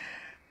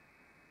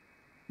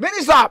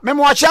minister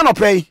memo acha no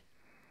pay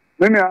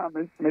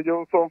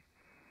mejo so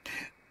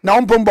na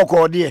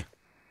omboko de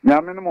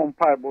nyame no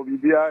mpa bo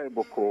bibia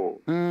eboko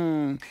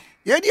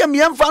yedi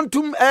amyemfa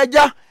ntum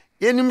eja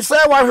yenim se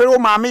wa hwere o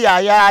maame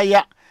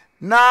ya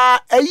na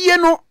aye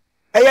no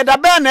eye da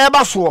be na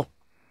eba so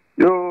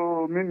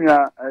yo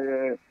minia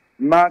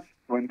March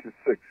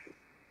 26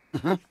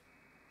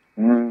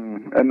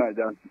 ena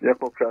ja ye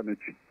kokra na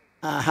chi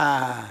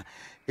aha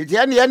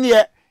itiane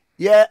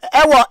ye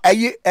ewo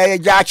aye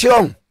ja chi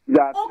on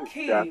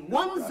okay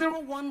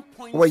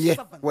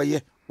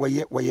 101.7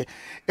 Woye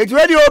it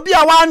ready obi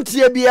a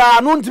wantie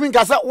bia no ntimi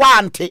nkasa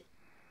wante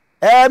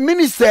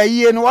minister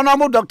yie no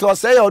honorable doctor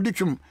say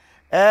Odutwum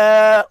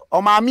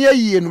omame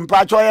yie no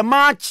mpacho ye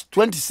March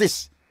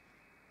 26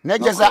 na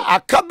jesa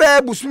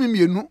akaba busumi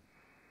mienu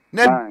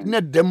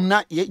na dem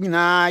na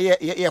nyina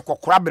ye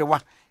kokora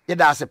brewa ye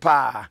da ase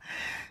pa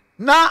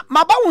na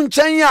maba wo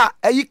nchen a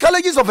ayi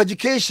colleges of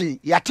education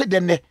yate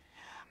denne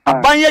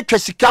aban ye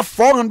twasika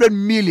 400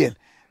 million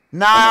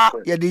na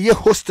ye de ye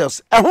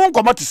hostels ehun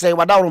komot say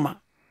wadawroma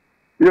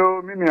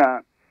yo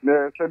minia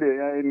le sede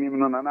ya enim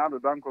no na do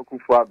danko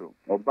kufuado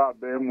oba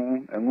ba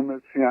mu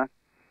enwumesua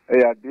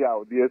ya dia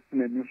odi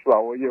esine ni so a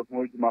wo ye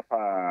ho adwuma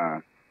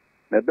pa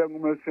na be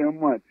enwumesua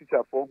mu a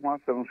teacher for ho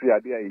asem so ya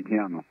dia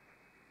ehia no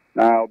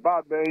na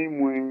oba ba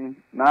mu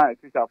na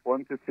teacher for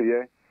ntete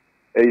ye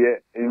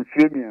eye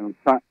enfemi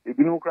nsa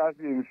ebinu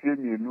krasi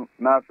enfemi nu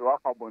na afi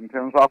wakwa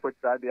bonten so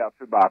akwetira dia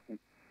afi baako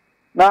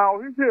na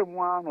ohihwe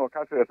mu a no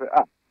ka se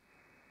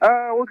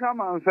wo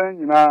kama nsan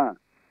nyina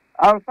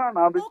ansa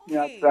na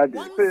abetia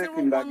tradia say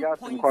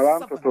kindergarten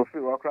kwaranto to fi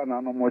wakra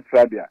na no mo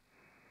tradia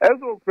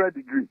ezo kra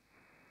degree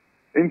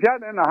intia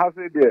na na ha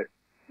say there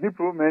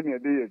diploma na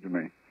dey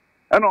adwuma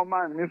and o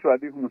man mi so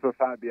ade hu so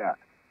sa bia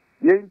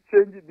ye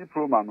change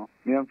diploma no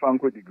me mfa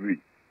nko degree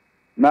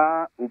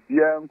na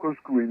obia nko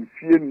school in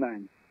fie 9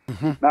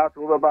 na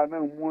to baba na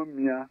mu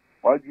mia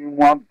waju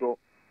mu ado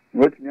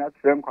wetumi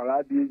atrem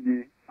kwala de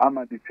yi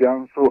ama de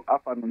pianso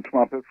afa no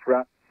ntuma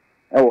pefra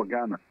e wo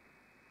Ghana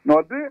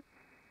no de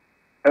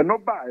eno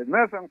ba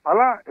na sen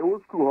kwala e wo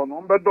school ho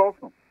no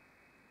mbedoso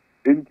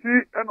enti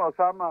eno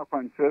sama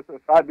akwanche se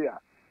sadia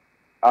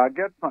a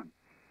get fan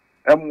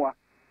emwa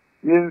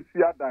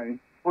yensi adan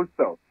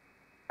hostel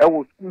e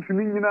wo school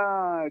fini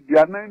nyina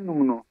duanan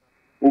num no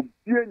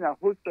obienya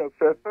hostel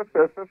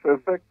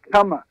fe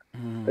kama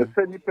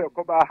e nipa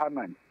ko ba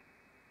hanan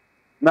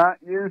na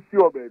yensi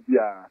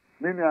obabia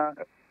nina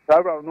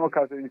sabra no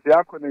ka se nsi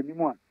akona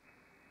nimu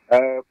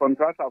a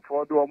contractor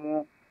for do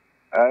mo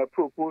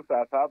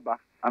proposal ataba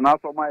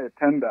anaso my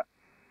tender.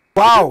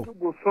 Wow.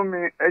 To so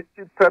me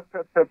echi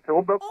pepe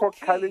obeko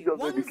college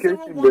of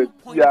education be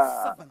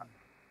ya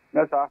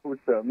na sa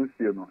hostel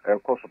musie no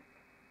ekoso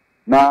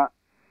na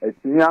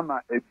etinya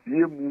ma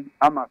ebiemu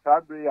ama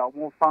sabre ya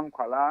mo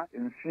fankwala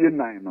mfie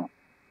nan no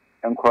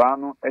enkwala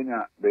no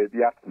enya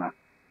beebi atna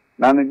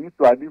na na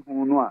nitu adi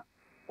hu no a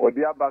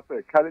odi aba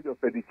so college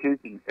of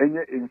education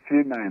enye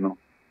mfie nan no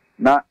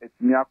na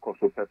etinya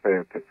koso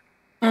pepe.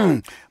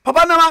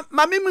 Papa na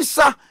mami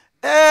musa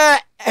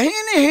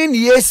hin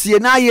yesie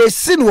na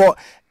yesi no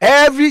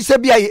every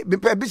sebia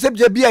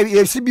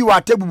yesi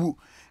wa tabubu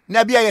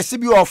na bia yesi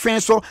bi ofen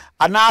so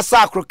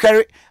anasa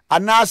akrokere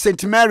anasa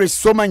St Mary's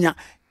so manya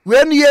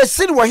when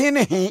yesi no hin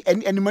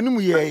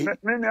animanum ye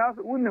me ask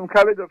unim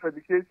college of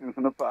education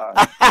so no pa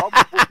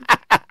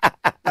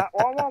na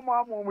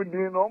omo mu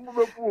din no mo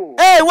befu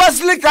hey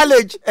Wesley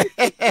College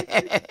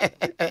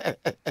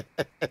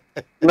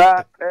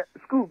na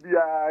school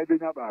bia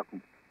edenya ba ku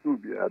school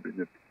bia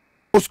edenya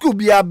school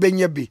bia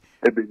benyabi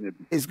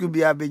school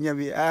bia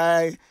benyabi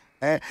ai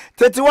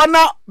 31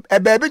 na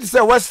baby to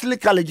say Wesley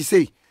College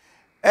say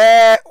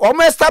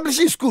o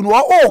establishing school no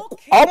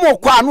o mo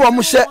kwa no o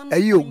mo hye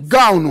ayo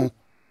gown no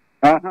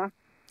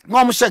no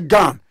o mo hye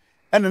gown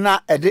ene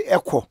na ede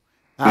ekọ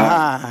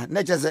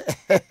na chese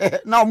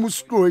na o mo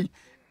school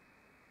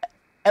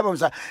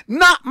ebomsa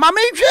na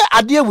mama hwe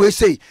ade we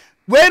say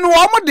we no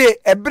o mo de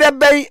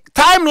ebreben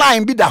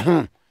timeline bi da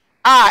ho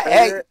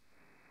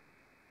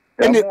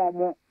ene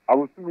I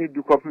was to read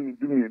the coffee and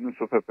do me no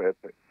so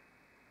pepe.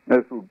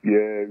 That's so be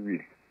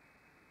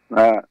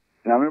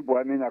na me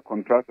boani na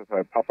contract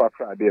for papa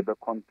cry dey be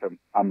contempt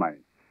amai.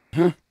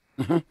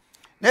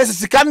 Nesi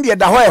sikan dey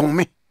da ho e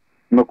home.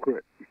 No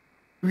correct.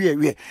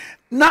 We.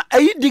 Na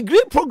a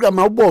degree program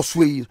a boss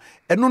we.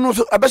 Eno no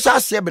so abesha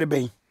ase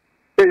breben.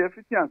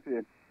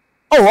 Efficiency.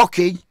 Oh,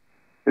 okay.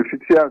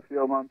 Efficiency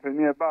o man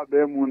peni ba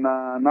be mu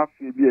na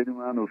fie bi eni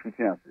ma na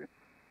efficiency.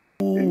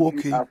 Oh,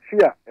 okay.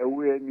 Afia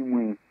ewe eni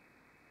mu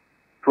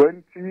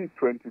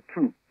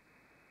 2022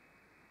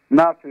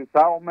 na se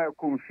ta o me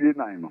konfie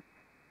nan no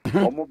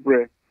omo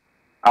bre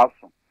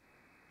aso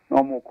na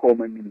omo ko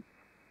mani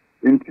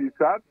inti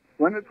sa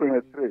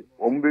 2023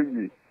 omo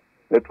be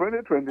the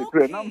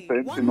 2023 na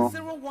msenti no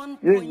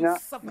yenya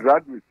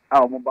graduate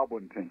a omo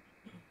babonten.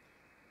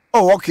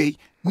 Oh, okay.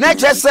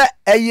 Next say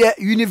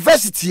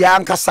university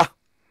ankasa.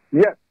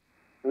 Yes,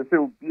 say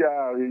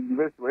obia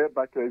university where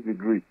bachelor's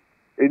degree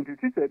inti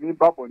teacher ni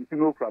babonten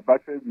no for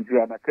bachelor's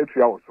degree na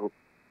katria also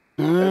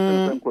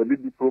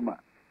diploma.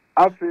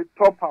 After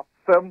top up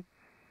some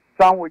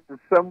sandwich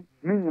some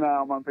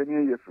minina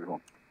mampany free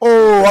home.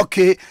 Oh,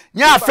 okay.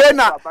 Nya fe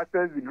na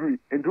bachelor's degree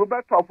and do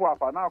better top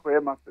up na for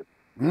a master.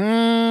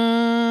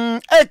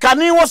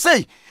 Can you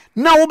say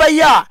na wo be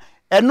ya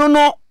eno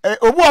no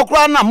obu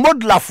okra na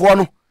modeler fo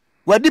no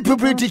we di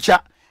people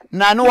teacher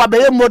na no wa be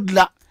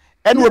modeler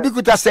eno obi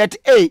kuta set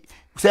A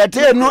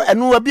no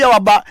eno wa bia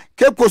waba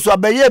kekoso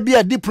abaye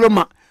bia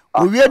diploma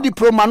o wie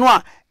diploma no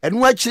a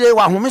enu akire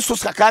wa home so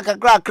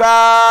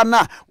kakra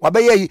na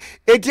wabeye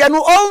etia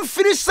no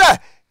onfiri se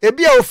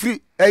ebia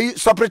ofiri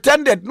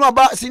superintendent no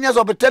aba senior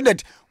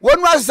superintendent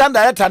wonu assistant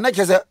director na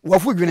chese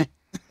wafu dwene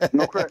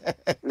no correct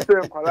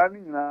say kwala ni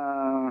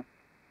na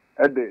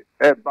ede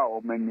ba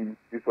o mani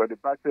is for the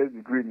bachelor's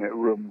degree na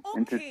room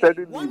into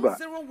study liba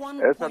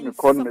esa me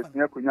kon me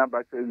tia kunya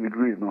bachelor's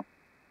degree no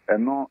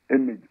eno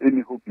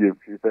any hope you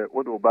say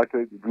what the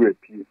bachelor's degree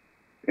apie.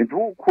 It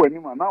will quit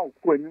him and now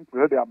quit him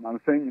to the man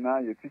saying now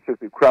your teachers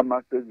a cram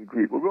master's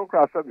degree. We will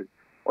cross it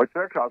or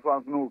check class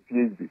one's no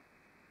PhD.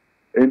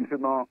 And you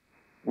know,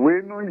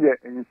 we know yet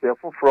and say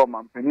from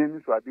and penny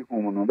so I be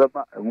home on that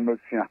a woman's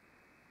share.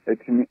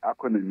 It's me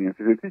economy.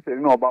 So the teacher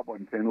know about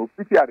one ten or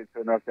 50 at the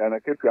center and I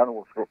kept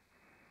you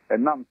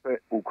and now say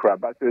Ukra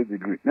bachelor's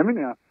degree.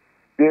 Namina,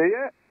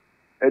 there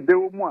a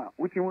day more,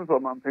 which was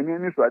on my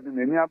penny so I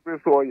didn't any appraise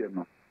or you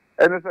know.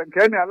 And it's a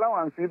can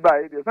allowance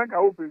by it. I think I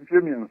open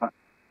few.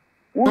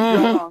 And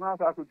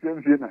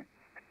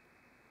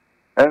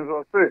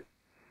so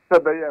say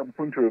be am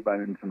punto ba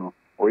ntuno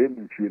o ye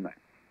nfi na.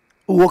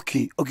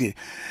 Okay.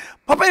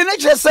 Papa, you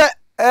just say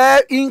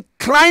in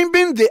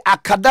climbing the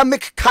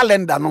academic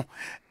calendar no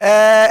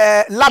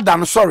ladder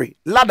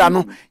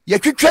no ye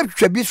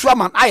twetwe bi so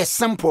man aye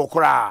simple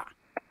kra.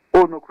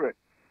 Oh no correct.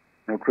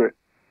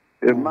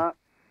 E ma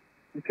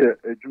ite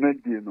ejuma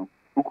die no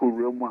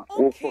ukowura mu a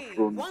wo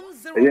kofro no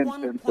e ye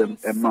ntem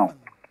amount.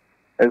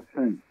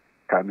 ɛsen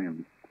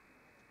kanem.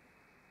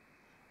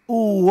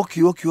 Oh,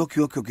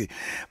 okay.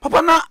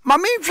 Papa na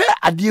mama nhwe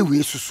ade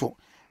we so.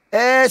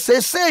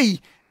 Say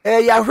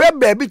ya hwe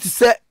baby to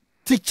say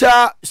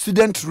teacher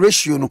student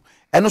ratio no.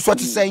 Eno so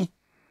to say.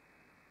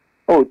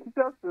 Oh,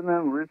 teacher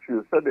student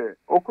ratio said the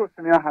oko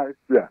senior high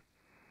school.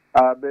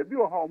 Baby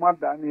o ha o ma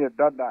da na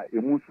dada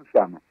emu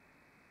susa no.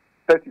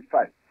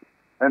 35.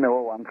 And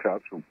one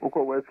classroom.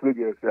 Oko Wesley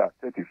girls are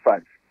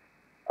 35.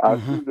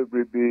 School the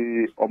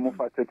baby almost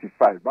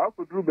 35. But I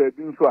could do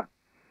baby so.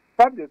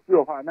 Subject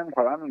to her and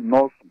Quran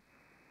North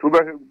to be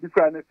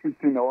different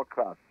 15 hour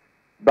class.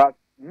 But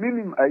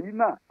minimum a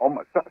year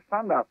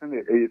standard in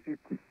the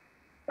A50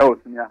 or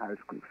senior high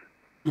schools.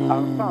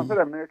 And some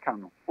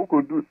American who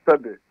could do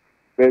study.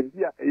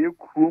 Baby a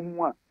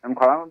crew and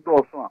Quran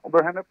Dawson,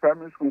 over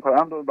primary school,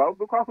 Quran, but I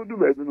could do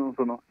baby no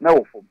form.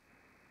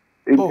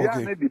 It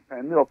may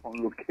depend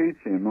upon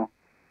location, no.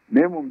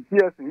 Name of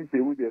years in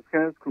with the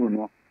science school,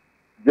 no.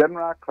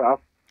 General class,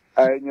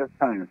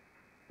 science,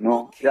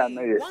 no. Yeah,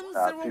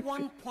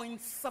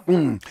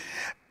 101.7.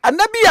 And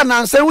that be an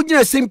answer with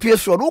your same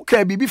period.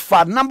 Okay, be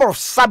for number of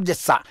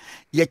subjects, sir.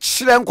 Ye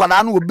children,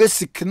 Quran,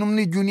 basic,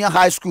 junior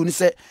high school,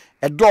 say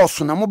a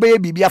Dawson, a mobile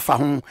baby for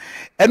home.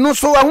 And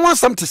also, I want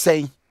something to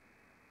say.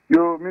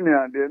 Yo,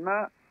 Minia, they're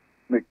not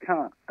the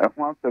can't, I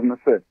want them to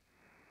say.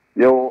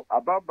 Yo,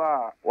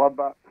 Ababa,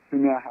 Waba,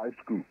 senior high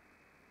school.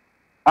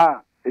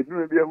 It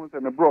may be a house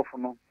and a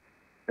brofono,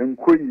 and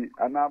Kui,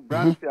 and our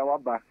branch,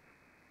 Waba,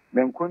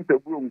 then Quinta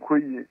Broom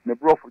Kui, the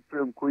brofo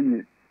train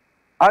Kui.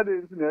 Other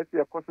internet,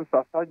 of course,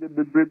 are started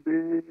the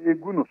baby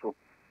Gunoso.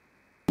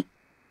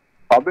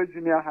 Abia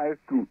junior high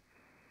school,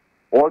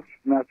 or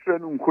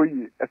Natrenum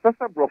Kui, a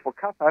sister brofo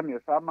Cata and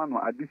a Saman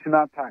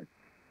additional time,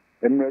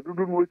 and we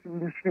do waiting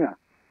this year.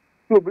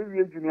 So,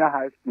 baby junior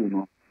high school,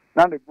 no.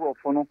 Now the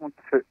brofono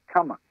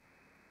come.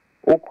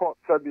 Oko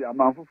sabi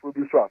amanfo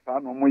bi so asa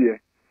no moye e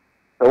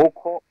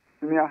oko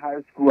senior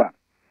high school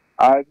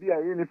dia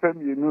yeni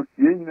famienu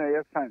yenyina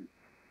ye science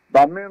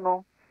ba me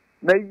no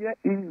na ye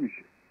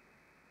English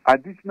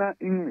additional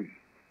English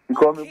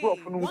because me bro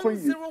funu nko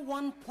yi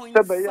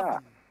sabe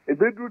ya e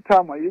bedu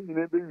time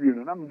yenyina be wi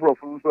no na me bro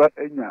funu so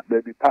anya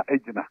ba bi ta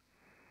agina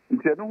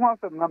nti no ho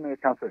asem na me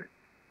ka se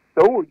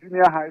so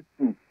junior high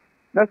school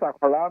na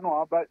sakwala no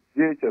aba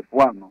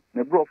JHF1 no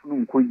me bro funu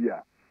nko yi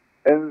a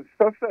and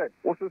so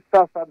also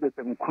start subject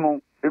and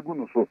Nkrumah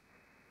egunu so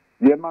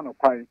ye man no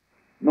kwai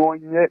no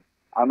nye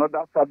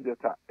another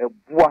subject a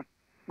boa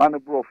man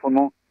bro for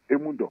no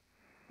emudo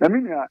na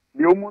minia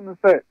the omu no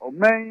say o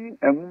man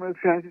enwuma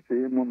fiansi say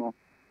emu no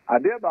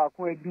ade ba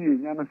ko adi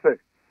enya no say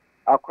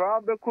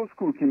akwa be ko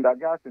school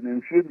kindergarten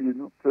enfie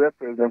mienu to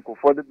represent ko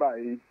for the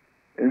by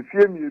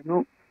enfie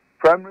mienu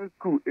primary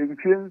school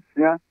enfie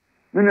nsia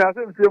minia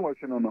say enfie mo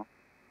chino no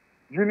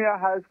junior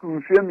high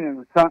school enfie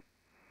miensa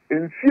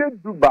enfie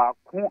du ba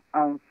ko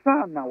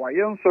ansa na waye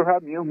nso ha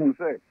me hu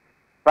say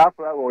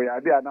pakra wo ya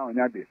de ana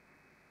onya de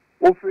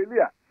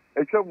ofelia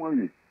etwa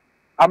wi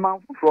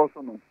amanfo fro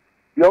so no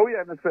ye wo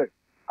ye ne say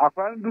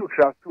akwa ndu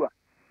class 2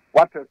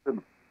 what test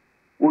no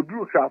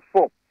odu class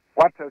 4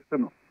 what test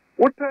no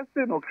o test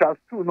no class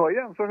 2 no ye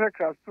nso he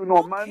class 2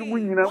 no man mu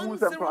nyina mu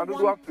se kwa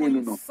do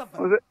afelu no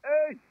o say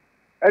eh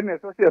ene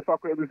so se fa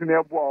kwa bi se na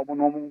ebo a omo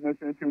no mo me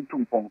se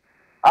tintumpon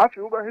afi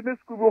wo ba he de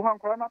school bo han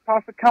kwa na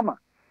pass kama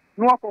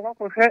no akọ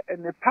hwe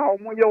ene pa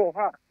omo ye wo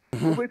ha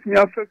obetimi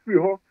afekri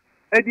ho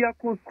edi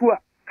akọ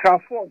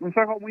class 4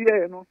 nsa ho mo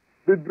ye no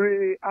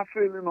bebre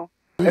afeli no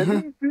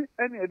enti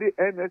ene edi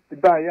NS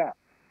ba ya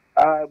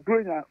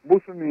bronya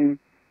bosumi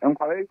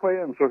enkware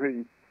ikoye nso hwe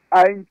yi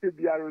ainti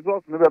bia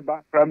results ne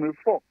ba primary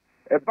 4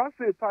 e ba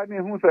se pa ne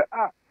hu se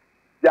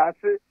ya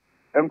se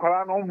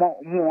enkwara no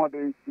mo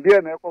de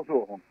bia na ekoso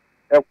ho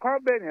e kwa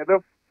be ne de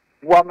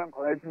wa men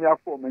kwara timi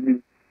akọ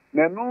mani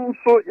na no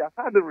so ya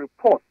had the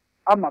report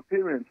ama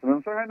parents no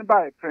so any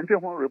by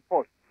 21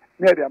 report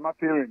near the ama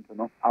parents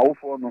no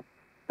awofo no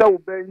so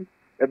ben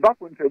e ba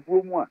ko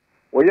ntabuo mu a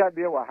o ya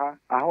de wa ha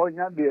aho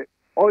nya de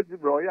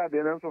algebra o ya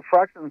de no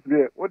fractions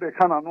de o de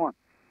kana no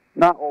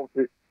na o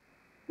se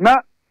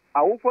na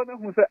awofo no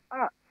hu se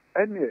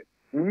ene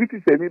ni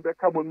ti se ni be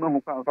ka bo no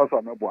hu kan fa so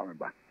amebo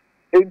ameba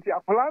enti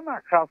akola na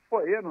class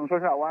 4 ye no so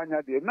hwa wa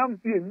anya de nam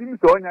ti enim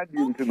so anya de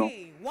enti no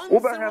wo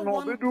ba he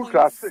no be do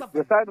class 6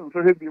 the side no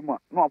so he bi mu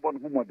no abo no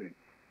hu modern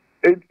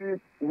enti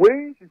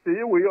wey she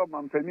say we your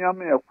mampani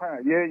am e kwa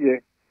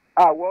ye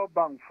World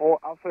Bank for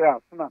after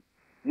asna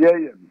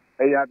ye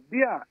ya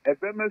bia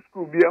ebema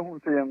school bia hu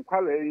say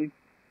enkwala yi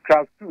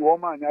class 2 o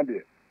ma anya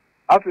de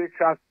after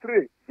class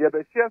 3 ye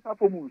be share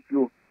sapo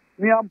musuo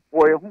ni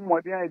aboy hu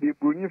modern ai de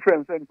bruni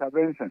friends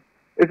intervention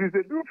if you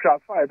say do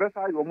class 5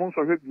 better your mum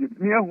so bi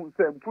ni hu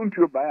say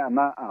mpuntuo ba ya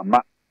na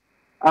ama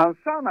and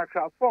sana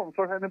class 4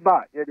 so he ne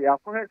ba ye de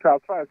akọ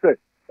class 5 say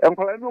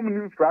enkwala no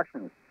new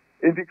fractions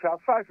in the class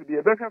 5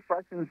 the better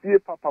fractions here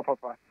papa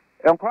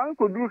and kwan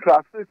ko do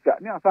class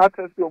 6 ni asa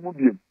test o mu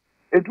biem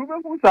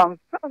etube ku san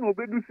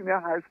obedu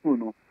senior high school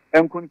no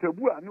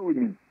enkontabu anu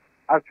onim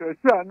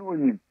atwetwe anu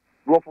onim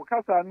rofo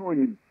kasa anu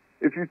onim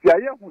if you see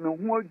aye hu no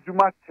hu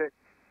adwuma check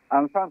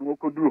and san wo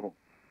ko do ho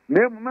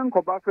name men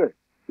kobase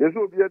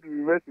yeso bi adu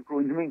university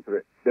ko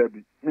nyimentre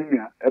dabi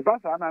minia e ba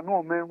sa na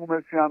no men hu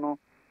masuano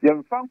ye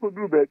mfa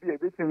nkodu ba bi e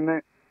betim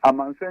ne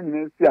amansa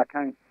nyina si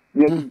akan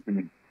ye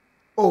ntimi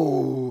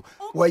oh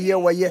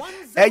waye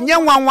enye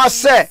nwanwa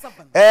se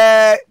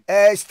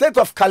state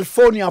of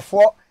California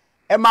for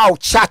ema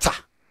charter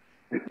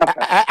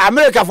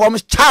America for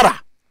charter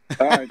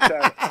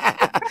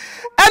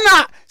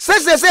Anna say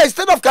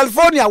state of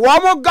California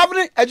one more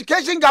governing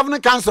education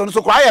governing council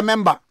so kwa a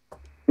member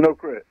no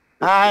correct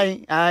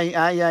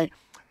ai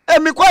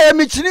me kwa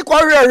me chini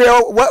kwa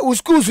hwe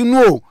schools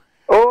no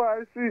oh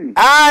I see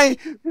ai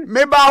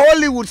me ba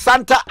Hollywood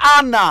Santa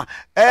Ana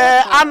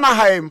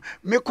Anaheim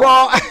me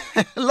kwa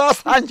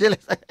Los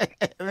Angeles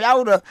me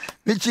awdo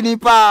me chini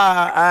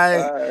pa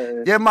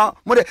ai ye ma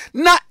mo de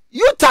na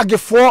you tag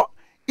for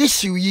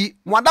issue yi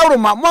mo adawro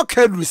ma mo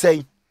ka duru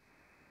sei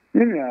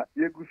Inia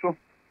yeguso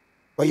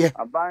oye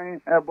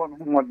aban ebon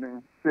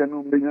homoden se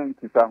no benya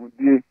nkita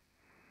hodie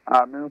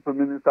amen so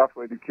minister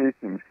for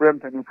education frem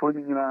penifo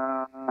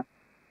nyina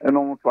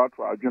eno to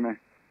ato adwene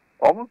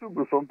omuso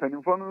guso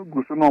penifo no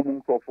guso no mo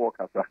nkofo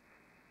kasa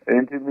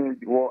enti me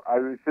wo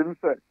aresim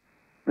se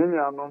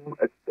minia no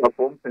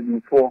etafo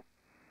penifo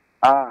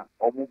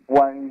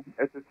omubuan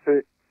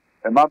etete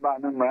emaba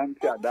na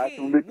mranti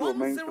adatu mbeki o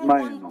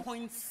mensman no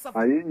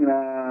ayi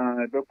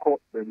nyina ebekọ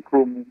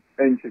benkrom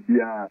enche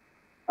bia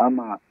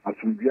ama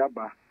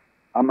asumbiaba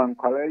ama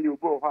nkwala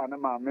yogo ho na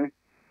maame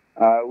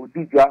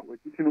odigwa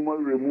wetitinu mo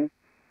remu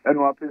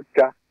eno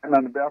apeska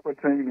na be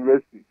akọtran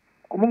university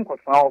komo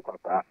nkọsan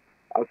ọkọta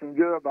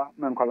asumbiaba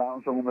na nkwala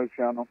nso mo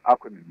masua no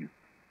akọnani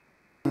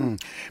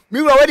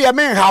mi wa wedi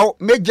amen hawo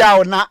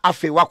mejawo na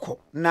afe wako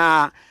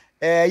na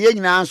ye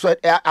nyina nso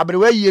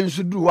abrewa yie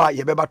nso du ho a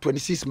ye beba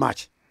 26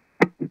 March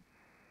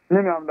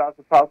that's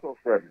a pass of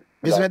friend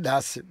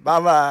that's bye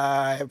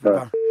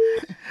bye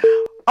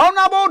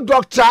Honorable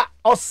Dr.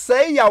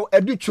 Oseyaw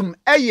Educhum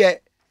eye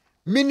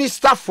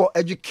Minister for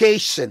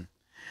Education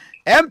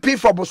MP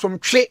for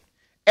Bosomtwe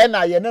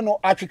ena ye ne no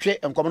atwetwe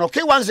enkomo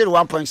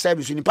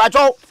K101.7 so ni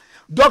pacho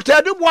Dr.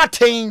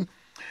 Edubuaten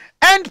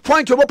end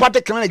point obo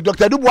party clinic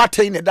Dr.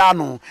 Edubuaten ne da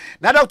no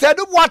na Dr.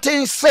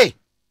 Edubuaten say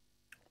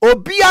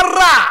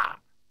obiara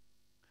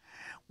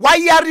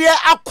wayare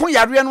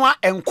akoyare no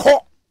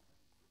enko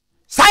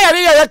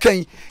sayare ya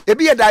kan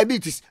ebi ye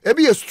diabetes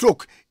ebi ye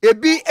stroke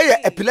ebi ye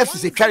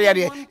epilepsy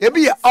twariare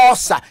ebi ye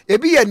ulcer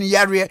ebi ye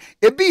niyare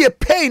ebi ye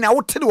pain a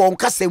wote won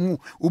kasa mu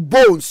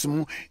bones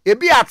mu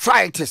ebi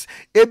arthritis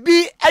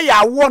ebi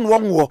ya won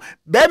wo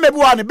be me bi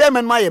wa ne be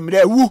me ma ye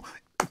mra wu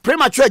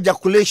premature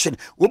ejaculation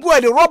obi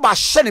wa de rubber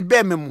hye ne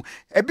be me mu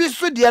ebi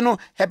so de no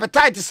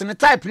hepatitis ne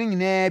type ni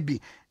nyina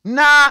bi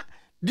na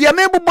de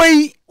me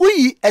boboyi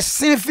uyi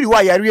esen firi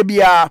wa yare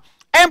bia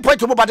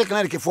point obo party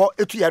clinic for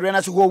etu yare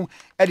na so go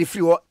e de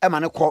free ho e ma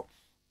ne ko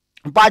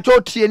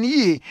mpacho tie ni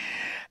yi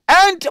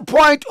end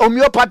point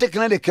homeopathic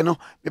clinic no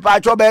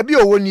mpacho ba bi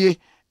owonie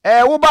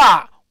wo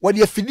ba wo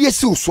de afidie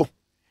si so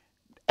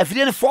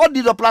afidie ne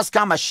 4D plus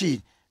scan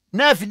machine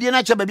na afidie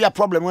na che ba bia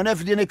problem na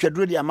afidie na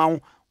twaduro di ama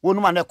wo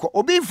no ma ne ko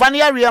obi mfa ne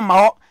yare ma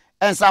ho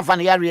ensan fa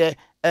ne yare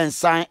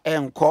ensan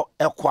enko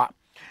ekwa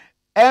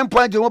end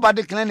point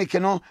homeopathic clinic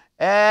no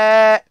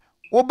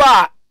wo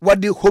ba wo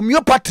de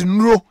homeopathy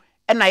nuro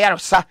na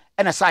yarsa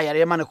na sa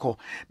yare ma ne ko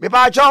me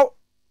ba cho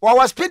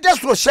was Peter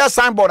to share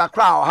signboard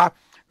akra ha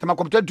tema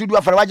computer to do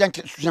after wajan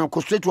ko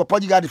straight to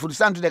Portugal for the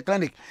stand to the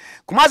clinic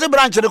Kumasi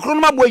branch the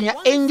Nkrumah boya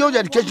Angel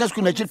Education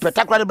School na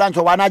particular branch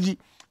of Anaji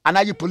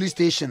police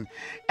station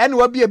and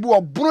we be ebu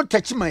oburu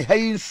tachi man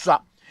hayin sa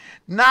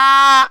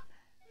na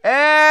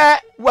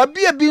we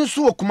be ebi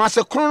nso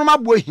Kumasi Nkrumah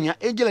boya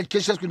Angel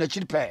Education School na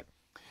pe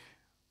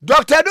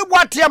Dr.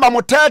 Edubuaten ba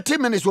mo 30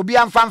 minutes will be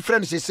am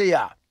friend say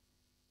ya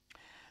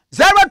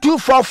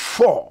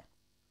 0244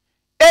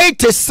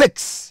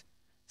 86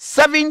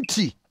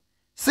 70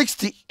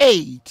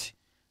 68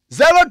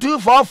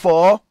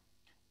 0244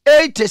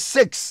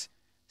 86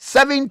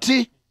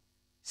 70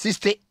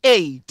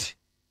 68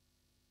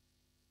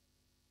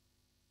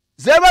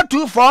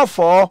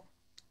 0244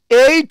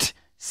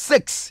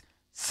 86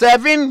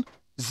 70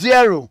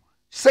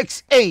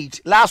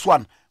 68 last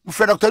one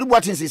Mfred Dr.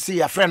 Edubuaten say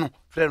ya friend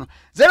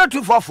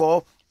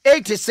 0244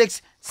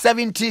 86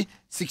 70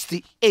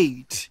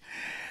 68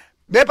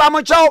 Bepa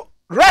mocho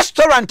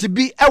restaurant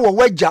bi ewo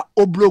waja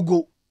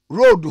oblogo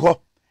road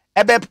ho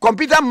ebe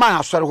computer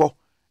man asore ho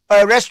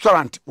a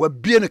restaurant we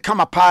bie ne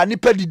kama pa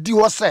nipa didi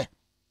ho se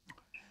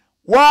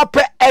wo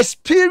pe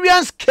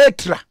experience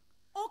caterer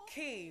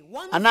okay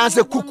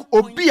anase cook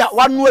obi a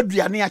wano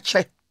aduane a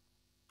che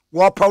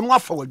wo pa no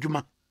afa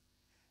wadwuma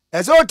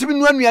ese otimi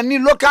no anuane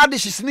local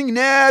dishes ni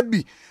nyina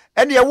bi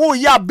ene ye wo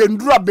ya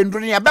benduru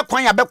ne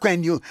abekwan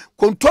ni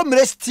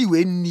kontomre stew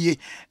ennie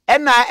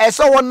ena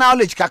ese wo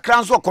knowledge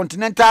kakran so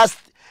continental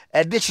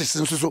dishes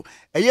nso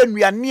eye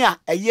nuane a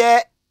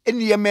eye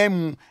eniye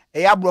memu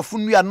eye abrofo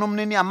nuanom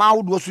ne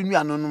amawodo so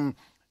nuanom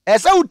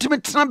ese utimi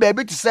tena ba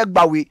bi tse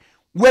gbawe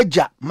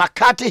waja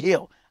Makati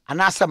Hill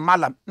anasa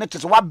malam ne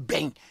tse wa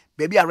ben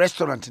baby a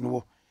restaurant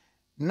no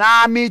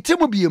na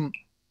metimu biem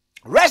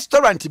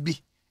restaurant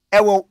bi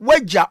ewo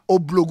waja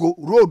oblogo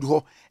road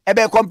ho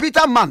ebe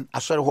computer man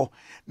asore ho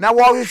na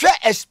wo hwehwe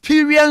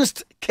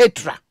experienced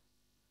caterer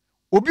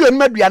obi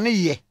onuma duane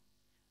ye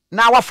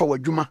na wafa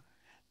wadwuma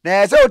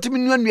na se otimi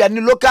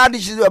nuanuane local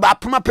dishes ba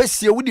poma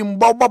pesie wudi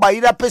mbobbo ba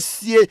yira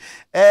pesie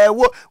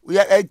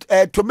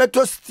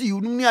tomato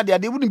stew nuni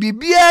ade wudi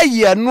bibia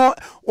ye no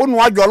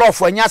onu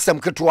adwolofo anya asem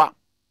ketwa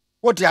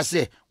wote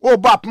ase o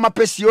ba poma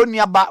pesie oni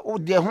aba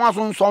de ho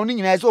asonson ni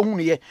nyina se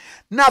ohunu ye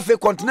na afi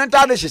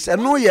continental dishes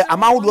eno ye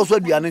amawodo so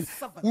aduane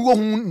wo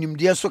hu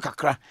nimde so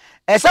kakra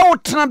ese wo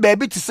tena ba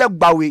bi tse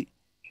gbawe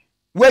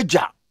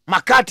waja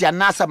makati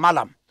anasa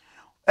malam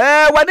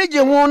wani je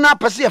ho na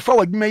pese ye fa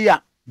wadwuma yi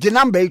a je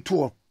number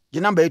 2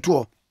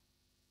 0504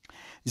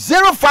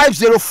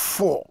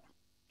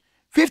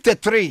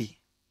 53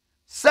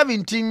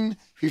 17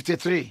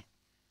 53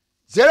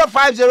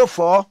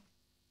 0504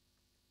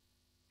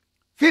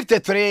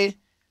 53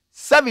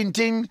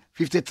 17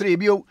 53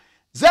 bio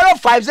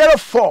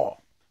 0504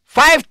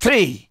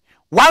 53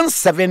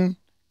 17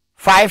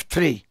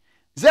 53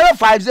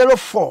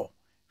 0504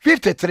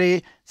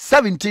 53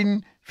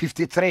 17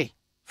 53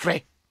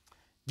 free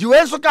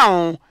you so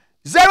count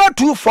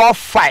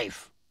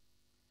 0245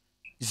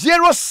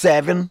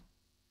 07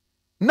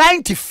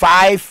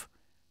 95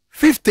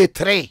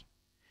 53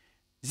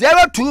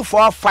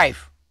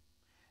 0245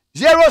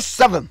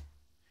 07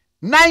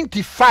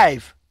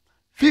 95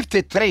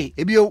 53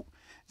 ebio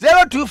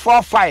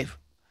 0245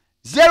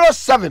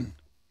 07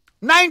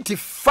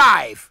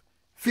 95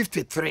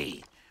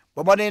 53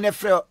 bobone ne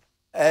frɛ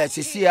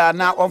sisia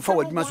na onfa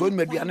wadwuma so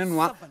onmaduane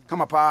noa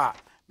kama pa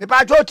me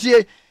pa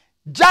totie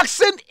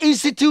Jackson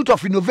Institute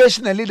of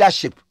Innovation and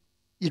Leadership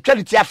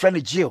equality a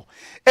friend Geo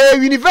a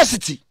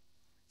university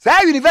say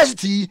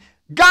university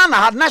Ghana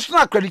had national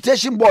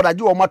accreditation board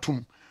adu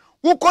omatum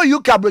uko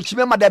UK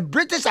abrochime the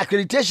British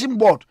accreditation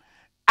board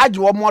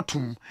adu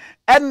omatum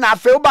and na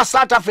fe uba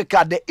South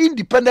Africa the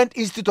Independent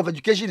Institute of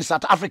Education in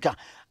South Africa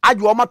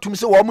adu omatum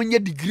say wo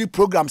munye degree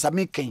programs are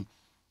making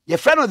your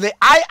friend of the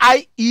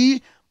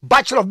IIE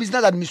Bachelor of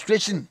Business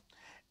Administration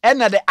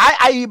and the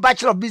IIE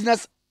Bachelor of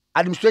Business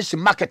Administration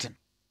Marketing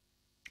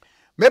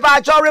me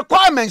ba your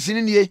requirements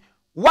in here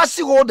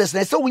wasi holders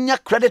na say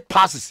wunya credit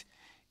passes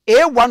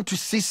A1 to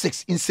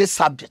C6 in 6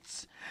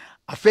 subjects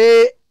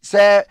afi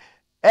say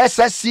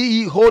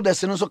SSCE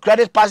holders no so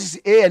credit passes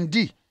A and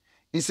D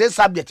in 6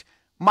 subjects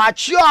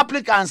mature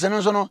applicants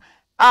no so no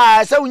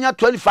say wunya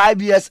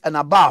 25 years and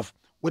above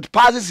with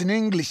passes in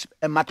English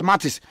and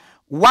mathematics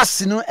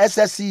wasi no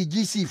SSCE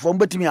GC from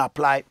betimi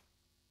apply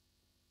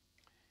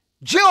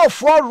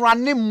Geo4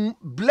 running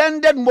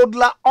blended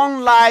modular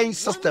online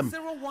system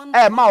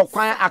ma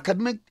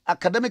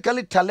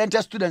academically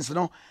talented students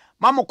no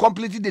mamo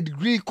completed the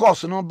degree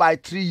course no by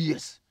 3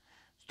 years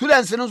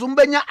students no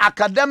zumbenya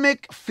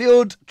academic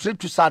field trip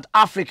to South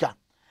Africa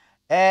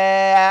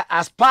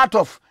as part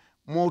of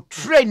more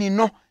training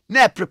no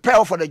na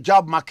prepare for the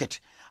job market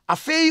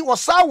afei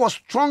was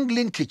strong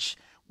linkage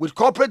with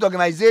corporate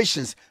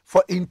organizations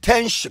for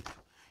internship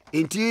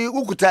inti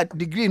ukuta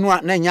degree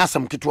no na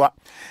nyasam ketwa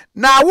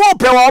na wo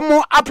pe wo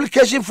mo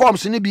application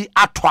forms ni bi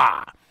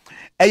atwa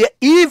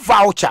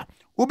e-voucher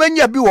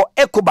ubenya bi wo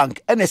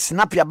Ecobank and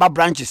Snapia ba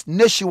branches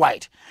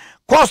nationwide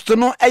cost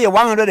no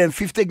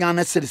 150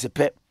 Ghana cedis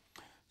per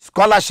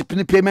scholarship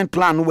ni payment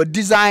plan no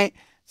design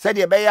said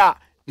e be ya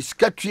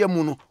iskatue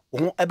mu no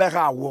ho ebe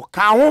ha wo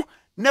ka ho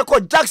neko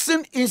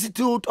Jackson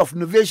Institute of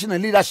Innovation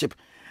and Leadership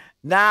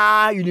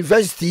na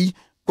university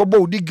ko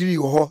bo degree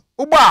ho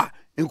uba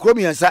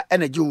Nkrumah yansa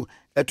energy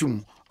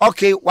etum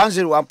okay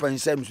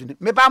 101.7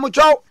 me pa mo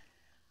chow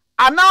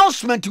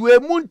announcement we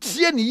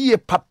muntie ni ye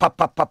papa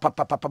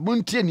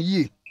muntie ni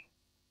ye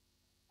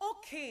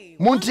okay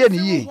muntie ni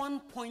ye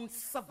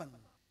 101.7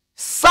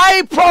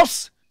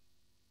 Cyprus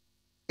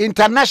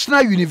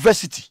International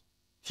University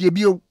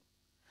here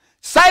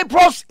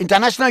Cyprus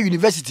International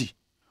University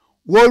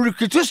will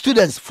recruit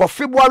students for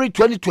February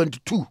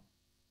 2022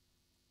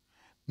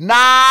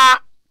 na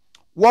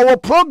our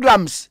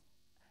programs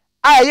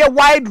a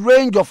wide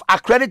range of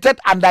accredited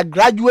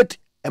undergraduate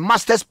and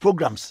master's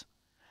programs.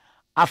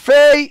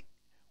 Afei,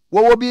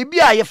 we will be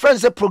a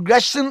friends a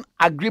progression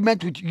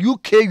agreement with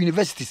UK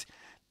universities,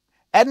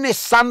 any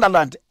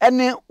Sunderland,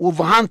 any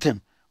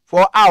Wolverhampton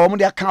for our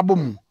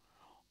Caboom.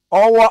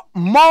 Our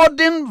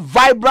modern,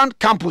 vibrant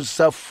campus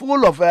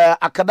full of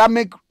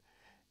academic,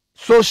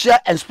 social,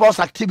 and sports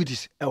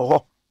activities.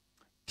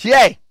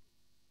 Tie.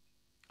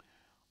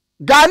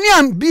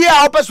 Ghanaian be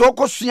a opus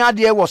woko suya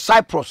de was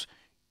Cyprus.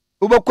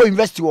 Uboko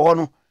University wo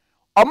no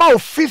amount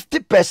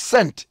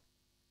 50%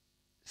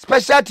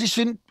 special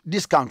tuition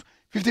discount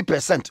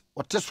 50%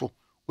 whatever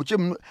which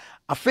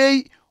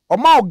afei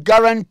amount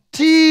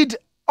guaranteed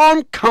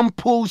on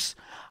campus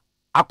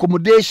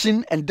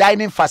accommodation and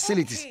dining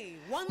facilities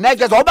na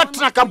just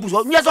obetra campus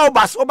yes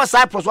oba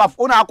Cyprus wa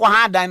una akọ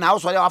ha dan na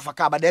house wa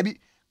afaka ba da bi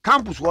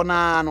campus wo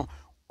na no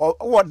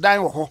wo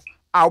dan wo ho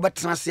a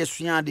obetra se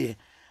sua de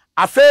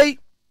afei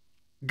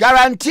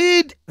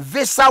guaranteed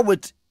visa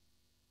with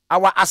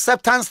our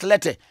acceptance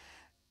letter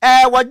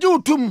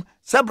waju tum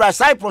sebra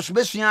Cyprus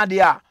besua de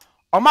a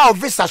Oma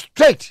visa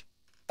straight.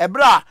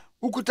 Ebra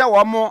ukuta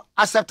wamo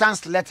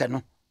acceptance letter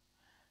no.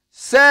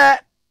 Se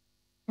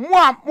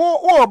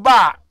mo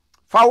ba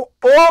for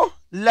O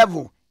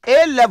level,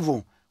 A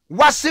level,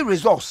 wasi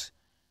results.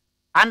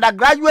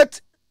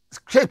 Undergraduate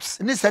scripts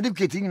ni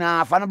certificate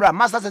na fanabra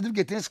master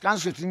certificate ni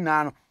transcript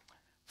na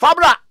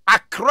Fabra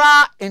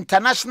Accra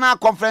International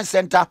Conference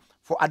Center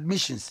for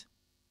admissions.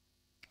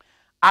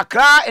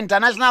 Accra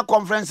International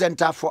Conference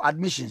Center for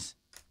admissions.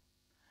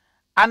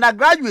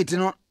 Undergraduate,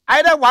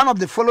 either one of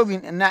the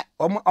following in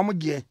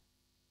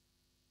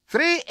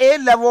 3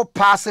 A-level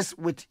passes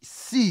with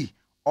C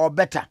or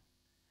better,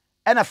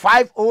 and a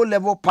 5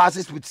 O-level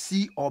passes with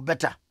C or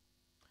better.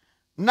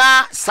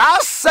 Now,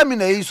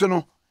 seminar is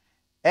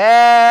and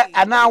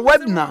our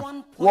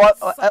webinar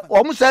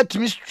almost had to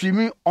be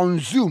streaming on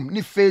Zoom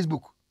ni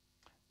Facebook.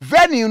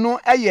 Venue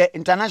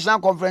International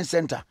Conference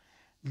Center.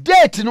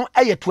 Date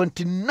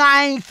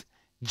 29th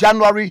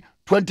January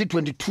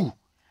 2022.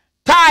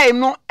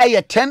 Time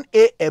 10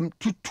 a.m.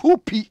 to 2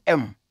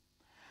 p.m.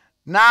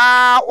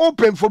 Now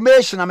open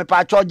information I'm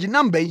a charge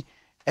number.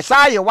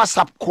 Esa ye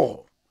WhatsApp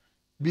call.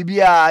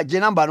 Bibia je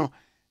number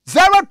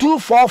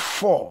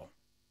 0244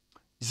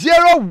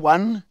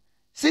 01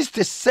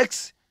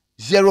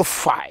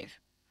 6605.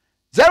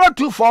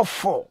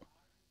 0244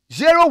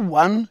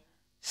 01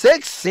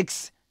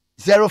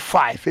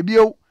 6605.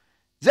 Ebio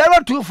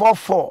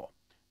 0244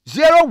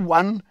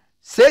 01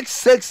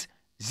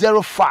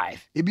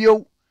 6605.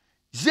 Ebio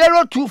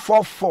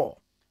 0244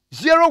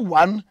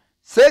 01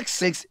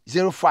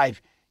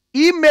 6605.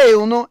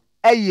 Email no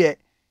eye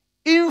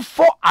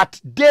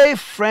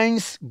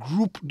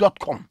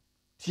info@dayfriendsgroup.com.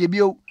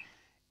 Tibio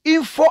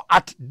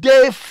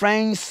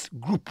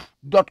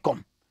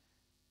info@dayfriendsgroup.com.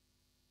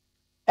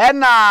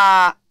 And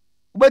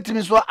wait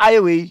me so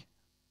iway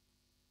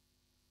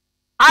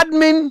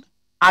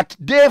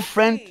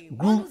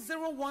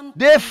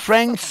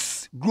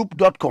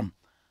admin@dayfriendsgroup.com.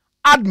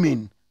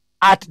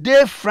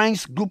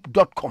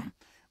 admin@dayfriendsgroup.com.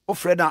 O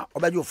Freda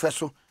obajo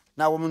feso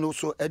na woman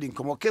also heading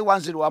come okay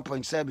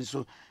 101.7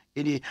 so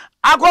edi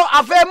ago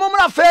afa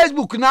mumra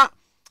Facebook na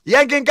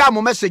yenkenka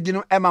mo message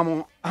no ema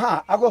mo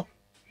ago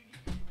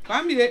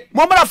Kwame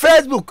mumra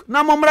Facebook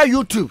na mumra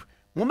YouTube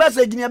mo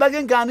message ni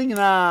abakenka no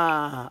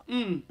nyina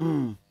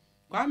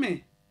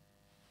Kwame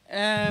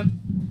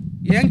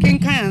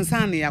yenkenka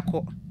ansa na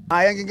yakọ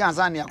yenkenka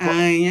ansa na yakọ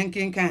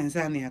yenkenka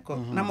ansa na yakọ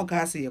na mo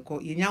ka se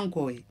yakọ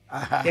yenyanko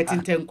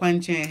yetinten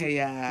kwanchen he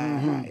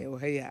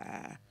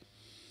ya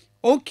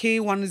Okay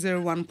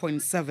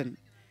 101.7.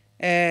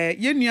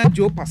 Yenua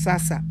Joe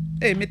Pasasa.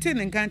 Mete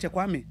ne nkan che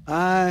Kwame.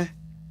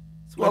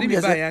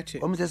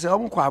 Omese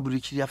omo kwa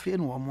aburichiri afi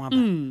no omo aba.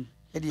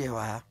 E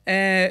wa.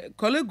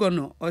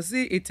 Colleague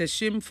say it's a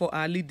shame for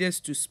our leaders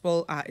to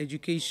spoil our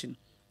education.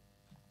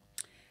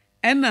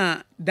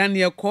 Ena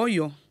Daniel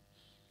Koyo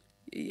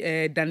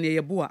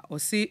Daniel Yabua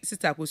say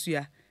Sister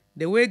Kosua,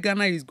 the way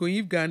Ghana is going,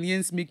 if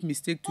Ghanaians make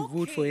mistake to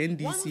vote for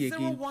NDC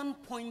again,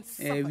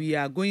 we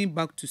are going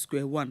back to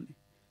square one.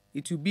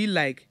 It will be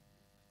like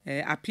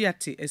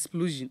Apiate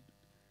explosion.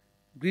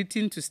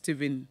 Greeting to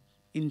Stephen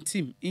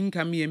Intim,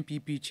 incoming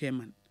MPP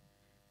chairman.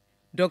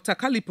 Dr.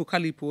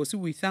 Kalipo, so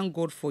we thank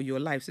God for your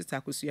life, Sister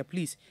Akusia.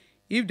 Please,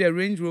 if the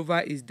Range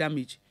Rover is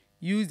damaged,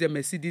 use the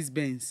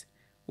Mercedes-Benz.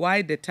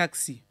 Why the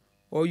taxi?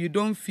 Or you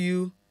don't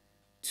feel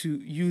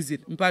to use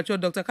it. Mpacho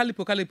Dr.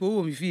 Kalipo,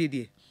 who me feel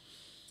there.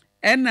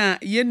 And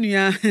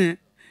yenua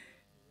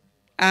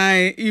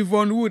I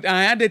Yvonne Wood,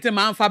 I had the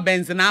man for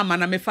Benz and I'm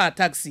a fa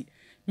taxi.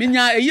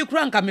 Minya eyi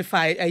kranka me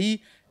fa eyi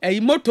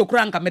moto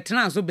kranka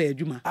metena so ba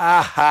adwuma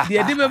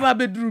de de beba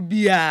beduru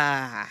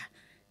bia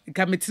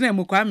ka metena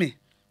mu Kwame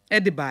e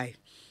de bai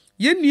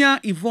yenua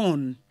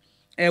Yvonne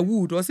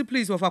Wood or say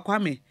please offer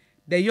Kwame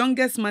the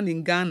youngest man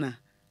in Ghana.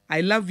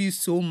 I love you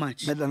so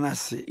much.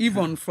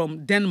 Yvonne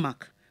from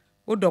Denmark.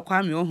 Odo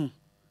Kwame ohun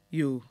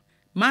yo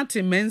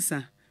Martin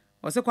Mensa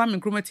or say Kwame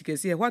Nkrumah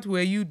Tikese, what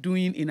were you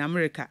doing in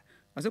America?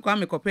 Or say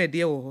Kwame compare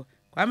there wo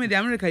Kwame the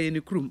America ye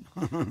Nkrum.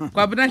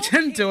 Kwabena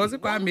chente was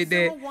Kwame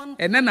there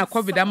and then a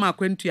COVID ama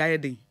kwentu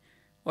ayedin.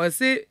 Or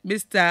say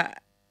Mr.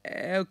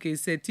 Okay,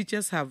 say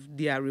teachers have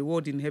their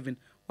reward in heaven.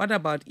 What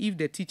about if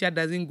the teacher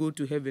doesn't go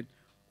to heaven?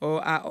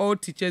 Or are all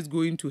teachers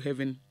going to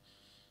heaven?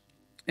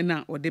 And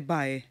now what they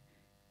buy?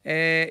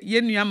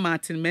 Yenua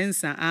Martin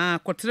Mensa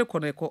kotre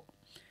koneko.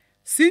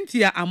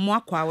 Cynthia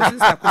Amwakwa was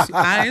sister Kosi.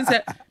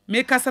 Say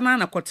make asana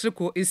na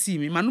kotreko esi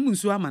mi manum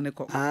nsu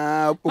amaneko.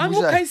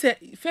 Mamu kai say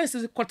first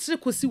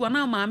kotreko si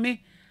wana maame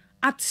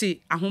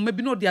ate ahoma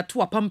bi no de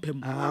ato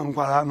apampam.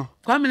 Nkwara no.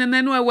 Kwame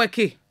na no work.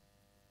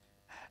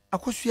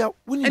 Akosua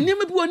woni.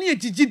 Enema bi woni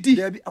agigidi.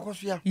 There be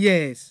akosua.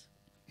 Yes.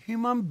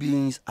 Human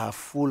beings are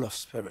full of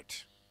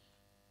spirit.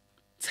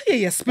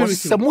 Say your spirit.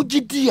 Se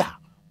mugidi a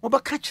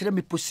obaka kire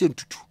me posen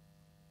tutu.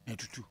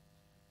 Tutu.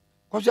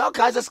 Because your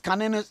guys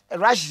scanning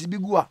rashes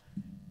bigua.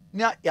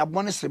 Nya ya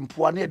bone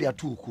sempoa na ya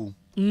tuku.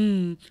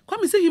 Come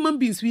say human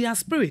beings we are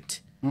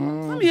spirit.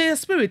 Come here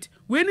spirit.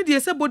 We need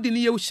the body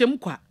ni ye hwem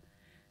kwa.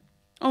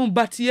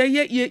 But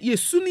ye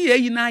suni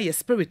ye na ye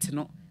spirit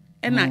no.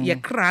 ena ye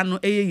kra no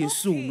eye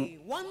yesu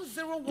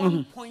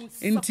no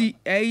nti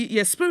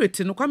ye spirit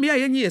no Kwame ya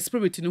yenye ye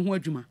spirit no ho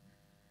adwuma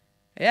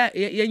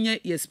yenye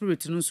ye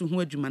spirit no so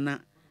ho adwuma na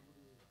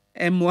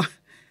emwa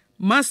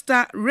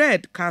Master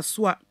Red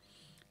Kaswa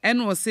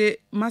and was say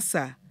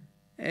Massa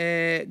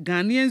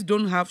Ghanaians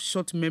don't have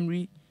short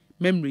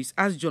memories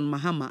as John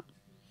Mahama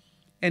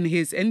and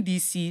his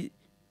NDC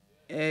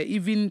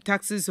even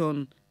taxes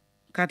on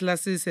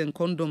cutlasses and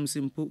condoms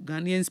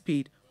Ghanaians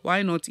paid.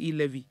 Why not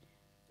e-levy,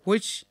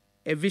 which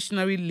a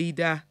visionary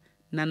leader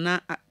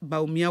Nana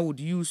Baumia would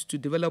use to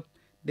develop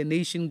the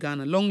nation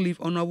Ghana. Long live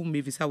Honorable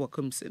Mavis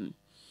Hawakumson.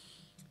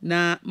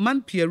 Now,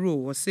 Man Pierrot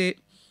was say,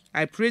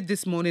 I prayed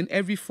this morning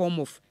every form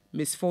of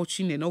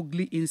misfortune and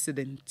ugly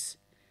incident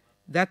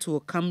that will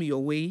come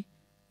your way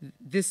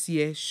this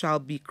year shall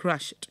be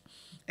crushed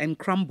and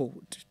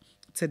crumbled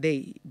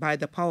today by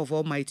the power of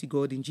Almighty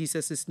God in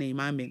Jesus' name.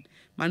 Amen.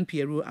 Man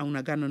Pierrot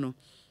Aunaganono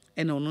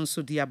and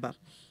Ononso Diaba.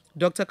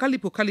 Dr.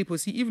 Kalipo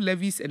see if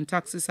levies and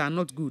taxes are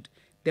not good,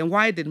 then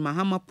why did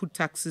Mahama put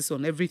taxes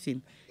on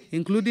everything,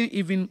 including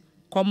even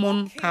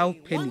common cow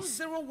pennies,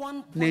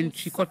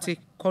 nenchikote,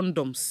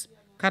 condoms,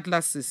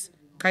 cutlasses,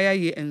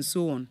 kayaye, and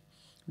so on?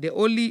 The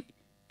only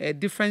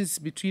difference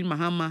between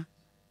Mahama,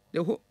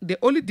 the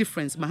only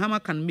difference Mahama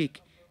can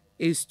make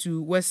is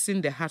to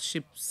worsen the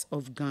hardships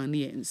of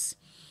Ghanaians.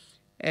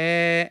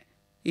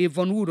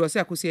 Yvonne Wood was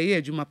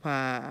say juma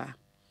pa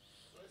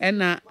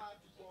ena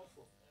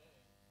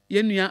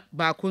yenua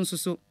ba konso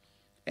so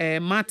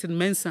Martin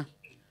Mensah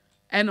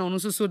ena ono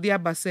so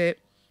diaba say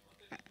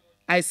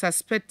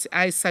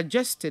I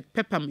suggested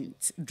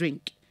peppermint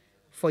drink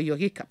for your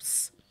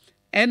hiccups.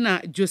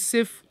 Ena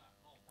Joseph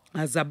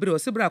Azabri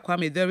Osibra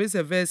Kwame, there is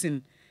a verse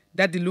in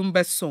Daddy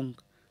Lumba's song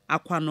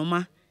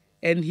Akwanoma,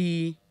 and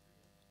he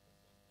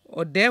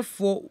or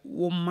therefore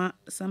woma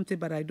something,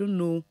 but I don't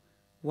know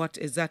what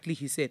exactly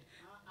he said.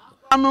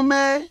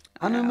 Anume.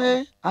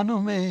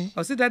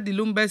 Or said that the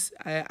Lumbes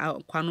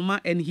Kwanuma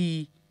and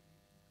he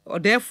or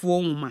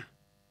therefore woma.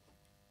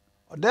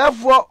 Or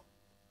therefore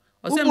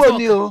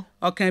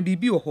or can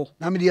be ho.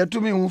 Namidia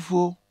to me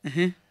who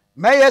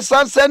may a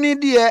son sending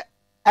dear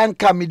and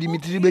come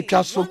Dimitri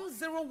Bechasso.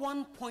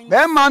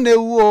 Beman a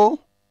wo,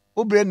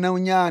 Ubre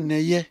Naunya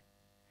ye.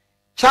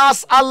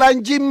 Charles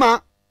Alan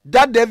Jima,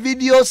 that the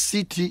video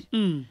city.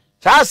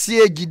 Charles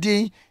ye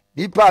Gidi.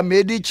 Nipa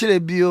made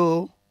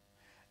chirebio.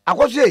 I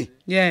was say,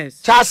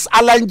 yes. Charles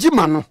Alan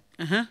Jimano.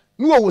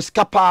 No was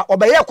capa or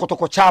by a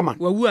kotoko chairman.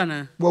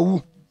 Wawuana.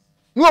 Wawu.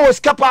 No was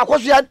capa,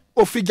 was yet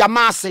of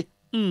Fijamase.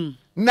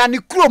 Nani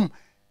Krum.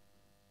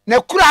 Ne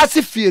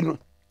Kurasi Fino.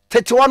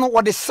 31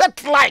 or the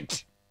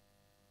satellite.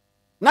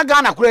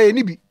 Nagana Kure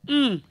Nibi.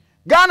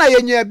 Ghana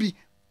Yenyabi.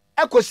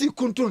 Ekosi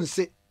Kuntun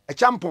se. A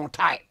champon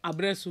tie.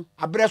 Abresu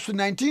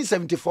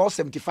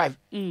 1974-75.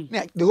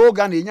 The whole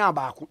Ghana in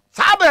Yabaku.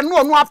 Sabe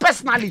no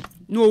personally.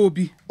 No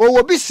obi. O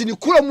obi sini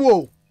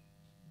kuramu.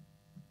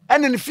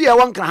 And in fear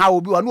one can have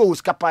obi one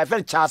was capa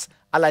very Charles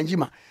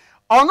Alanjima.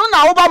 Ono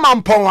na oba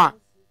mampon.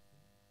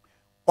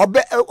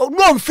 Obe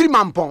no free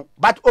mampon,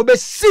 but obe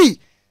see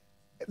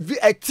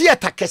a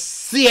theater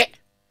kese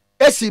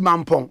esi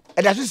mampon.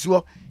 And that is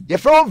what you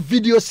from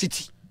Video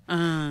City.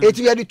 It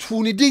we are the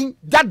tuniding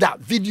dada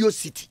Video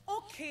City.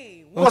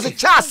 Was a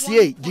chance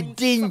ye, the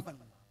ding,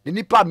 the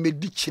nipa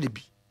medi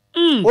chiribi.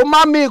 O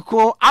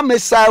mamiko,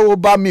 amesai o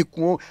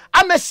bamiko,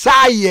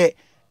 amesai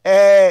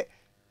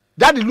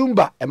Daddy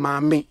Lumba and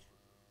mammy.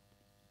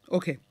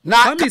 Okay.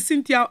 Now,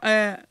 Cynthia,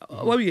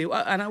 what we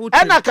and I would.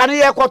 And I can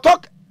hear what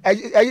talk.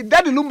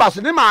 Daddy Lumba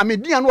said, mammy,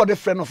 dear, no, the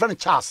friend of friend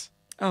Charles.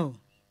 Oh.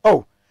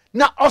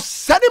 Now, oh,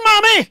 said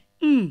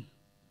mammy.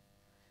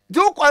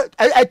 Do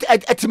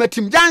at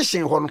Timatim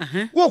Junction,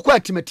 who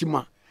quite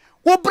Timatima.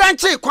 Wo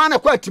branch kwana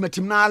kwa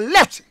timatim na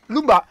left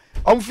Lumba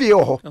omfie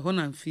ho. Ho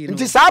na mfie.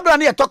 Nti sabra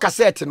na ye to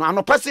cassette no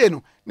anopase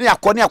no na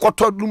yakone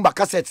akoto Lumba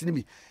cassette ni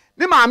bi.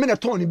 Ni ma me na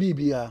ton ni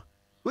bibia.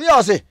 Wo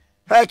ye say,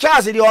 "Hey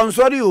Charles di on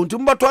sorry o, nti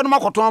mboto no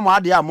makoto ma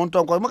ade a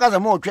monton ko, maka se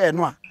ma otwe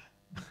no a."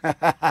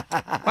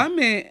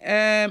 Kwame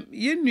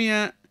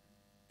yenua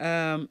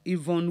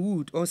Yvonne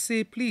Wood or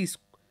say please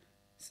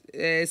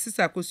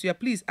Sister Kosia,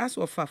 please ask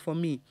offer for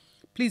me.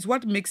 Please,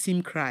 what makes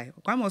him cry?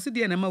 Kwame osi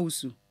de na ma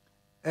usu.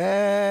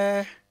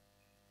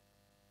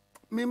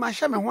 Me ma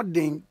sha me ho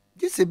den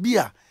gise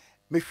bia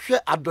me hwe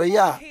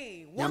adoya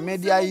ya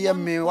media ye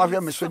me wa hwe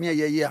me so ne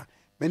ye a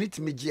me nit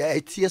me gia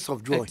tears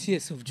of joy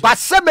but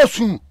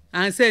sebesu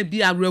an say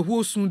bia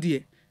awreho sun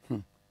de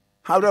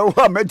awreho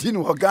amedi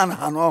no Ghana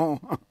ha no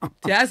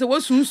ti ase wo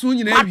sun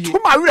nyina wi to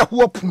ma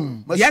awreho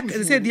pum ya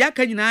say de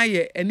aka nyina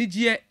ye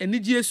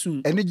enigye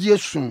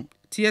sun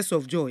tears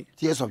of joy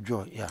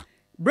yeah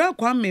bra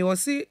Kwame wo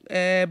say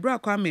bra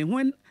Kwame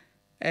when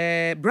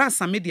bra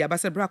Samedia ba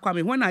say bra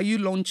Kwame when are you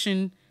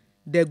launching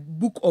the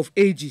Book of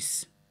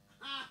Ages?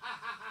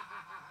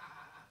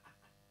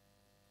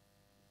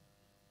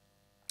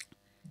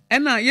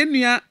 Ena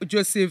yenua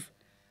Joseph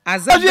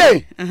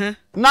Azabi.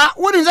 Na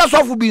what is that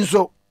so bin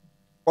so?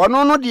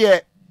 Ono no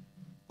de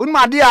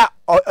unma de a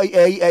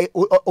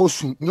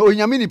osun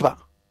nyami nipa.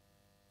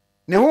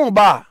 Ne ho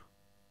ba.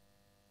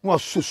 no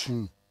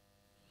sosun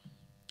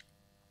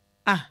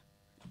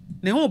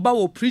ne ho ba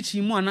wo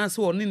preaching mu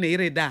anase wo ne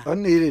yire da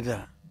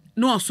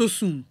no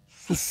sosun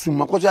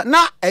makoja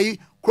na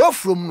crow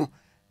from no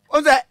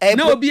oza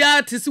na obi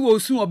a tisi wo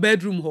sun o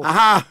bedroom ho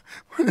ya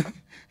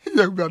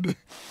brother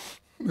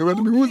me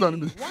me wuzan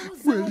me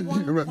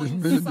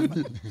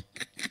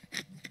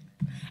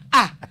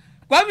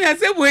Kwame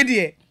ase bo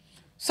die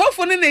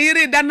sofo ne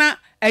yire da na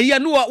eya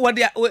no wo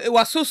de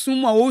wa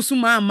sosun mu a wo sun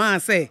ma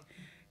se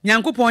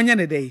Nyankopon nya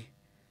ne dai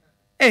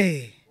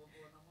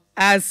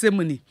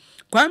asemuni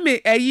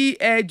Kwame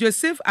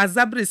Joseph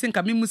Azabri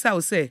sinka mi musa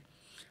o se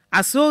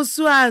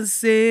asosu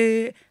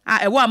anse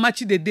ewo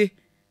amachi dede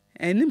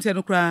nim se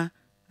no kra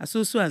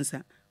asosu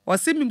ansa o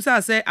se mi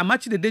musa se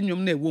amachi dede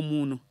nwom na ewo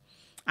mu no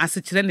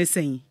ase kire ne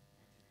sen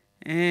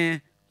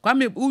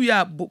Kwame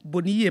uya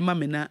boniye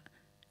mame na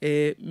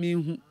mi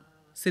hu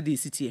se de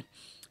sitie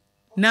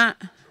na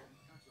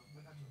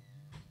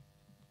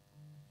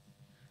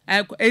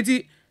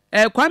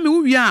Kwame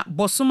uya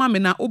bosoma me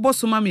na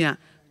ubosoma me a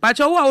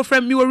pacha wo a wo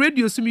frem mi wo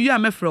radio so mi yu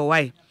amefro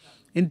why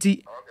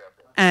enti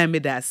me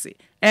da se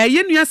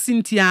yenua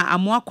Cynthia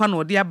amoakwa na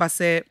ode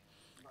abase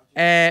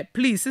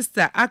please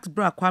sister ask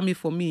bra Kwame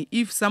for me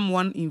if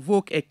someone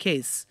invoke a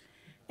case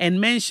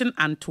and mention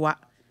Antwa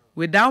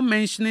without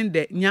mentioning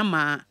the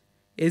nyama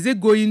is it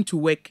going to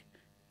work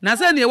na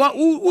say ne wa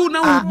u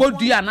na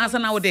bodua na say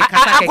na wo de kata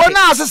keke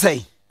akona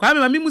asese Kwame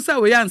mami musa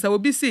we answer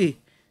obi say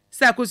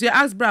akoso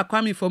ask bra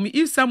Kwame for me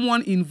if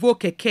someone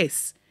invoke a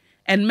case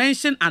and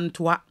mention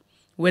Antwa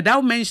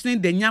without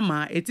mentioning the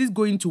nyama it is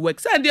going to work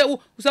say there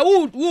so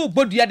wo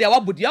bodua there wa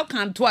bodua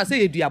kan to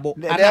say eduabo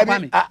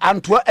Kwame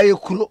Antwa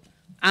ekuro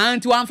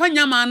anti wanfa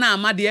nyama na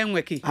amade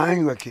enweke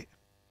anweke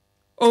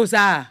o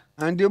sa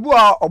ande bu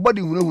a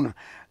obodi hunahuna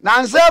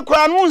na nse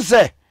kura no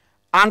nse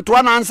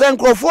Antwa na nse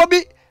nkrofo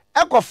bi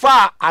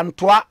ekofa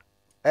Antwa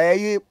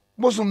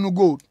bosum no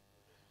gold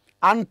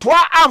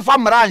Antwa amfa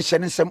mra nhye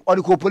ne sem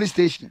odiko police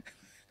station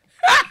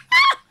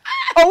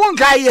o won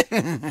kai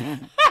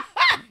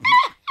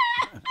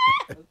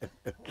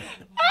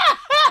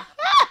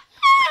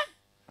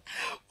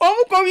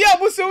omu ko wi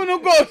abusum no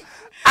gold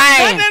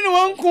ai na no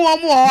won ku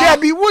omu ho there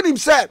be wonim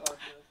say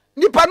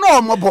nipa no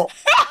omobo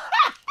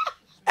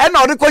e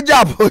na odiko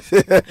jabo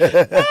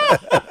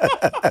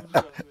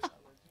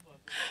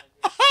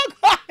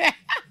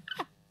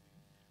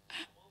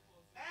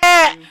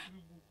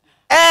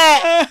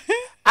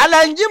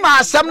alanji ma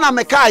asem na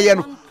meka ye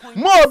no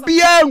mo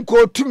bia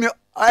nkotumi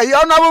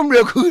ayo na bo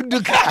mreku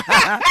duka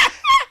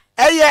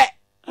eye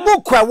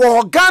book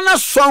wo Ghana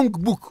song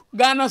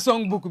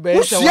book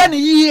be so ya ni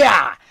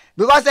year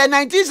because in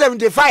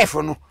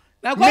 1975 no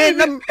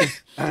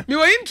me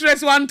were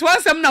interest one to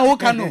asem na ho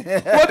ka no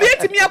obi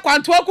etimi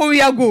akwanto ko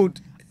we gold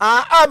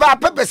ba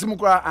purpose mu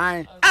kra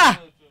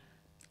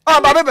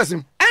ba purpose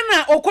mu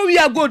ana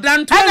okowia gold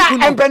and to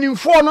ana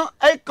empanimfo no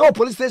call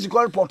police station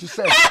call report to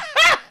say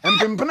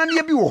empempena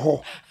ne bi wo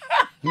ho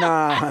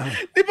na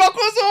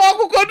dipakoso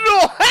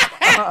wakukodro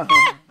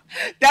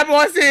dabi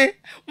won say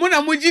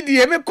muna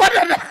mujidie me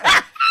kodana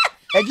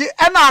eji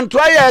ana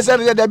Antwa ye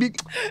se dabi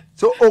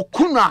so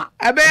okuna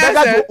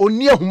daga go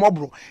oni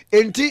ehumobro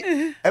enti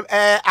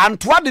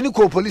Antwa de ni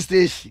call police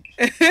station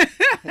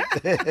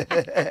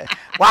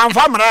wan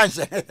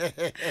famranche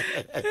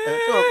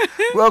so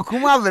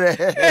wakuma bre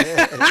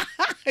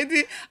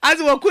enti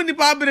azu wakuni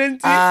pa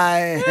brenti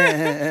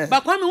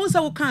ba Kwame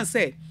won wo kan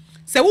say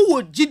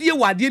wo gidie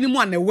wade ni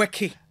mu ana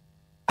weke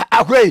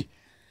akwai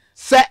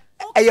se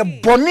eye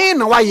boni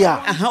na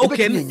waya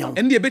okay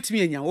ndi ebetimi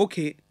enya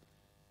okay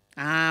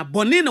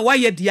boni na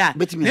waya dia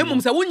na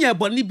mum se wonya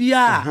boni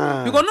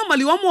bia because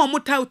normally wo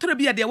ta tore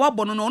bia dia wa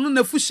bono no no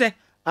na fuhye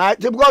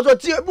because o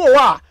ti bo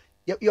wa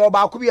yo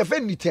ba ko bia fe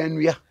ni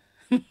tanua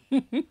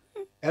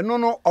eno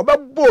no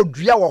obebo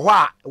dua wo ho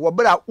a wo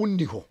bra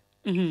unni ho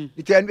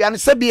ni tanua ne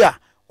se bia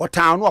o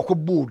tan no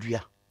akobbo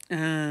dua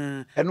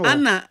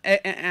ana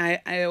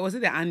was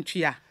it the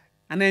antwia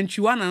ana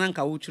antwiwa na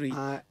nka wo chiri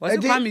was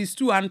it Kwame is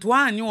too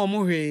Antwa anyi wo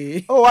mo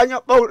hwe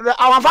anya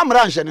awan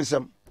famra nhye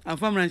nsem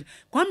famra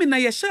Kwame na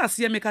ye sha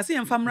ase me kase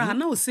ye famra ha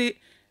na wo se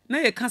na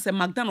ye ka se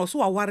Magdana so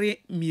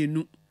waware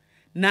mienu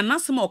na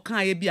nasem o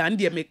kan ye bia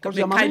ande me kai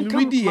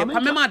read ye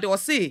Kwame ma de wo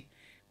se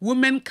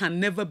women can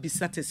never be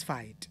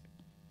satisfied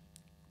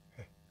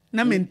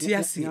na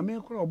mentiasi ya me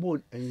kro obo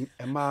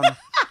ema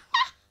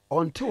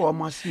until o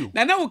masi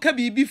na wo ka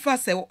bibi fa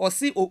se o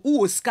se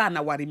o ska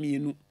na ware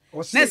mienu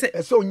na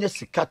se onye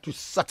sika to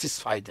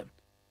satisfy them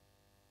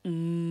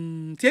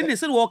tie ne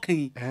se wo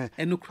kan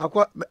enu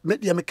akwa me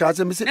dia me ka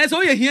se me se na se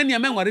o ye hia ne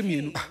me ware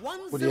mienu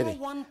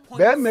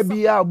be ma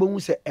bia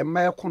obohu se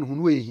ema e kono ho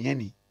no ye hia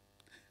ni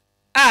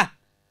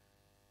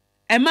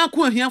ema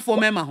ko hia fo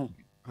mema ho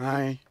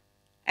ai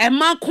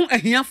ema ko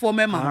hia fo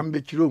mema ho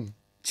ambe kirom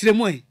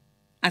kiremu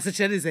ase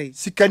kire zei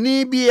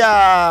sikani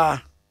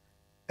bia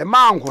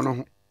ema anko no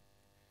ho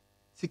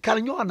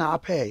sikani nyo na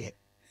apeye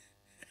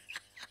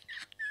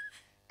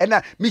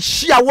ena mi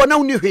hia wona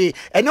uni hwe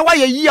ena wa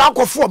ye yi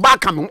akofo ba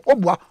ka me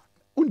obua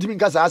undimi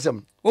nka sa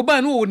asem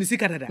oba no wo ni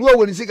sika dada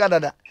wo ni sika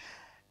dada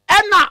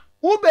ena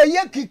wo be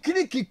ye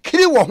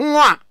kikiri wo ho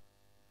a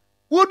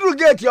wo duru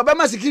gate yo be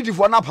ma security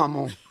for na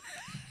pamo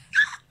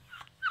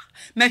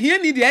na hia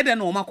ni de ede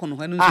na o makono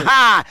hanu nso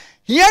aha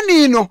hia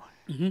ni no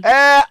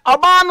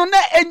oba no na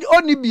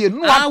oni bie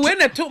no we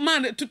na to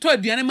man to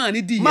aduane man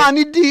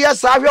di ya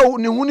sa hwe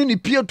ne hu ni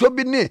pie to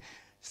bi ne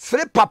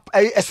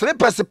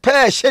slippers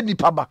pair shedi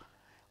paba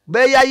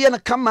be ya ye na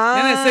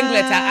kama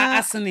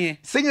na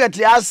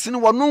singlet asene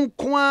wono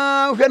nko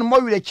a hwe no mo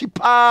wire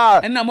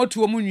chipa na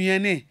moto mu nwia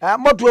ne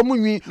moto mu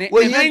nwi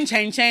we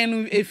yen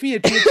no efi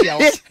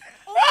etuatia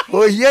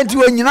o hie nti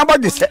onyina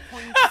bodwese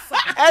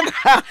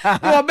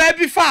no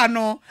baby fa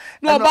no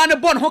oba ne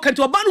bon ho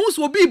kanti oba no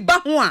so obi ba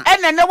ho a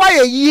ene wa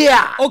ye yi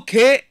a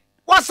okay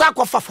wasa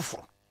ko fa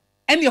foforo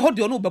ene ho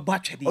de ono bebo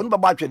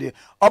atwede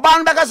oba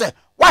no beka se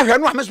wa hwe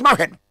no a mesoma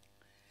hwe no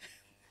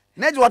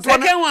neji wato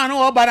second one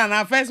no oba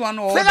na first one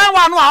no second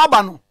one no a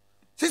oba no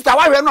sister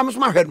wa hwe no a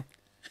mesoma hwe no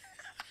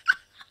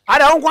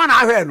ada ho kwa na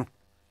hwe no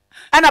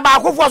ene ba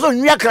akofo so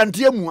nwia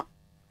krantie mu a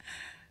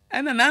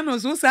ene na no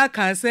so sa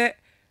kan se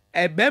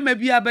ebema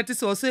bia beti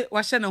so se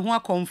wa hye ne ho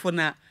akomfo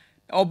na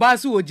oba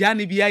so ogya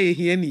ne bia ye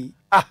hia ni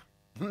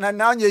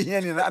na onye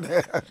hia ni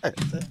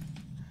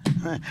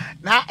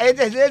na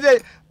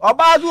ede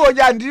oba so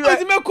ogya ndi o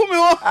ti mekumi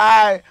ho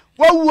ai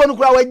wo wuo no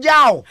kura wa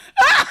gyawo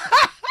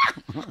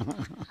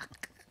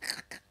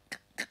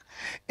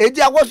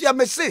eji agwoso ya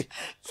mese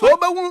so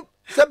be wu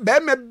se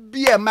bema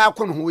bia ma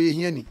akono ho ye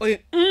hia ni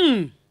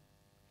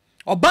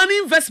oba ni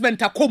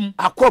investment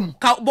akom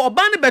ka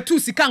oba ni betu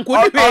sika nko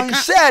ni hwe ka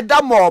share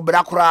da mo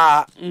bra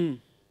kura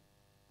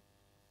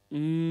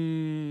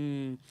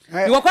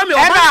Yo Kwame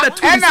oba ni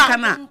betu sika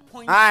na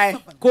ai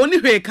ko ni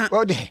hwe ka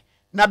ode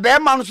na be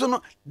ma no so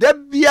no da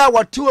bia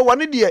watewe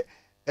wone de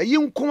ayi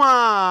nko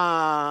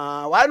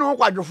a wa no ho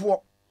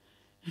kwadwofo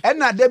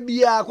na da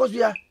bia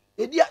kosua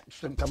edia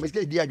semka meske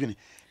edia dwene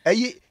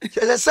ayi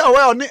se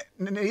we one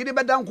yiri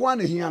beda nko a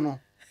na hia no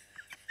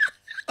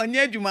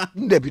onye adwuma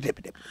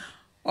debi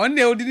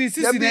onne odini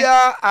sisi ne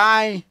ya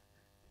ai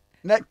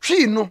na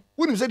twi no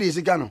wonim se de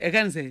sika no e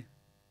kan se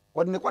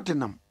wodne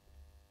kwatenam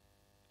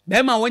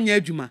be ma wonya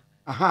adwuma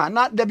aha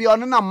na debi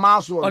one na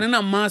maso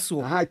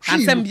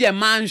ansem bia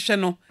man hwe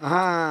no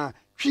aha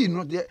twi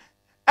no de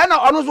ena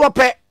ono so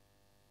pe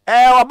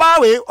oba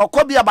we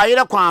okobia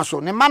bayere kwan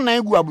so ne man na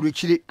egu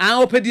aburuchire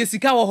opedi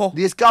sika wo ho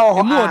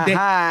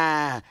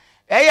aha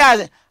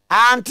ya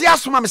anti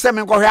asoma me se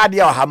me nkɔhwe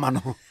ade a hama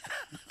no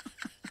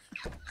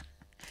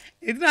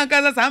Idina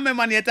kaza sa me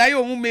mani eta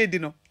yo mu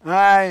made no.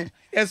 Ai.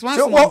 Yes one.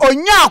 So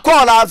onya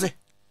call aze.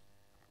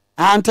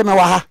 Ante me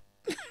wa ha.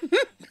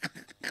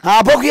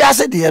 Boki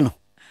ase de no.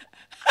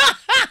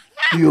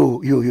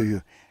 Yo.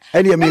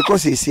 Eni me ko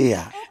se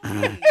ya.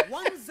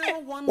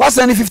 101. What's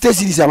any 50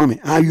 cedis amame?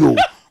 Ayo.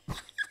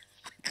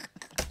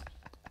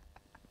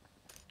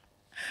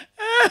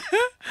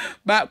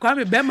 Ba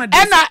Kwame Bema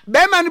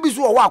Bema no bi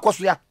so wo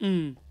akoso ya.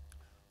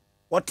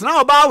 Wotena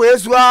oba we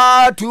so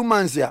 2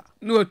 months ya.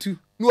 No 2.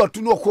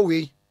 No ko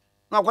we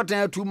na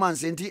akwatan 2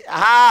 months enti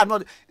no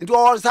enti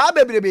o sa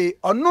bebrebe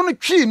ono no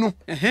twi no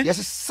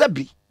yes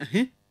sabi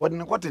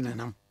wodne kwatan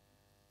nam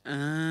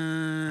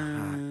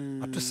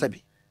ato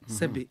sabi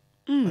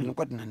wodne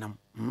kwatan nam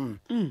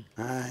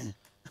ai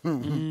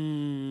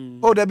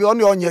o da bi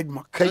ono onye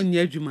adwuma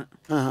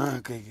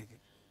kai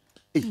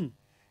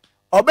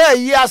oba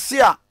yi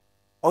ase a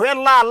ohe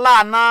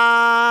la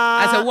na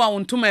ase wo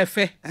ntoma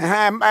efe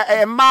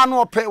ma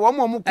no pe wo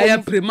mo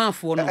ko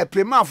premafo no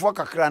premafo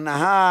kakra na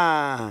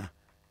ha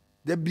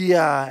da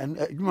bia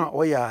adwuma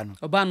oya no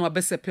oba no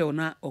abesepe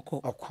na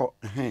okọ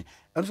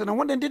enso na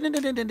wonde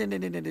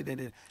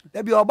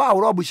da bia oba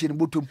awro obushi ni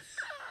botom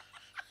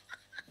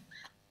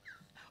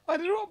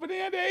odi rob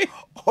ne dey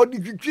odi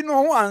twitwi no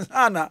ho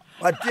ansa na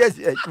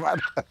watiasi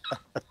adwuma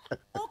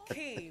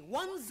okay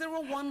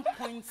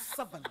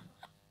 101.7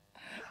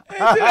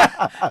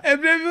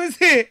 Ebrebu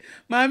se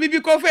mami bi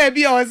ko fa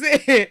bi o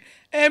se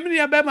emni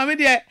ya be mami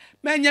de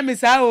menye me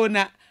sa o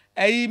na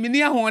ayi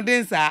mini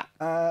ahoden sa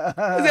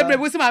se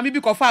ebrebu se mami bi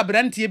ko fa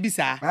abrantie bi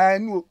sa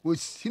no o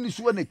sini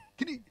so na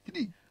kidi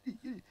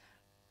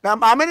na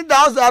mami ni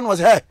thousand was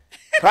hey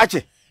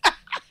krache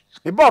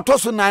e bo to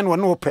so 9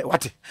 no pe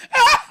wate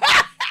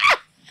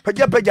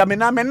peja me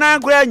na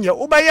kura nye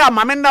wo ba ya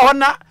mami na ho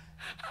na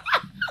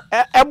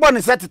ebo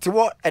ni setete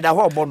wo eda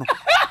ho obo no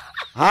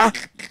ha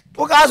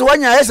Because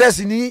when you SS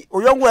ni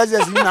oyongo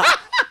SS ni na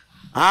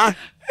ha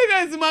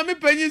guys mami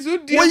panyi su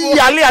die wo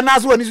yale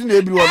anaso wani su na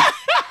ebiri wo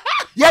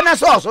ye na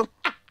so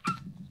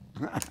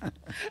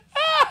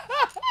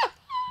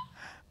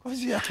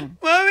Kozia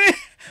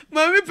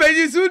mami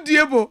panyi su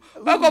die bo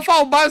ba ko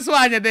fa oba so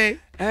anye dey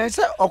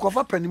se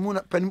okofa panimu na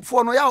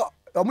panimfo no ya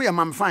omo ye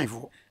mam fine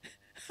fo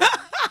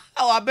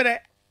awa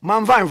bere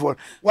mam fine fo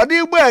wade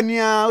igbo ani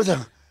a o se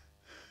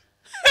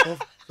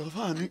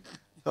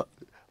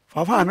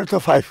Fafa no to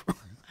 5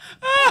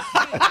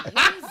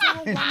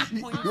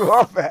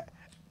 Yofe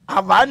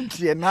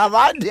avanti na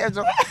avanti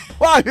so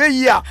wa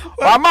hia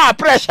wa ma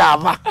pressure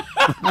ava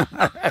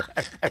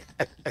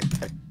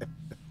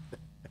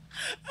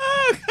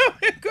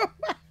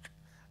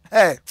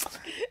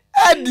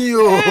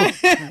Adio.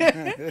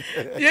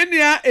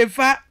 Yenia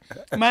efa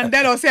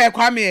Mandela say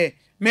Kwame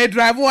me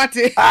drive what?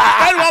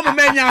 I want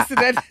me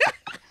accident.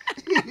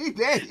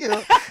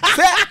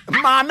 Say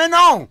mama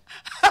no.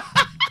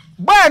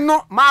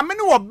 Bueno, mama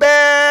no be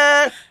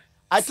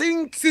I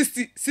think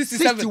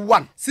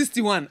 61.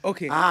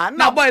 Okay.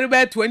 Now boy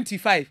be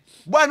 25.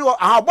 Boy no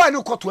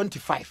got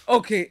 25.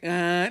 Okay.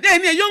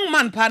 Then a young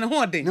man pan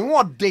ho den.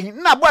 No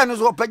den. Na boy no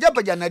so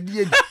peja na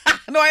die.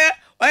 No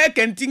I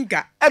can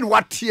tinka. And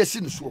what tears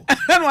in so.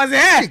 And was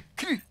eh.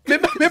 Me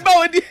ba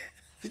odi.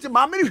 It's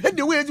mama ni head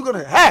the way you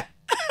gonna. Hey.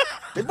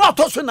 The boy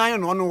toss na you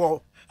no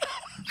no.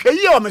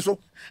 Hwe o me so.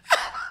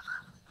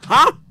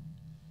 Huh?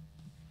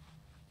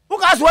 Who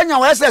gas when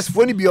your SS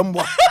for ni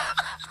biombo.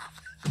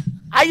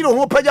 I don't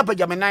know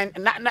peja me nine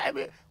na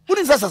who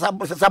is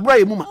sabra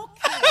you mama.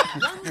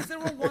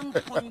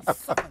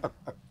 101.7.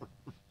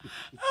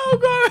 Oh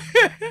God.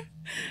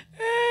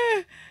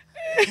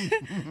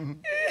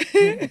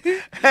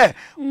 Hey,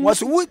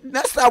 was we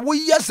next time we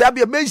yes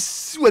Abia me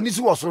see when this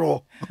was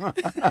raw.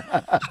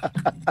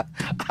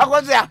 I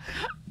was there.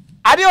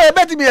 I didn't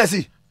bet me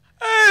see.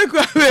 Hey,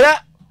 Kwame.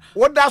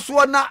 What that's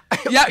one na.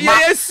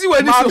 Yeah, see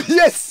when this.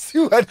 Yes,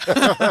 you.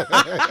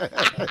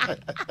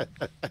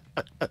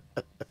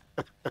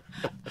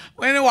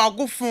 When I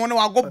go phone,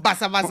 I go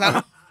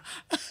basa.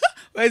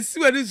 I see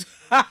when this.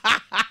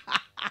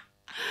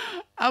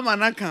 I'm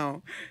an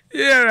account.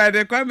 Yeah, right.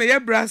 The Kwame ye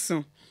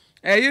brasso.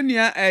 You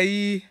near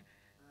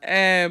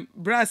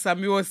brassa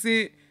me was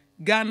say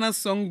Ghana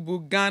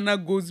songbook, Ghana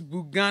ghost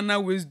book, Ghana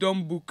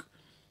wisdom book,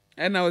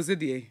 and I was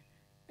there.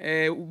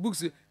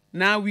 Books.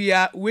 Now we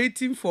are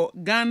waiting for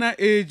Ghana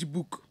age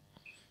book.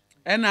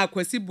 And I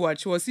kwesi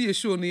boachi was see a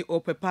show ni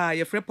or papa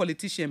a free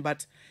politician,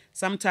 but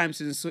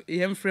sometimes so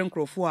a friend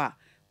crofua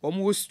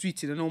almost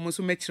street and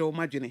almost metro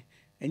imagine.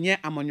 And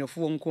yet I'm on your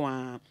phone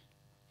kwa.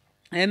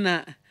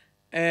 And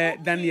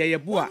Daniel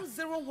Yabua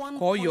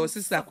call your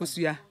sister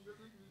Kusia.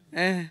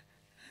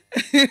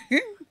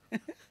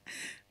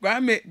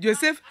 Kwame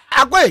Joseph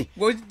Akye.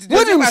 What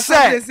him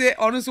say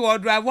honestly will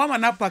drive one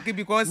man up packet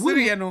because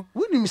you know.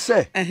 What him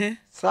say?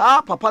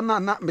 Sa papa na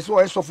me so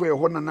sofo e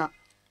ho na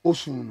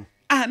osun no.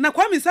 Na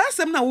Kwame sa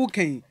asem na wo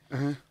kan.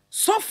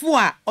 Sofo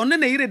a one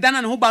na yire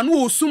dana ne ho ba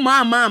no osun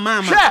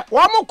ma. She,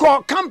 wo mo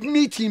call camp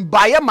meeting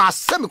by ma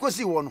asem ko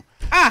si wo no.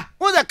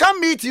 When the camp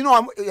meeting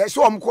no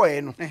so am ko e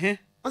no.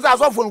 Once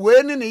sofo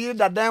we ni yire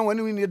dadan we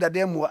ni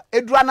dadan mu a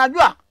edu anadwo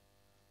a.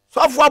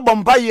 Sofo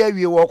bompa ye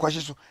awie wo kwahye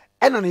so.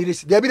 Ena na yire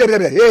si. Debi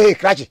hey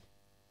krache.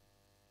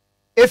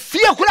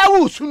 Efie kura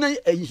wo osun na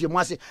ehihemu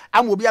ase.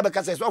 Am obi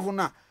abeka se sofo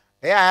na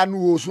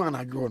no osun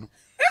anadwo no.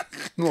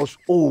 No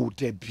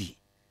debi.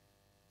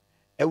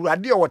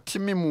 Ewurade o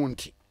timi mu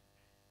nti.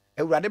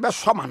 Ewurade be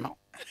soma no.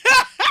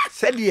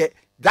 Said ye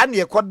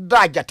Daniel koda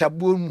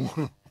ajatabuo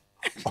mu.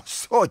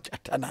 Oso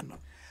jatana no.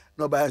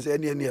 No ba se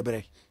ene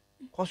ebre.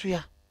 Koso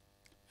ya.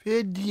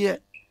 Fedie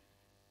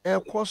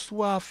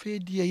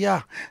fedie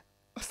ya.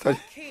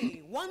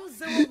 Okay,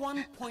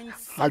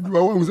 101.7.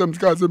 Adwa won some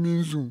ska se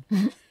minzu.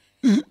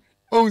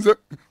 On se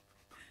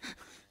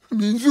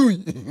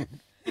minzu.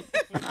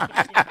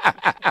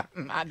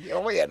 Na de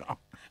o ye no.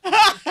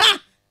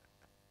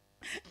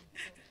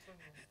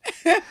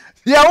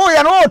 Yeah, oh,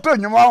 you know, to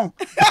you, mom.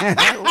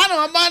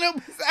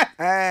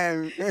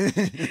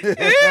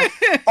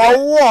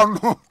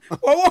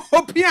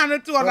 Oh, piano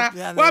to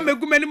her. Why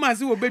make many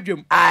months in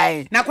bedroom?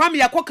 Aye. Now, Kwame,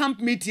 ya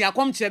camp meeting, I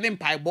come to them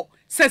pipe.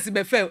 Says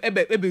be fair,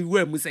 every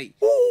word we say.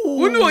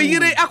 Who know ye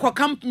aqua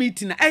camp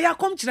meeting? I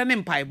come to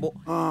them pipe.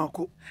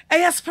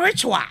 I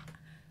spiritual.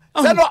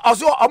 So,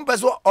 also,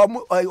 person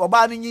or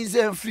banning is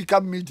a free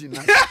camp meeting.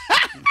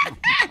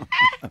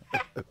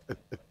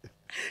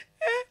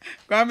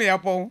 Kwame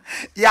yapo.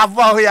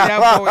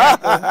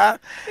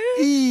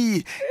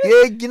 Ye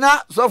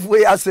gina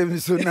software asem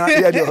so na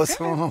ye de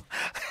oso.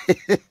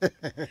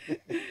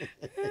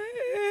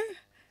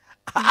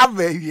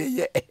 Ave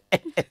ye.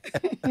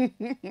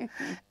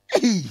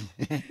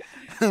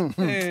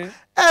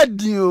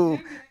 Adio.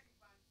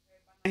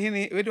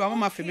 Hini we do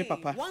mama fe me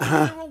papa.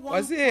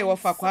 Was say wo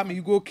fa Kwame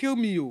you go kill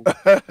me you.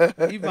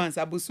 Evans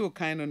abuso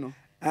kind no.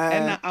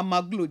 And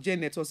Amaglo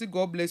Janet was say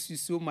God bless you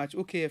so much.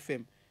 Okay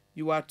FM.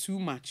 You are too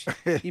much.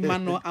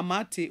 Imano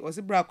Amate was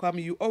a bra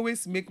Kwame. You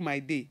always make my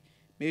day.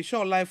 May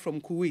show live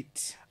from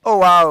Kuwait. Oh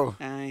wow.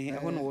 I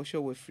want to wash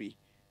we free.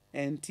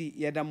 And T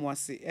Yadam was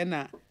say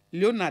and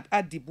Leonard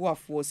Adiboa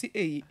for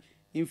say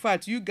in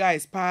fact you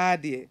guys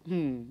party.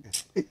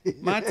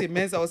 Martin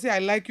Mensa was say I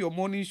like your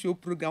morning show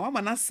program. I'm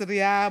an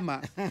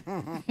asriama.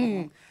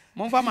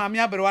 Monfa mami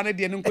aberwane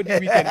de nko di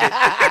weekend.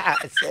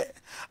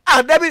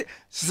 David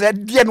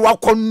said de no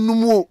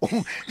akonumu.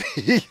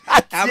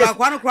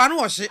 Abakwa no kra no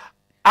wo hye.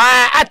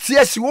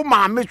 Atie si wo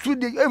maame tu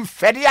de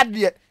emfede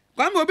ade.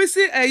 Kwame obi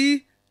si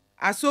ayi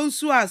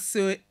asonsu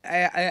ase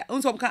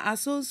unsom kan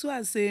asonsu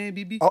ase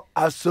bibi.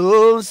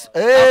 Asons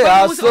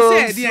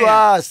asonsu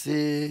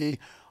ase.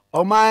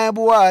 O my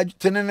boy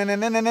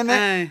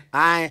tenenenenenene.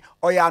 Ai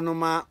oya no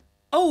ma.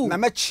 Oh. Na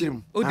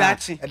mechirim.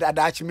 Odachi.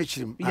 Adachi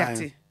mechirim.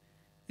 Yate.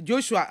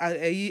 Joshua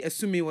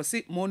assume was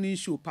it morning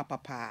show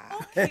papa.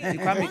 Okay.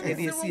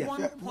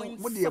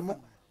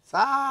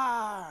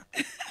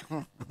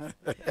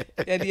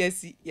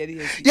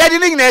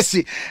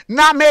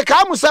 Now make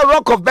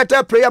Rock of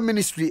Better Prayer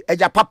Ministry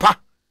eja papa.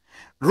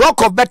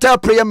 Rock of Better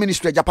Prayer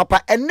Ministry eja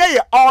papa and nay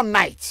all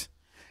night.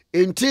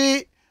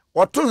 Enti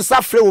otun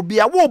safre obi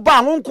a wo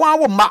ba won kwa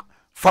wo ma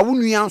fa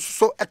wonua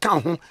so eka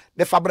ho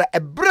de fabra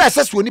ebre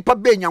sese onipa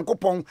be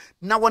nyankopon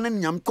na won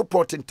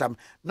nyankopon tentam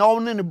na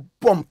won ne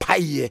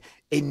bompaye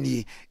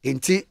eni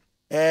enti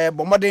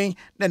bomoden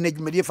na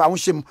negmedi fa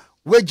honhyem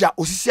weja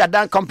osisi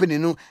adan company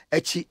no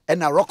echi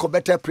na Rock of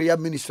Better Prayer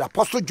Ministry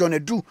Apostle John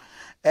Edu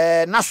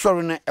na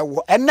sorry ne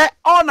ewo ene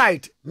all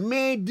night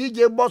me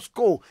DJ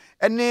Bosco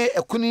ene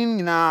ekuni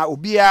nyina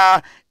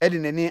obia ede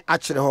nani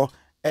akire ho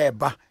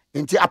eba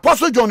enti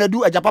Apostle John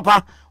Edu eja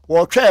papa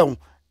wo twen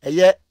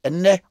eye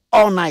ene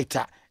all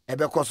nighter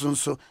ebekoso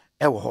nso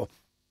ewo ho.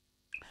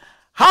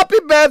 Happy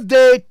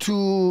birthday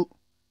to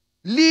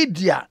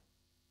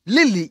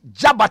Lily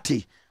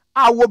Jabati,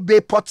 our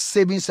Bayport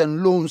Savings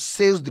and Loans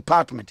Sales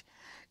Department.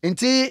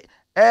 Enti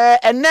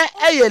ene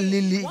eye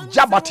Lily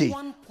Jabati,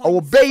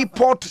 our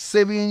Bayport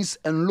Savings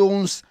and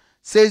Loans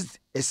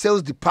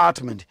Sales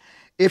Department.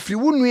 If you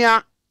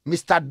wouldn't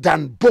Mr.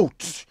 Dan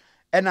Boat,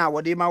 and I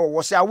would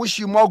say I wish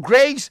you more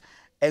grace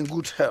and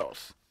good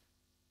health.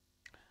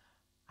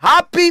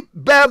 Happy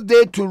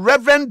birthday to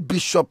Reverend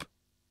Bishop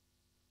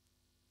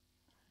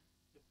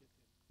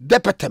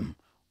Depetem,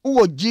 who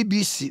was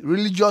GBC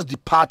Religious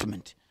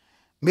Department.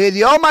 May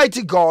the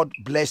Almighty God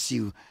bless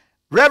you.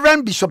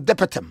 Reverend Bishop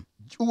Depetem,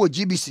 who was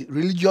GBC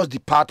Religious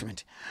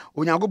Department.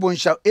 Unyango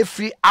bonsha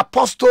every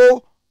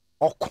apostle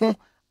okun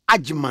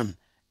Ajiman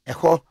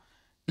eho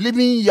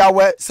Living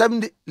Yahweh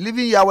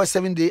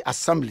 7-day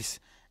assemblies.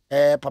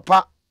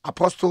 Papa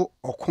apostle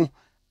okun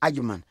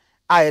Ajiman.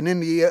 I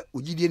and ye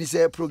ujidi ni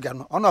say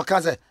program. Ono ka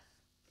say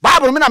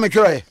Bible me na me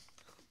twere.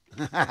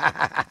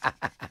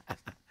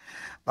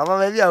 Papa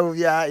baby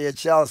a ye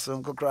Charles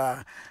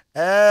nkokra.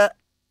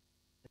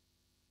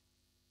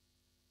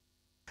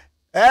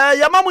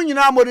 Yamamu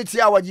nyina moditi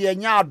awaje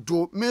enya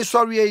ado me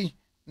sorry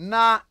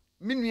na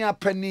menua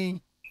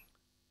pani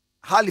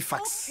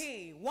Halifax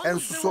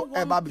enso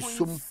eba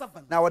bisum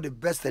na what the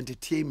best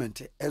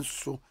entertainment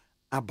enso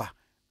aba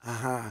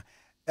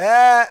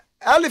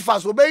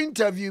Halifax obe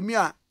interview me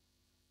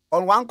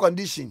on one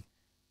condition.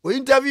 We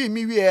interview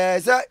me we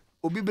say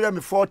obi bere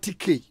me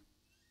 40k.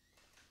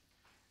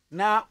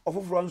 Na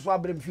ofoforo nso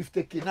abere me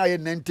 50k na ye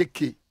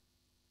 90k.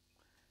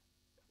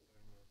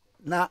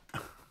 Na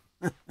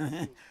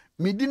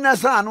me dinna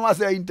sa no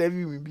say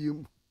interview me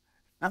biom.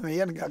 Na me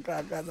ye nka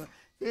kaka.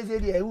 Say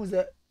dey who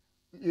say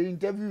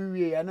interview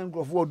we ya na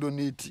nkrofo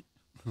donate.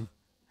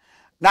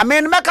 Na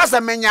me meka say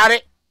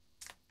menyare.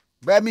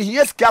 Ba me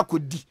hie sika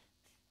akodi.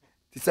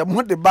 Ti say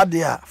mo de bad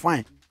there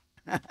fine.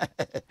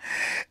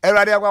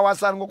 Everybody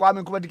wasan go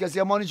Kwame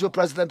Tikese morning show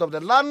president of the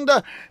land.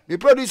 The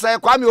producer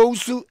Kwame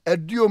Ousu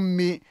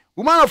Ediomi.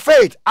 Woman of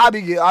faith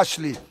Abigail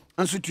Ashley.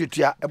 Ansu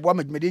tutua ebo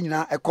amedmede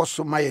nyina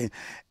ekoso maye.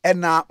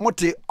 Ena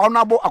mote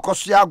honorable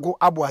Akosiago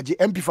Abuaje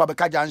MP for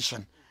Beka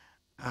Junction.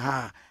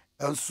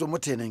 Ansu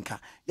mote nenka.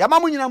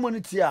 Yamamu nyina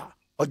monitia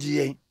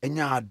ogiye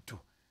enya ado.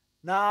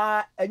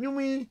 Na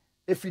enyumi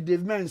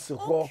efidevments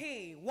ho.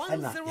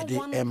 Ena yede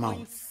ema.